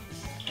this one.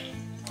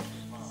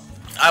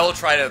 I will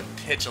try to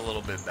pitch a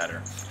little bit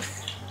better.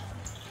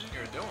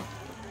 You're doing.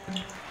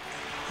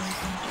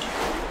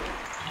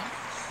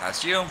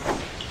 That's you.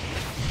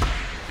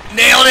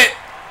 Nailed it!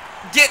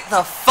 Get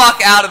the fuck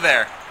out of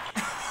there!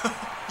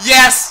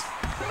 Yes!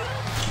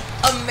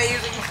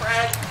 Amazing,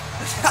 Fred.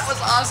 That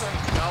was awesome.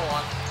 Go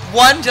on.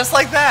 One just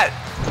like that.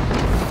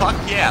 Fuck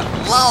yeah.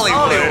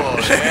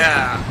 Lollywood.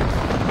 Yeah.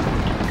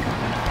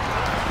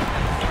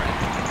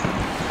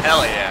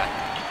 Hell yeah.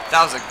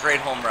 That was a great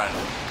home run.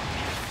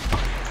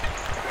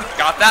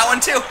 Got that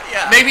one too.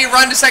 Yeah. Maybe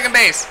run to second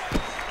base.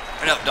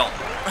 No, don't.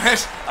 I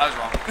was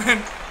wrong.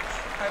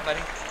 Alright,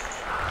 buddy.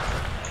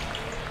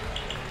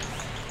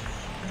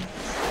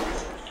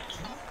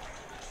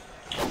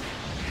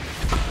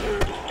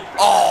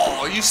 Oh,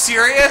 are you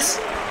serious?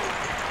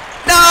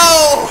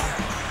 No!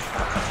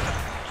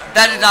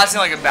 That did not seem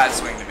like a bad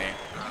swing to me.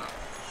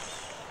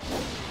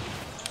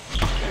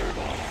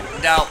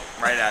 No,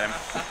 right at him.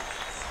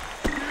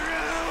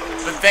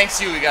 But thanks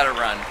to you, we got to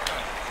run.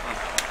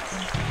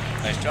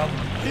 Nice job.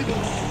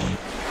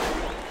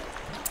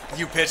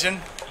 You pitching?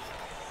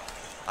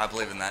 I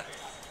believe in that.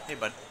 Hey,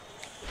 bud.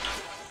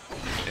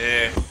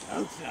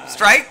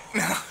 Strike?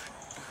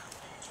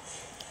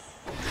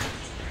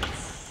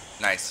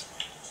 Nice.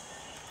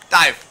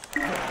 Dive.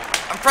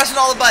 I'm pressing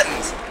all the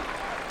buttons.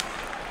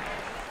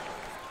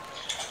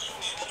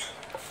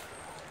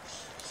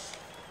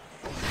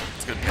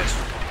 It's a good pitch.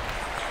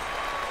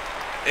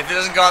 If it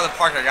doesn't go out of the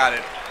park, I got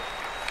it.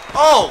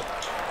 Oh!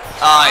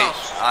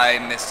 I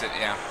missed it,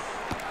 yeah.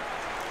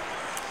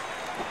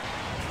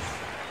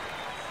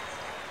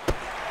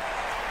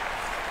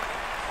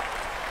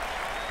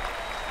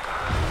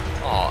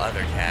 Oh,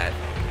 other cat.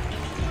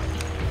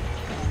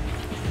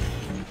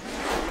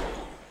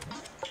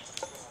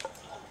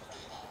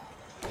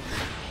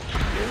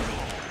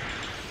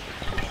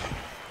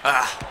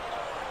 Ah.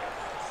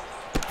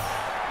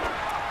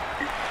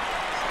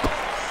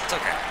 It's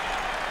okay.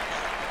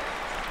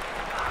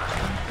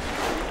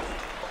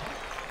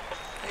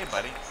 Hey,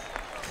 buddy.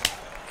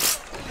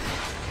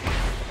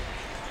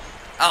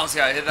 I don't see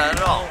how I hit that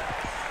at all.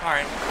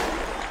 Alright.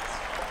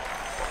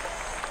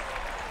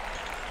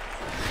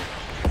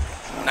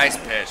 Nice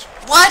pitch.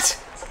 What?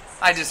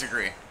 I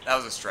disagree. That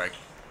was a strike.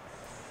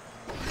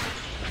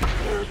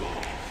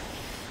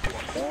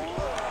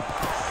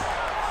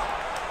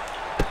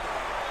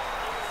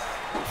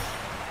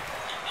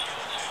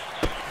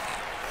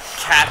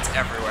 Cats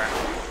everywhere.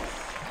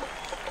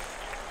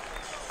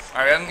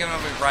 Alright, we haven't given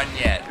up a run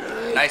yet.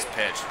 Nice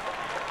pitch.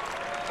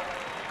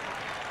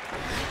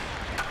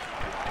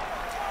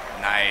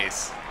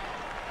 Nice.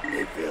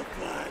 It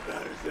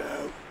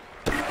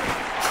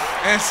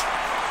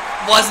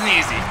wasn't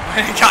easy,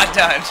 but it got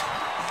done.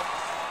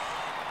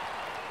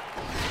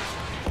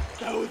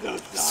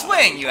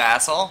 Swing, you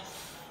asshole.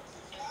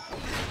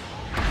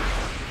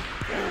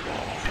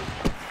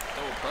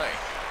 Double play.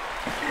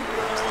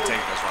 Let's take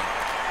this one.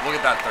 We'll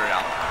get that third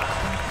out.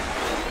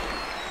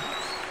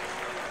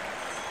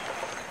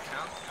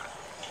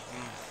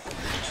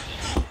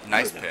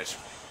 Nice pitch.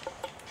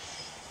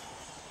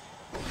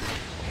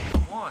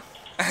 One.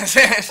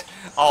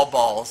 All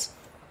balls.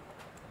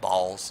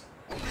 Balls.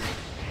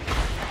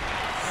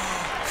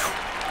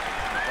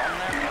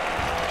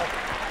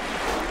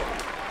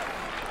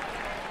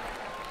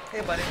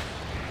 Hey, buddy.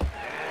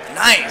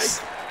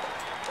 Nice.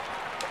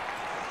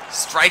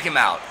 Strike him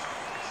out.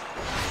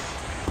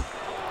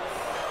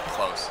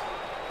 Close.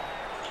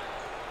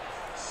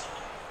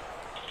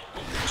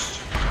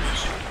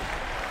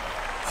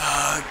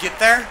 Get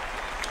there?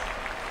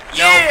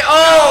 Yeah! No.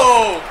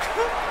 Oh!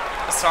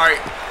 Sorry.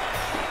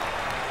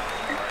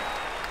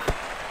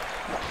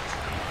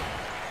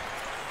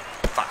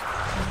 Fuck.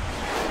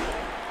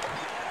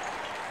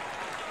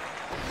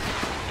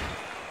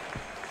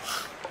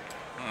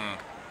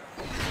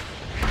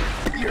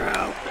 You're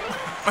out.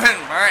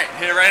 Alright,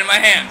 hit it right in my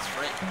hands.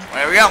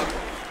 There we go.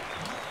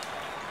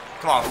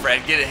 Come on,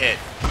 Fred, get a hit.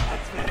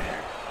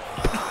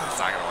 It's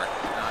not gonna work.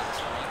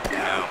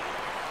 No.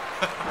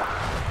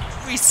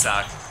 We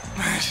suck.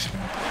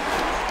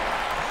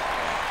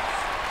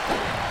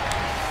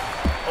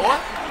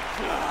 What?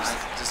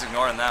 Just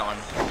ignoring that one.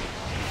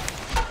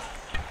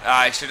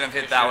 I shouldn't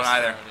have hit that one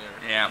either.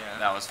 Yeah,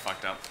 that was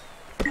fucked up.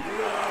 Look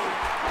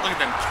at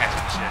them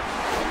catching shit.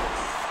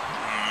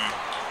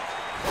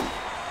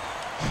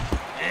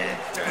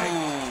 Ooh.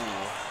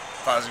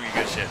 Thought it was gonna be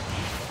good shit.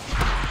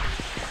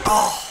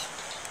 Oh.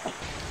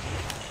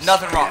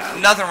 Nothing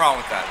wrong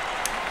with that.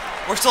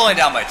 We're still only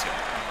down by 2.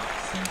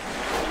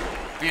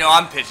 But, you know,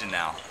 I'm pitching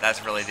now.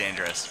 That's really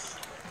dangerous.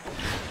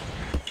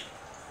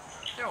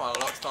 Yeah, well, it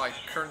looks like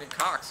Courtney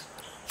Cox.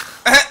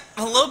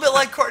 A little bit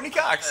like Courtney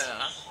Cox.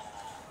 Yeah.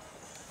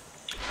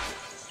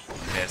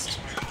 Missed.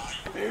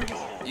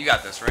 You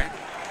got this, right?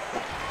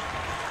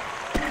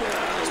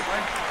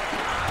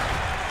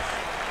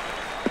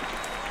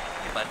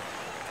 Hey, bud.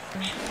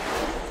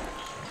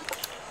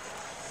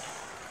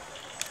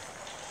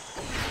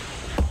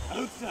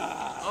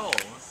 Oh,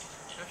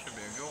 that should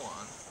be a good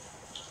one.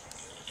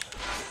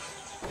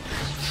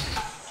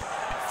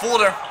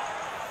 Fooled her.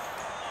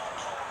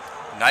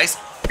 Nice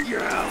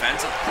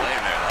defensive play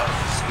there. That was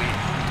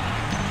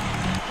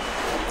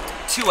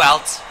sweet. 2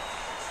 outs.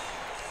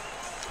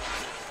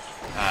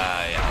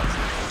 Yeah.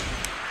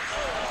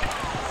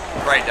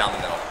 Right down the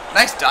middle.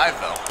 Nice dive,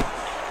 though.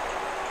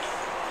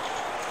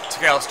 It's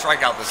okay, I'll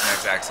strike out this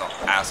next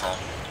asshole.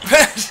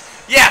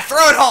 Yeah,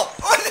 throw it home.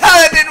 Oh, no,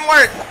 that didn't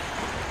work.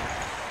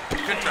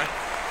 Good try.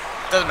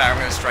 Doesn't matter. I'm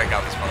gonna strike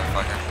out this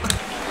motherfucker.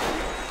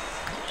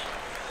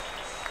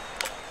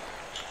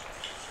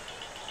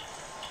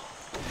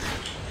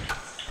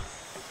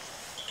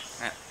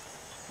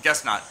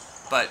 Guess not,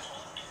 but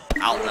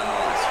out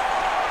nonetheless.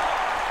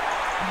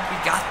 We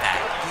got that.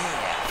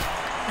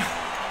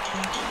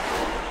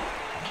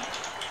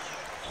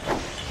 Yeah.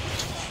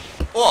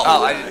 Whoa.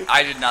 Oh,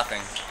 I did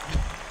nothing.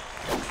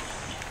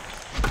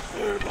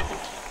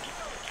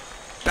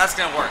 That's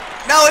gonna work.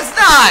 No, it's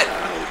not!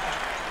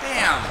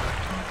 Damn.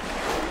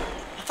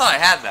 I thought I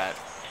had that.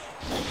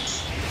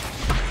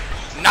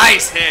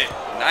 Nice hit.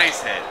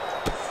 Nice hit.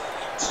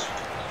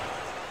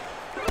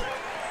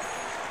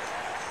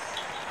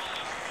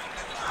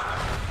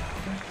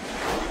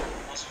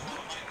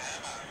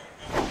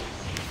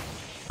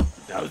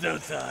 That was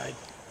outside.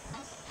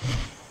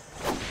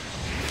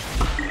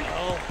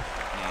 No.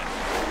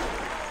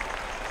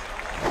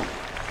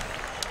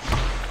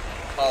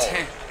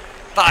 Oh.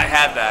 Thought I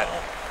had that.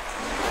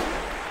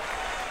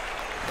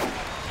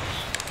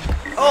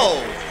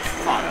 Oh.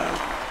 Fuck.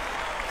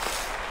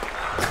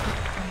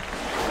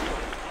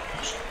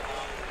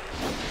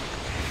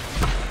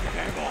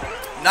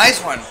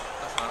 Nice one.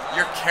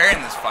 You're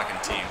carrying this fucking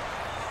team.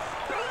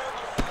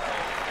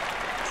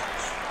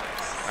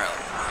 Alright,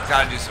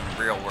 gotta do some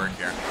real work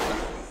here.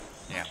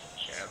 Yeah.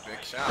 Yeah,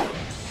 big shot.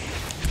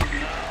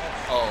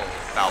 Oh,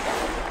 foul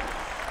ball.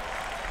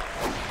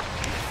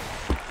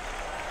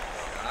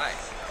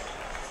 Nice.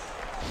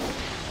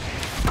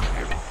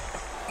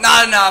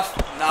 Not enough.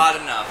 Not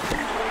enough.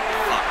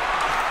 Fuck.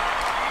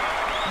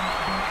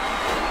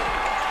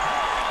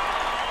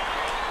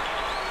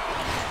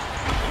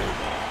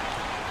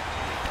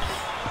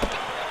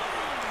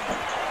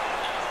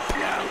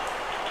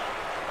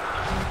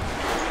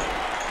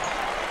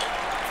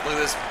 Look at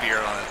this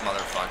beard on this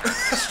motherfucker.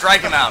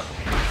 Strike him out.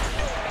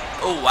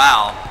 Oh,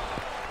 wow.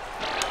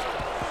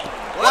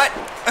 What?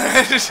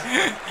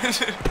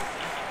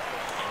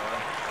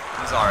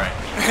 It's alright.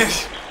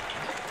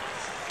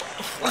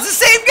 It's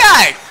the same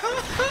guy!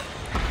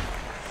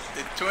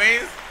 The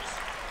twins?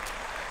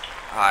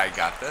 I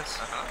got this.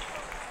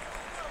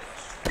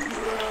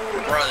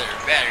 Brother,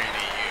 better than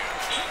you.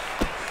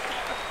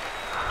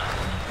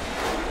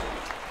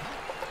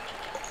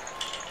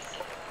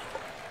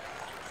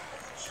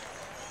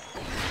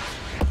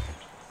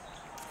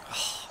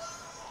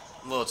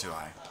 A little too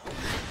high.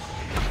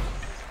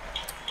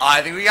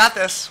 I think we got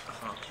this.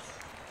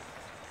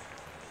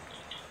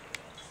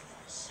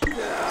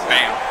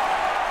 Bam.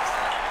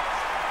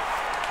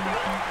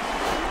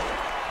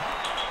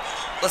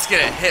 Let's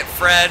get a hit,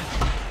 Fred.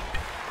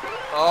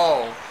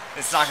 Oh,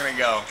 it's not gonna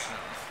go.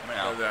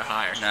 No, they're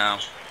higher. No.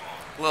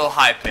 A little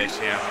high pitch,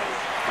 yeah.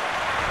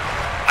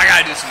 I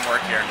gotta do some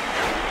work here.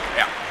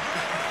 Yeah.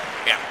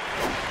 Yeah.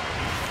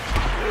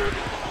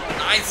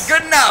 Nice.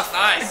 Good enough.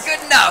 Nice.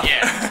 Good enough.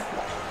 Yeah.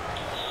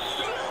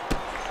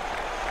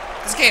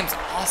 This game's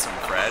awesome,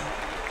 Fred.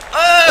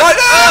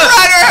 Runner!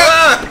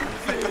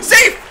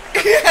 Safe!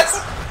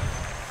 Yes!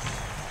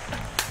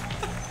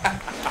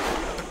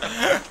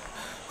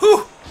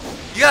 Whew!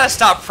 You gotta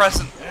stop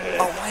pressing.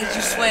 Oh, why did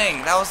you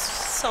swing? That was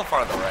so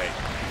far to the right.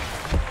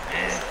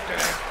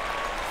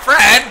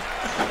 Fred!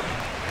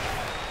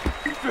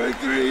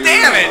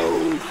 Damn it!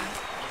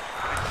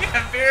 You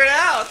gotta figure it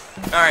out.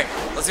 Alright,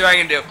 let's see what I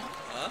can do.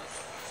 Huh?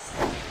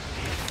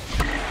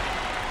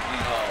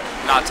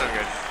 Oh, not so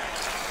good.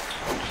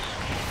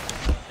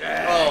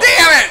 Oh.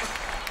 Damn it!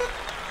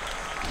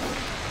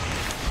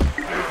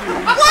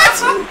 What?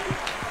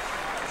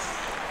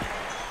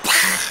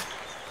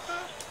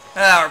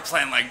 Ah, we're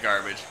playing like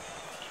garbage.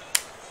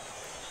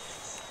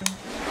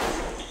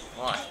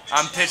 What?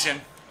 I'm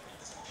pitching.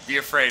 Be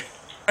afraid.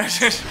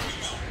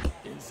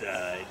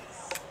 Inside.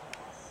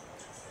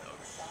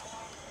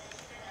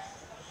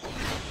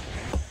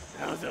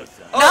 That was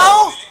outside.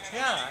 No!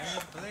 Yeah, I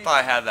believe. Thought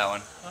I had that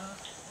one.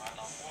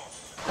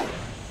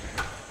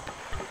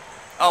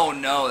 Oh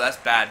no, that's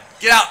bad.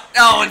 Get out!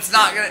 No, it's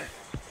not gonna.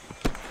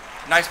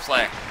 Nice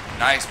play.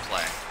 Nice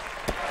play.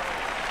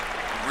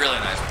 Really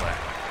nice play.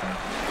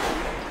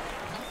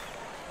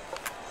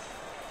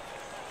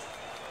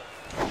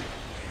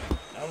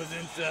 That was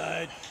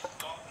inside.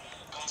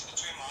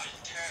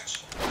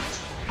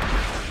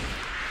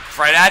 It's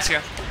right at you.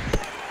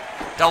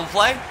 Double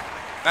play?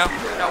 No,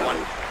 got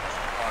one.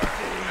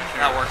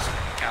 That works.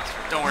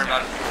 Don't worry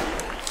about it.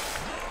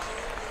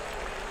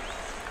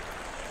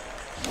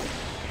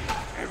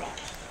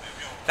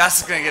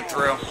 That's gonna get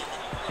through.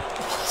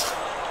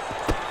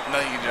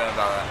 Nothing you can do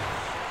about that.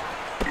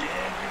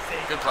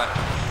 Good play.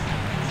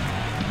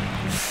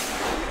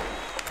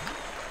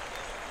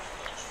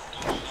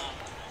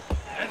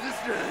 That's a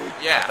strike.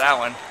 Yeah, got that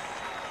one.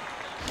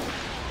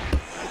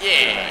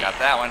 Yeah, got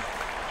that one.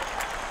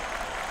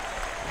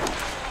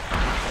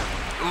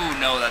 Ooh,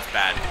 no, that's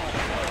bad.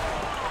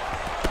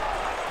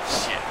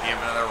 Shit, give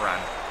it another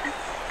run.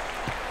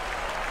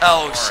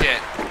 Oh,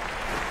 shit.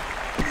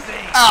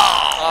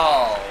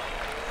 Oh!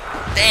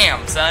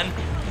 Damn, son.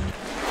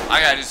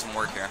 I gotta do some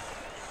work here.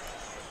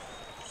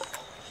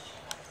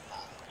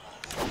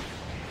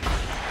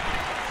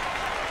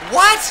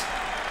 What?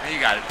 You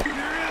got it.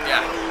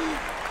 Yeah.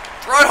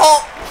 Throw it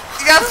home.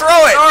 You gotta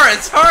throw it. Sorry.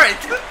 Sorry.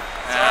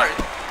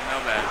 No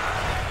bad.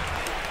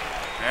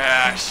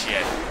 Ah,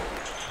 shit.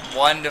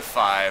 1 to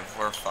 5.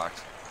 We're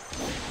fucked.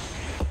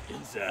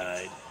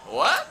 Inside.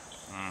 What?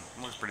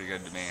 Looks pretty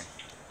good to me.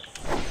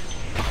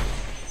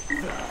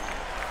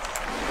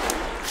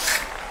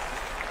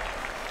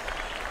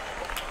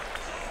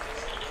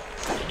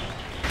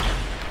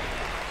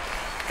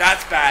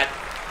 That's bad.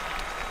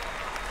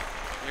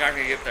 You're not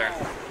gonna get there.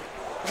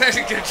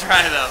 Good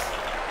try though.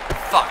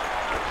 Fuck.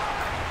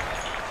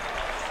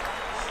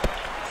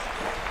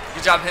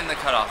 Good job hitting the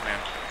cutoff, man.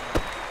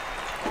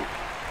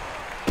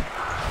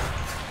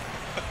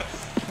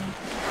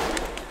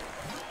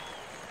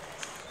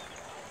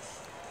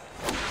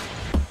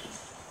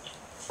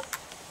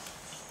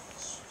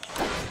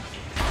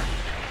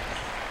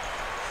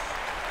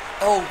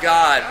 Oh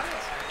God.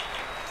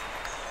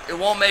 It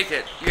won't make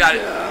it. You got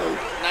it.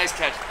 Nice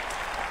catch.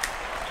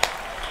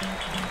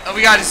 Oh,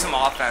 we gotta do some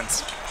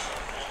offense.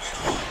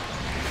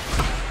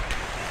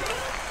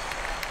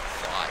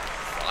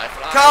 Fly,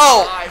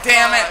 Go! fly,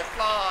 Damn fly, it!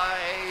 Fly.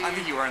 I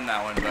think you earned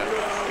that one, but.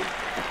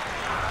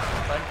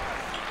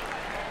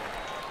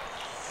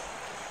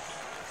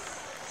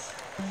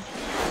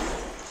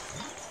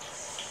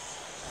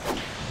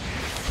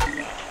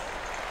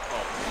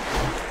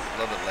 A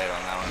little bit late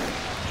on that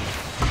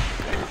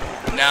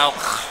one. No.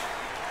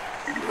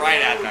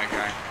 Right at that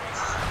guy.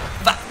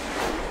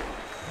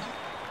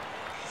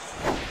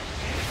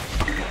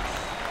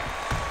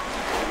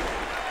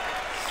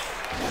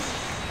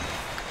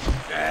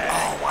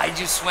 Oh, why'd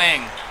you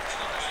swing?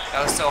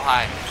 That was so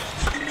high.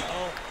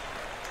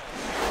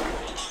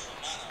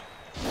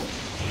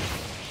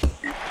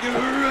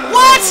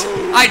 What?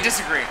 I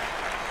disagree.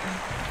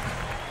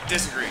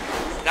 Disagree.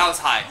 That was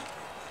high.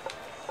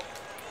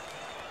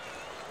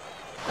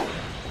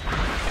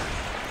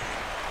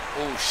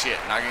 Oh shit,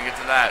 not gonna get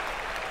to that.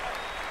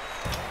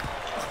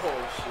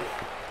 Oh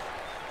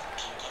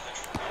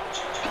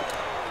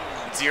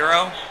shit.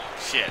 0?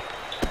 Shit.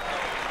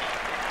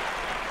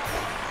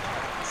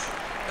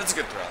 That's a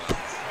good throw though.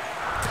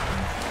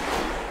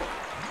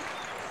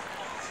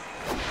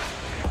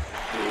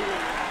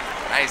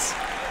 Nice.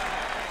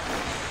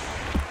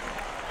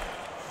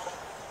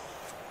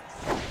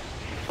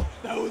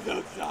 That was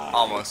outside.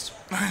 Almost.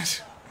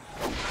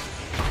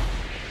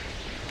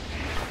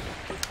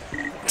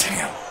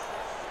 Damn.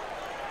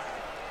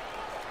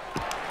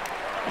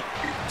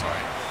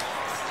 Sorry.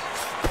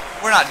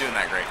 We're not doing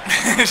that great.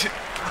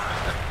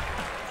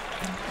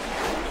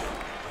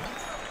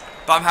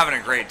 But I'm having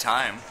a great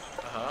time.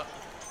 Uh-huh.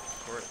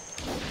 Of course.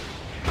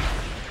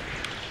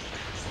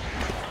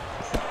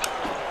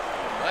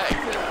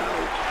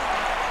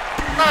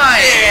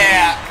 Nice.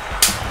 Yeah.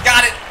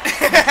 Got it.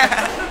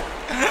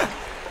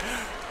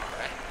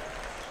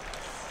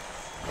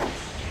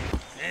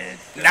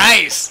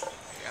 Nice.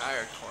 Yeah, I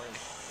recorded.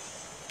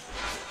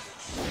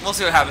 We'll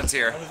see what happens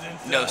here.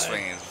 No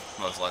swinging is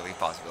most likely a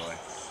possibility.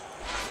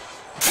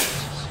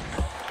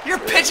 You're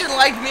pitching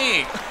like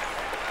me.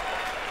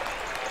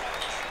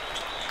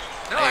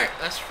 No, Hey.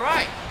 that's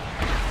right.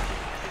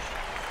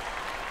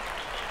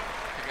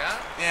 You got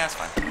it? Yeah, that's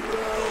fine.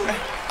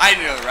 I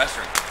need to go to the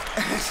restroom.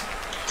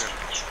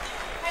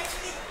 Hey,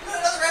 sweetie, you want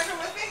to go to the restroom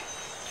with me?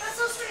 That's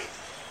so sweet.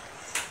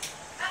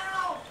 I don't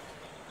know.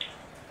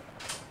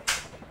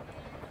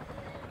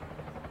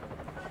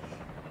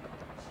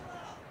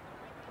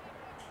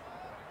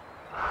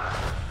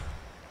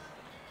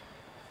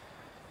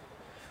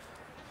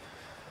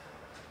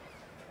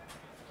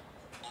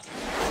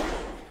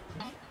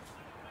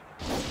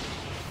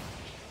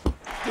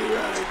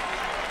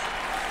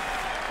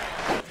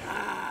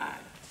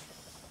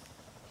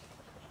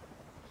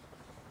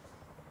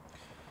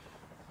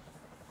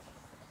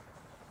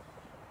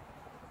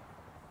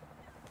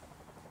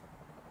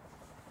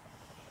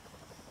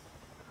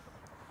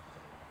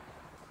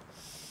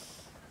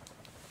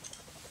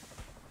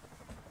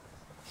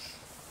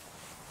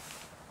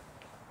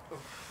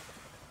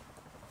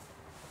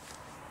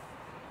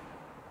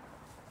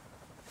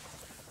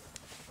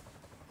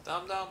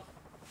 Dum Dum.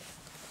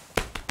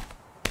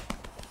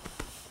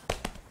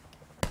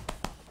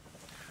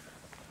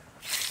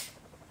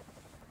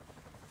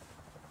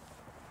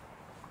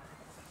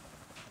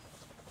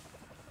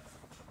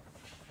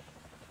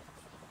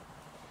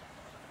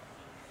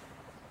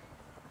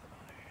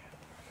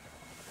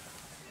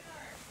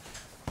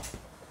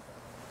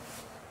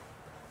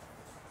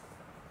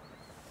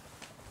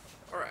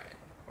 Alright,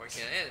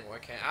 working in,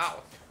 working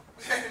out.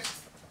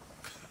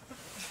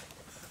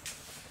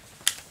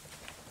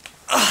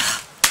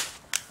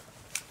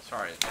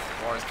 Sorry, the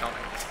war is coming.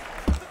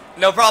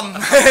 No problem.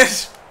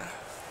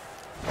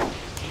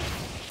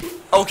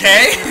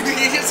 Okay.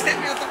 You just hit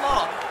me with the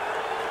ball.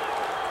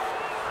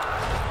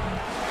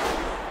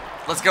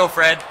 Let's go,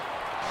 Fred.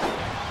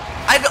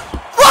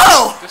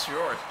 Whoa! This is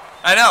yours.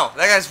 I know.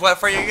 That guy's wet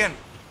for you again.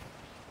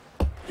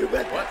 You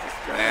bet. What?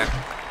 Man.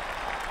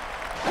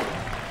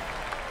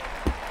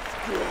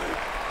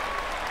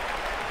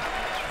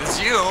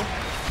 It's you.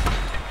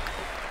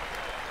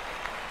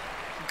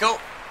 Go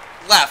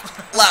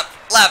left, left,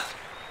 left.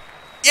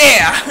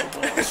 Yeah!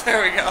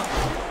 There we go.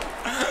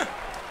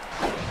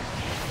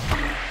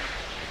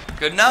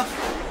 Good enough?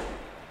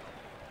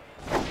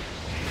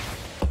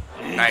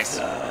 Nice.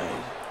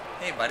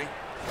 Hey, buddy.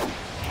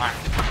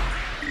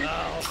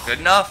 Good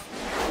enough?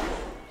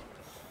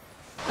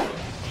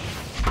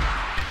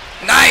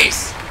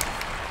 Nice!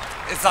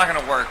 It's not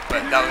gonna work,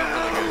 but that was a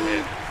really good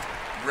hit.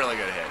 Really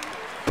good hit.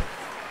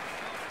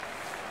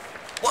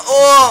 What?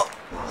 Oh!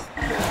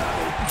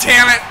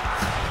 Damn it!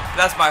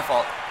 That's my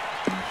fault.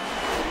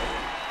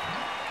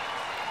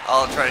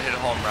 I'll try to hit a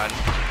home run.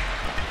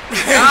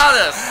 You got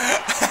us!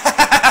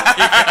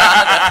 You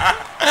got it.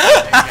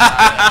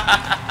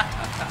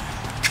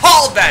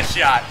 Called that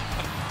shot!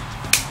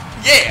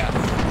 Yeah!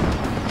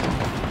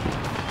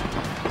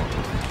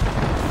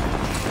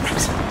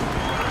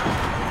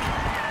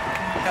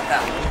 Got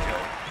that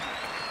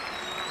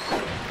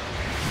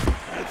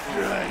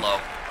low.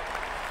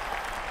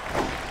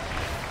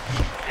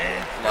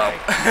 Low.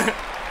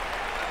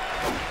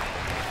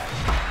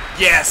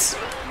 Yes!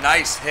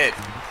 Nice hit.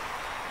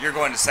 You're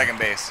going to second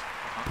base.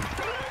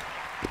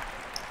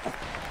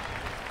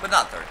 But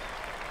not third.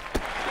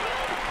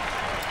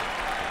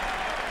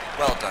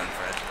 Well done,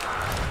 Fred.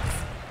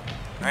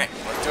 Alright,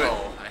 let's do it.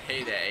 Oh, I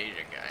hate that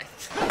Asian guy.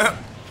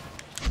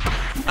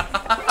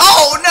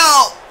 Oh,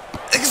 no!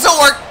 It can still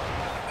work.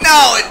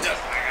 No, it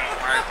doesn't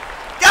work.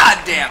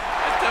 God damn.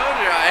 I told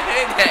you, I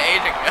hate that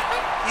Asian guy.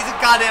 He's a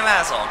goddamn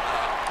asshole.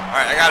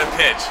 Alright, I got a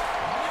pitch.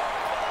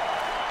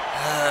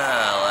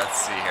 Let's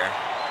see here.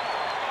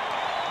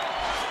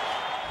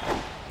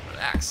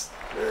 Relax.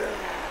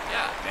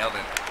 Yeah. Nailed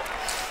it.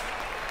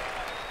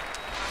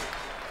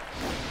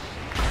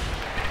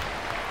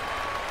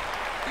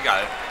 You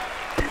got it.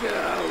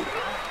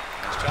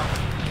 Nice job.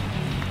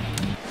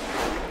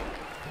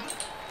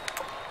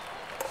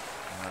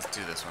 Let's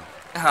do this one.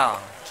 Oh,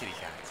 kitty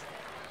cats.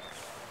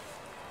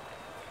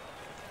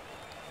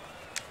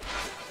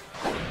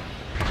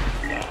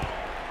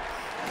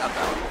 Got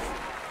that one.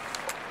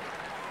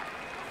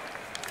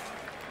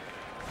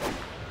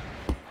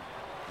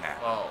 Nah.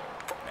 Whoa.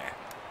 Nah.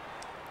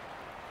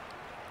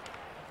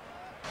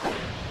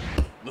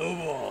 Low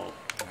ball.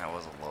 That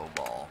was a low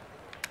ball.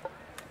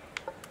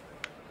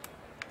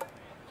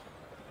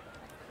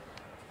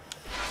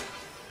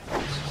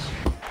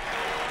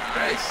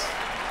 Nice.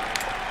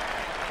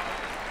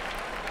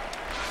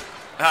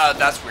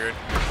 That's weird.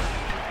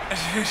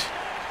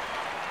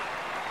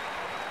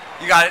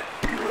 You got it.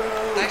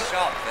 Nice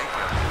job, thank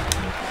you.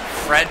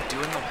 Fred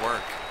doing the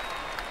work.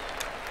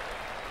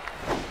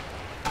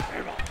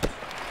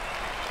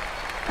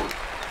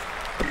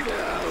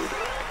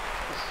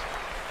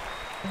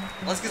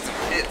 Let's get some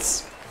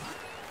hits.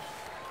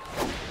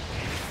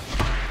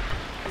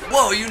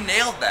 Whoa, you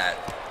nailed that.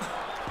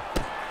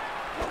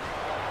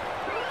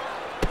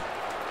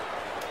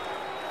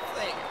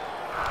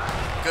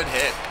 Good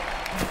hit.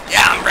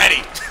 Yeah, I'm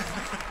ready.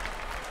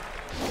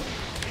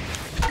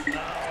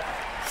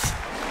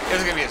 It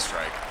was gonna be a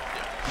strike.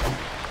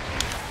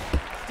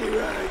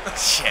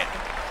 Shit.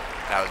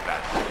 That was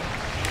bad.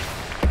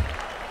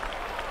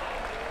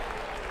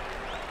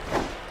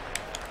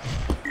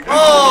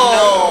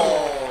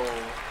 Oh!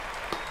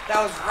 That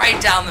was right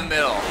down the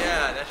middle.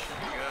 Yeah, that should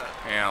be good.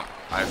 Yeah,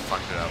 I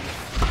fucked it up.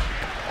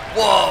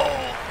 Whoa!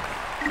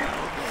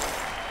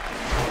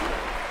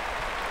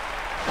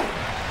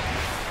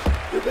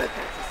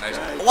 Nice.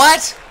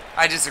 What?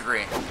 I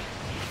disagree.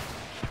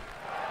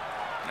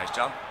 Nice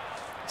job.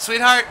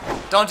 Sweetheart,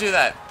 don't do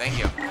that. Thank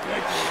you.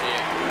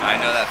 I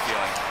know that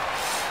feeling.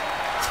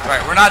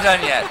 Alright, we're not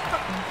done yet.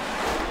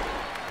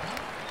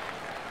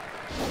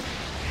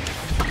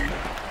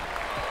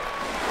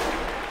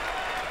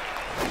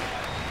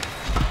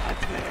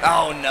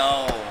 Oh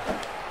no.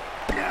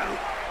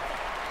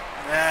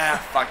 Ah,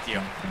 fuck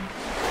you.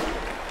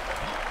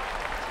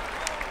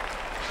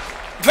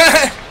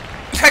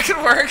 That could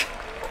work.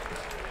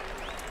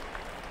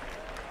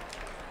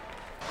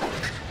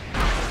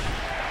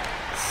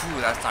 Ooh,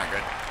 that's not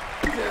good.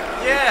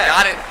 Yeah.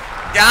 Got it.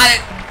 Got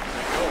it.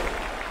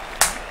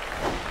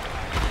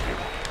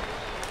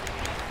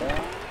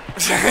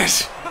 Nice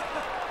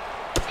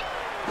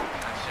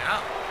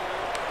job.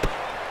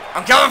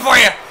 I'm coming for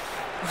you.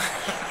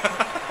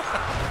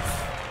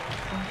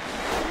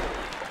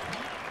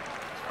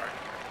 Sorry.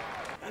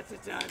 That's a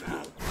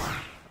timeout.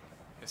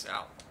 It's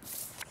out.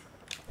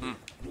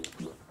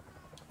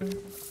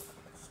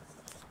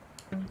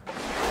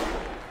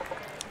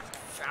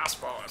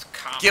 Fastball is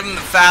coming. Give him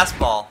the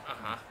fastball.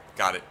 Uh-huh.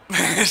 Got it.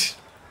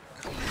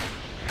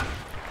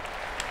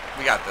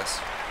 We got this.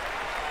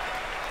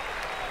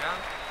 Yeah.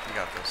 We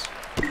got this.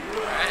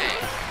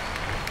 Right.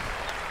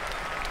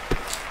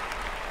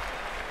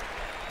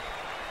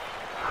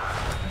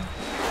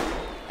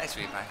 Hi,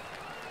 sweetie pie.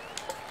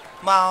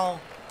 Mow.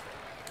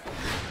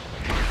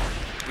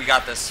 We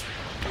got this.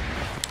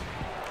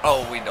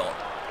 Oh, we don't.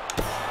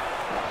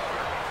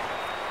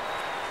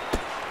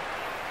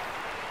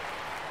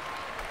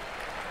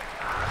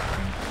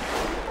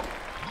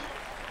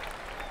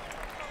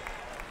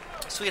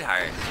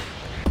 Sweetheart.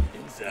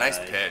 Nice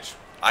pitch.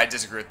 I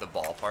disagree with the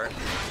ball part.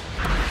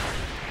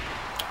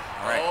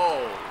 All right.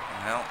 Oh.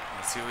 Well,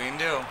 let's see what we can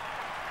do.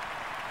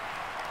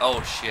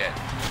 Oh shit.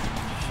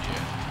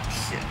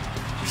 Shit.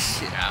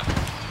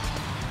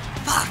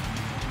 Fuck.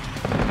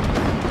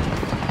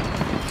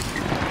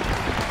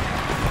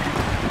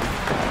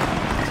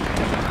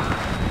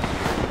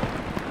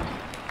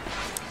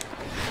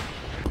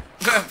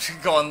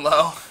 Going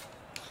low.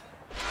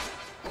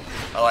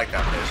 I like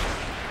that pitch.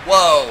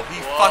 Whoa, he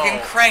fucking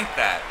cranked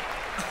that.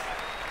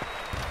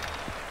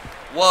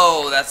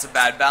 Whoa, that's a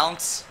bad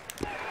bounce.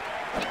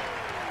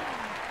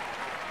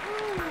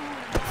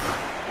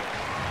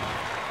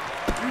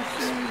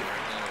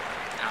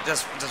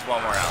 Just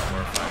one more out.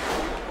 We're fine.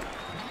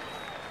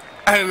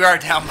 I mean, we are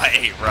down by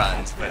 8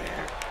 runs, but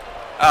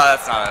oh,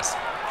 that's not us.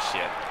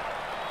 Shit.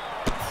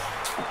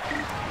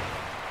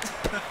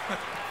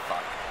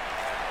 Fuck.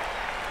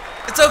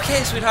 It's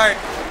okay, sweetheart.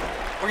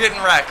 We're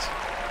getting wrecked.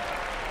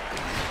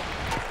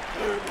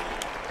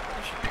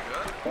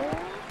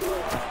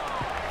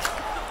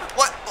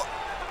 What?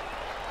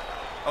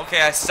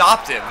 Okay, I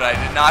stopped it, but I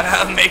did not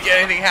make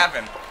anything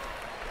happen.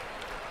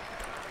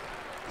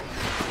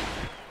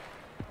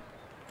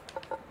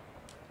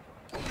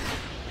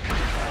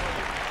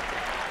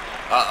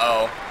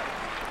 Uh-oh.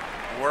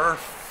 We're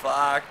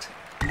fucked.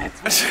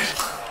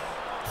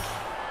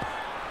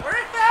 What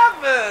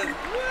happened?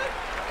 What?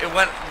 It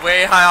went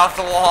way high off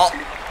the wall.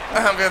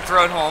 I'm gonna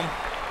throw it home.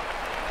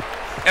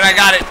 And I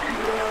got it.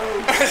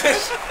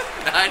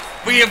 Nice.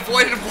 We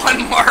avoided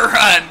one more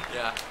run.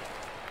 Yeah.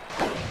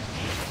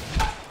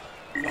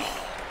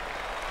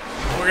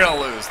 We're gonna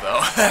lose,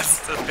 though. That's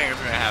the thing that's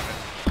gonna happen.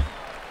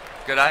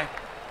 Good eye?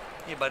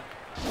 Hey, bud.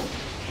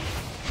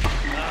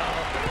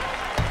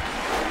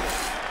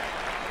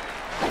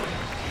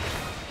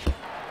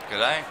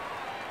 Good eye?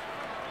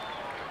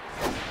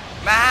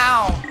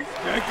 Mow!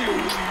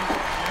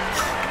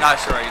 Not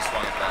sure how you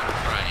swung at that.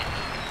 Right.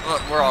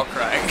 Look, we're all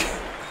crying.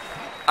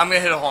 I'm gonna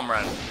hit a home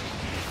run.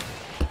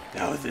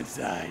 That was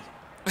inside.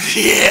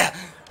 Yeah!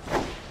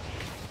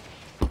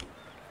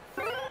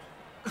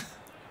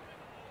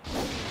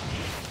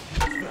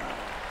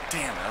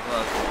 Damn it, I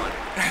love one.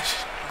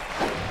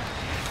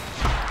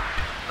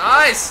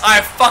 Nice!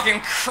 I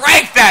fucking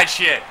cranked that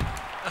shit!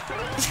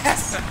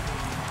 Yes!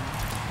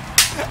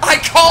 I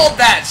called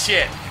that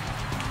shit!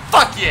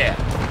 Fuck yeah!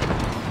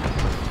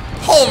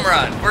 Home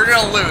run! We're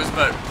gonna lose,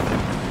 but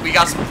we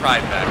got some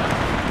pride back.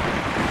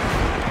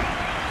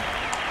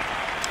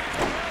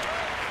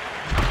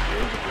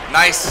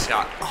 Nice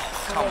shot. Oh,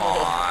 come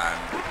on.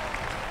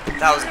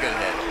 That was a good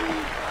hit.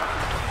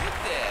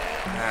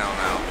 I don't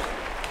know.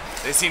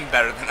 They seem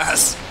better than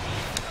us.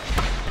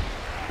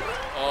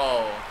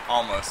 Oh.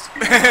 Almost.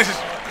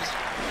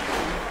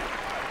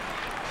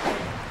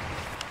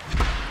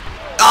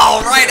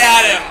 Oh, right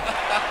at him!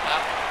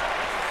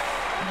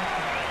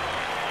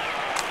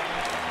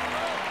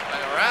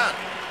 Back around.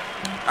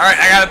 Alright,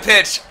 I got a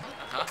pitch.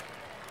 Uh-huh.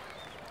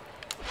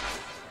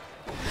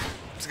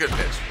 It's a good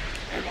pitch.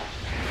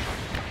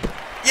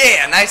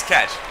 Yeah, nice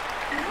catch.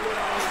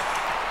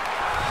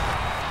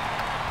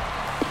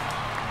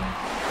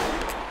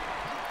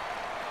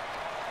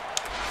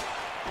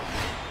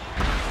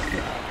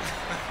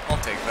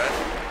 I'll take that.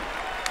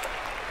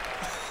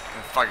 I'm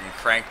gonna fucking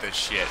crank this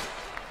shit.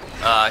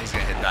 He's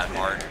gonna hit that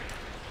hard.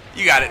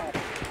 You got it.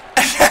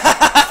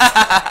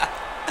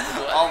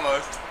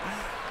 Almost.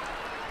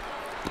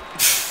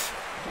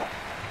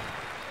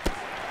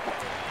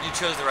 You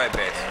chose the right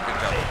base. Good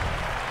job.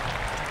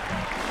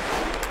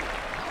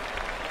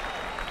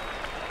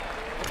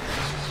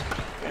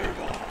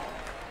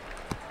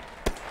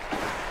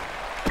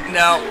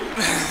 No.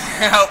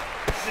 Nope.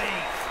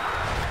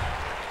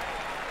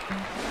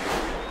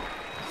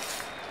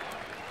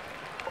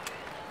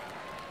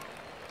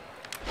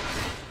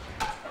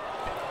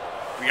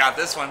 We got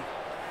this one.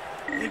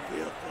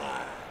 Infield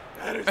fly.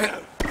 Batter's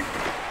out.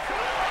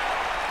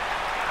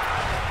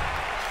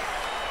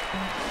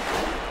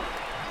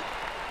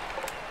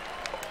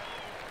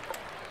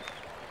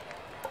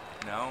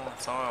 No,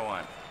 that's all I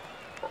want.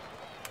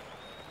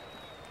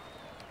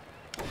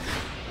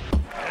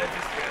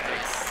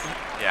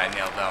 Yeah, I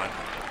nailed that one.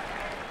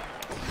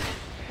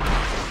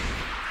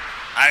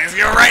 I just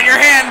go right in your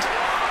hand.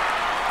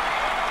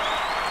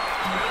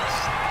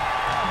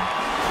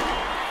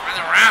 Run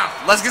around.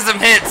 Let's get some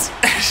hits.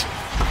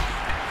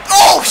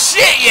 Oh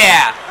shit,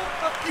 yeah!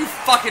 You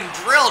fucking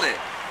drilled it.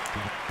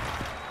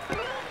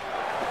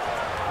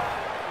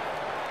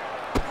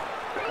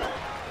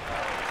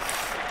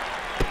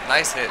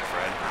 Nice hit,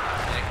 Fred.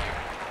 Thank you.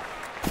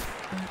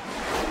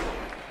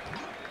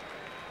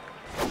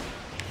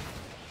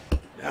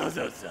 That was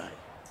outside.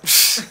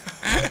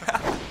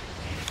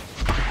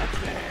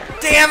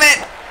 Damn it!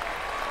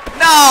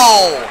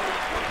 No!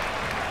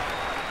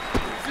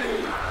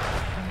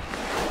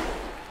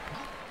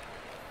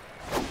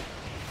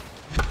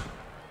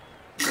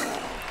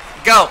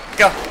 Go,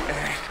 go.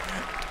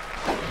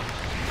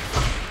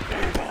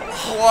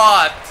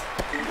 What?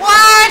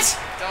 What?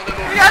 Double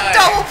We got play.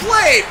 double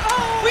played.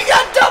 We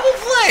got double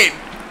played.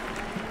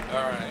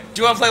 All right.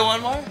 Do you want to play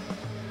one more? Alright,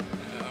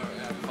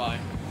 fine.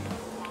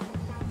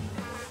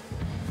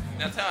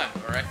 Now time,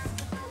 alright?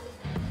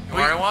 You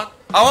already want?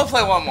 I want to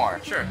play one more.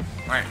 Sure.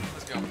 Alright.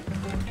 Let's go.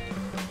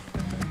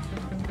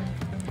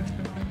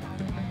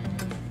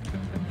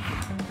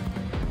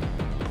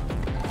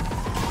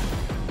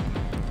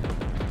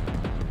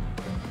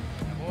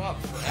 Level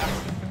up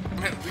forever.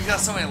 Man, we got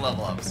so many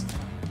level ups.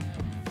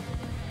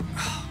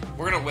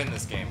 We're gonna win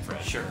this game,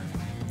 Fred. Sure.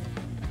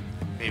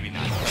 Maybe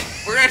not.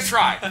 We're gonna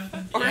try.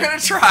 We're gonna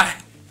try.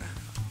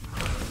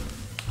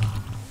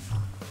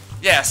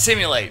 Yeah,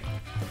 simulate.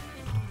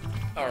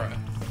 Alright.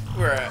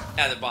 We're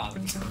at the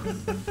bottom.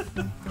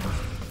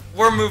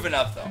 We're moving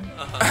up though.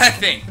 I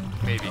think.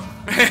 Maybe.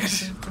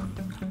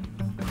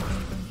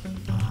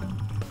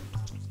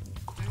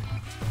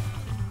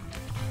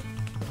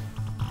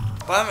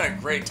 But I'm having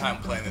a great time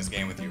playing this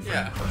game with you, Fred.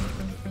 Yeah.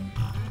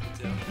 Me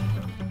too.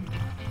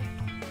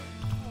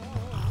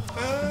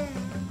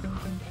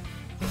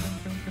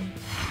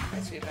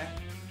 Nice feedback.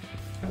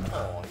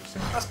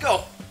 Let's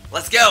go.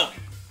 Let's go!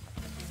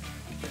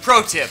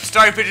 Pro tip.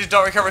 Starting pitchers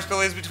don't recover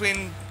goalies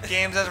between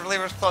games as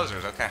relievers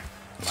closers. Okay.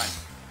 Fine.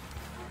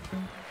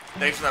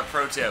 Thanks for that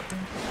pro tip.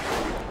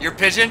 You're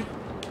pitching?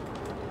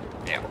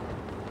 Yeah.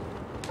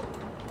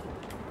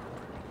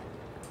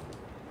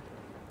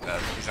 No,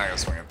 he's not gonna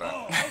swing at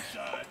that.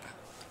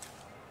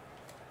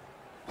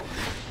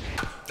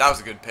 That was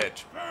a good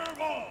pitch. Got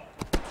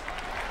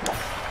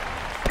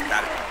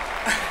it.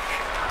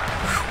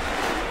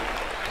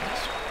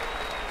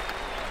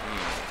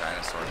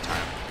 Dinosaur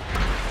time.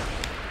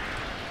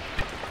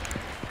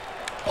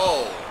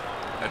 Oh,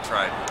 I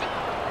tried.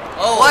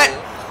 Oh. What?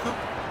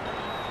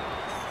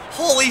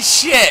 Holy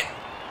shit!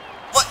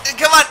 What?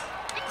 Come on!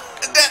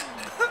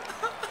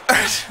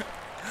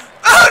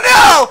 Oh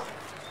no!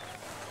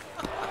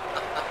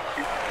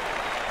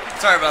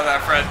 Sorry about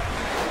that, Fred.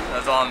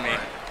 That's all on me.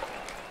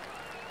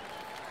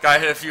 Guy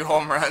hit a few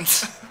home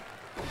runs.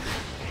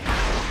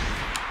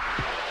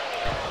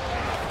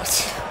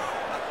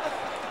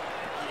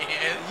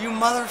 Yeah. You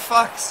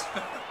motherfucks.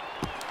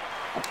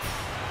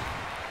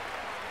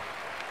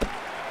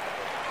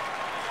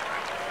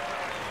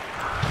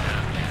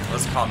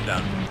 Let's calm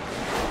down.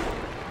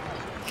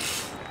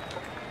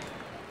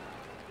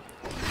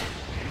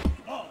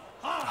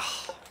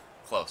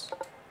 Close.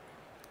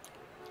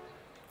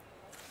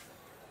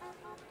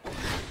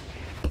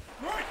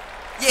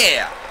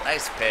 Yeah!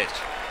 Nice pitch.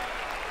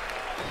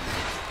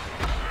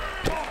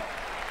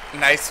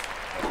 Nice.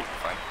 Oh,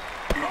 fine.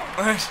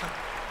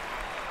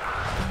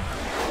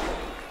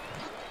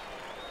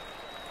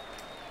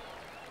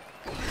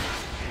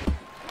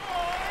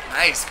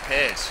 Nice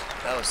pitch.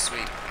 That was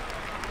sweet.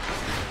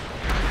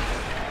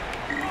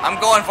 I'm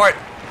going for it.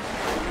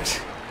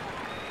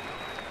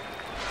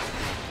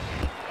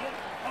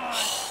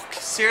 Oh,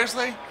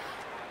 seriously?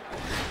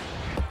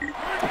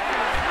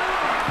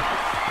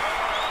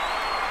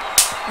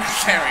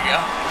 There we go.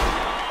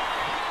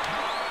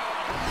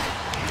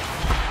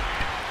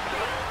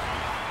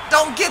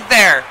 Don't get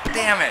there!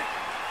 Damn it.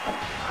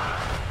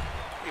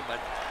 Hey, bud.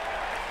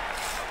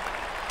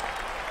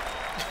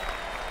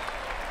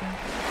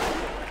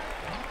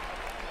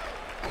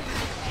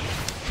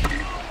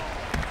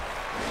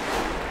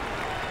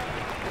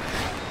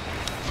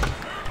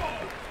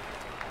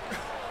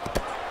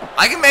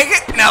 I can make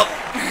it? Nope.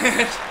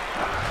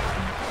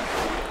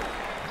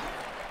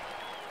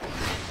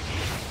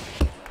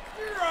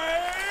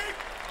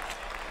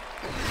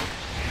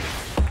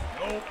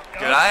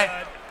 Did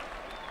I?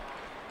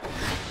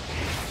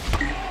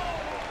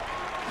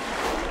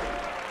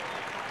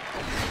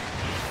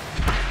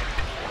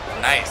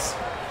 Nice.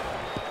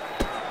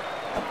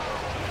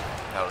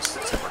 That was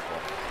super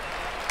cool.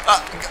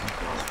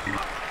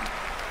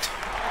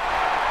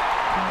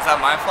 Is that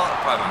my fault?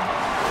 Probably my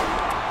fault.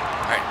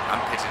 Alright,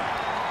 I'm pitching.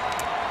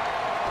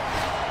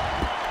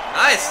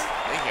 Nice.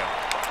 Thank you.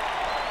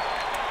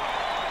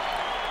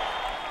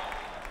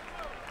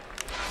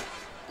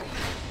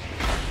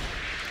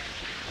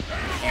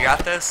 You got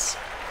this?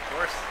 Of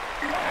course.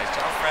 Nice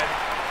job, Fred.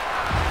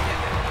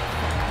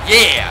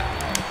 Yeah!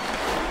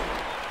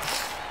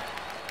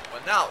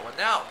 One out. One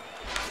out.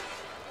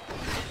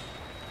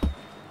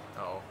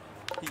 Oh.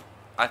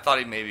 I thought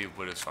he maybe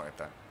would have swung at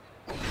that.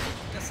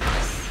 That's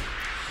nice.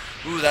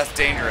 Ooh, that's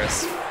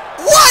dangerous.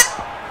 What?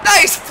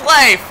 Nice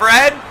play,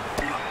 Fred!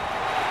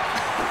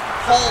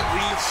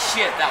 Holy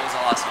shit, that was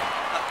awesome.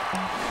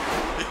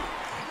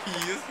 He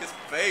used his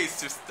face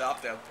to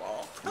stop that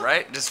ball.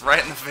 Right? Just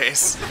right in the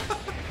face.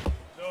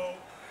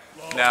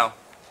 No.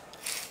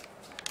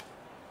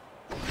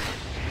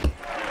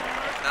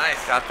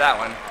 Nice. Got that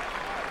one.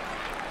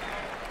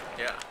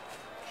 Yeah.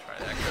 Try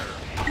that curve.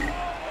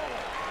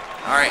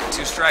 Alright,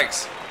 2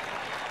 strikes.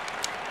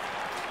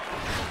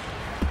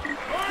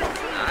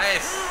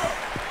 Nice.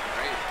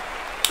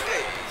 Great.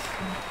 Hey.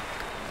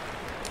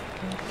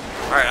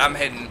 Alright, I'm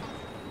hitting.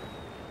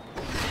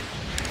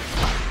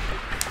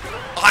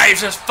 I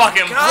just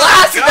fucking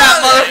blasted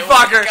that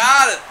motherfucker!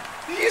 Got it.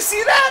 Did you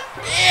see that?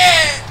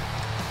 Yeah!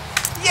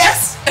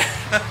 Yes!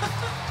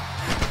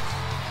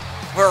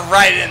 We're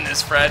right in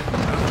this, Fred.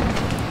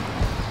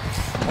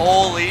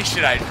 Holy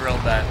shit, I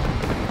drilled that.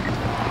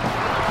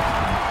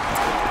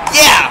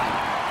 Yeah!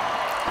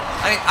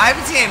 I mean, I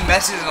haven't seen any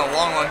messages in a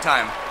long, long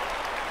time.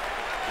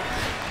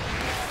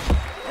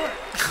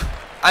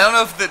 I don't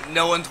know if that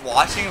no one's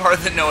watching or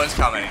that no one's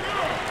commenting.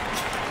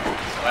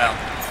 Well,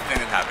 it's the thing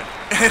that happened.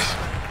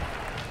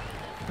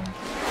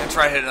 And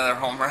try to hit another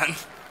home run.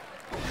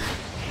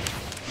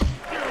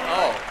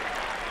 Oh.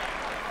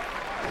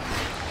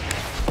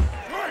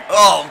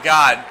 Oh,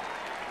 God.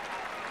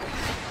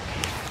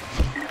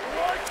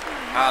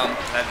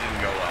 That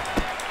didn't go well.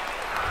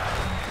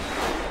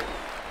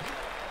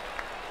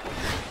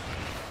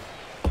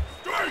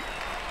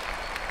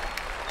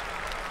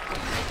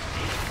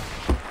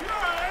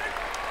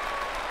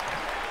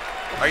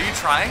 Are you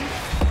trying?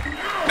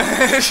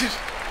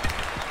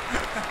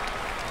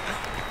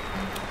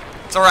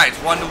 It's alright, it's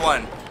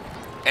 1-1.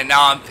 And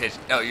now I'm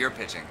pitching. No, you're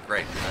pitching.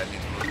 Great. That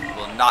means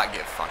we'll not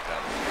get fucked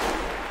up.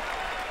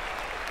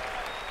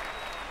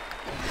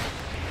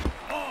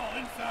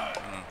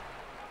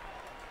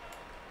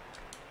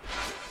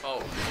 Oh.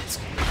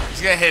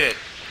 He's gonna hit it.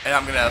 And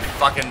I'm gonna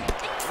fucking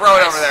throw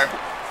it over there.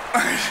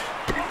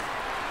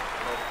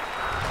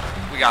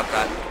 We got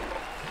that.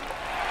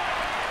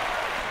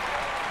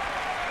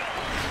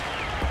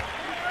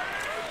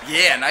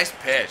 Yeah, nice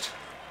pitch.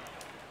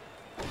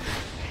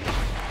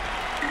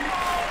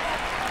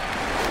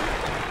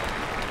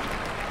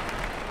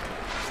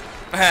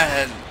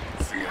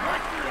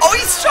 Oh,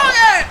 he's strung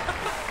it!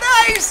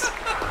 Nice!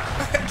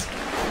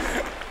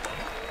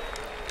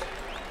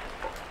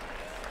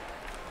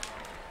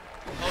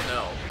 Oh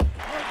no.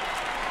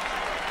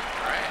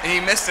 Alright. He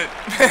missed it.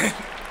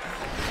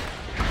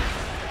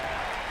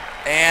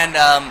 And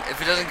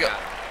if it doesn't go,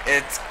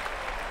 it's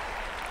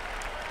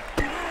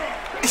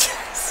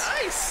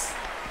Nice.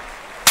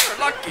 You're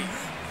lucky.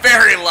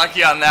 very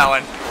lucky on that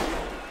one.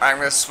 Alright, I'm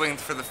gonna swing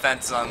for the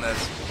fences on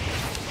this.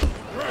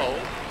 Oh.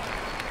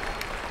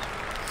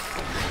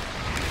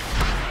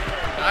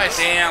 Nice.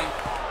 Damn.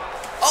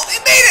 Oh, he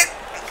made it!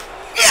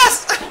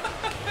 Yes!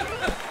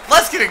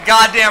 Let's get a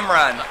goddamn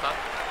run.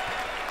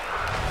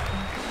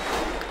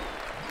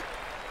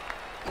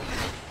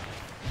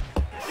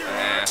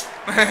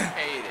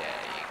 Hey there.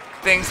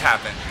 Things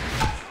happen.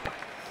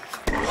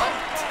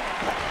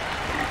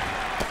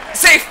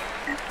 Safe!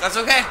 That's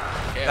okay.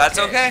 That's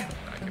okay.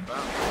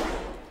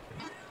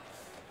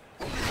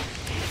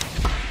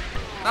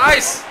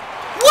 Nice!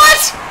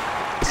 What?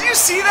 Did you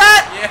see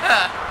that?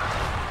 Yeah.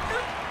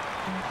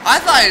 I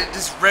thought it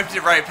just ripped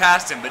it right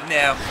past him, but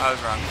no, I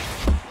was wrong.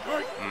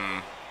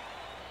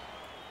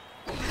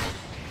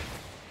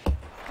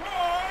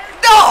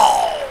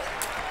 No!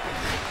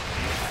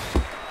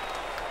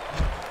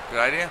 Good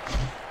idea.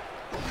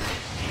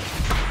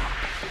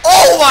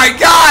 Oh my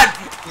God!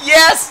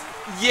 Yes!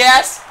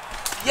 Yes!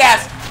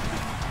 Yes!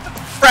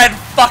 Fred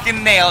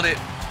fucking nailed it.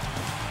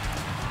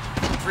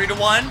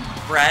 3-1,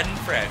 Brad and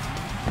Fred.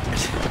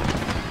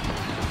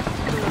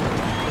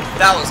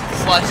 That was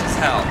clutch as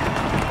hell.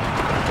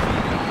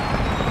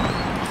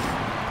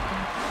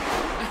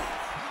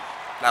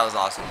 That was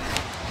awesome.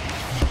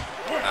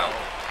 Ow.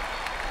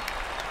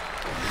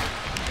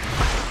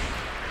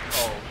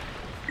 Oh.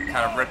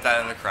 Kind of ripped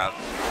that in the crowd.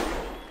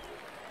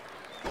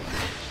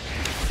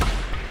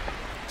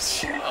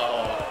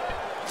 Oh.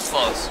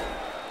 Close.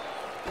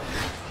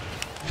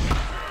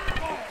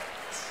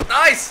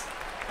 Nice!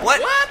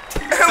 What? What?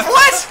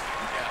 What?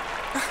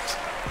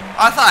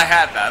 I thought I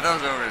had that. That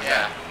was over his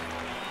Yeah. head.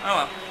 Oh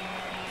well.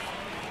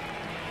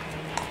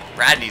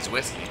 Brad needs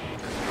whiskey.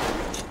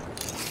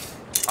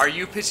 Are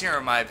you pitching or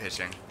am I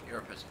pitching?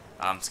 You're pitching.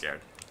 I'm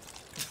scared.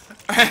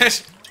 I'm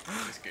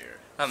scared.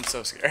 I'm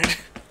so scared.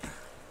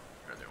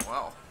 You're doing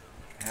well.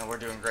 Yeah, we're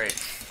doing great.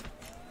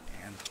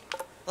 And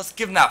let's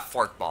give him that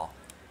fork ball.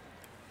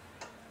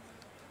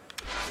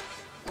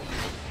 You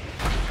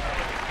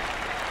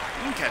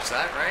can catch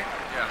that, right?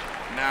 Yeah.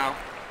 No.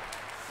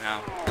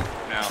 No.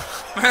 No.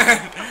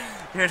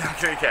 You're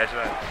not gonna catch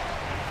that.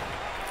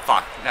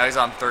 Fuck. Now he's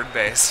on third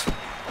base.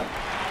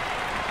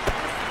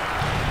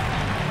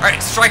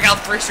 Alright, strike out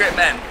 3 straight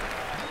men.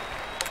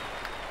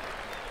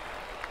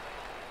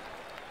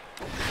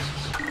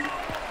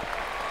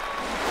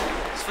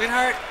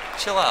 Sweetheart,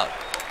 chill out.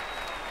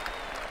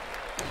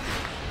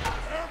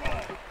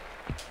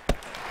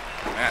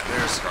 Yeah,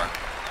 there's a strike.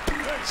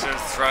 Should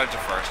have thrown it to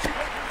first.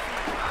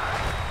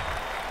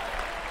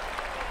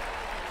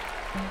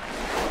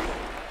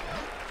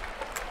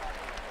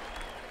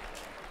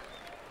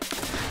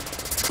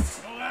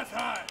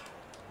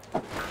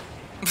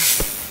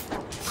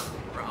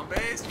 Round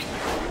base.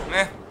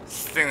 Eh,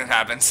 it's the thing that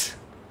happens.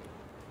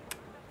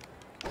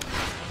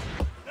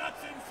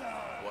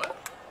 What?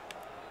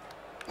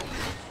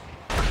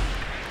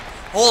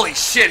 Holy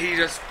shit, he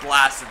just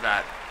blasted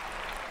that.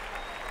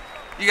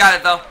 You got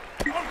it though.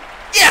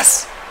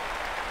 Yes!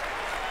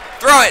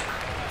 Throw it!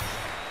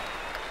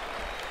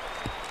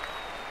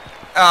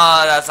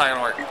 Oh, that's not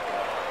gonna work.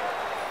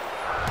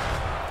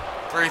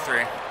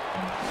 3-3.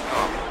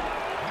 Oh.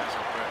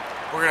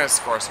 We're gonna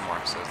score some more,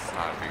 so it's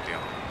not a big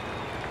deal.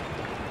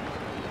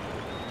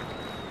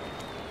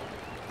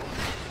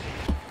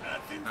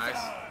 Nice.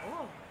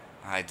 Oh.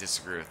 I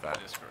disagree with that.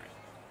 I disagree.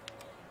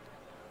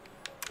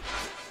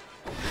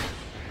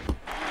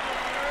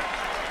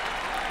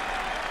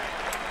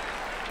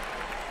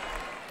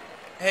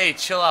 Hey,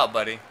 chill out,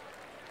 buddy.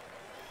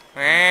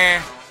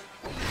 Eh.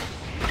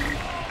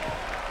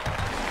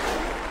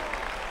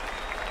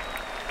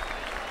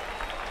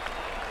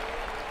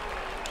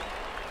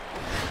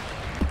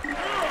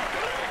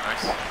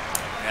 Nice.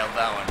 Nailed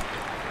that one.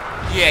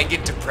 Yeah,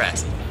 get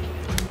depressed.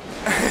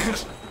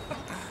 The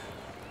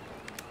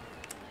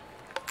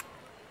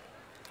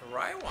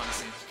right one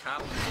seems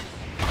kind of...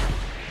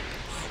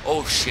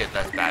 Oh shit,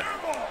 that's bad.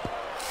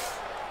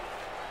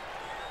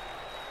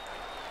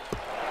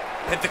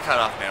 Hit the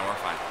cutoff, man. We're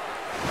fine.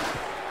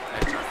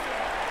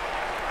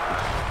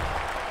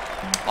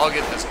 I'll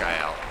get this guy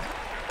out.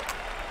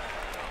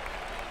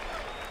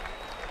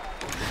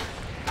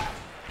 I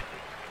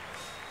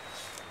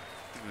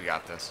think we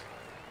got this.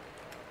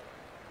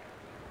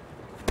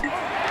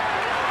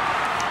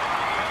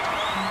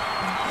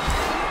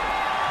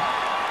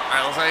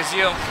 Alright, looks like it's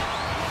you.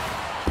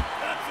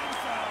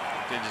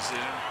 Good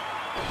decision.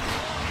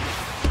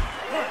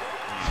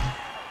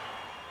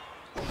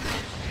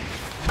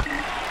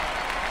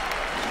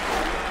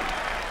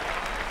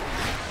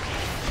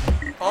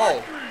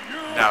 Oh!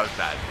 That was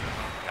bad.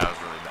 That was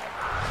really bad.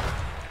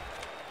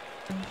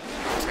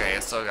 Okay, I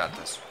still got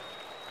this.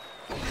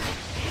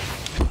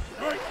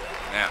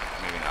 Yeah,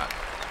 maybe not.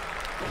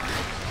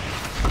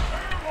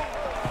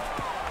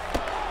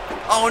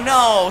 Oh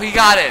no! He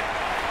got it!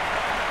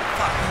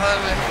 Fuck, I thought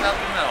we hit up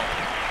the middle.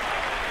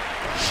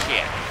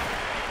 Shit.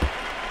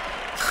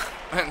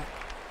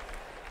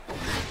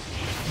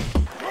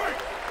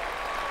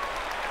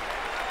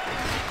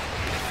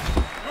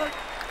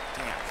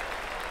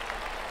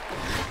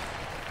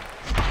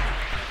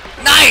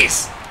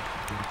 Nice!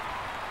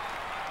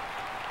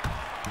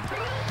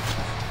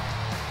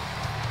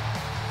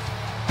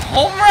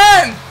 Home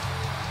run!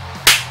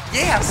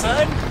 Yeah,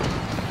 son!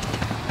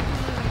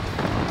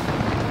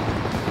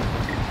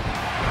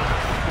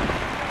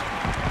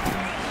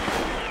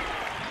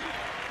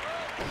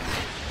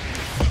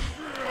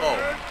 Oh.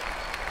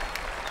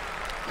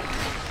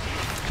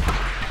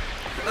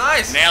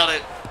 Nice! Nailed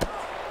it.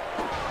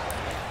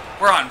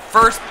 We're on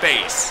first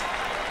base.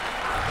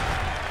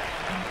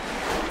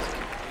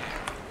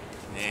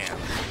 Yeah.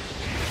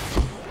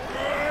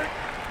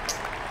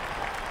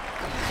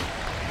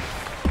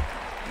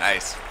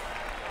 Nice.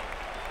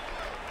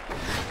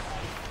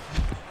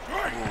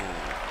 Ooh.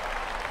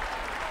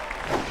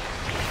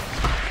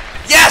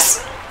 Yes!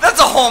 That's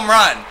a home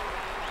run!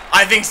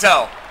 I think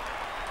so.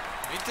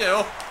 Me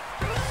too.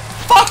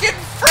 Fucking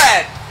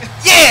Fred!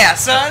 Yeah,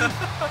 son!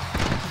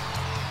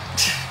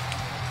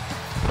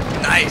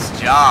 Nice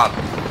job.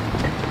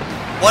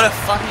 What a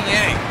fucking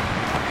inning.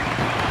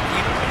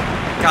 You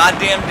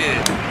goddamn did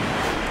it.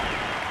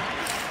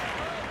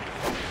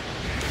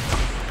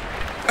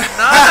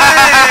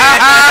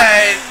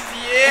 Nice!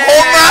 Yeah!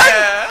 Home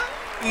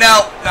run? No,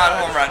 not a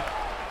home run.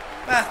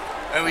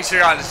 And we should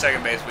have gone to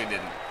second base. We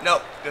didn't.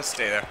 Nope, just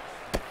stay there.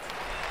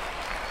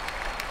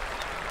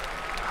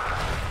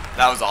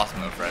 That was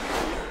awesome though, Fred.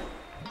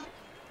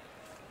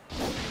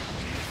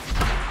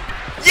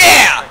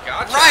 Yeah!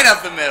 Gotcha. Right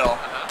up the middle.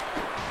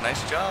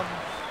 Nice job.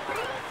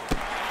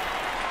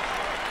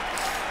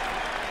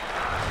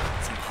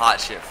 Some hot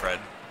shit, Fred.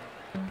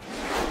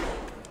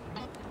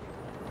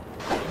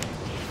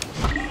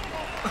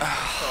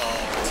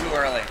 Oh, too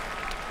early.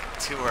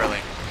 Too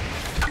early.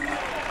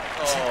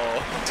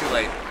 Oh, too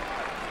late.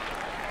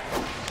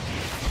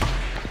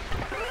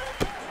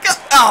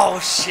 Oh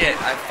shit!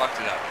 I fucked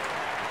it up.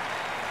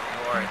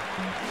 Don't worry.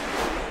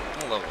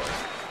 I'm a little worried.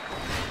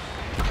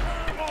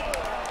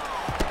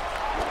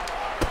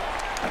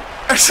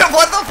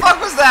 What the fuck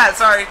was that?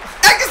 Sorry.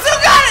 I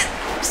still got it!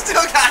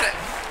 Still got it!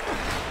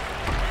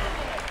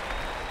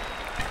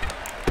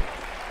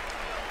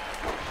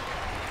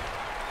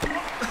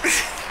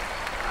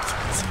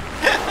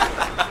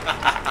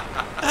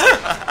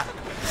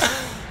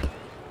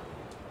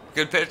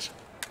 Good pitch.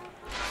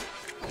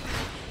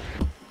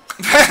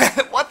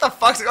 What the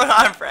fuck's going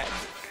on, Fred?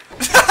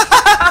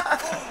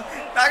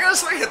 Not gonna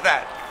swing at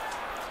that.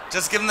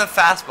 Just give him the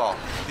fastball.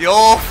 The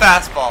old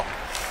fastball.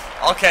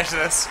 I'll catch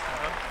this.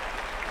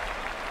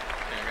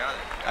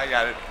 I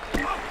got it.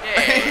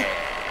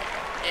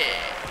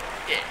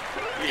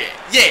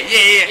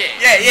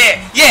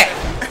 Yeah.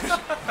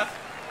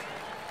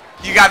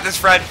 You got this,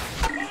 Fred.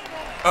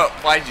 Oh,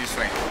 why did you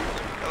swing?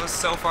 That was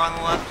so far on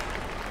the left.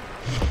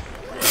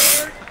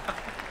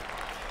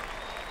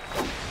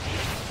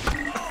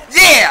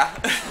 Yeah!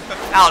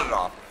 Out it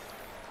off.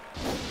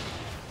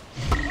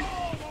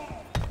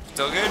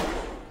 Still good?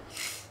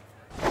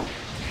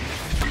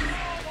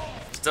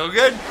 Still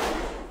good?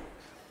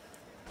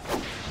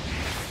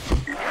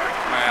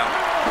 Well,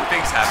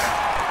 things happen.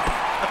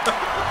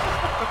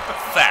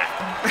 Fact.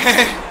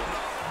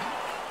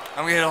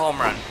 I'm gonna hit a home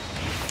run.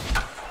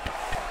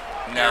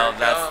 No,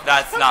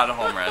 that's not a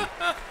home run.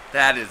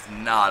 That is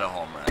not a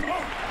home run.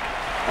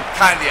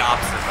 Kind of the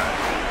opposite, but.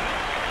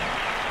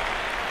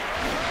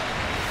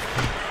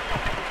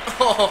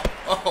 Oh!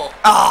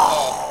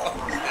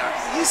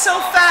 He's so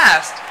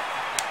fast!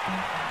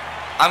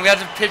 I'm gonna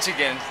have to pitch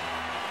again,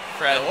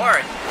 Fred. Don't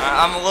worry.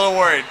 I'm a little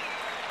worried.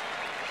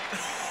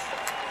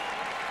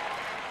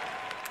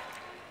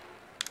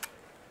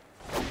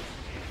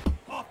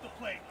 Off the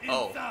plate.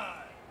 Oh. Inside.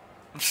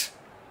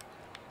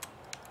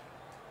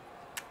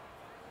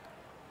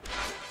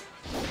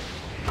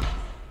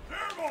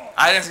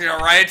 I just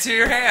gonna right to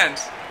your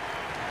hands.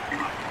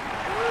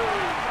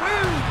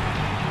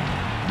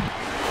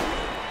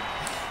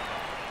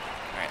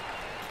 Alright.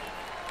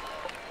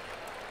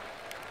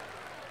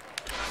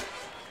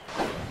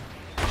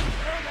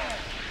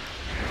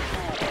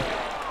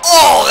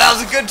 Oh, that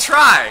was a good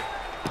try.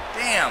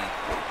 Damn.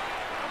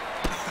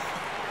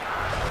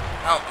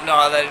 Oh,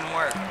 no, that didn't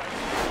work.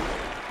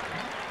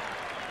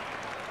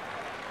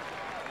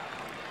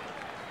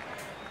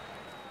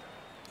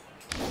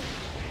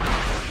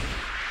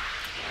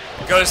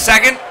 Go to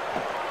second.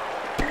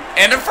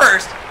 And to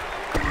first.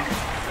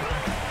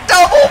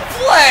 Double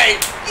play!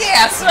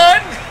 Yeah,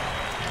 son!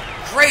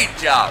 Great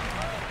job.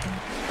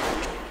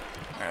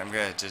 Alright, I'm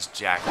gonna just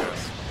jack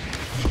this.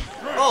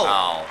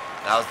 Oh,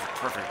 that was the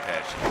perfect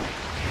pitch.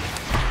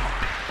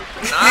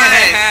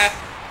 Nice.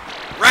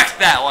 Wrecked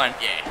that one.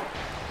 Yeah.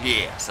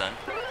 Yeah, son.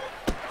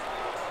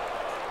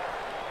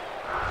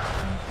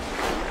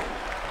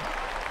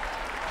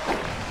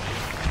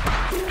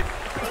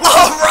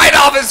 Oh, right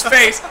off his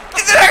face!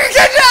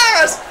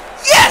 Yes!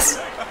 Yes!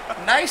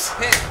 Nice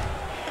hit.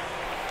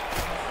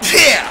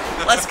 Yeah!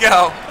 Let's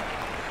go.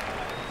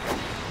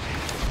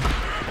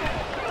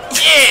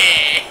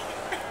 Yeah!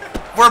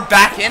 We're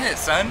back in it,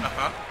 son.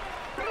 Uh-huh.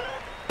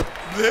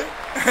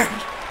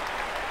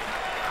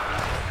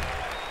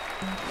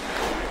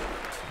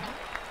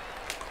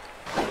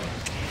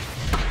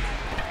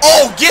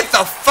 Oh, get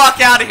the fuck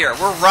out of here.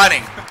 We're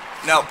running.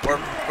 No, we're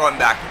going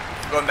back.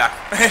 Going back.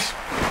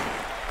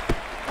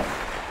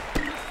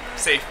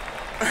 Safe.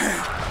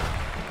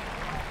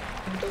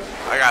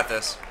 I got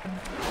this.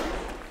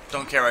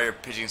 Don't care about your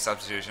pitching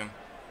substitution.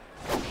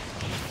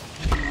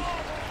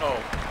 Oh.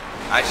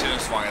 I should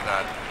have swung at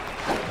that.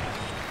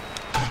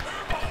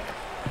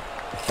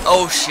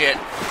 Oh shit.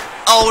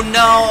 Oh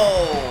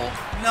no!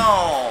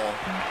 No!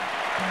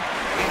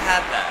 We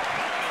had that.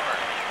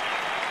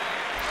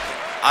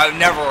 I've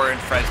never were in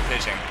Fred's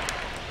pitching.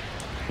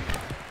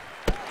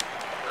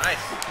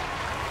 Nice.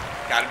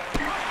 Got him.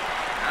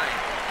 Nice.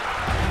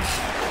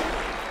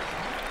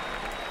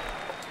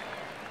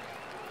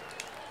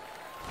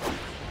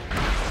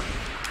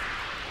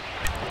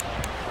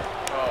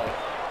 Oh.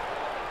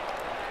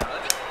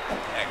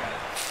 Yeah, I got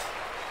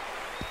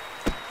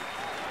it.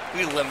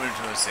 We limited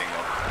to a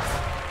single.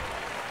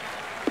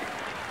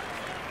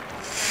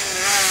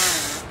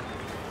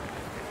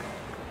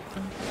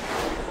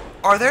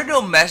 Are there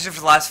no messages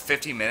for the last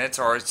 50 minutes,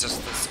 or is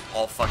just this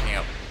all fucking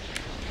up?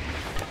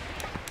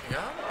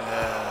 Yeah.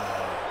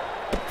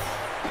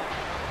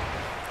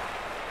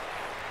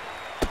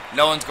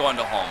 No one's going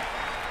to home.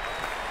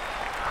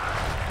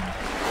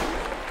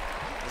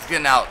 He's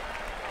getting out.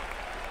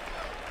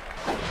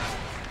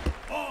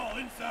 Ball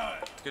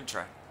inside. Good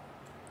try.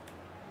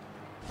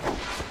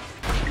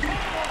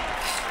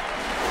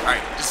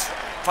 Alright, just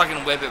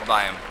fucking whip it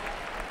by him.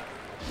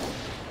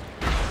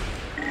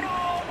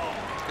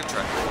 Good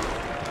try.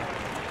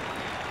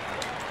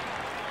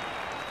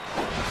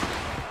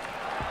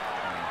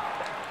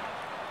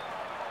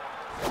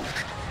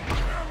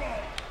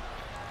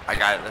 I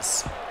got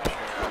this.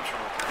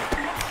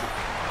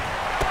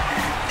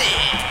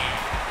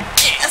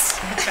 Yes!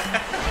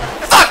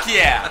 Fuck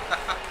yeah!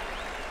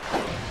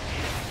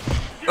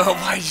 Oh,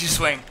 why did you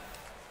swing?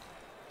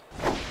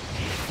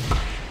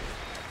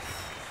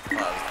 I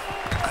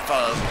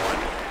thought that was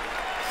one.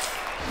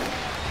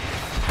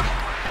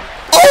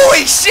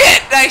 Holy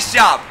shit! Nice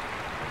job!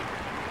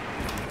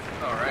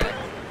 Alright.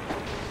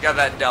 Got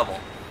that double.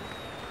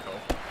 Cool.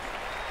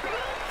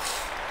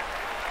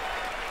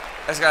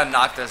 I just gotta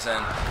knock this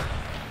in.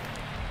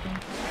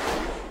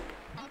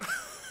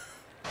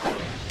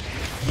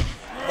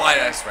 Why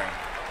did I swing?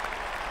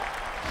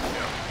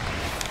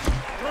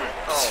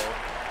 Oh.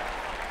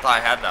 Thought I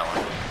had that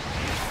one.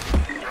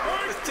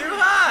 It's too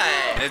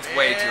high. It's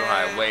way too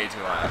high, way too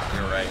high.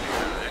 You're right.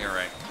 You're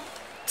right.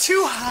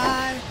 Too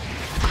high.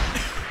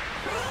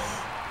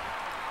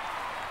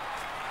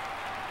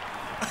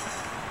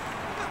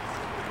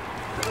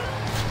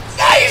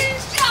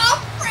 Nice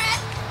job, Fred.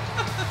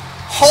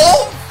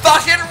 Home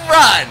fucking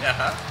run.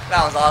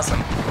 That was awesome.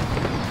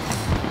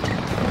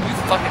 You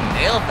fucking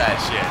nailed that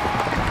shit.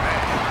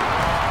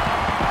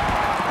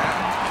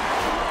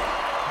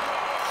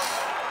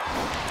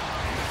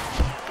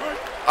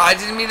 Oh, I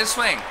didn't mean to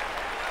swing.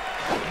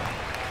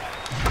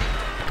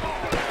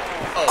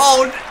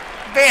 Oh,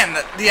 man,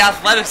 the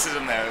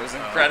athleticism there was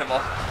incredible.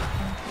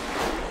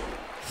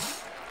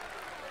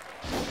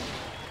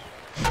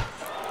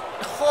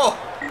 Oh,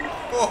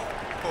 oh, oh.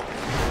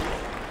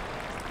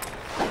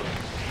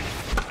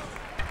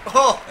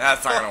 Oh,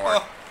 that's not gonna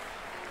work.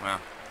 Well,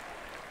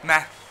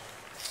 meh.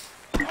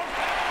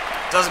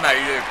 Doesn't matter.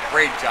 You did a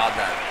great job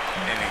that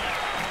inning.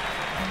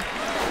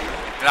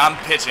 And I'm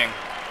pitching.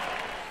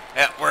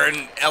 Yeah, we're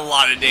in a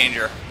lot of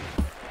danger.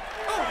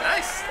 Oh,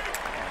 nice.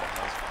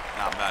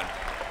 Not bad.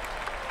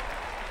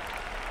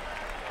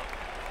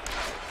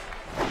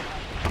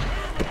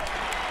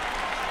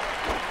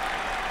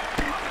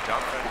 Good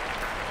job, Fred.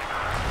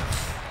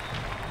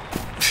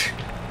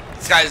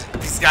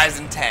 This guy's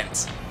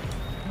intense.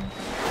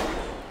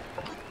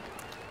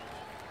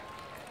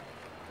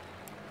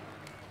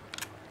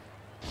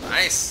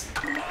 Nice.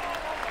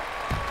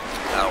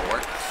 That'll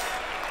work.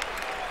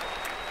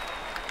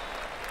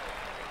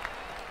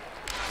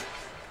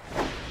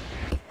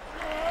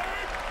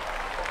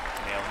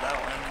 Nailed that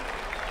one.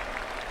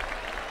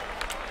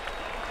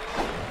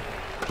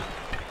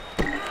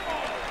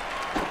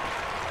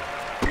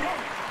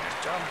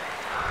 Nice job.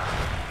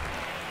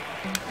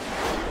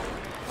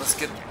 Let's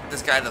get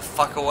this guy the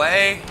fuck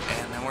away,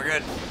 and then we're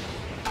good.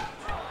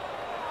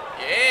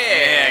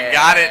 Yeah.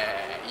 Got it.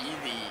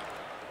 Easy.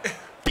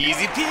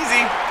 Easy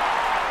peasy.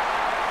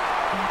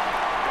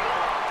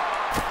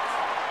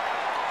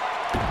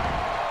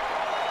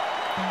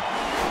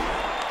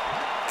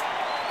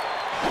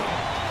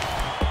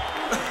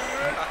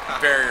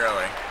 Very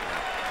early.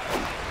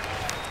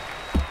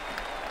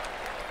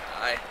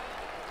 Hi.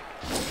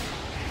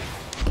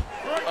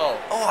 Oh.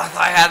 Oh, I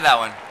thought I had that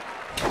one.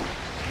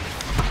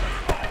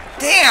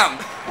 Damn!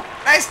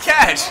 Nice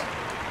catch!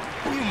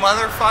 You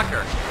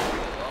motherfucker.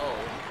 Oh.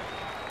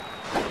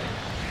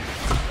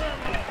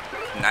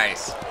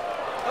 Nice.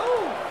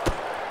 Oh.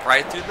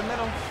 Right through the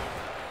middle.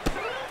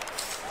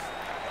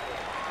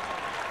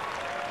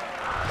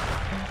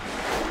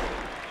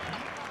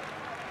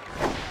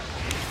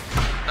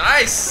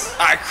 Nice.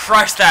 I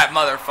crushed that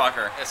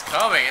motherfucker. It's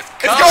coming. It's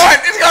It's coming. going!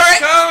 It's going!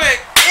 It's coming.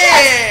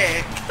 Yeah!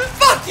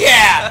 Fuck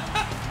yeah!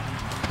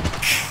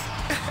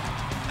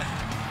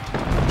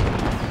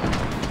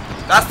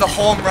 That's the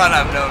home run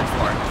I'm known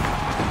for.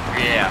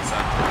 Yeah,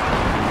 son.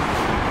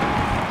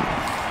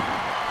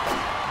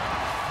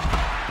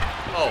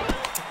 Oh.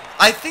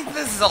 I think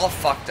this is all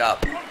fucked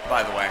up,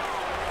 by the way.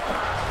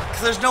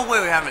 Because there's no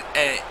way we haven't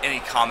any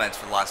comments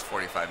for the last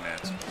 45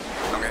 minutes.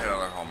 I'm gonna hit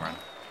another home run.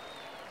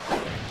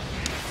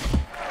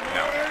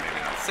 No,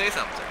 maybe not. Say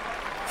something.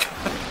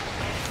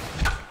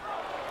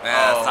 Nah,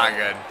 that's Oh. not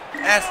good.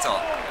 That's still,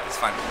 it's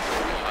fine.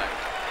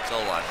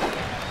 Still alive.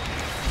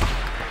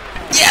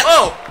 Yeah!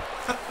 Whoa.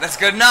 That's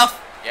good enough.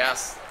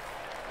 Yes.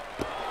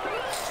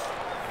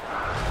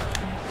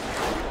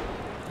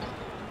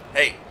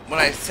 Hey, when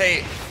I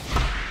say...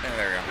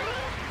 there we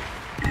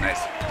go.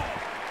 Nice.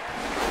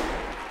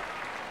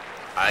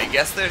 I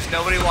guess there's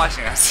nobody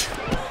watching us.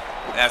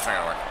 That's not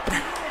gonna work.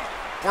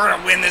 We're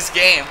gonna win this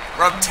game.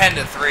 We're up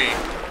 10-3.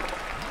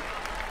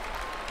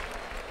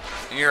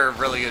 You're a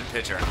really good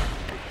pitcher.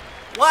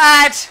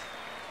 What?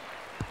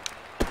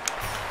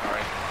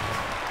 Alright.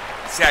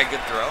 See, I had a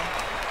good throw.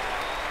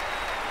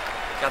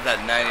 Got that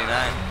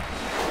 99.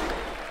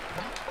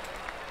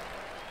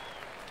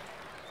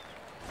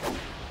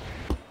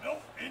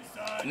 Nope,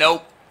 inside.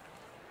 Nope.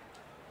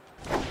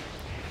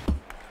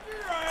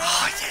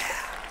 Oh, yeah.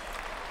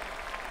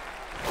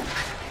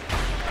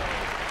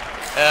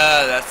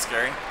 That's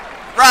scary.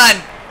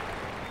 Run!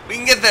 We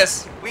can get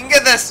this. We can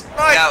get this.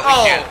 Right. Yeah, we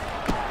Oh. can.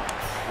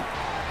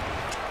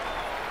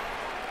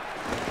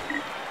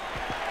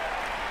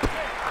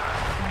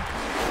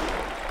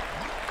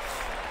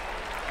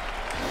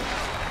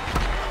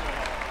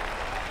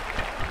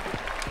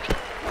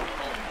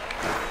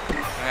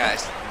 Yeah,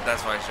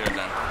 that's what I should have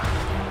done.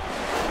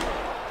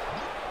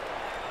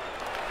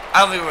 I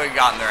don't think we would have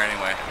gotten there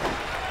anyway.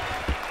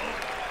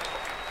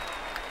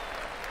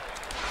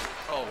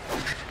 Oh.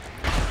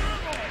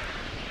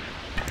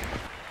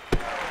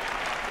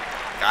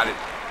 Got it.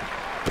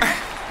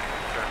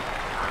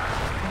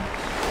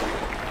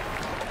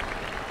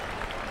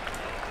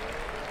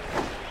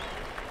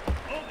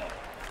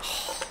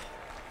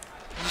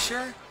 You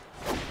sure?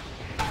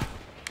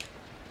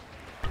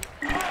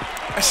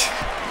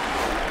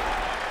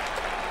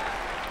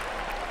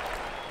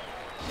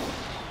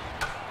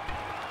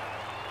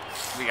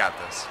 We got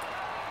this.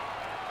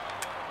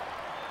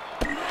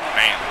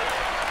 Bam.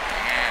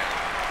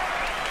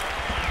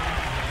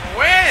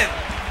 Win.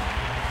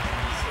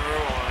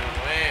 Sirloin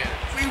wins.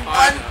 We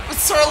won with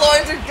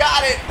sirloins and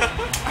got it.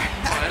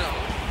 Finally.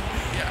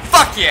 Yeah.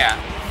 Fuck yeah.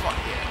 Fuck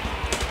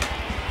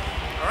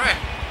yeah. All right.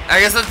 I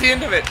guess that's the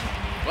end of it.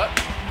 What?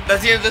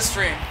 That's the end of the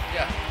stream.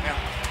 Yeah. Yeah.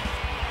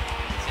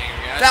 Seeing you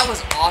guys. That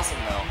was awesome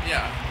though.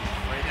 Yeah.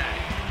 Right now.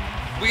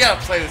 We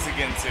gotta play this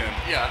again soon.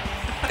 Yeah.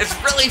 It's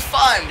really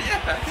fun. Yeah.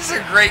 This is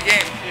a great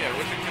game. Yeah.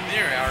 Wish we could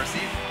near our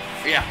season.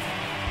 Yeah.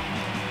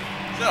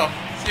 So,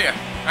 see ya.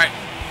 All right.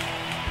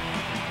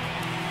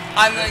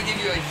 I'm gonna give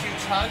you a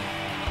huge hug.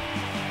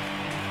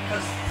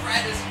 Because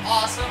Fred is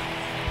awesome.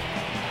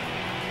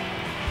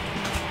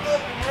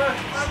 Love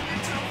you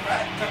too,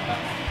 Fred.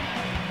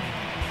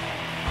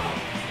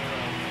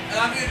 And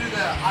I'm gonna do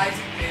the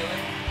Isaac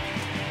Bailey.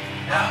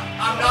 Yeah,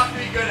 I'm not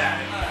gonna be good at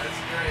it. That's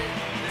great.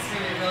 It's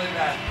gonna be really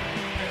bad.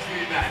 It's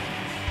gonna be bad.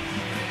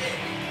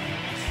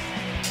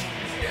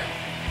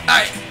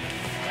 Alright.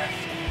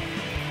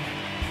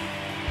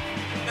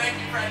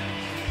 friend.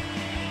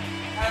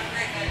 Have a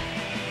great night.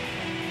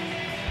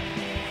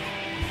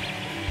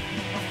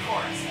 Of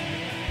course.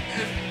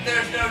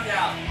 There's no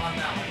doubt on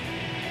that one.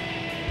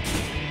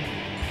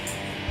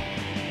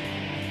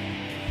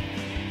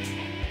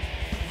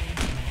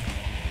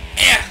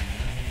 Yeah.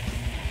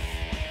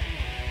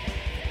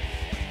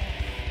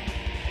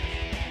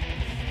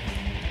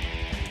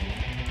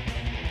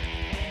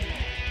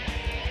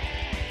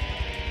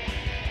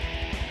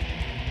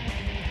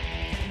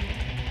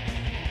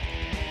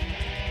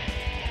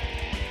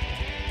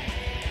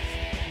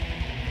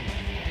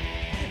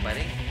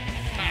 Buddy.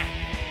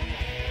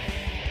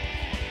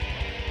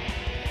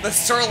 The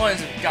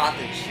sirloins have got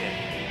this shit.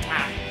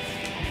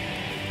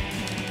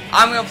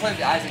 I'm gonna play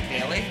the Isaac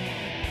Daily.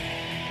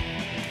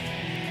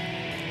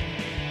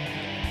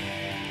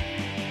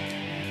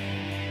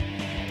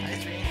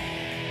 Ice cream.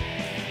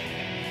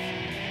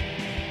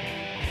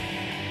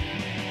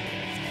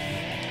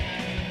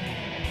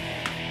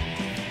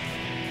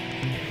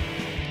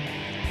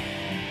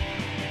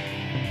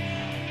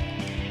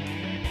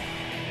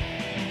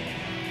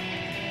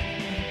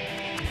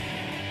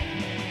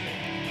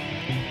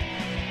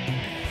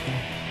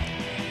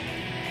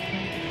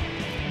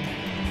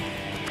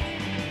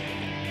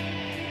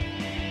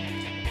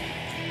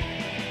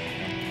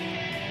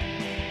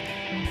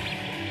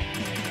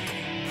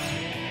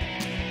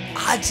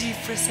 Haji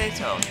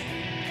Frisato.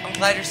 I'm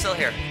glad you're still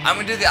here. I'm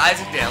gonna do the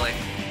Isaac Daily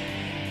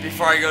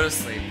before I go to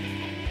sleep.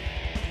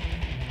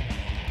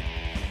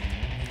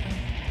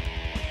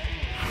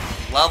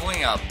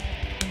 Leveling up.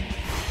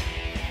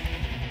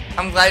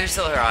 I'm glad you're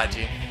still here,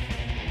 Haji.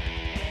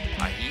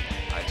 Haji?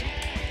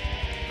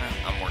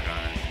 I'm working on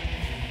it.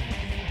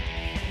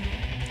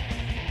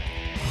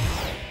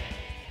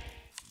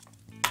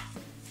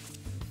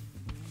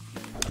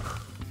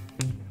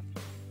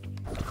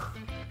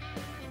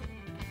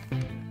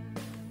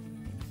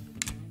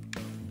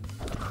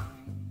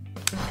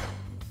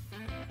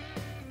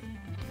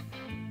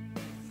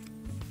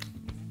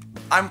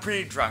 I'm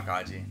pretty drunk,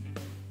 Aji.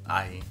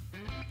 Aji.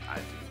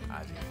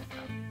 Whatever.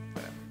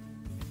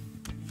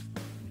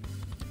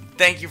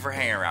 Thank you for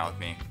hanging around with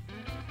me.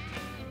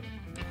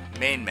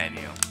 Main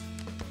menu.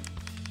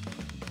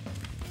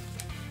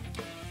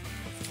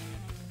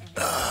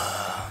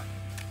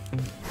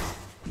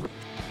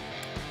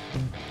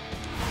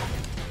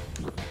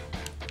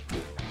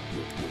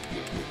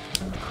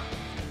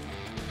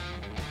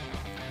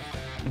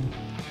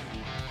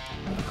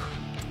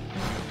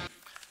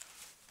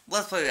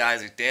 Let's play the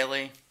Isaac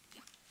Daily.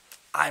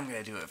 I'm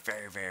going to do it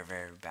very, very,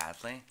 very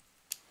badly.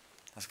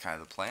 That's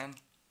kind of the plan.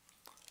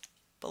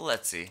 But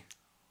let's see.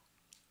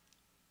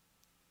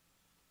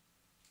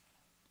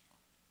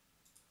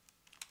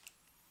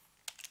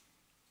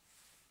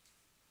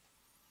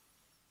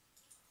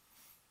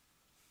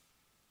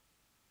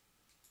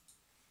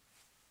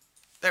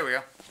 There we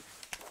go.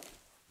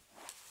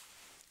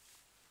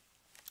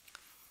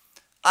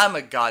 I'm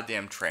a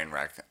goddamn train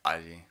wreck,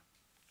 Ivy.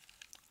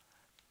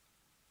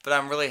 But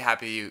I'm really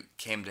happy you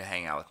came to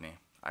hang out with me.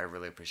 I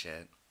really appreciate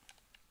it.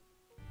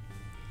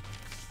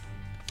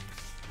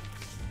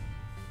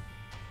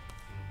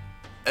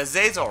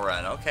 Azazel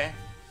run, okay.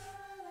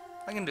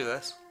 I can do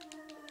this.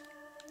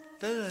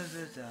 Da, da,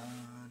 da, da,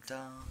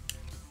 da.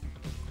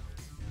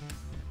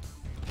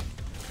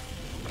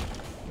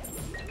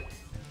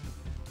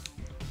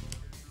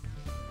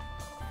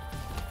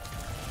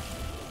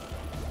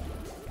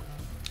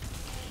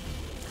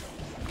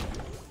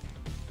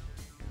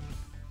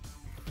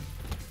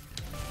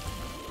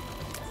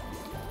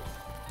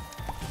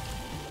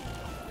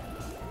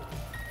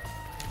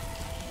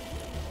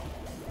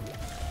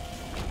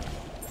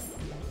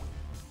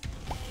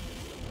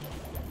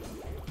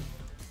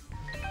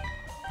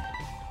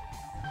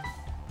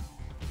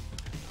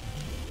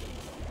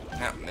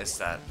 Nope, missed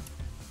that.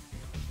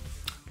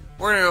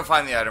 We're gonna go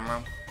find the item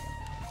room.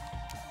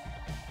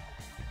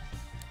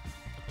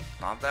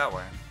 Not that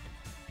way.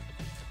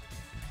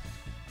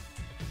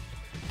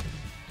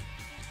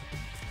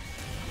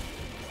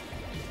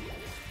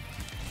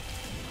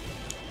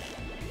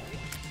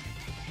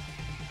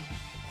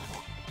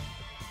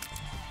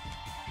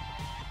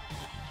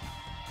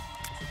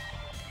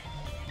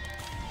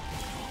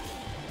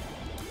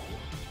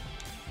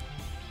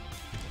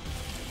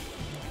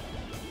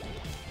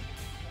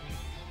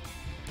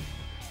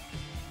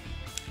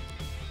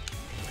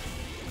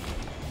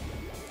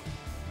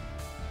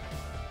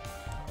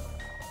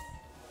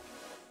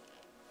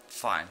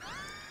 Fine.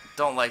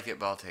 Don't like it,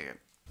 but I'll take it.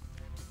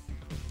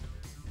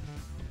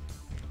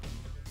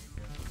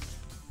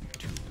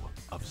 Two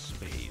of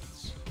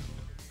spades.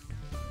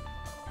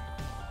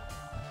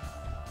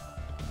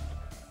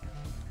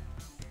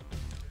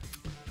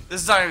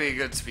 This is not gonna be a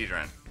good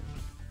speedrun.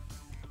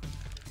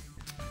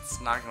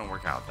 It's not gonna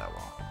work out that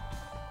well.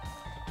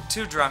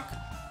 Too drunk.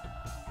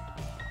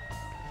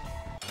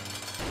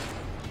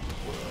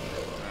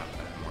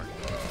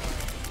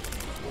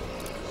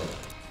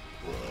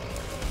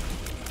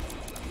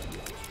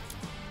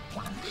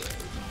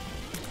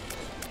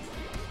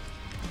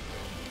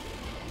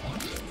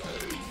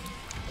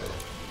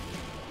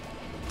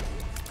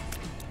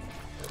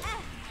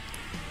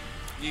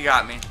 You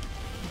got me.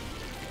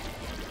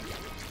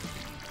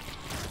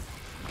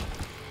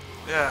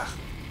 Ugh.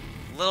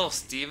 Little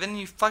Steven,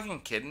 you fucking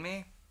kidding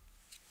me?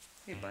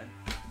 Hey, bud.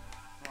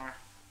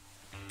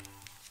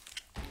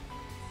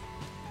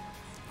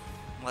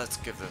 Let's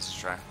give this a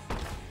try.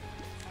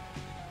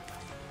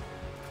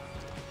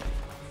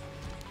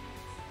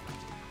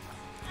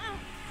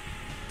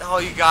 Oh,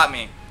 you got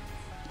me.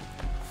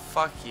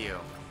 Fuck you.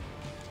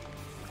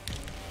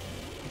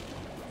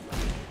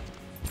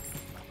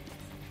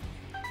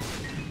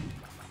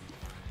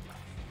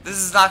 This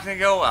is not gonna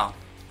go well.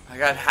 I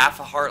got half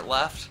a heart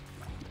left.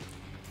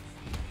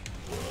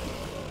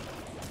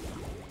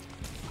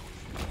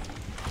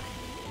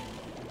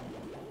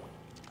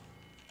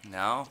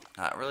 No,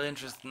 not really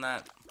interested in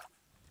that.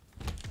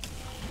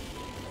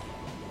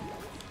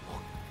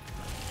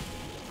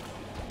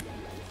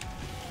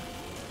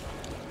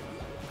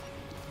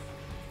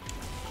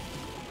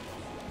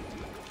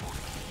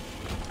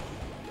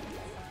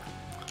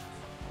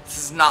 This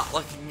is not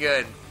looking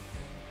good.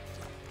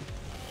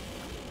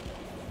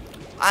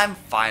 I'm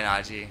fine,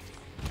 Aji.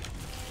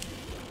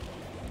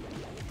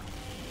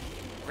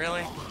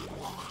 Really?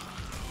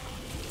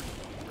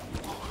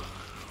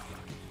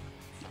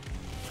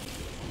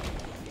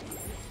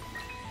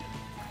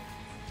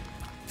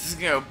 This is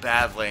gonna go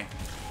badly.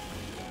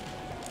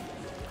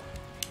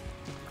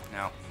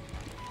 No.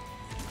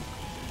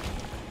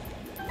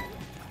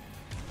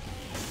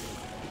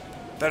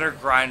 Better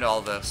grind all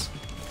this.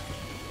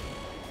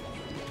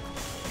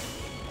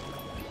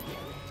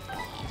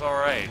 It's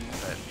alright,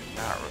 but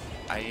not.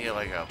 I need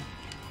like a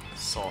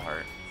soul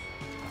heart.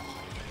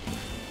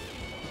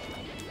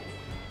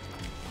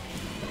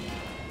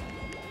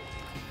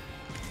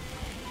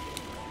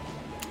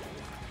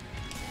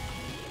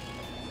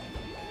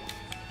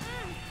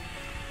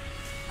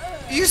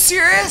 Are you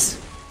serious?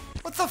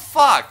 What the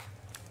fuck?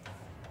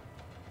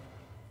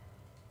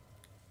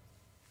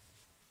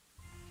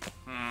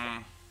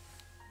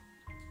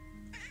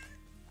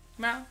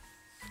 No.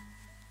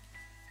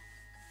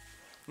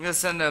 I'm gonna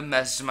send a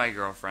message to my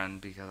girlfriend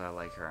because I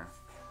like her.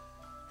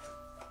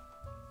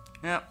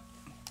 Yep,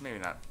 maybe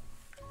not.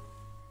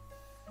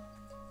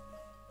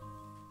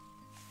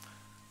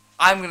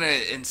 I'm gonna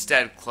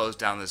instead close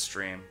down the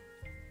stream.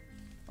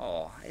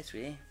 Oh, hi,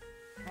 sweetie.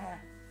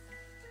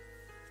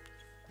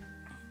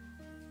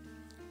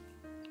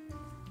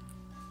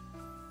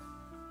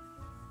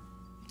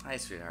 Hi,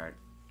 sweetheart.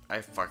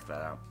 I fucked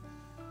that up.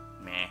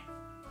 Meh.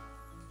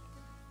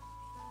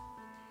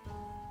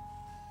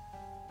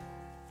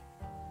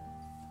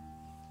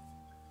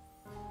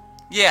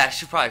 Yeah, I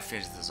should probably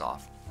finish this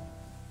off.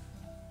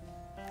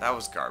 That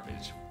was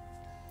garbage.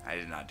 I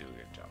did not do a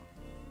good job.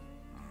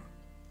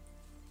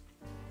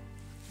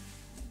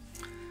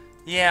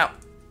 Yeah.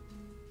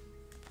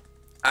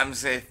 I'm gonna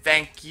say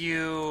thank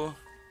you,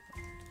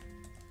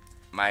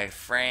 my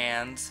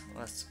friends.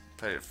 Let's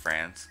put it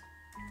friends.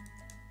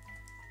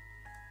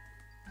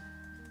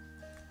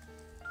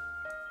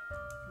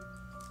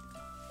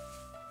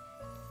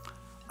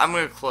 I'm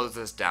gonna close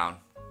this down.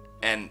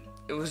 And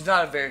it was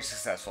not a very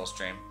successful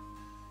stream.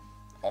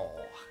 Oh,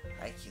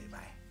 hi cutie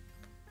pie.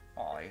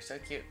 Oh, you're so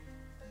cute.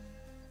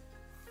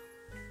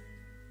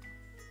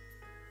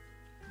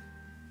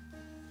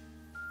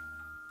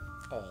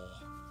 Oh.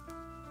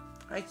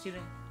 Hi cutie.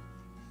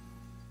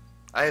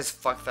 I just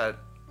fucked that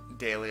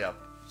daily up.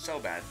 So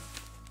bad.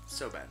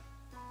 So bad.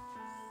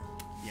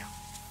 Yeah.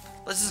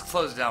 Let's just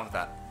close it down with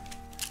that.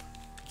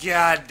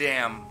 God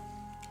damn.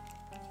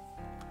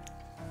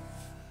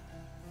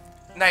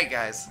 Night,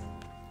 guys.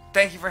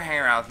 Thank you for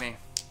hanging around with me.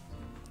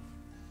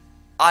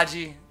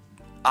 Aji,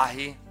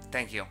 Ahi,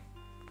 thank you.